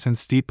cities and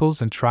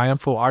steeples and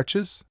triumphal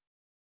arches?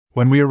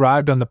 When we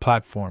arrived on the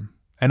platform,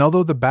 and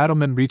although the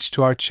battlement reached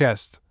to our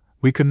chest,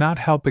 we could not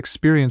help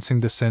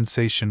experiencing the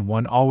sensation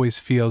one always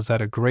feels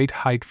at a great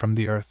height from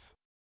the earth.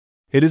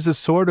 It is a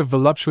sort of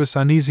voluptuous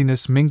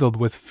uneasiness mingled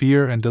with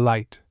fear and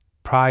delight,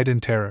 pride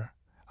and terror,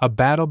 a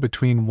battle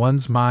between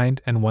one's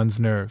mind and one's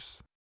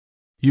nerves.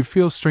 You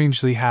feel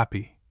strangely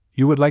happy.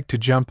 You would like to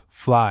jump,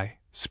 fly,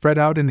 spread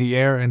out in the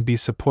air and be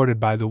supported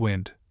by the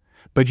wind,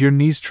 but your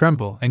knees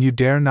tremble and you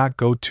dare not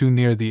go too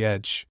near the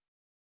edge.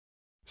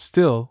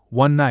 Still,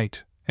 one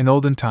night, in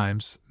olden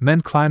times,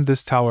 men climbed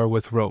this tower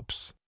with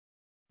ropes.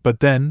 But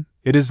then,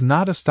 it is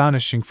not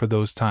astonishing for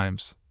those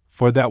times,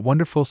 for that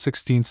wonderful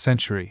 16th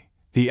century,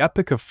 the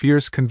epoch of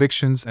fierce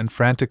convictions and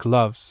frantic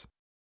loves.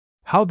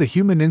 How the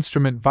human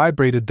instrument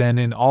vibrated then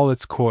in all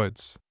its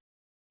chords!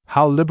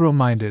 How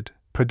liberal-minded,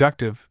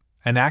 productive,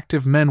 and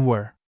active men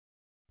were!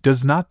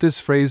 Does not this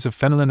phrase of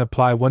Fenelon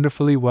apply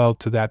wonderfully well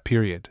to that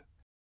period?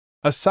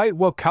 A sight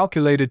well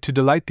calculated to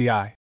delight the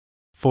eye.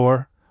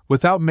 For,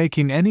 without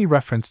making any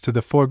reference to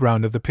the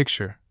foreground of the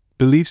picture,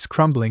 beliefs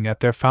crumbling at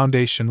their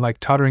foundation like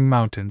tottering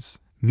mountains,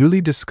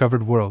 newly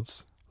discovered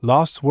worlds,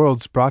 lost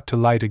worlds brought to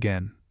light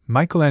again,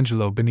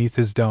 Michelangelo beneath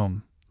his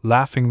dome,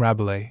 laughing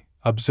Rabelais,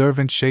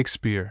 observant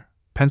Shakespeare,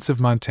 pensive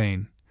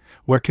Montaigne,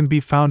 where can be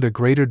found a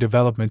greater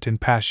development in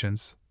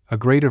passions, a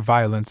greater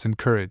violence in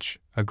courage,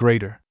 a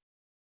greater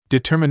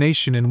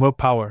determination in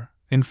willpower,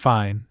 in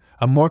fine,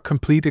 a more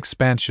complete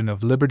expansion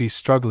of liberty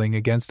struggling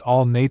against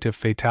all native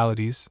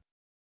fatalities?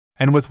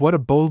 And with what a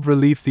bold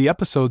relief the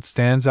episode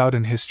stands out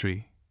in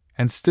history,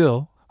 and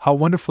still, how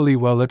wonderfully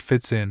well it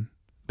fits in,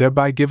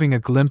 thereby giving a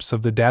glimpse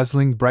of the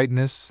dazzling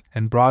brightness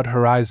and broad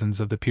horizons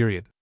of the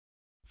period.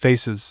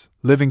 Faces,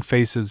 living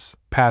faces,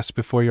 pass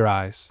before your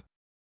eyes.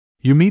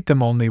 You meet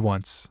them only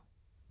once,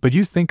 but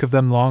you think of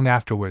them long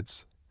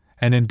afterwards,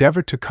 and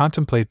endeavor to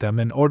contemplate them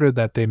in order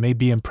that they may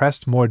be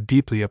impressed more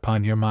deeply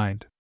upon your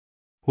mind.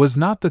 Was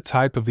not the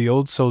type of the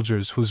old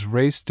soldiers whose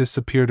race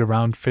disappeared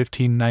around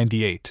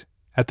 1598,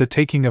 at the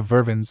taking of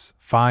Vervins,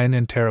 fine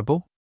and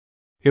terrible?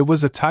 It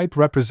was a type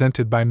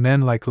represented by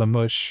men like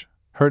Lamouche,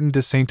 Hurton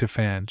de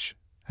Saint-Effange,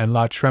 and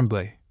La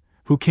Tremblay,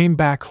 who came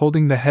back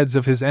holding the heads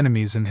of his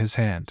enemies in his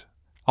hand,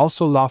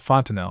 also La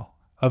Fontenelle,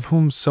 of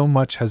whom so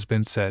much has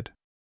been said.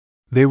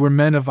 They were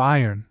men of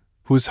iron,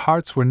 whose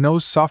hearts were no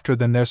softer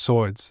than their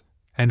swords,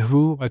 and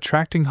who,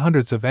 attracting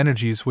hundreds of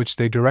energies which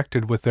they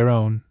directed with their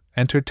own,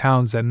 entered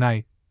towns at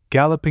night,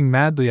 galloping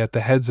madly at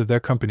the heads of their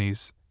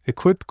companies,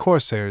 equipped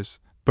corsairs,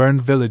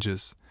 burned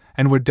villages,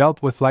 and were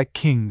dealt with like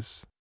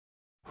kings.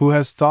 Who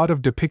has thought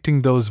of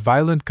depicting those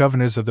violent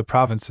governors of the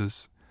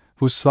provinces,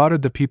 who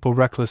slaughtered the people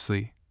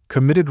recklessly,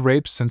 committed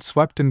rapes and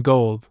swept in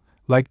gold,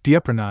 like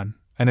D'Epernon,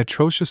 an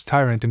atrocious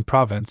tyrant in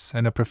Provence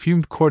and a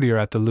perfumed courtier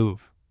at the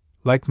Louvre,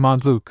 like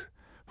Montluc,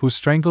 who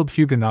strangled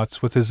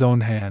Huguenots with his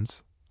own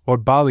hands, or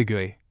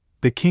Baliguet,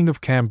 the king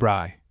of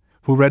Cambrai,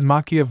 who read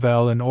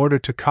Machiavel in order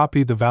to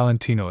copy the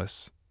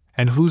Valentinoists,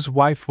 and whose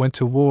wife went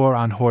to war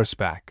on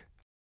horseback,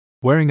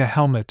 wearing a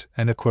helmet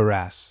and a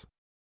cuirass.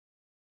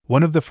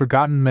 One of the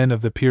forgotten men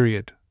of the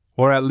period,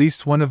 or at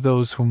least one of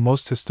those whom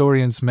most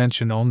historians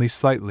mention only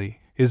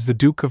slightly, is the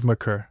Duke of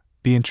Mercœur,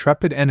 the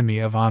intrepid enemy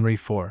of Henri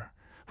IV,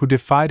 who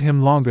defied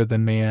him longer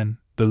than Mayenne,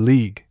 the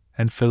League,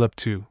 and Philip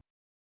II.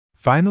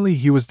 Finally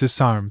he was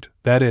disarmed,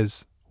 that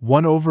is,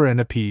 won over and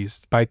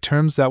appeased, by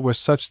terms that were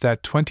such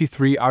that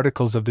 23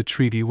 articles of the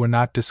treaty were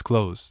not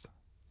disclosed.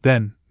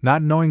 Then,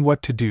 not knowing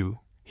what to do,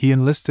 he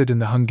enlisted in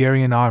the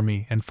Hungarian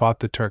army and fought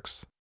the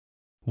Turks.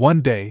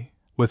 One day,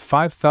 with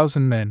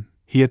 5,000 men,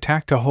 he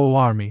attacked a whole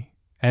army,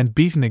 and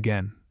beaten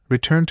again,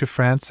 returned to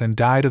France and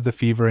died of the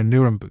fever in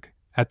Nuremberg,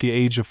 at the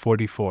age of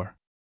 44.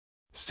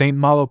 St.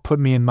 Malo put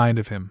me in mind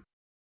of him.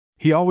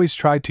 He always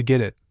tried to get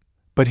it,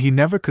 but he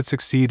never could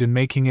succeed in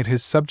making it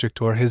his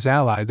subject or his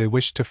ally. They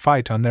wished to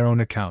fight on their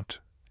own account,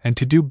 and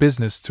to do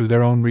business through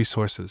their own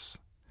resources,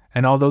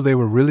 and although they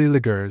were really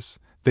Ligueurs,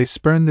 they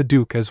spurned the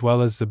Duke as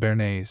well as the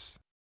Béarnais.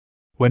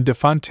 When de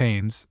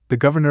Fontaines, the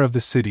governor of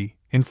the city,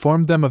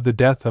 informed them of the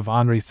death of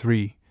Henri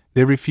III,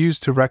 they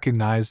refused to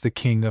recognize the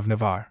King of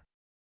Navarre.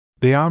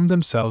 They armed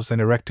themselves and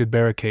erected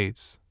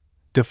barricades.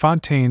 De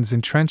Fontaines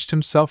entrenched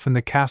himself in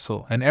the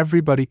castle, and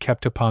everybody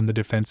kept upon the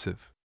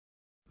defensive.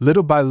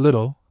 Little by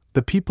little,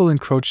 the people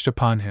encroached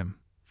upon him.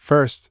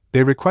 First,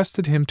 they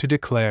requested him to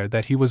declare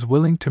that he was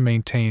willing to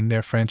maintain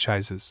their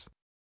franchises.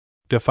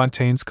 De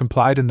Fontaines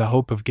complied in the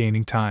hope of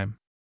gaining time.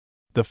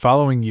 The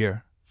following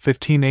year,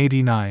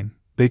 1589,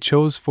 they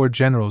chose 4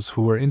 generals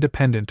who were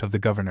independent of the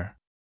governor.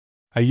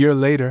 A year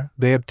later,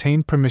 they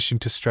obtained permission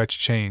to stretch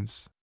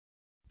chains.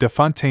 De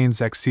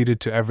Fontaines acceded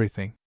to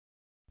everything.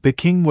 The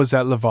king was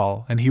at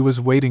Laval and he was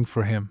waiting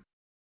for him.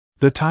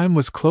 The time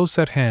was close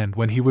at hand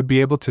when he would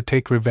be able to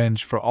take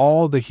revenge for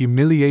all the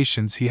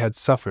humiliations he had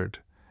suffered,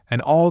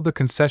 and all the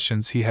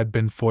concessions he had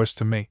been forced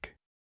to make.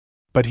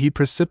 But he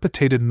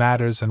precipitated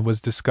matters and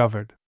was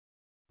discovered.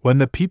 When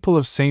the people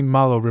of St.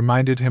 Malo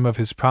reminded him of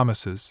his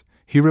promises,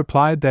 he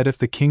replied that if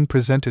the king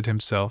presented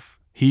himself,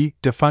 he,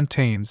 de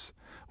Fontaines,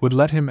 would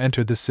let him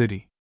enter the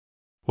city.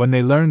 When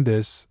they learned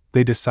this,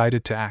 they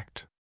decided to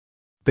act.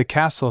 The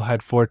castle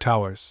had 4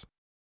 towers.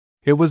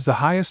 It was the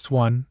highest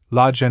one,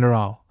 La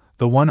Générale,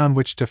 the one on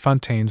which de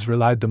Fontaines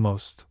relied the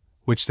most,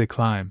 which they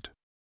climbed.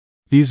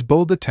 These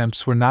bold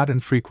attempts were not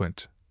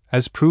infrequent,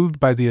 as proved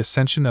by the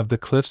ascension of the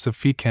cliffs of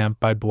Fécamp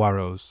by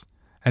Boileau,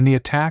 and the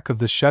attack of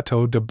the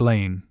Château de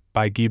Blaine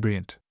by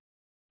Guibriant.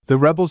 The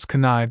rebels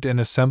connived and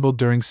assembled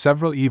during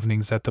several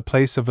evenings at the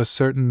place of a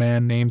certain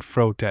man named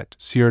Frotet,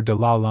 Sieur de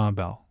la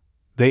Lambelle.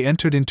 They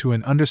entered into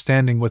an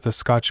understanding with a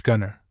Scotch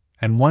gunner,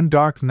 and one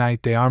dark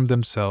night they armed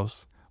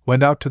themselves,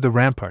 went out to the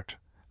rampart,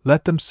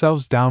 let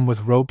themselves down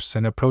with ropes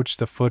and approached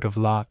the foot of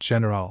La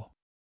Générale.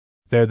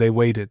 There they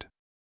waited.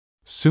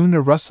 Soon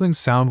a rustling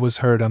sound was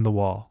heard on the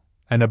wall,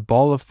 and a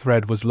ball of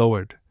thread was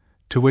lowered,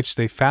 to which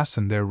they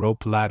fastened their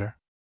rope ladder.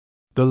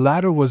 The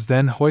ladder was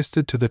then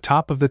hoisted to the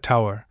top of the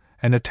tower,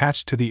 and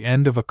attached to the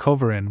end of a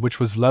culverin which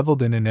was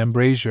levelled in an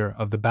embrasure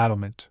of the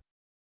battlement.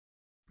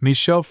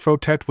 Michel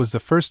Frotet was the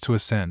first to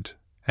ascend,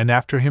 and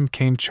after him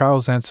came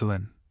Charles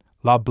Ancelin,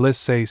 La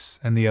Blessace,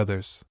 and the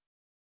others.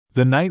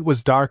 The night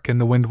was dark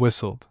and the wind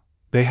whistled.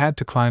 They had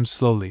to climb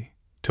slowly,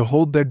 to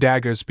hold their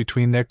daggers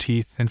between their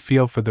teeth and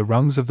feel for the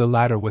rungs of the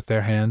ladder with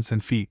their hands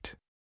and feet.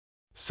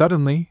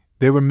 Suddenly,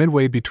 they were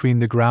midway between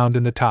the ground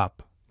and the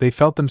top. They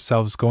felt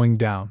themselves going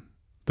down.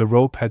 The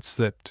rope had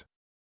slipped.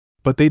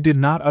 But they did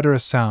not utter a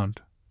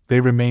sound. They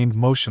remained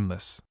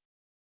motionless.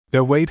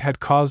 Their weight had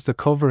caused the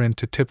culverin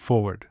to tip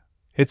forward.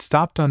 It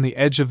stopped on the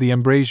edge of the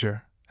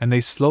embrasure, and they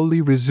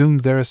slowly resumed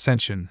their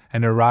ascension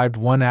and arrived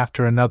one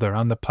after another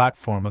on the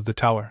platform of the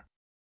tower.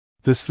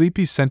 The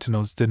sleepy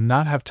sentinels did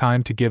not have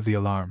time to give the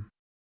alarm.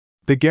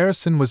 The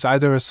garrison was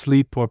either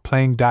asleep or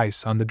playing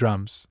dice on the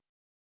drums.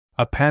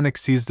 A panic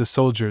seized the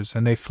soldiers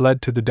and they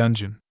fled to the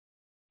dungeon.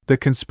 The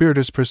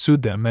conspirators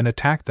pursued them and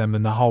attacked them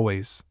in the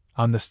hallways,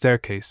 on the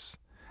staircase,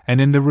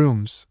 and in the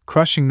rooms,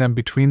 crushing them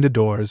between the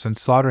doors and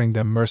slaughtering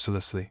them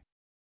mercilessly.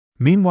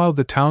 Meanwhile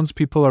the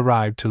townspeople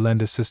arrived to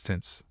lend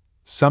assistance.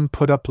 Some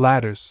put up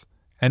ladders,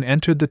 and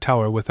entered the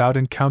tower without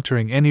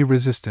encountering any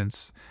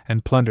resistance,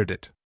 and plundered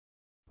it.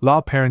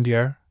 La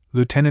Pérendière,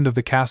 lieutenant of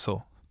the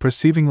castle,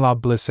 perceiving La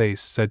Blessace,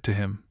 said to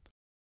him,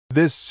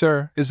 "This,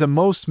 sir, is a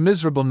most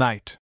miserable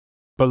night."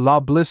 But La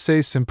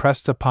Blessace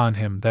impressed upon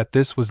him that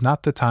this was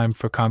not the time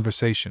for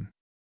conversation.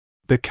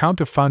 The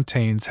Count of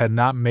Fontaines had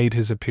not made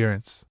his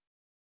appearance.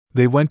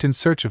 They went in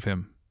search of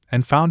him,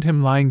 and found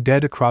him lying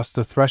dead across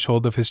the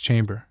threshold of his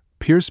chamber,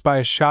 pierced by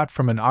a shot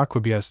from an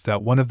arquebus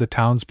that one of the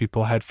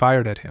townspeople had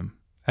fired at him,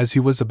 as he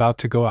was about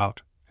to go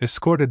out,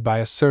 escorted by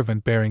a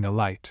servant bearing a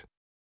light.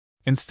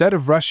 Instead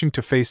of rushing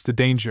to face the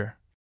danger,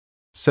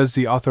 says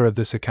the author of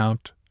this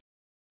account,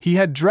 he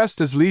had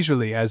dressed as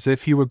leisurely as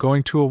if he were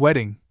going to a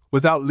wedding,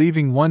 without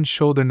leaving one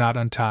shoulder knot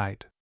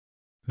untied.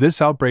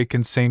 This outbreak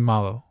in St.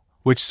 Malo,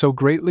 which so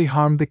greatly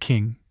harmed the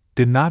king,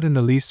 did not in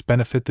the least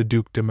benefit the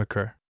Duc de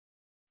Mercœur.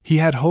 He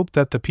had hoped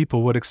that the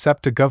people would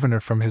accept a governor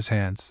from his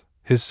hands,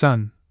 his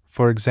son,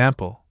 for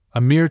example,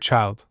 a mere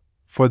child,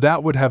 for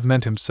that would have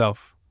meant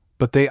himself,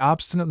 but they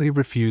obstinately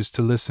refused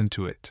to listen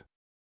to it.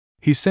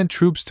 He sent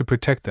troops to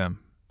protect them,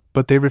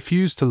 but they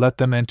refused to let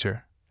them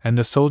enter, and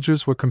the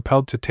soldiers were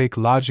compelled to take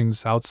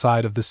lodgings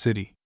outside of the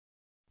city.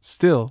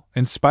 Still,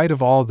 in spite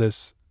of all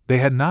this, they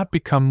had not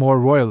become more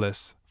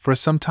royalists, for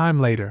some time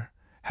later,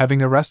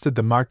 having arrested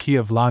the Marquis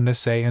of La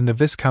Nassau and the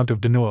Viscount of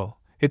Deneuil,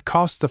 it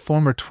cost the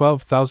former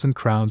 12,000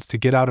 crowns to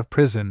get out of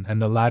prison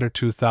and the latter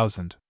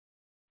 2,000.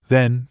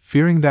 Then,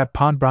 fearing that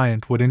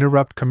Pont-Bryant would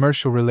interrupt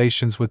commercial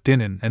relations with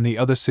Dinan and the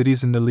other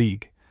cities in the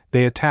League,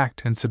 they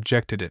attacked and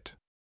subjected it.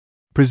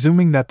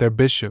 Presuming that their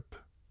bishop,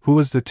 who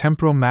was the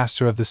temporal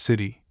master of the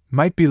city,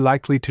 might be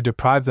likely to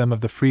deprive them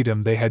of the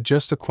freedom they had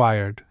just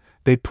acquired,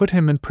 they put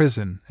him in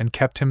prison and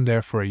kept him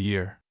there for a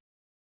year.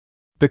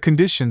 The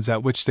conditions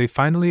at which they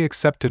finally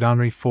accepted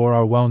Henri IV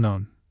are well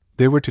known.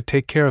 They were to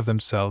take care of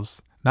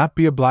themselves, not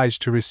be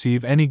obliged to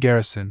receive any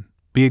garrison,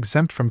 be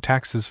exempt from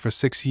taxes for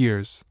 6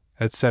 years,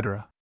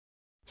 etc.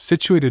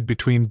 Situated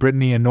between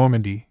Brittany and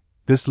Normandy,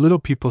 this little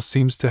people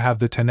seems to have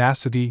the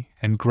tenacity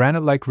and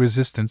granite-like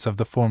resistance of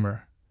the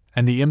former,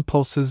 and the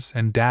impulses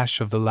and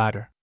dash of the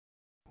latter.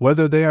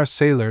 Whether they are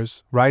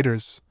sailors,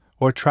 writers,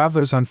 or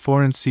travelers on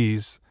foreign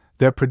seas,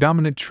 their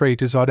predominant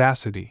trait is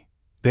audacity.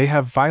 They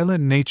have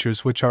violent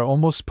natures which are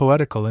almost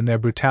poetical in their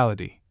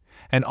brutality,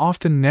 and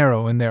often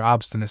narrow in their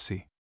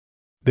obstinacy.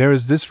 There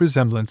is this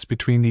resemblance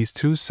between these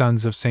two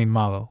sons of Saint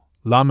Malo,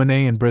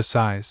 Lamennais and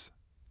Bressais.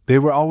 They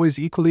were always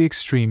equally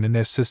extreme in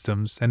their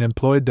systems and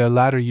employed their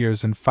latter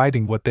years in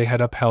fighting what they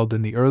had upheld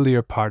in the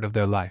earlier part of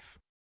their life.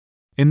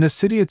 In the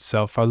city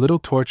itself are little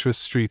tortuous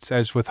streets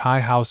edged with high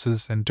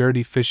houses and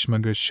dirty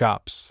fishmongers'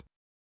 shops.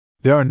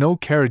 There are no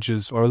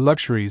carriages or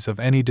luxuries of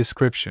any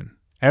description.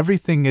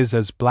 Everything is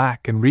as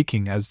black and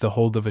reeking as the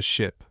hold of a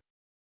ship.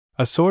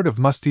 A sort of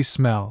musty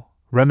smell,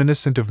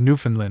 reminiscent of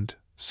Newfoundland,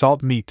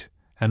 salt meat,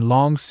 and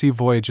long sea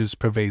voyages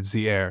pervades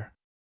the air.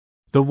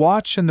 The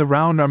watch and the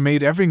round are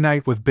made every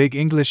night with big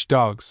English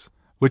dogs,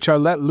 which are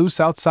let loose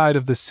outside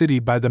of the city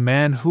by the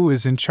man who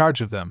is in charge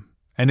of them,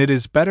 and it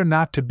is better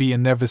not to be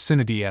in their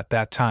vicinity at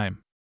that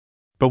time.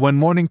 But when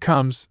morning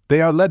comes,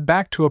 they are led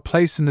back to a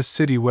place in the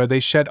city where they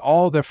shed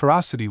all their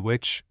ferocity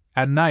which,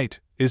 at night,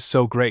 is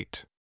so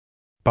great.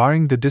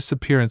 Barring the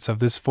disappearance of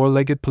this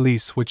four-legged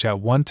police which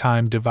at one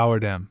time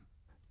devoured M.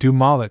 du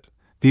Mallet,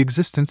 the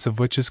existence of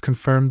which is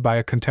confirmed by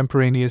a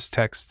contemporaneous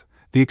text,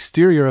 the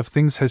exterior of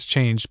things has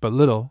changed but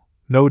little,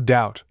 no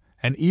doubt,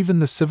 and even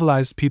the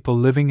civilized people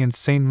living in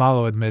St.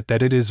 Malo admit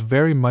that it is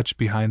very much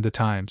behind the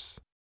times.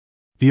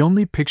 The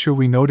only picture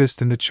we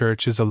noticed in the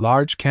church is a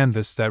large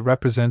canvas that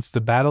represents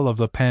the Battle of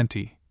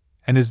Lepanto,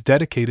 and is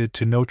dedicated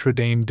to Notre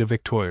Dame de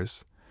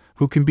Victoires,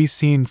 who can be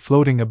seen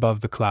floating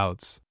above the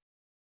clouds.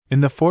 In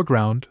the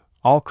foreground,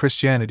 all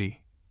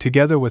Christianity,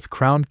 together with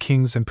crowned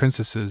kings and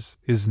princesses,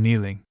 is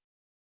kneeling.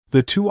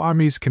 The two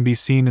armies can be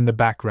seen in the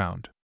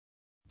background.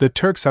 The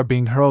Turks are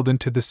being hurled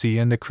into the sea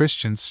and the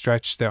Christians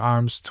stretch their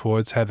arms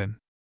towards heaven.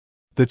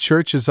 The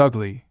church is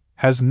ugly,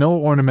 has no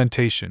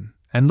ornamentation,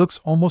 and looks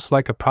almost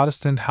like a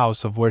Protestant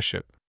house of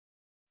worship.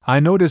 I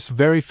notice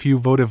very few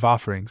votive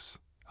offerings,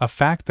 a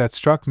fact that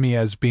struck me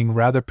as being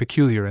rather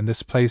peculiar in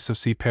this place of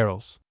sea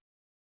perils.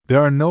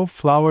 There are no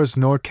flowers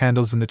nor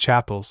candles in the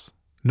chapels,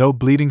 no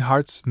bleeding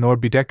hearts nor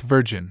bedecked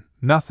Virgin,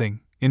 nothing,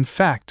 in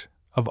fact,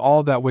 of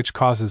all that which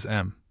causes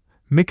M.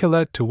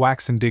 Michelet to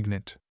wax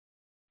indignant.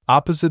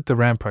 Opposite the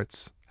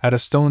ramparts, at a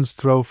stone's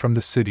throw from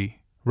the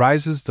city,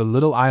 rises the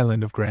little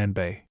island of Grand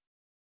Bay.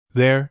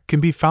 There can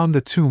be found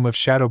the tomb of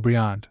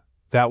Chateaubriand.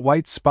 That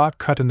white spot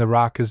cut in the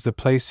rock is the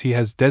place he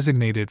has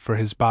designated for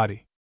his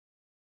body.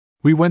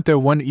 We went there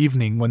one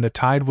evening when the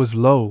tide was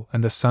low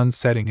and the sun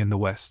setting in the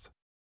west.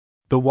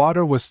 The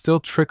water was still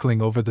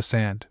trickling over the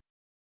sand.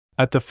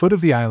 At the foot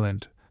of the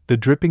island, the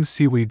dripping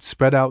seaweed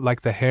spread out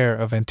like the hair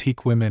of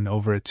antique women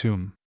over a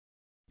tomb.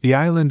 The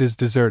island is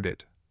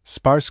deserted.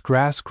 Sparse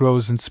grass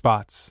grows in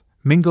spots,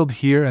 mingled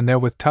here and there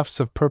with tufts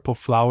of purple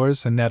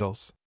flowers and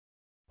nettles.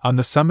 On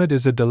the summit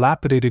is a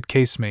dilapidated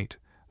casemate,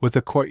 with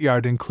a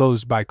courtyard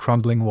enclosed by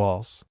crumbling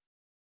walls.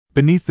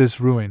 Beneath this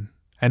ruin,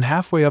 and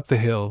halfway up the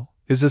hill,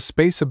 is a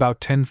space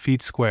about 10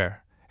 feet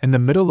square, in the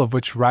middle of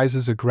which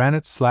rises a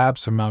granite slab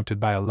surmounted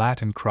by a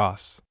Latin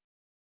cross.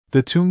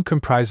 The tomb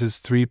comprises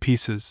 3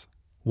 pieces,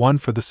 one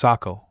for the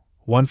socle,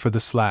 one for the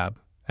slab,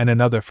 and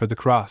another for the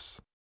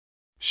cross.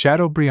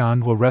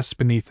 Chateaubriand will rest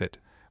beneath it,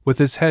 with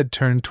his head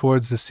turned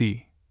towards the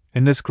sea.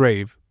 In this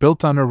grave,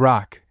 built on a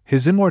rock,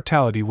 his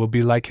immortality will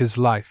be like his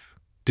life,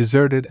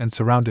 deserted and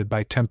surrounded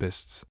by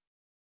tempests.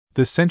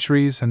 The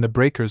centuries and the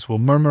breakers will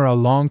murmur a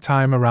long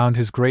time around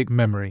his great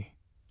memory.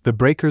 The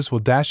breakers will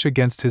dash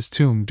against his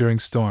tomb during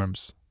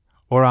storms,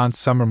 or on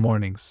summer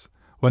mornings,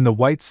 when the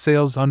white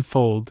sails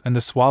unfold and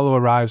the swallow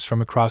arrives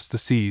from across the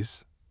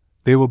seas.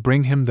 They will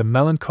bring him the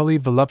melancholy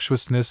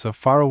voluptuousness of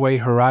faraway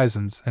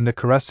horizons and the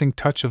caressing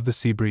touch of the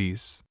sea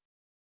breeze.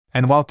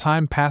 And while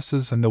time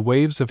passes and the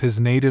waves of his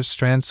native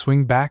Strand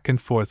swing back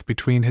and forth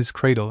between his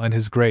cradle and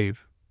his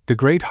grave, the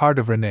great heart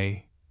of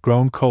Renée,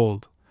 grown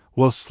cold,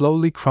 will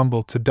slowly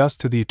crumble to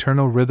dust to the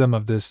eternal rhythm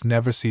of this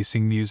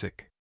never-ceasing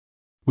music.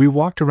 We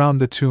walked around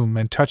the tomb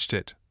and touched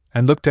it,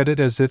 and looked at it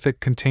as if it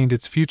contained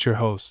its future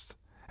host,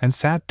 and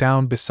sat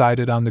down beside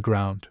it on the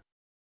ground.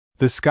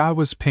 The sky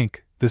was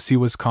pink, the sea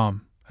was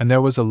calm, and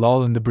there was a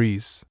lull in the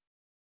breeze.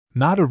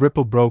 Not a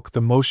ripple broke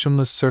the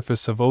motionless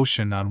surface of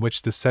ocean on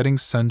which the setting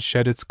sun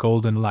shed its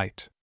golden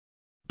light.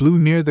 Blue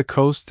near the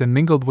coast and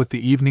mingled with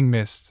the evening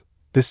mist,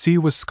 the sea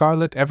was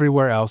scarlet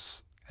everywhere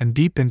else, and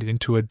deepened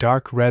into a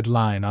dark red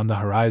line on the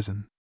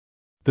horizon.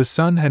 The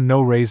sun had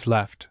no rays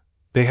left,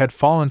 they had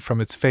fallen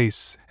from its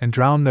face and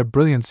drowned their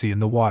brilliancy in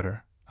the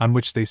water, on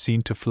which they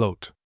seemed to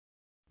float.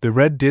 The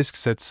red disk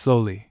set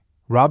slowly,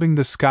 robbing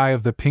the sky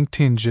of the pink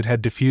tinge it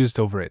had diffused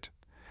over it,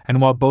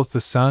 and while both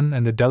the sun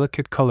and the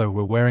delicate color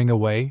were wearing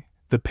away,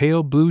 the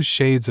pale blue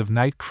shades of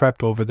night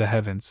crept over the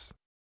heavens.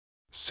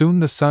 Soon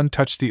the sun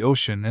touched the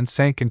ocean and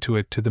sank into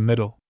it to the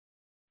middle.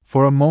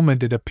 For a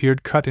moment it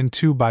appeared cut in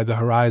two by the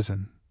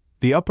horizon.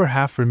 The upper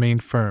half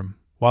remained firm,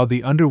 while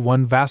the under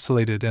one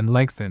vacillated and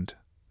lengthened.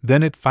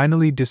 Then it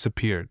finally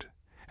disappeared,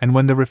 and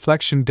when the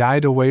reflection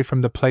died away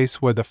from the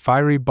place where the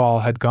fiery ball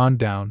had gone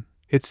down,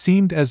 it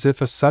seemed as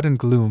if a sudden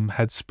gloom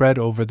had spread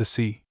over the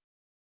sea.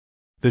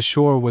 The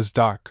shore was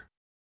dark.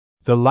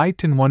 The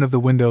light in one of the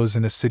windows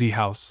in a city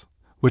house,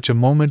 which a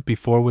moment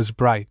before was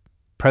bright,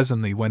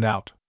 presently went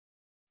out.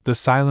 The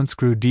silence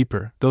grew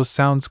deeper, though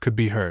sounds could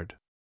be heard.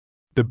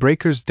 The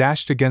breakers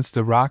dashed against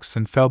the rocks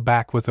and fell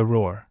back with a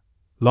roar.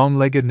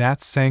 Long-legged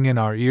gnats sang in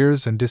our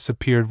ears and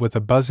disappeared with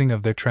a buzzing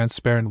of their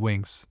transparent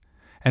wings,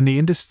 and the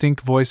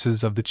indistinct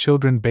voices of the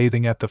children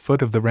bathing at the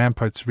foot of the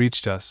ramparts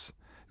reached us,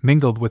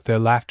 mingled with their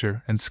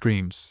laughter and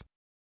screams.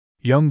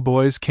 Young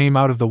boys came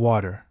out of the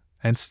water,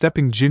 and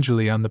stepping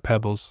gingerly on the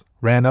pebbles,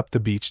 ran up the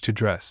beach to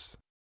dress.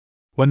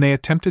 When they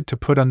attempted to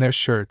put on their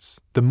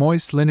shirts, the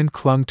moist linen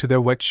clung to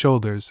their wet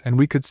shoulders and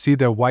we could see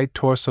their white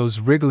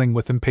torsos wriggling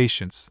with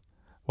impatience,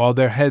 while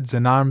their heads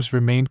and arms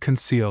remained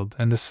concealed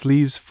and the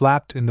sleeves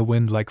flapped in the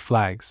wind like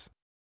flags.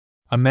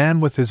 A man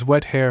with his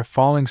wet hair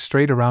falling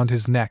straight around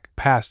his neck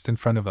passed in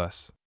front of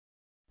us.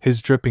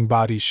 His dripping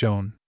body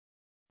shone.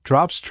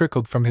 Drops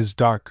trickled from his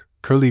dark,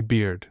 curly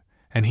beard,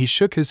 and he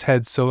shook his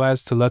head so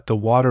as to let the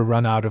water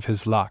run out of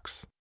his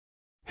locks.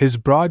 His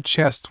broad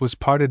chest was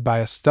parted by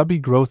a stubby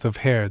growth of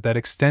hair that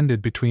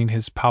extended between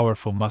his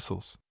powerful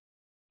muscles.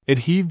 It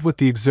heaved with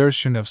the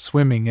exertion of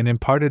swimming and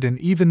imparted an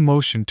even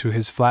motion to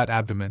his flat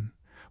abdomen,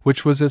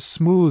 which was as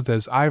smooth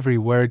as ivory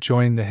where it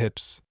joined the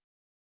hips.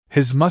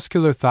 His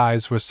muscular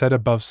thighs were set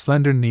above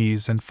slender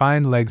knees and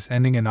fine legs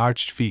ending in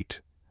arched feet,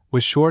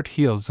 with short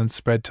heels and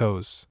spread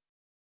toes.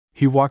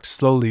 He walked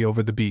slowly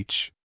over the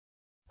beach.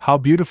 How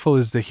beautiful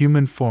is the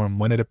human form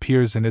when it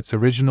appears in its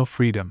original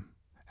freedom,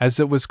 as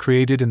it was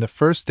created in the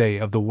first day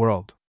of the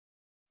world.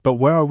 But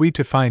where are we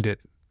to find it,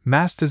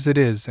 masked as it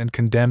is and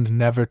condemned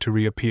never to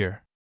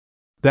reappear?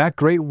 That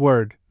great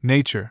word,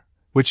 nature,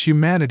 which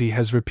humanity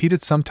has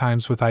repeated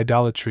sometimes with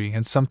idolatry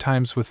and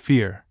sometimes with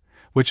fear,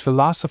 which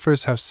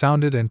philosophers have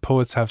sounded and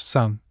poets have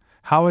sung,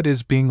 how it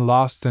is being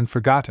lost and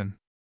forgotten.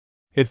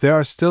 If there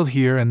are still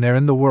here and there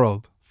in the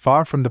world,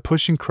 far from the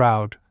pushing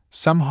crowd,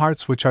 some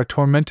hearts which are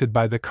tormented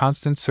by the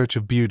constant search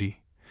of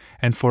beauty,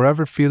 and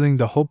forever feeling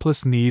the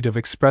hopeless need of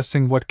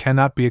expressing what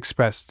cannot be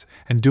expressed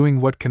and doing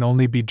what can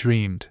only be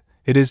dreamed,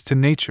 it is to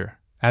nature,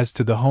 as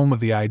to the home of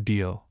the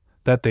ideal,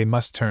 that they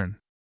must turn.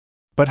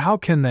 But how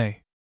can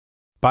they?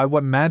 By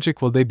what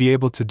magic will they be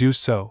able to do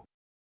so?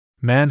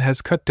 Man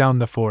has cut down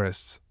the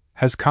forests,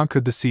 has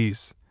conquered the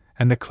seas,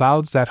 and the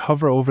clouds that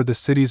hover over the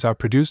cities are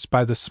produced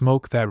by the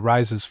smoke that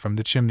rises from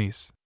the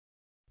chimneys.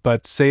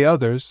 But, say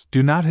others,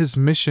 do not his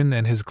mission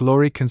and his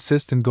glory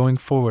consist in going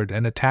forward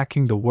and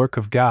attacking the work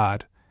of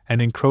God, and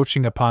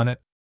encroaching upon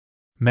it?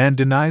 Man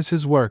denies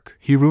his work,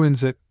 he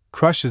ruins it,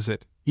 crushes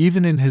it,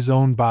 even in his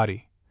own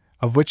body,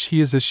 of which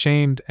he is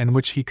ashamed and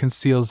which he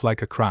conceals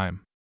like a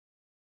crime.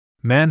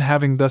 Man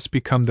having thus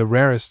become the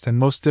rarest and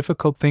most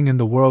difficult thing in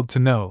the world to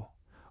know,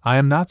 I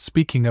am not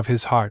speaking of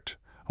his heart,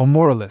 O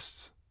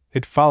moralists,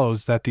 it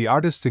follows that the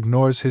artist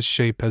ignores his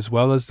shape as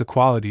well as the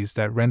qualities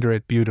that render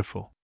it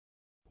beautiful.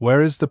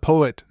 Where is the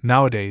poet,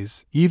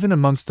 nowadays, even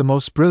amongst the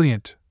most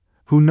brilliant,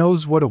 who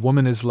knows what a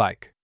woman is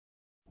like?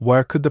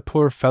 Where could the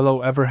poor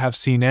fellow ever have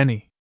seen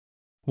any?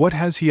 What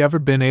has he ever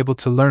been able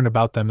to learn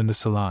about them in the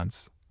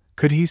salons?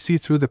 Could he see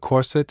through the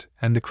corset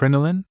and the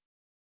crinoline?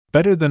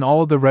 Better than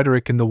all the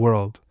rhetoric in the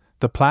world,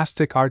 the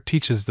plastic art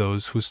teaches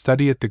those who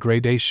study it the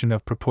gradation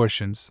of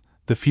proportions,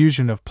 the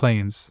fusion of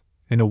planes,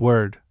 in a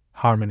word,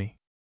 harmony.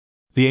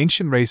 The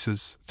ancient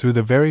races, through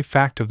the very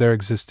fact of their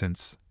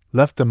existence,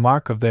 left the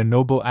mark of their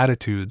noble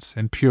attitudes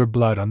and pure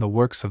blood on the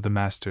works of the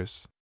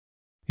masters.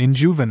 In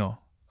Juvenal,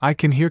 I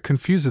can hear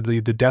confusedly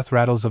the death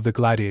rattles of the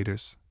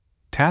gladiators.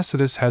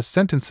 Tacitus has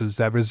sentences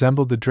that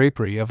resemble the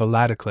drapery of a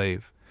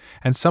latticlave,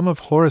 and some of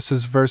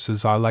Horace's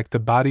verses are like the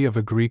body of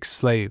a Greek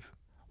slave,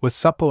 with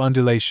supple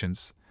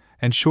undulations,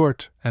 and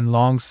short and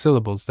long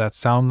syllables that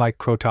sound like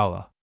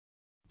crotala.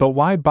 But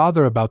why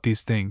bother about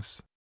these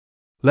things?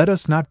 Let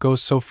us not go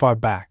so far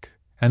back,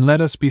 and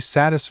let us be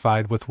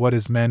satisfied with what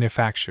is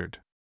manufactured.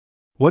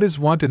 What is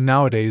wanted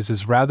nowadays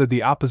is rather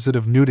the opposite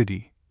of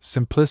nudity,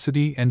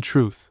 simplicity and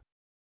truth.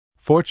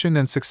 Fortune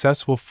and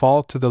success will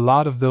fall to the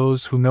lot of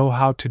those who know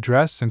how to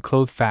dress and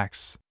clothe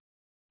facts.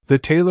 The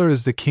tailor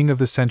is the king of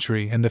the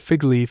century, and the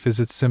fig leaf is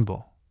its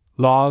symbol.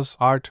 Laws,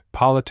 art,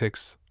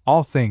 politics,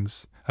 all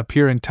things,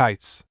 appear in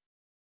tights.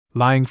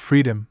 Lying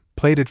freedom,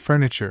 plated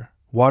furniture,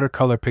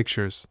 watercolor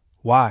pictures,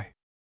 why?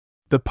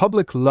 The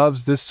public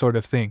loves this sort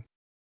of thing.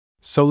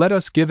 So let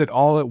us give it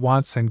all at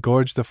once and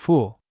gorge the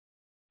fool.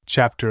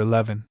 Chapter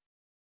 11.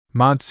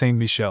 Mont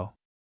Saint-Michel.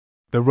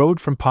 The road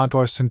from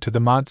Pont-Orson to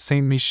the Mont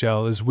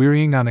Saint-Michel is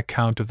wearying on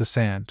account of the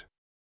sand.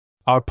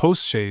 Our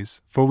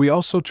postchaise, for we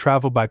also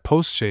travel by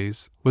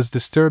postchaise, was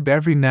disturbed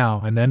every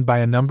now and then by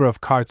a number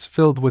of carts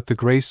filled with the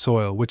grey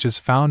soil which is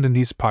found in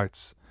these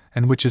parts,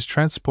 and which is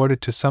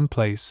transported to some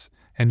place,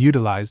 and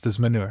utilized as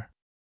manure.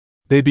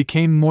 They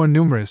became more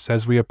numerous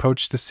as we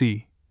approached the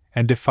sea,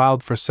 and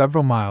defiled for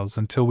several miles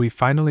until we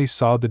finally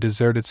saw the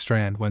deserted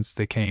Strand whence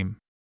they came.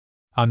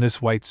 On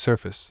this white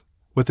surface,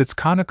 with its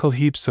conical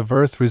heaps of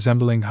earth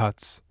resembling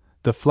huts,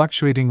 the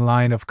fluctuating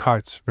line of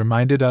carts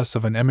reminded us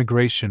of an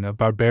emigration of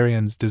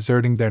barbarians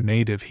deserting their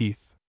native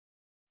heath.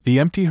 The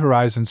empty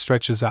horizon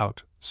stretches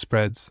out,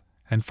 spreads,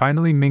 and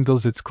finally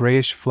mingles its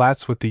grayish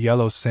flats with the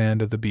yellow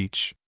sand of the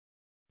beach.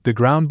 The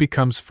ground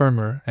becomes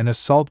firmer and a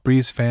salt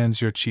breeze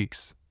fans your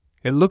cheeks.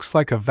 It looks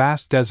like a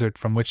vast desert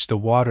from which the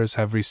waters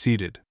have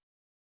receded.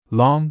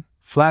 Long,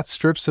 flat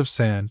strips of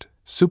sand,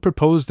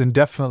 superposed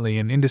indefinitely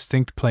in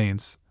indistinct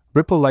plains,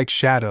 ripple like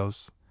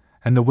shadows,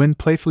 and the wind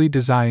playfully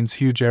designs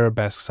huge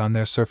arabesques on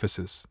their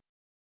surfaces.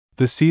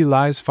 The sea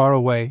lies far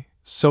away,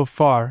 so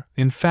far,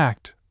 in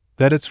fact,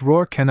 that its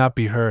roar cannot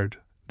be heard,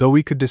 though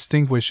we could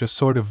distinguish a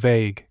sort of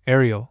vague,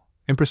 aerial,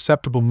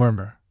 imperceptible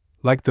murmur,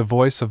 like the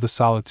voice of the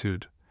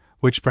solitude,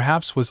 which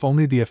perhaps was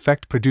only the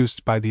effect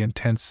produced by the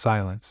intense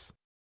silence.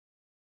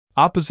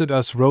 Opposite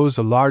us rose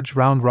a large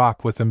round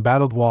rock with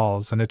embattled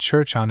walls and a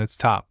church on its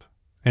top.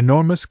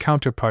 Enormous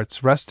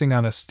counterparts resting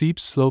on a steep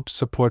slope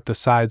support the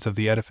sides of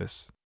the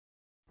edifice.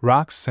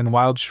 Rocks and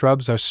wild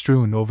shrubs are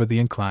strewn over the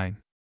incline.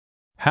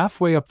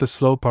 Halfway up the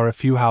slope are a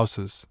few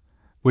houses,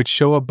 which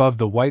show above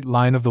the white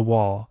line of the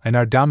wall and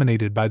are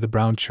dominated by the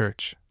brown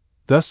church.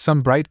 Thus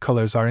some bright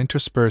colors are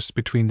interspersed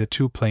between the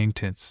two plain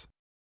tints.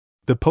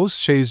 The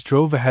postchaise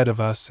drove ahead of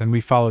us and we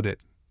followed it,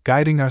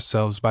 guiding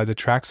ourselves by the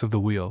tracks of the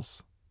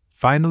wheels.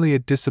 Finally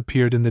it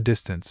disappeared in the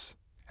distance,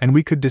 and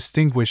we could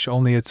distinguish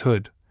only its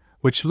hood,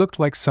 which looked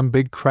like some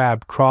big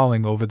crab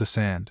crawling over the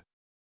sand.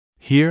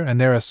 Here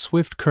and there a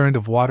swift current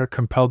of water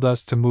compelled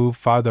us to move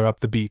farther up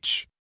the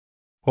beach,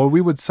 or we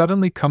would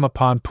suddenly come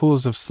upon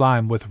pools of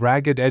slime with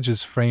ragged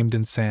edges framed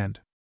in sand.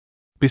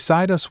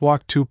 Beside us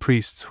walked two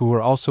priests who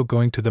were also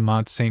going to the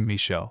Mont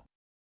Saint-Michel.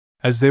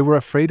 As they were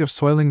afraid of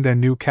soiling their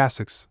new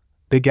cassocks,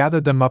 they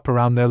gathered them up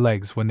around their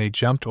legs when they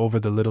jumped over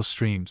the little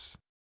streams.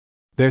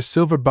 Their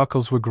silver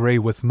buckles were gray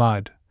with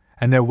mud,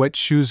 and their wet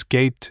shoes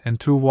gaped and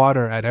threw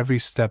water at every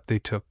step they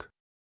took.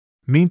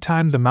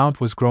 Meantime the mount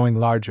was growing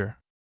larger.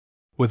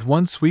 With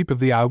one sweep of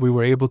the eye we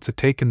were able to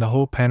take in the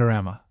whole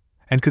panorama,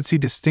 and could see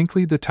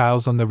distinctly the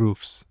tiles on the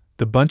roofs,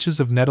 the bunches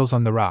of nettles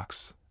on the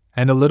rocks,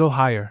 and a little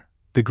higher,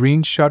 the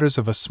green shutters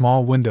of a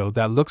small window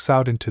that looks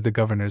out into the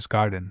governor's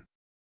garden.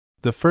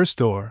 The first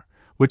door,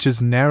 which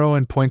is narrow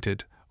and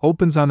pointed,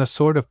 opens on a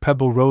sort of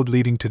pebble road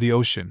leading to the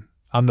ocean.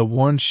 On the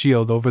worn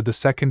shield over the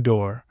second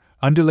door,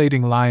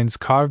 undulating lines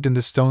carved in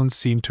the stones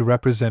seem to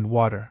represent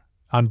water.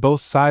 On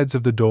both sides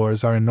of the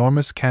doors are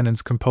enormous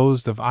cannons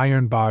composed of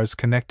iron bars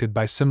connected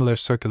by similar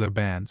circular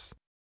bands.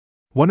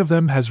 One of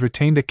them has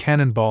retained a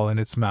cannonball in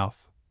its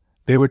mouth.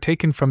 They were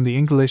taken from the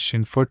English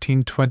in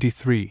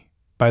 1423,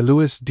 by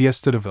Louis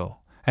d'Estouteville,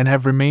 and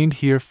have remained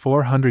here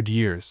 400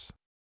 years.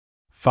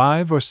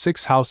 5 or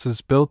 6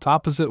 houses built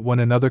opposite one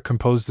another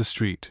compose the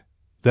street.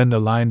 Then the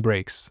line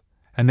breaks,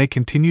 and they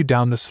continue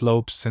down the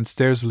slopes and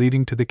stairs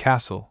leading to the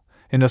castle,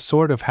 in a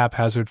sort of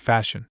haphazard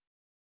fashion.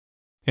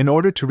 In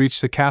order to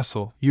reach the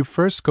castle, you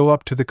first go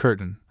up to the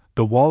curtain,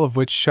 the wall of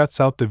which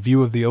shuts out the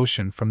view of the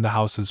ocean from the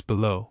houses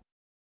below.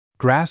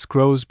 Grass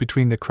grows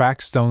between the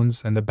cracked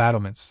stones and the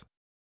battlements.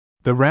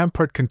 The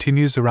rampart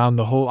continues around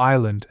the whole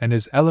island and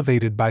is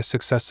elevated by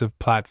successive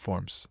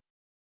platforms.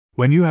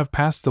 When you have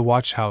passed the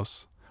watch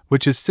house,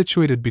 which is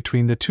situated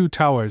between the two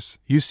towers,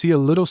 you see a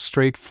little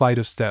straight flight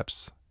of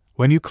steps.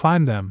 When you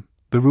climb them,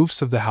 the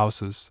roofs of the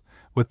houses,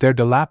 with their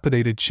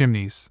dilapidated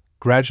chimneys,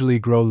 gradually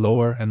grow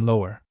lower and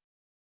lower.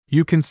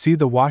 You can see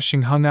the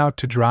washing hung out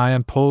to dry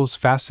on poles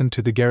fastened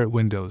to the garret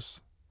windows,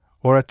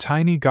 or a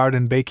tiny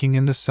garden baking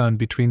in the sun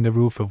between the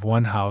roof of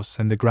one house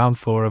and the ground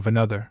floor of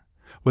another,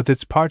 with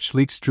its parched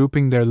leeks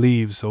drooping their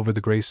leaves over the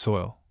grey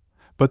soil.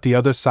 But the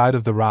other side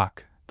of the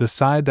rock, the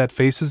side that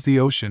faces the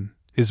ocean,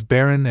 is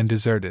barren and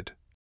deserted,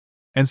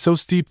 and so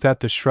steep that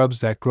the shrubs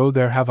that grow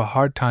there have a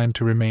hard time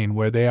to remain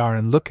where they are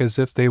and look as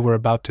if they were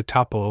about to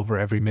topple over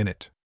every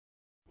minute.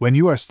 When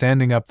you are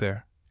standing up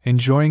there,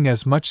 enjoying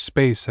as much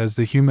space as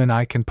the human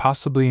eye can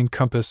possibly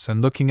encompass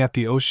and looking at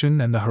the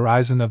ocean and the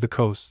horizon of the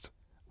coast,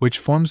 which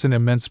forms an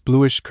immense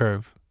bluish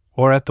curve,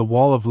 or at the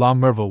wall of La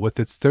Merville with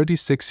its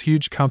 36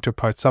 huge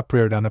counterparts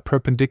upreared on a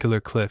perpendicular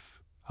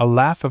cliff, a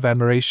laugh of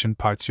admiration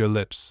parts your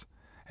lips,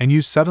 and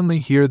you suddenly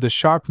hear the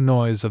sharp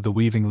noise of the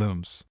weaving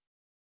looms.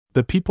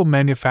 The people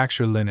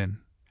manufacture linen,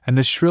 and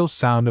the shrill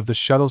sound of the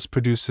shuttles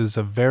produces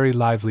a very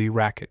lively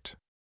racket.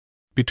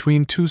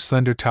 Between two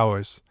slender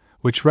towers,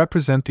 which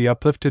represent the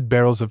uplifted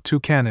barrels of two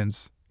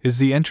cannons, is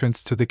the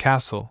entrance to the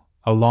castle,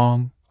 a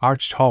long,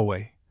 arched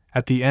hallway,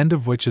 at the end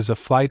of which is a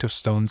flight of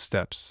stone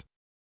steps.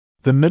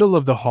 The middle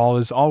of the hall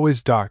is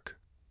always dark,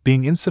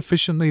 being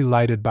insufficiently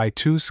lighted by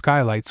two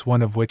skylights,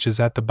 one of which is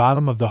at the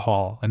bottom of the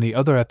hall and the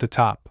other at the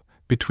top,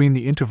 between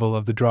the interval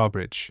of the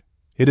drawbridge.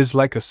 It is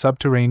like a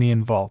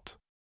subterranean vault.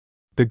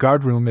 The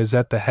guardroom is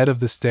at the head of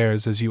the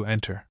stairs as you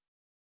enter.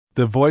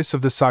 The voice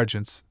of the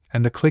sergeants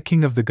and the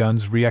clicking of the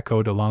guns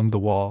re-echoed along the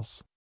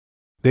walls.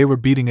 They were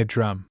beating a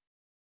drum.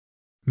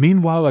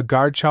 Meanwhile a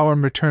guard chauffeur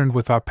returned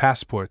with our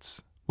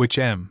passports, which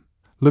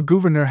le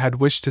Gouverneur had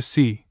wished to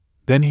see.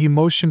 Then he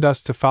motioned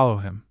us to follow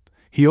him.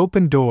 He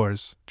opened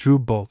doors, drew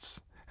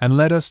bolts, and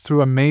led us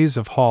through a maze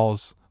of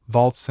halls,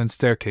 vaults, and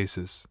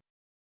staircases.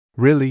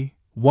 Really,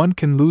 one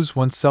can lose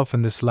oneself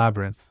in this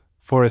labyrinth,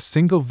 for a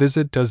single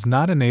visit does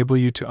not enable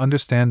you to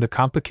understand the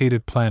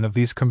complicated plan of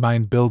these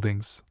combined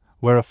buildings,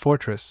 where a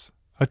fortress,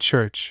 a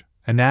church,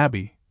 an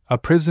abbey, a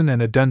prison,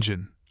 and a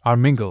dungeon are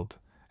mingled,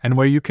 and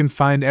where you can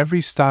find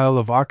every style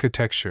of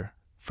architecture,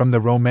 from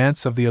the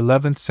romance of the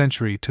 11th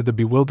century to the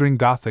bewildering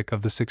Gothic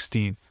of the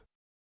 16th.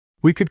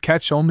 We could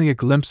catch only a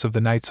glimpse of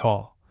the Knight's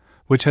Hall,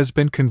 which has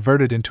been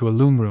converted into a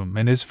loom room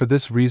and is for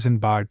this reason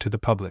barred to the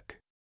public.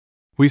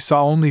 We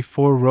saw only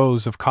 4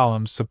 rows of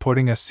columns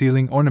supporting a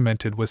ceiling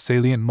ornamented with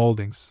salient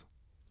moldings.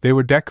 They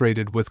were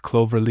decorated with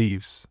clover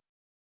leaves.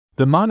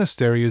 The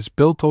monastery is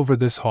built over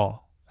this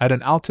hall, at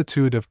an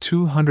altitude of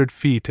 200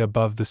 feet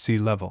above the sea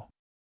level.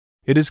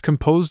 It is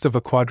composed of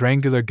a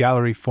quadrangular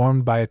gallery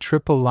formed by a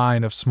triple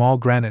line of small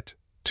granite,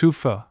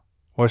 tufa,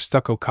 or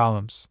stucco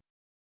columns.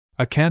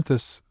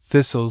 Acanthus,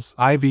 thistles,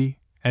 ivy,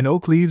 and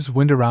oak leaves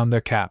wind around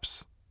their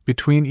caps.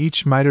 Between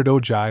each mitred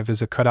ogive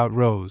is a cutout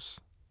rose.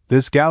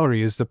 This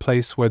gallery is the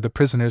place where the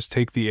prisoners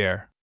take the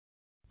air.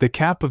 The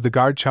cap of the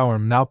guard chauffeur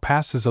now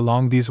passes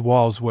along these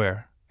walls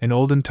where, in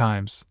olden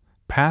times,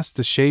 passed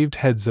the shaved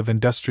heads of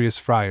industrious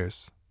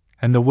friars,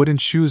 and the wooden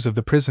shoes of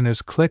the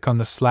prisoners click on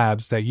the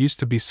slabs that used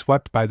to be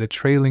swept by the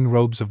trailing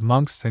robes of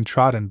monks and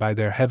trodden by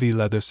their heavy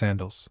leather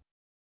sandals.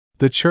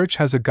 The church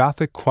has a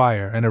Gothic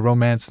choir and a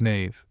Romance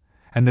nave,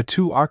 and the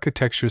two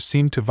architectures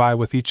seem to vie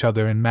with each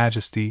other in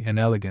majesty and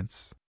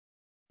elegance.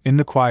 In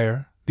the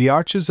choir, the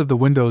arches of the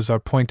windows are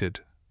pointed,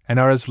 and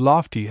are as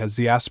lofty as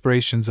the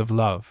aspirations of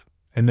love.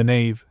 In the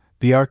nave,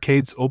 the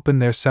arcades open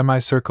their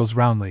semicircles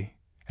roundly,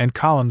 and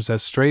columns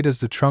as straight as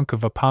the trunk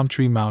of a palm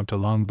tree mount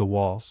along the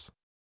walls.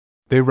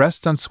 They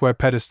rest on square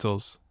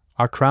pedestals,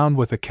 are crowned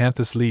with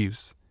acanthus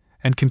leaves,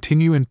 and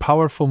continue in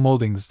powerful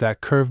moldings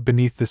that curve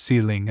beneath the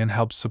ceiling and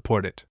help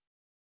support it.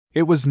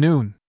 It was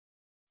noon.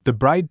 The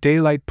bright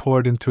daylight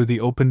poured in through the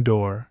open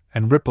door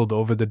and rippled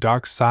over the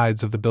dark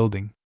sides of the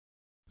building.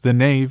 The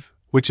nave,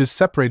 which is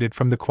separated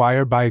from the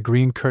choir by a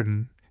green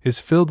curtain, is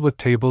filled with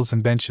tables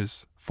and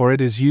benches, for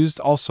it is used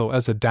also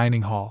as a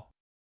dining hall.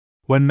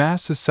 When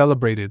Mass is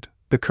celebrated,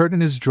 the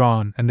curtain is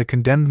drawn and the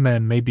condemned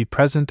men may be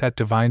present at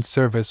divine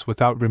service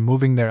without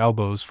removing their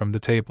elbows from the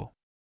table.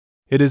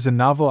 It is a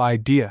novel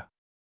idea.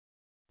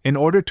 In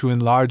order to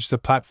enlarge the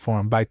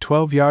platform by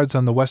 12 yards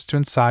on the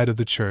western side of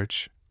the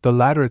church, the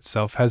latter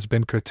itself has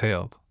been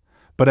curtailed,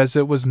 but as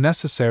it was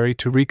necessary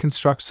to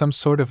reconstruct some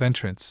sort of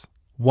entrance,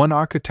 one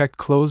architect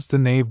closed the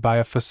nave by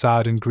a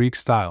facade in Greek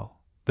style.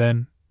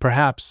 Then,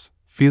 perhaps,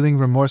 feeling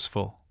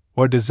remorseful,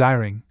 or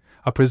desiring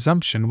a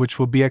presumption which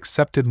will be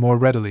accepted more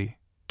readily,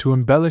 to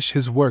embellish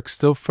his work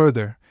still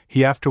further,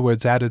 he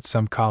afterwards added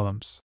some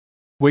columns,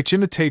 which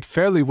imitate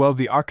fairly well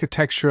the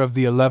architecture of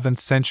the 11th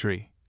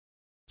century.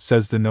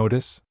 Says the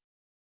notice,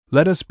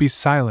 "Let us be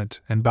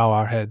silent and bow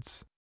our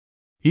heads."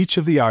 Each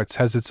of the arts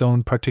has its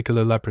own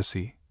particular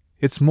leprosy,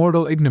 its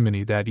mortal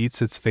ignominy that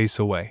eats its face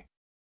away.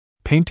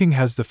 Painting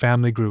has the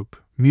family group,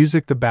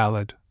 music the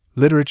ballad,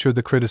 literature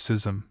the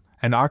criticism,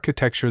 and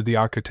architecture the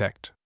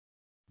architect.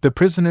 The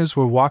prisoners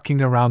were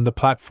walking around the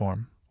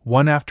platform,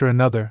 one after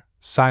another,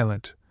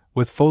 silent,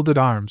 with folded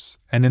arms,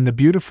 and in the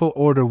beautiful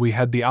order we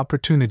had the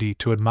opportunity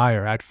to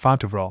admire at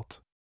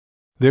Fontevrault.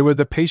 They were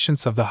the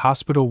patients of the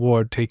hospital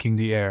ward taking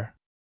the air.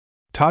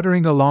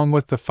 Tottering along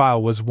with the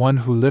file was one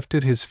who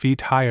lifted his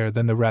feet higher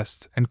than the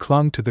rest and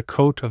clung to the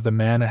coat of the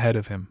man ahead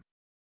of him.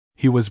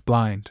 He was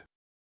blind.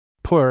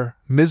 Poor,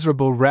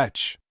 miserable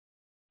wretch!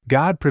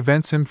 God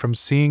prevents him from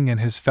seeing and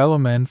his fellow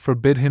men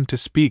forbid him to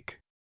speak.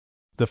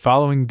 The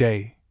following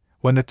day,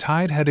 when the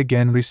tide had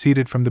again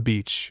receded from the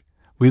beach,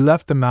 we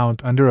left the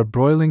mount under a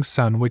broiling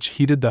sun which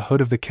heated the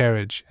hood of the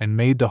carriage and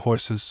made the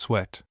horses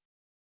sweat.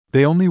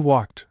 They only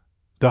walked,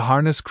 the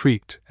harness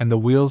creaked and the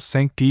wheels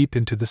sank deep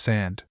into the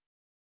sand.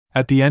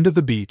 At the end of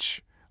the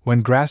beach,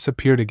 when grass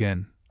appeared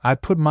again, I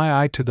put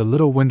my eye to the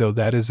little window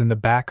that is in the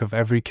back of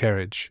every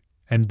carriage,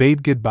 and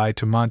bade goodbye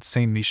to Mont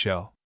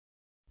Saint-Michel.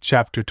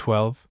 Chapter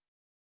 12.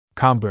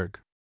 Comberg.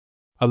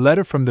 A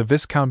letter from the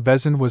Viscount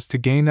Vezin was to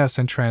gain us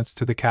entrance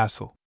to the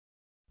castle.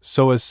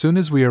 So as soon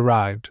as we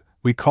arrived,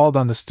 we called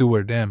on the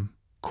steward M.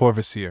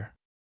 Courvoisier.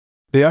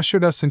 They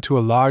ushered us into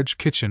a large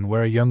kitchen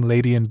where a young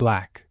lady in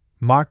black,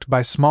 marked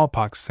by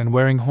smallpox and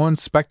wearing horn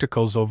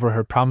spectacles over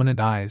her prominent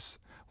eyes,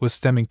 was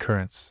stemming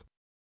currants.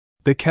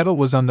 The kettle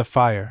was on the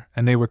fire,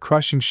 and they were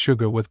crushing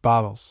sugar with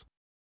bottles.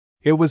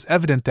 It was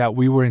evident that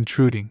we were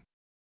intruding.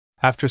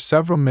 After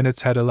several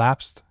minutes had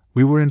elapsed,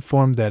 we were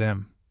informed that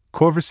M.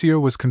 Courvoisier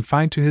was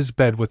confined to his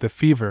bed with a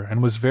fever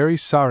and was very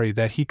sorry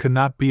that he could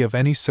not be of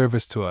any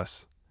service to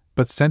us,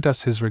 but sent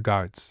us his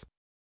regards.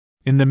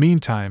 In the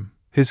meantime,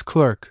 his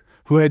clerk,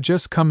 who had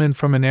just come in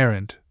from an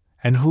errand,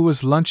 and who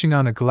was lunching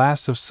on a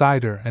glass of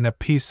cider and a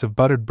piece of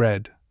buttered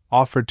bread,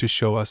 offered to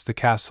show us the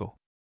castle.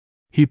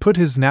 He put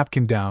his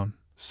napkin down,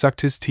 sucked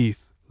his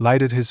teeth,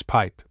 lighted his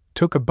pipe,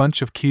 took a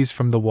bunch of keys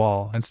from the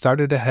wall, and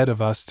started ahead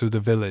of us through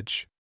the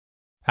village.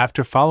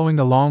 After following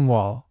a long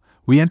wall,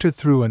 we entered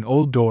through an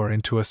old door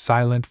into a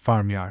silent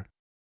farmyard.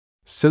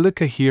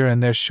 Silica here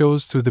and there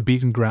shows through the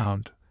beaten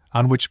ground,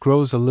 on which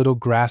grows a little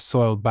grass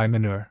soiled by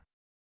manure.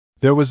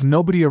 There was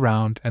nobody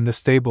around, and the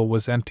stable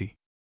was empty.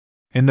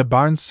 In the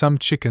barns some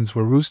chickens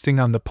were roosting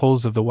on the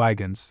poles of the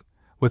wagons,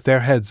 with their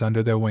heads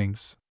under their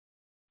wings.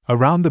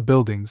 Around the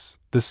buildings,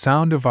 the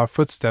sound of our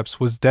footsteps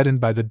was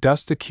deadened by the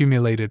dust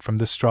accumulated from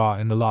the straw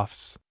in the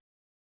lofts.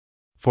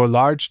 4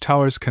 large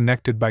towers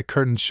connected by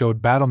curtains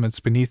showed battlements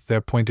beneath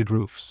their pointed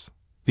roofs.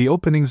 The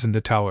openings in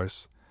the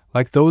towers,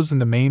 like those in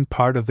the main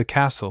part of the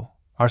castle,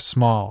 are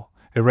small,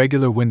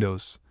 irregular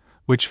windows,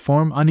 which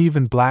form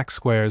uneven black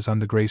squares on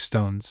the grey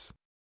stones.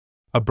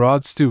 A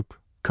broad stoop,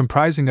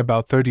 comprising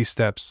about 30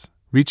 steps,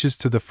 reaches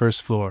to the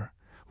first floor,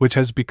 which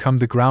has become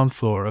the ground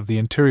floor of the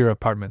interior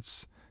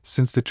apartments,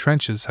 since the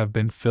trenches have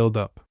been filled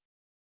up.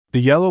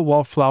 The yellow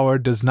wallflower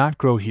does not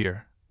grow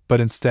here,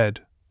 but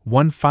instead,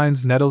 one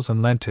finds nettles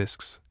and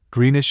lentisks,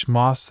 greenish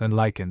moss and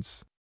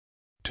lichens.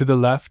 To the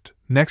left,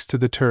 next to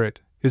the turret,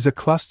 is a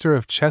cluster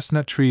of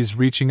chestnut trees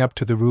reaching up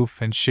to the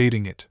roof and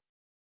shading it.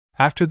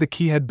 After the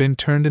key had been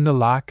turned in the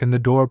lock and the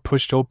door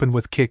pushed open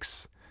with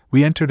kicks,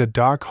 we entered a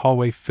dark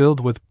hallway filled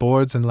with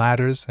boards and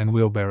ladders and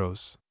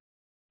wheelbarrows.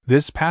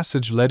 This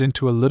passage led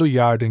into a little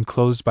yard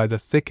enclosed by the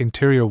thick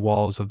interior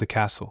walls of the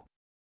castle.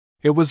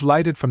 It was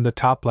lighted from the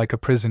top like a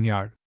prison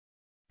yard.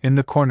 In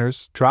the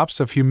corners, drops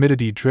of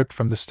humidity dripped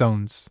from the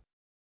stones.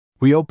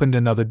 We opened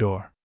another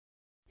door.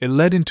 It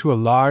led into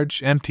a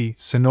large, empty,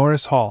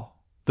 sonorous hall.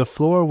 The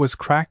floor was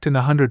cracked in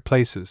 100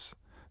 places,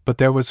 but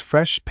there was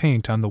fresh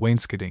paint on the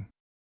wainscoting.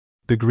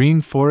 The green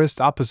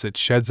forest opposite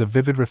sheds a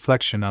vivid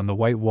reflection on the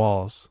white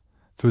walls,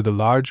 through the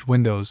large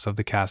windows of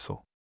the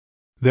castle.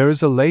 There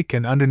is a lake,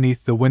 and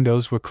underneath the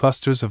windows were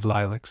clusters of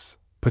lilacs,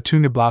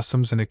 petunia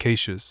blossoms, and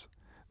acacias,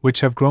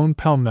 which have grown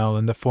pell-mell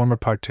in the former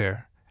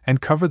parterre,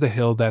 and cover the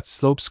hill that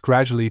slopes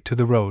gradually to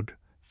the road,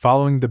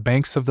 following the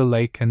banks of the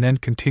lake and then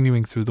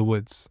continuing through the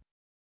woods.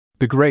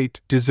 The great,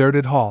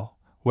 deserted hall,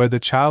 where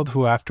the child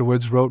who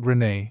afterwards wrote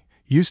Renee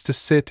used to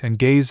sit and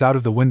gaze out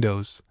of the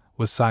windows,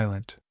 was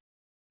silent.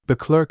 The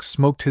clerk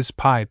smoked his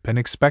pipe and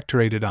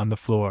expectorated on the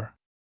floor.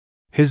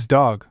 His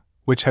dog,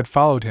 which had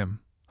followed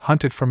him,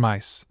 hunted for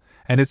mice,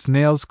 and its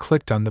nails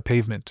clicked on the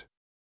pavement.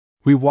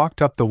 We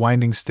walked up the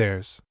winding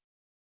stairs.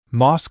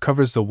 Moss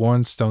covers the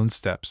worn stone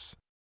steps.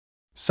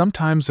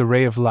 Sometimes a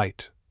ray of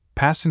light,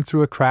 passing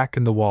through a crack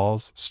in the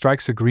walls,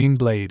 strikes a green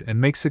blade and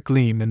makes it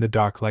gleam in the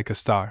dark like a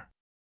star.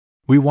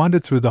 We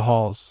wandered through the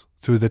halls,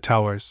 through the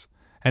towers,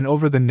 and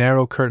over the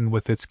narrow curtain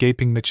with its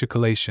gaping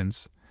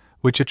machicolations,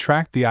 which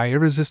attract the eye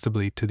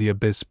irresistibly to the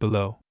abyss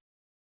below.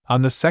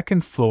 On the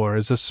second floor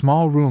is a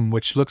small room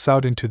which looks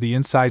out into the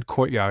inside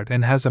courtyard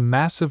and has a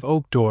massive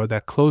oak door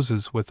that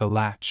closes with a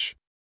latch.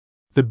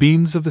 The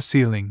beams of the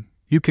ceiling,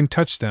 you can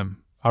touch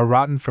them, are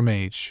rotten from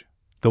age.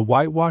 The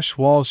whitewashed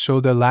walls show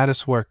their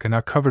lattice work and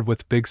are covered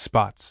with big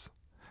spots.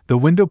 The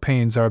window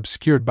panes are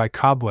obscured by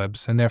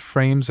cobwebs and their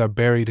frames are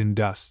buried in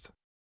dust.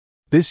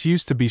 This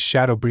used to be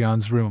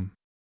Chateaubriand's room.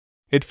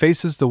 It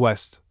faces the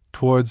west,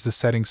 towards the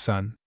setting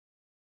sun.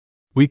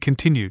 We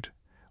continued.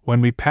 When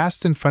we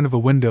passed in front of a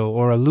window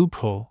or a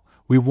loophole,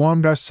 we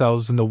warmed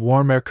ourselves in the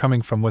warm air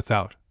coming from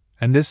without,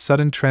 and this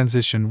sudden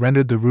transition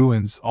rendered the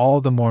ruins all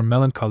the more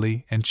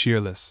melancholy and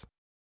cheerless.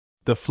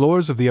 The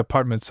floors of the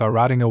apartments are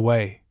rotting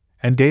away,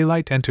 and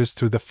daylight enters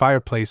through the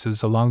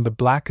fireplaces along the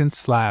blackened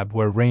slab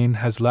where rain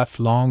has left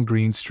long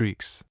green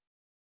streaks.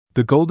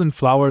 The golden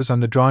flowers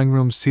on the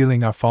drawing-room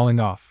ceiling are falling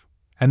off,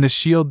 and the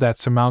shield that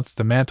surmounts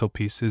the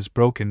mantelpiece is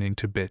broken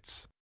into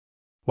bits.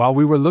 While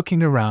we were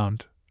looking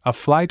around, a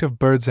flight of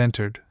birds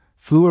entered,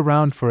 flew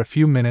around for a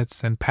few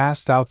minutes and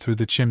passed out through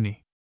the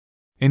chimney.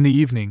 In the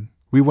evening,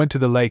 we went to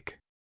the lake.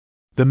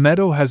 The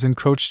meadow has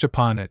encroached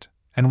upon it,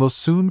 and will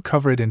soon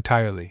cover it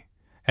entirely,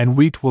 and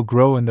wheat will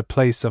grow in the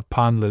place of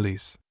pond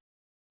lilies.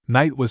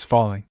 Night was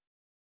falling.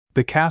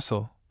 The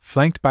castle,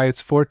 flanked by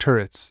its 4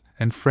 turrets,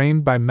 and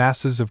framed by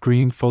masses of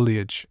green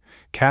foliage,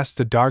 cast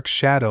a dark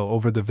shadow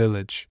over the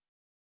village.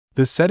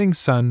 The setting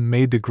sun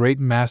made the great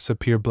mass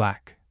appear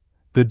black.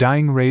 The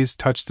dying rays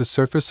touched the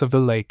surface of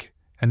the lake,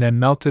 and then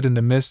melted in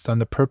the mist on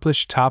the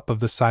purplish top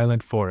of the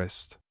silent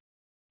forest.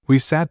 We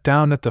sat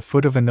down at the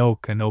foot of an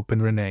oak and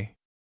opened René.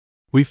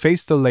 We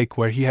faced the lake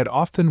where he had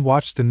often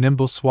watched the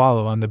nimble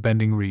swallow on the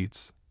bending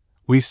reeds.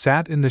 We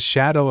sat in the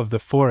shadow of the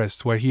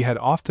forest where he had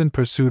often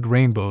pursued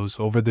rainbows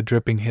over the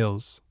dripping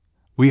hills.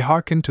 We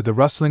hearkened to the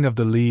rustling of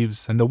the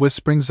leaves and the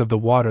whisperings of the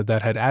water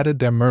that had added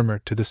their murmur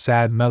to the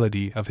sad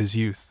melody of his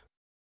youth.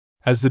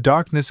 As the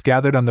darkness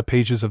gathered on the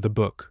pages of the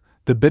book,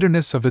 the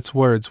bitterness of its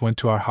words went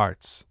to our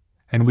hearts,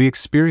 and we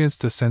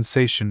experienced a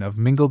sensation of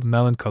mingled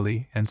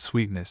melancholy and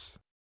sweetness.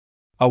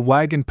 A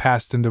wagon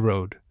passed in the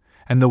road,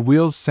 and the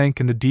wheels sank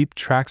in the deep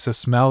tracks. A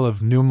smell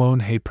of new-mown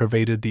hay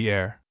pervaded the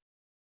air.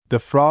 The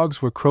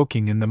frogs were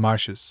croaking in the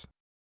marshes.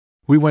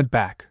 We went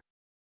back.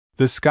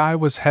 The sky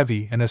was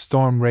heavy and a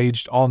storm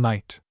raged all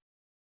night.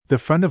 The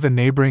front of a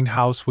neighboring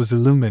house was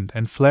illumined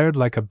and flared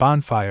like a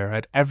bonfire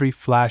at every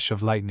flash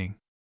of lightning.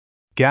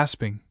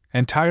 Gasping,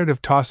 and tired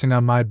of tossing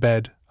on my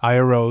bed, I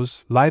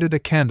arose, lighted a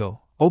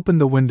candle, opened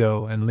the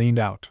window, and leaned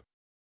out.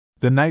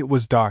 The night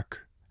was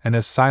dark, and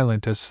as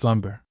silent as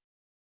slumber.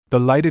 The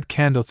lighted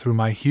candle threw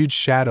my huge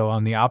shadow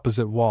on the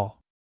opposite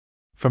wall.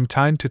 From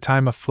time to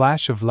time a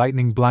flash of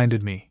lightning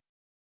blinded me.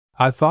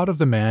 I thought of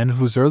the man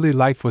whose early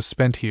life was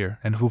spent here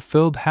and who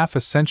filled half a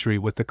century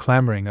with the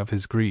clamoring of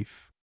his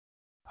grief.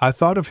 I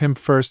thought of him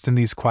first in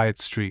these quiet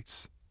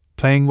streets,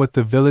 playing with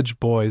the village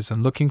boys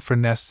and looking for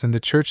nests in the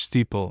church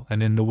steeple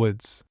and in the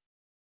woods.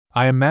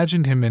 I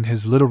imagined him in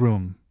his little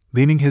room,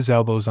 leaning his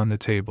elbows on the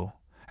table,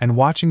 and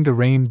watching the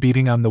rain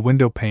beating on the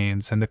window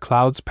panes and the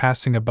clouds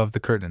passing above the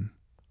curtain,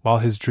 while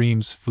his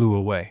dreams flew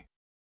away.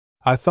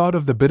 I thought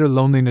of the bitter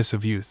loneliness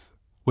of youth,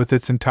 with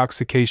its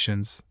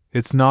intoxications,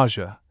 its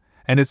nausea,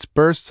 and its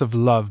bursts of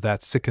love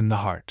that sicken the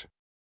heart.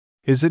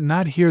 Is it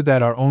not here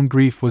that our own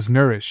grief was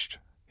nourished?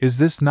 Is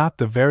this not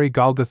the very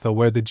Golgotha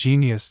where the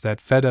genius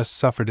that fed us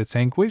suffered its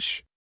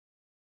anguish?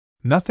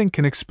 Nothing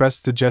can express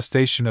the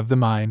gestation of the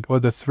mind or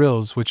the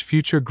thrills which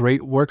future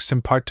great works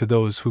impart to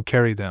those who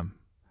carry them,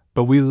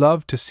 but we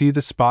love to see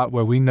the spot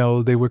where we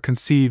know they were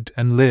conceived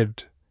and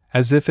lived,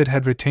 as if it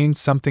had retained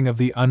something of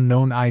the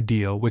unknown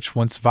ideal which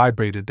once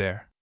vibrated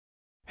there.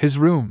 His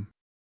room!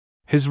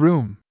 His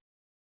room!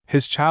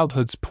 His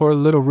childhood's poor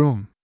little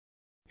room!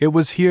 It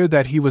was here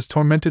that he was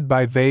tormented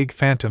by vague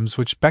phantoms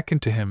which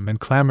beckoned to him and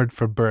clamored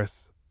for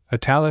birth,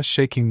 Atala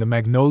shaking the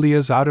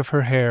magnolias out of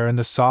her hair in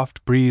the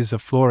soft breeze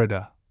of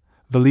Florida,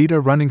 Velida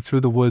running through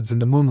the woods in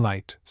the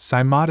moonlight,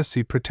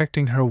 Cymodocea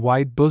protecting her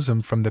white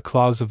bosom from the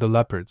claws of the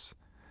leopards,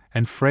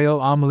 and frail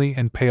Amelie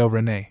and pale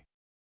René.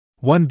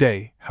 One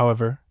day,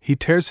 however, he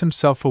tears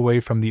himself away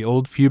from the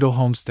old feudal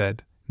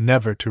homestead,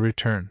 never to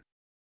return.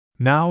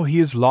 Now he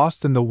is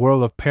lost in the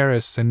whirl of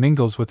Paris and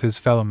mingles with his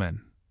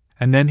fellowmen,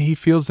 and then he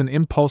feels an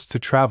impulse to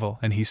travel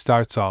and he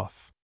starts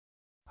off.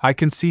 I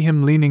can see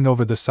him leaning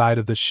over the side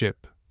of the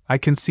ship, I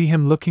can see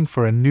him looking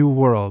for a new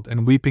world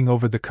and weeping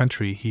over the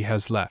country he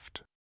has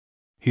left.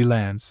 He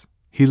lands,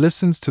 he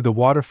listens to the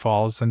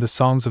waterfalls and the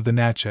songs of the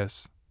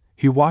Natchez,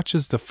 he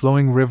watches the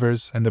flowing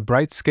rivers and the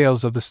bright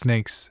scales of the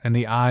snakes and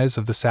the eyes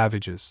of the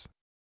savages.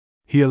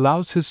 He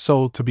allows his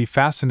soul to be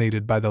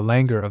fascinated by the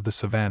languor of the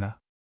savannah.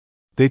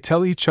 They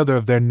tell each other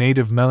of their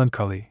native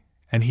melancholy,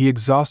 and he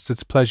exhausts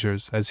its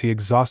pleasures as he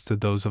exhausted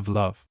those of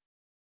love.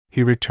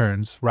 He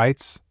returns,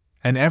 writes,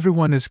 and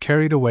everyone is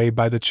carried away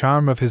by the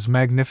charm of his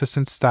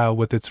magnificent style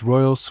with its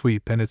royal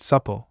sweep and its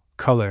supple,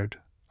 colored,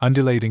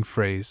 undulating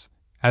phrase,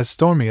 as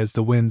stormy as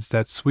the winds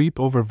that sweep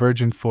over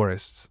virgin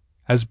forests,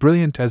 as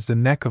brilliant as the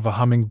neck of a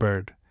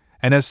humming-bird,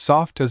 and as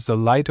soft as the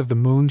light of the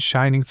moon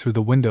shining through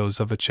the windows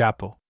of a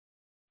chapel.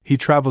 He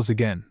travels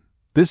again.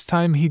 This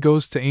time he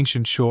goes to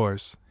ancient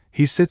shores.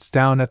 He sits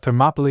down at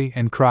Thermopylae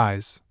and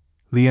cries,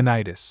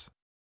 Leonidas!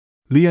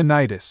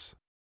 Leonidas!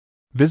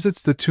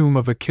 Visits the tomb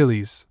of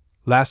Achilles,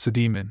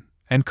 Lacedaemon,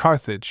 and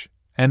Carthage,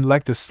 and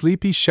like the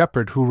sleepy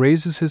shepherd who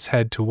raises his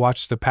head to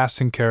watch the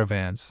passing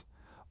caravans,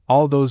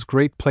 all those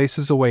great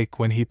places awake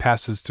when he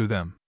passes through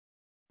them.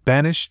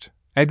 Banished,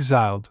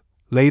 exiled,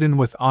 laden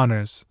with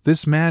honors,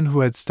 this man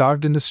who had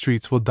starved in the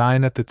streets will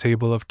dine at the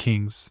table of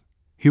kings.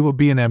 He will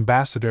be an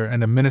ambassador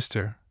and a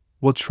minister,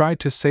 will try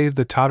to save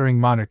the tottering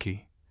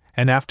monarchy,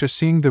 and after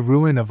seeing the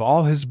ruin of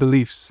all his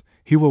beliefs,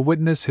 he will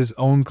witness his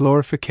own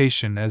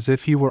glorification as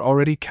if he were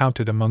already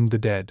counted among the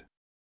dead.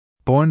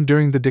 Born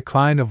during the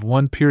decline of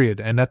one period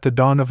and at the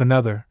dawn of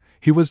another,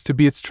 he was to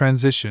be its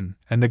transition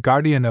and the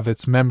guardian of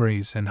its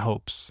memories and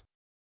hopes.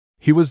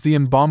 He was the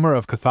embalmer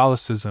of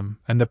Catholicism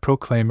and the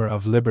proclaimer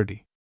of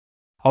liberty.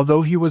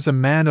 Although he was a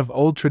man of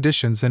old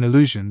traditions and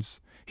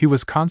illusions, he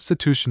was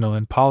constitutional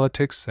in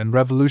politics and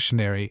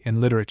revolutionary in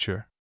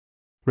literature.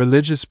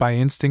 Religious by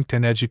instinct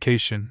and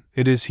education,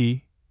 it is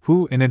he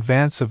who, in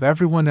advance of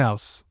everyone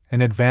else,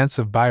 in advance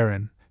of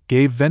Byron,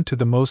 gave vent to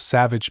the most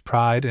savage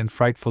pride and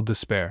frightful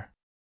despair.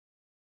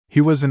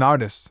 He was an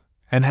artist,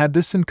 and had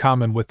this in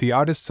common with the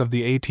artists of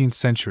the 18th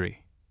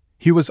century.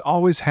 He was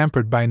always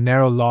hampered by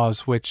narrow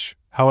laws which,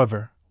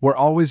 however, were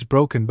always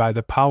broken by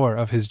the power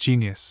of his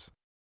genius.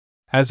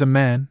 As a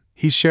man,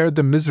 he shared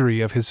the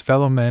misery of his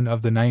fellow men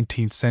of the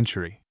 19th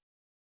century.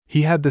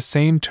 He had the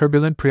same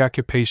turbulent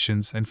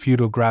preoccupations and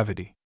feudal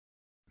gravity.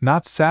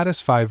 Not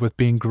satisfied with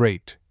being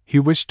great, he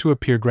wished to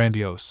appear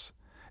grandiose,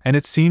 and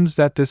it seems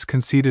that this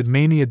conceited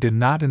mania did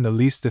not in the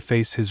least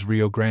efface his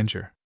real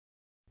grandeur.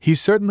 He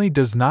certainly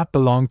does not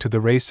belong to the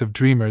race of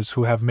dreamers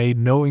who have made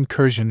no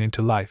incursion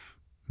into life,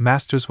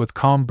 masters with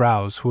calm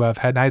brows who have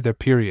had neither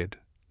period,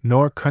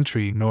 nor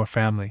country, nor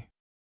family.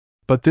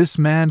 But this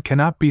man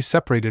cannot be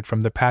separated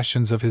from the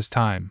passions of his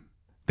time.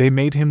 They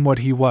made him what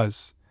he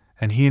was,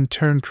 and he in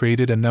turn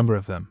created a number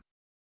of them.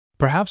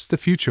 Perhaps the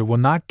future will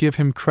not give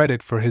him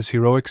credit for his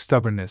heroic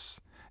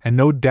stubbornness, and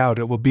no doubt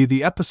it will be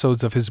the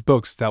episodes of his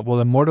books that will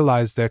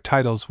immortalize their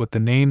titles with the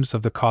names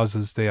of the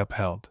causes they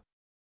upheld.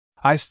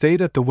 I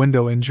stayed at the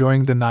window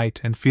enjoying the night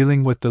and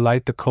feeling with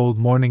delight the cold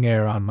morning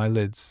air on my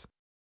lids.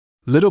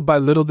 Little by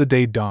little the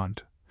day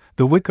dawned.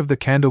 The wick of the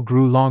candle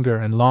grew longer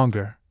and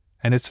longer,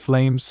 and its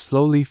flames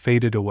slowly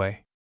faded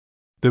away.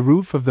 The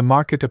roof of the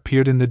market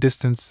appeared in the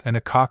distance and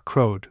a cock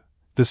crowed.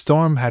 The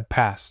storm had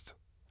passed.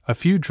 A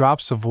few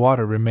drops of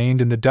water remained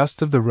in the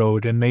dust of the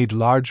road and made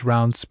large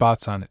round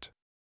spots on it.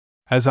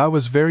 As I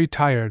was very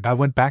tired, I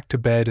went back to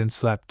bed and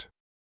slept.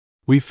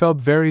 We felt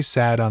very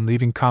sad on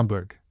leaving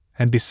Comburg,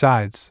 and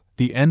besides,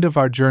 the end of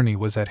our journey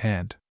was at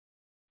hand.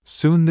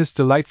 Soon this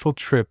delightful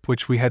trip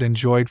which we had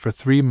enjoyed for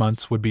 3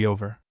 months would be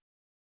over.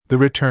 The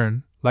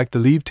return, like the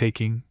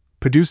leave-taking,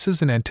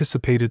 produces an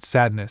anticipated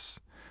sadness,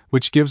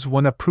 which gives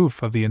one a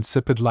proof of the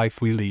insipid life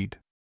we lead.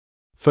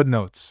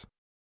 Footnotes.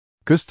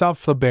 Gustave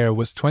Flaubert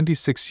was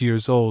 26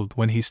 years old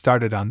when he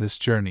started on this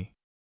journey.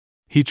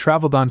 He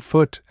traveled on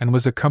foot and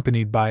was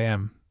accompanied by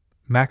M.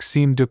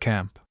 Maxime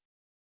Duchamp.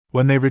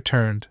 When they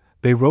returned,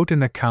 they wrote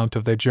an account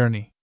of their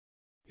journey.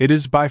 It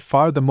is by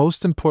far the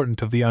most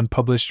important of the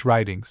unpublished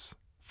writings,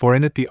 for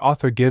in it the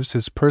author gives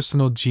his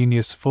personal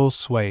genius full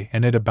sway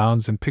and it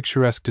abounds in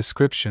picturesque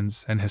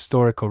descriptions and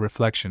historical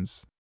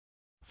reflections.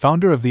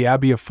 Founder of the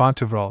Abbey of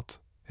Fontevrault,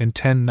 in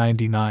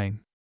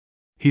 1099.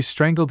 He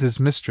strangled his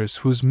mistress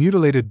whose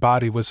mutilated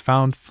body was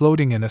found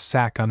floating in a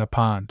sack on a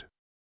pond.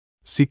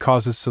 See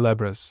Causes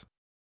Célèbres.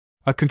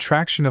 A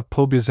contraction of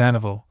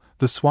Pulbuzanival,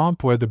 the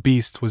swamp where the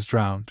beast was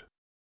drowned.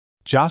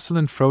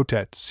 Jocelyn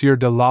Frotet, Sieur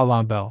de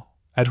l'Alambel,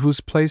 at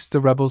whose place the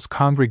rebels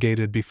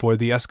congregated before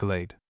the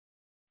escalade.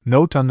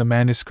 Note on the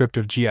manuscript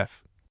of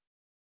G.F.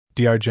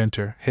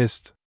 d'Argenteur,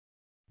 Hist.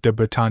 de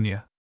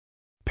Bretagne.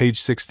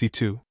 Page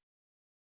 62.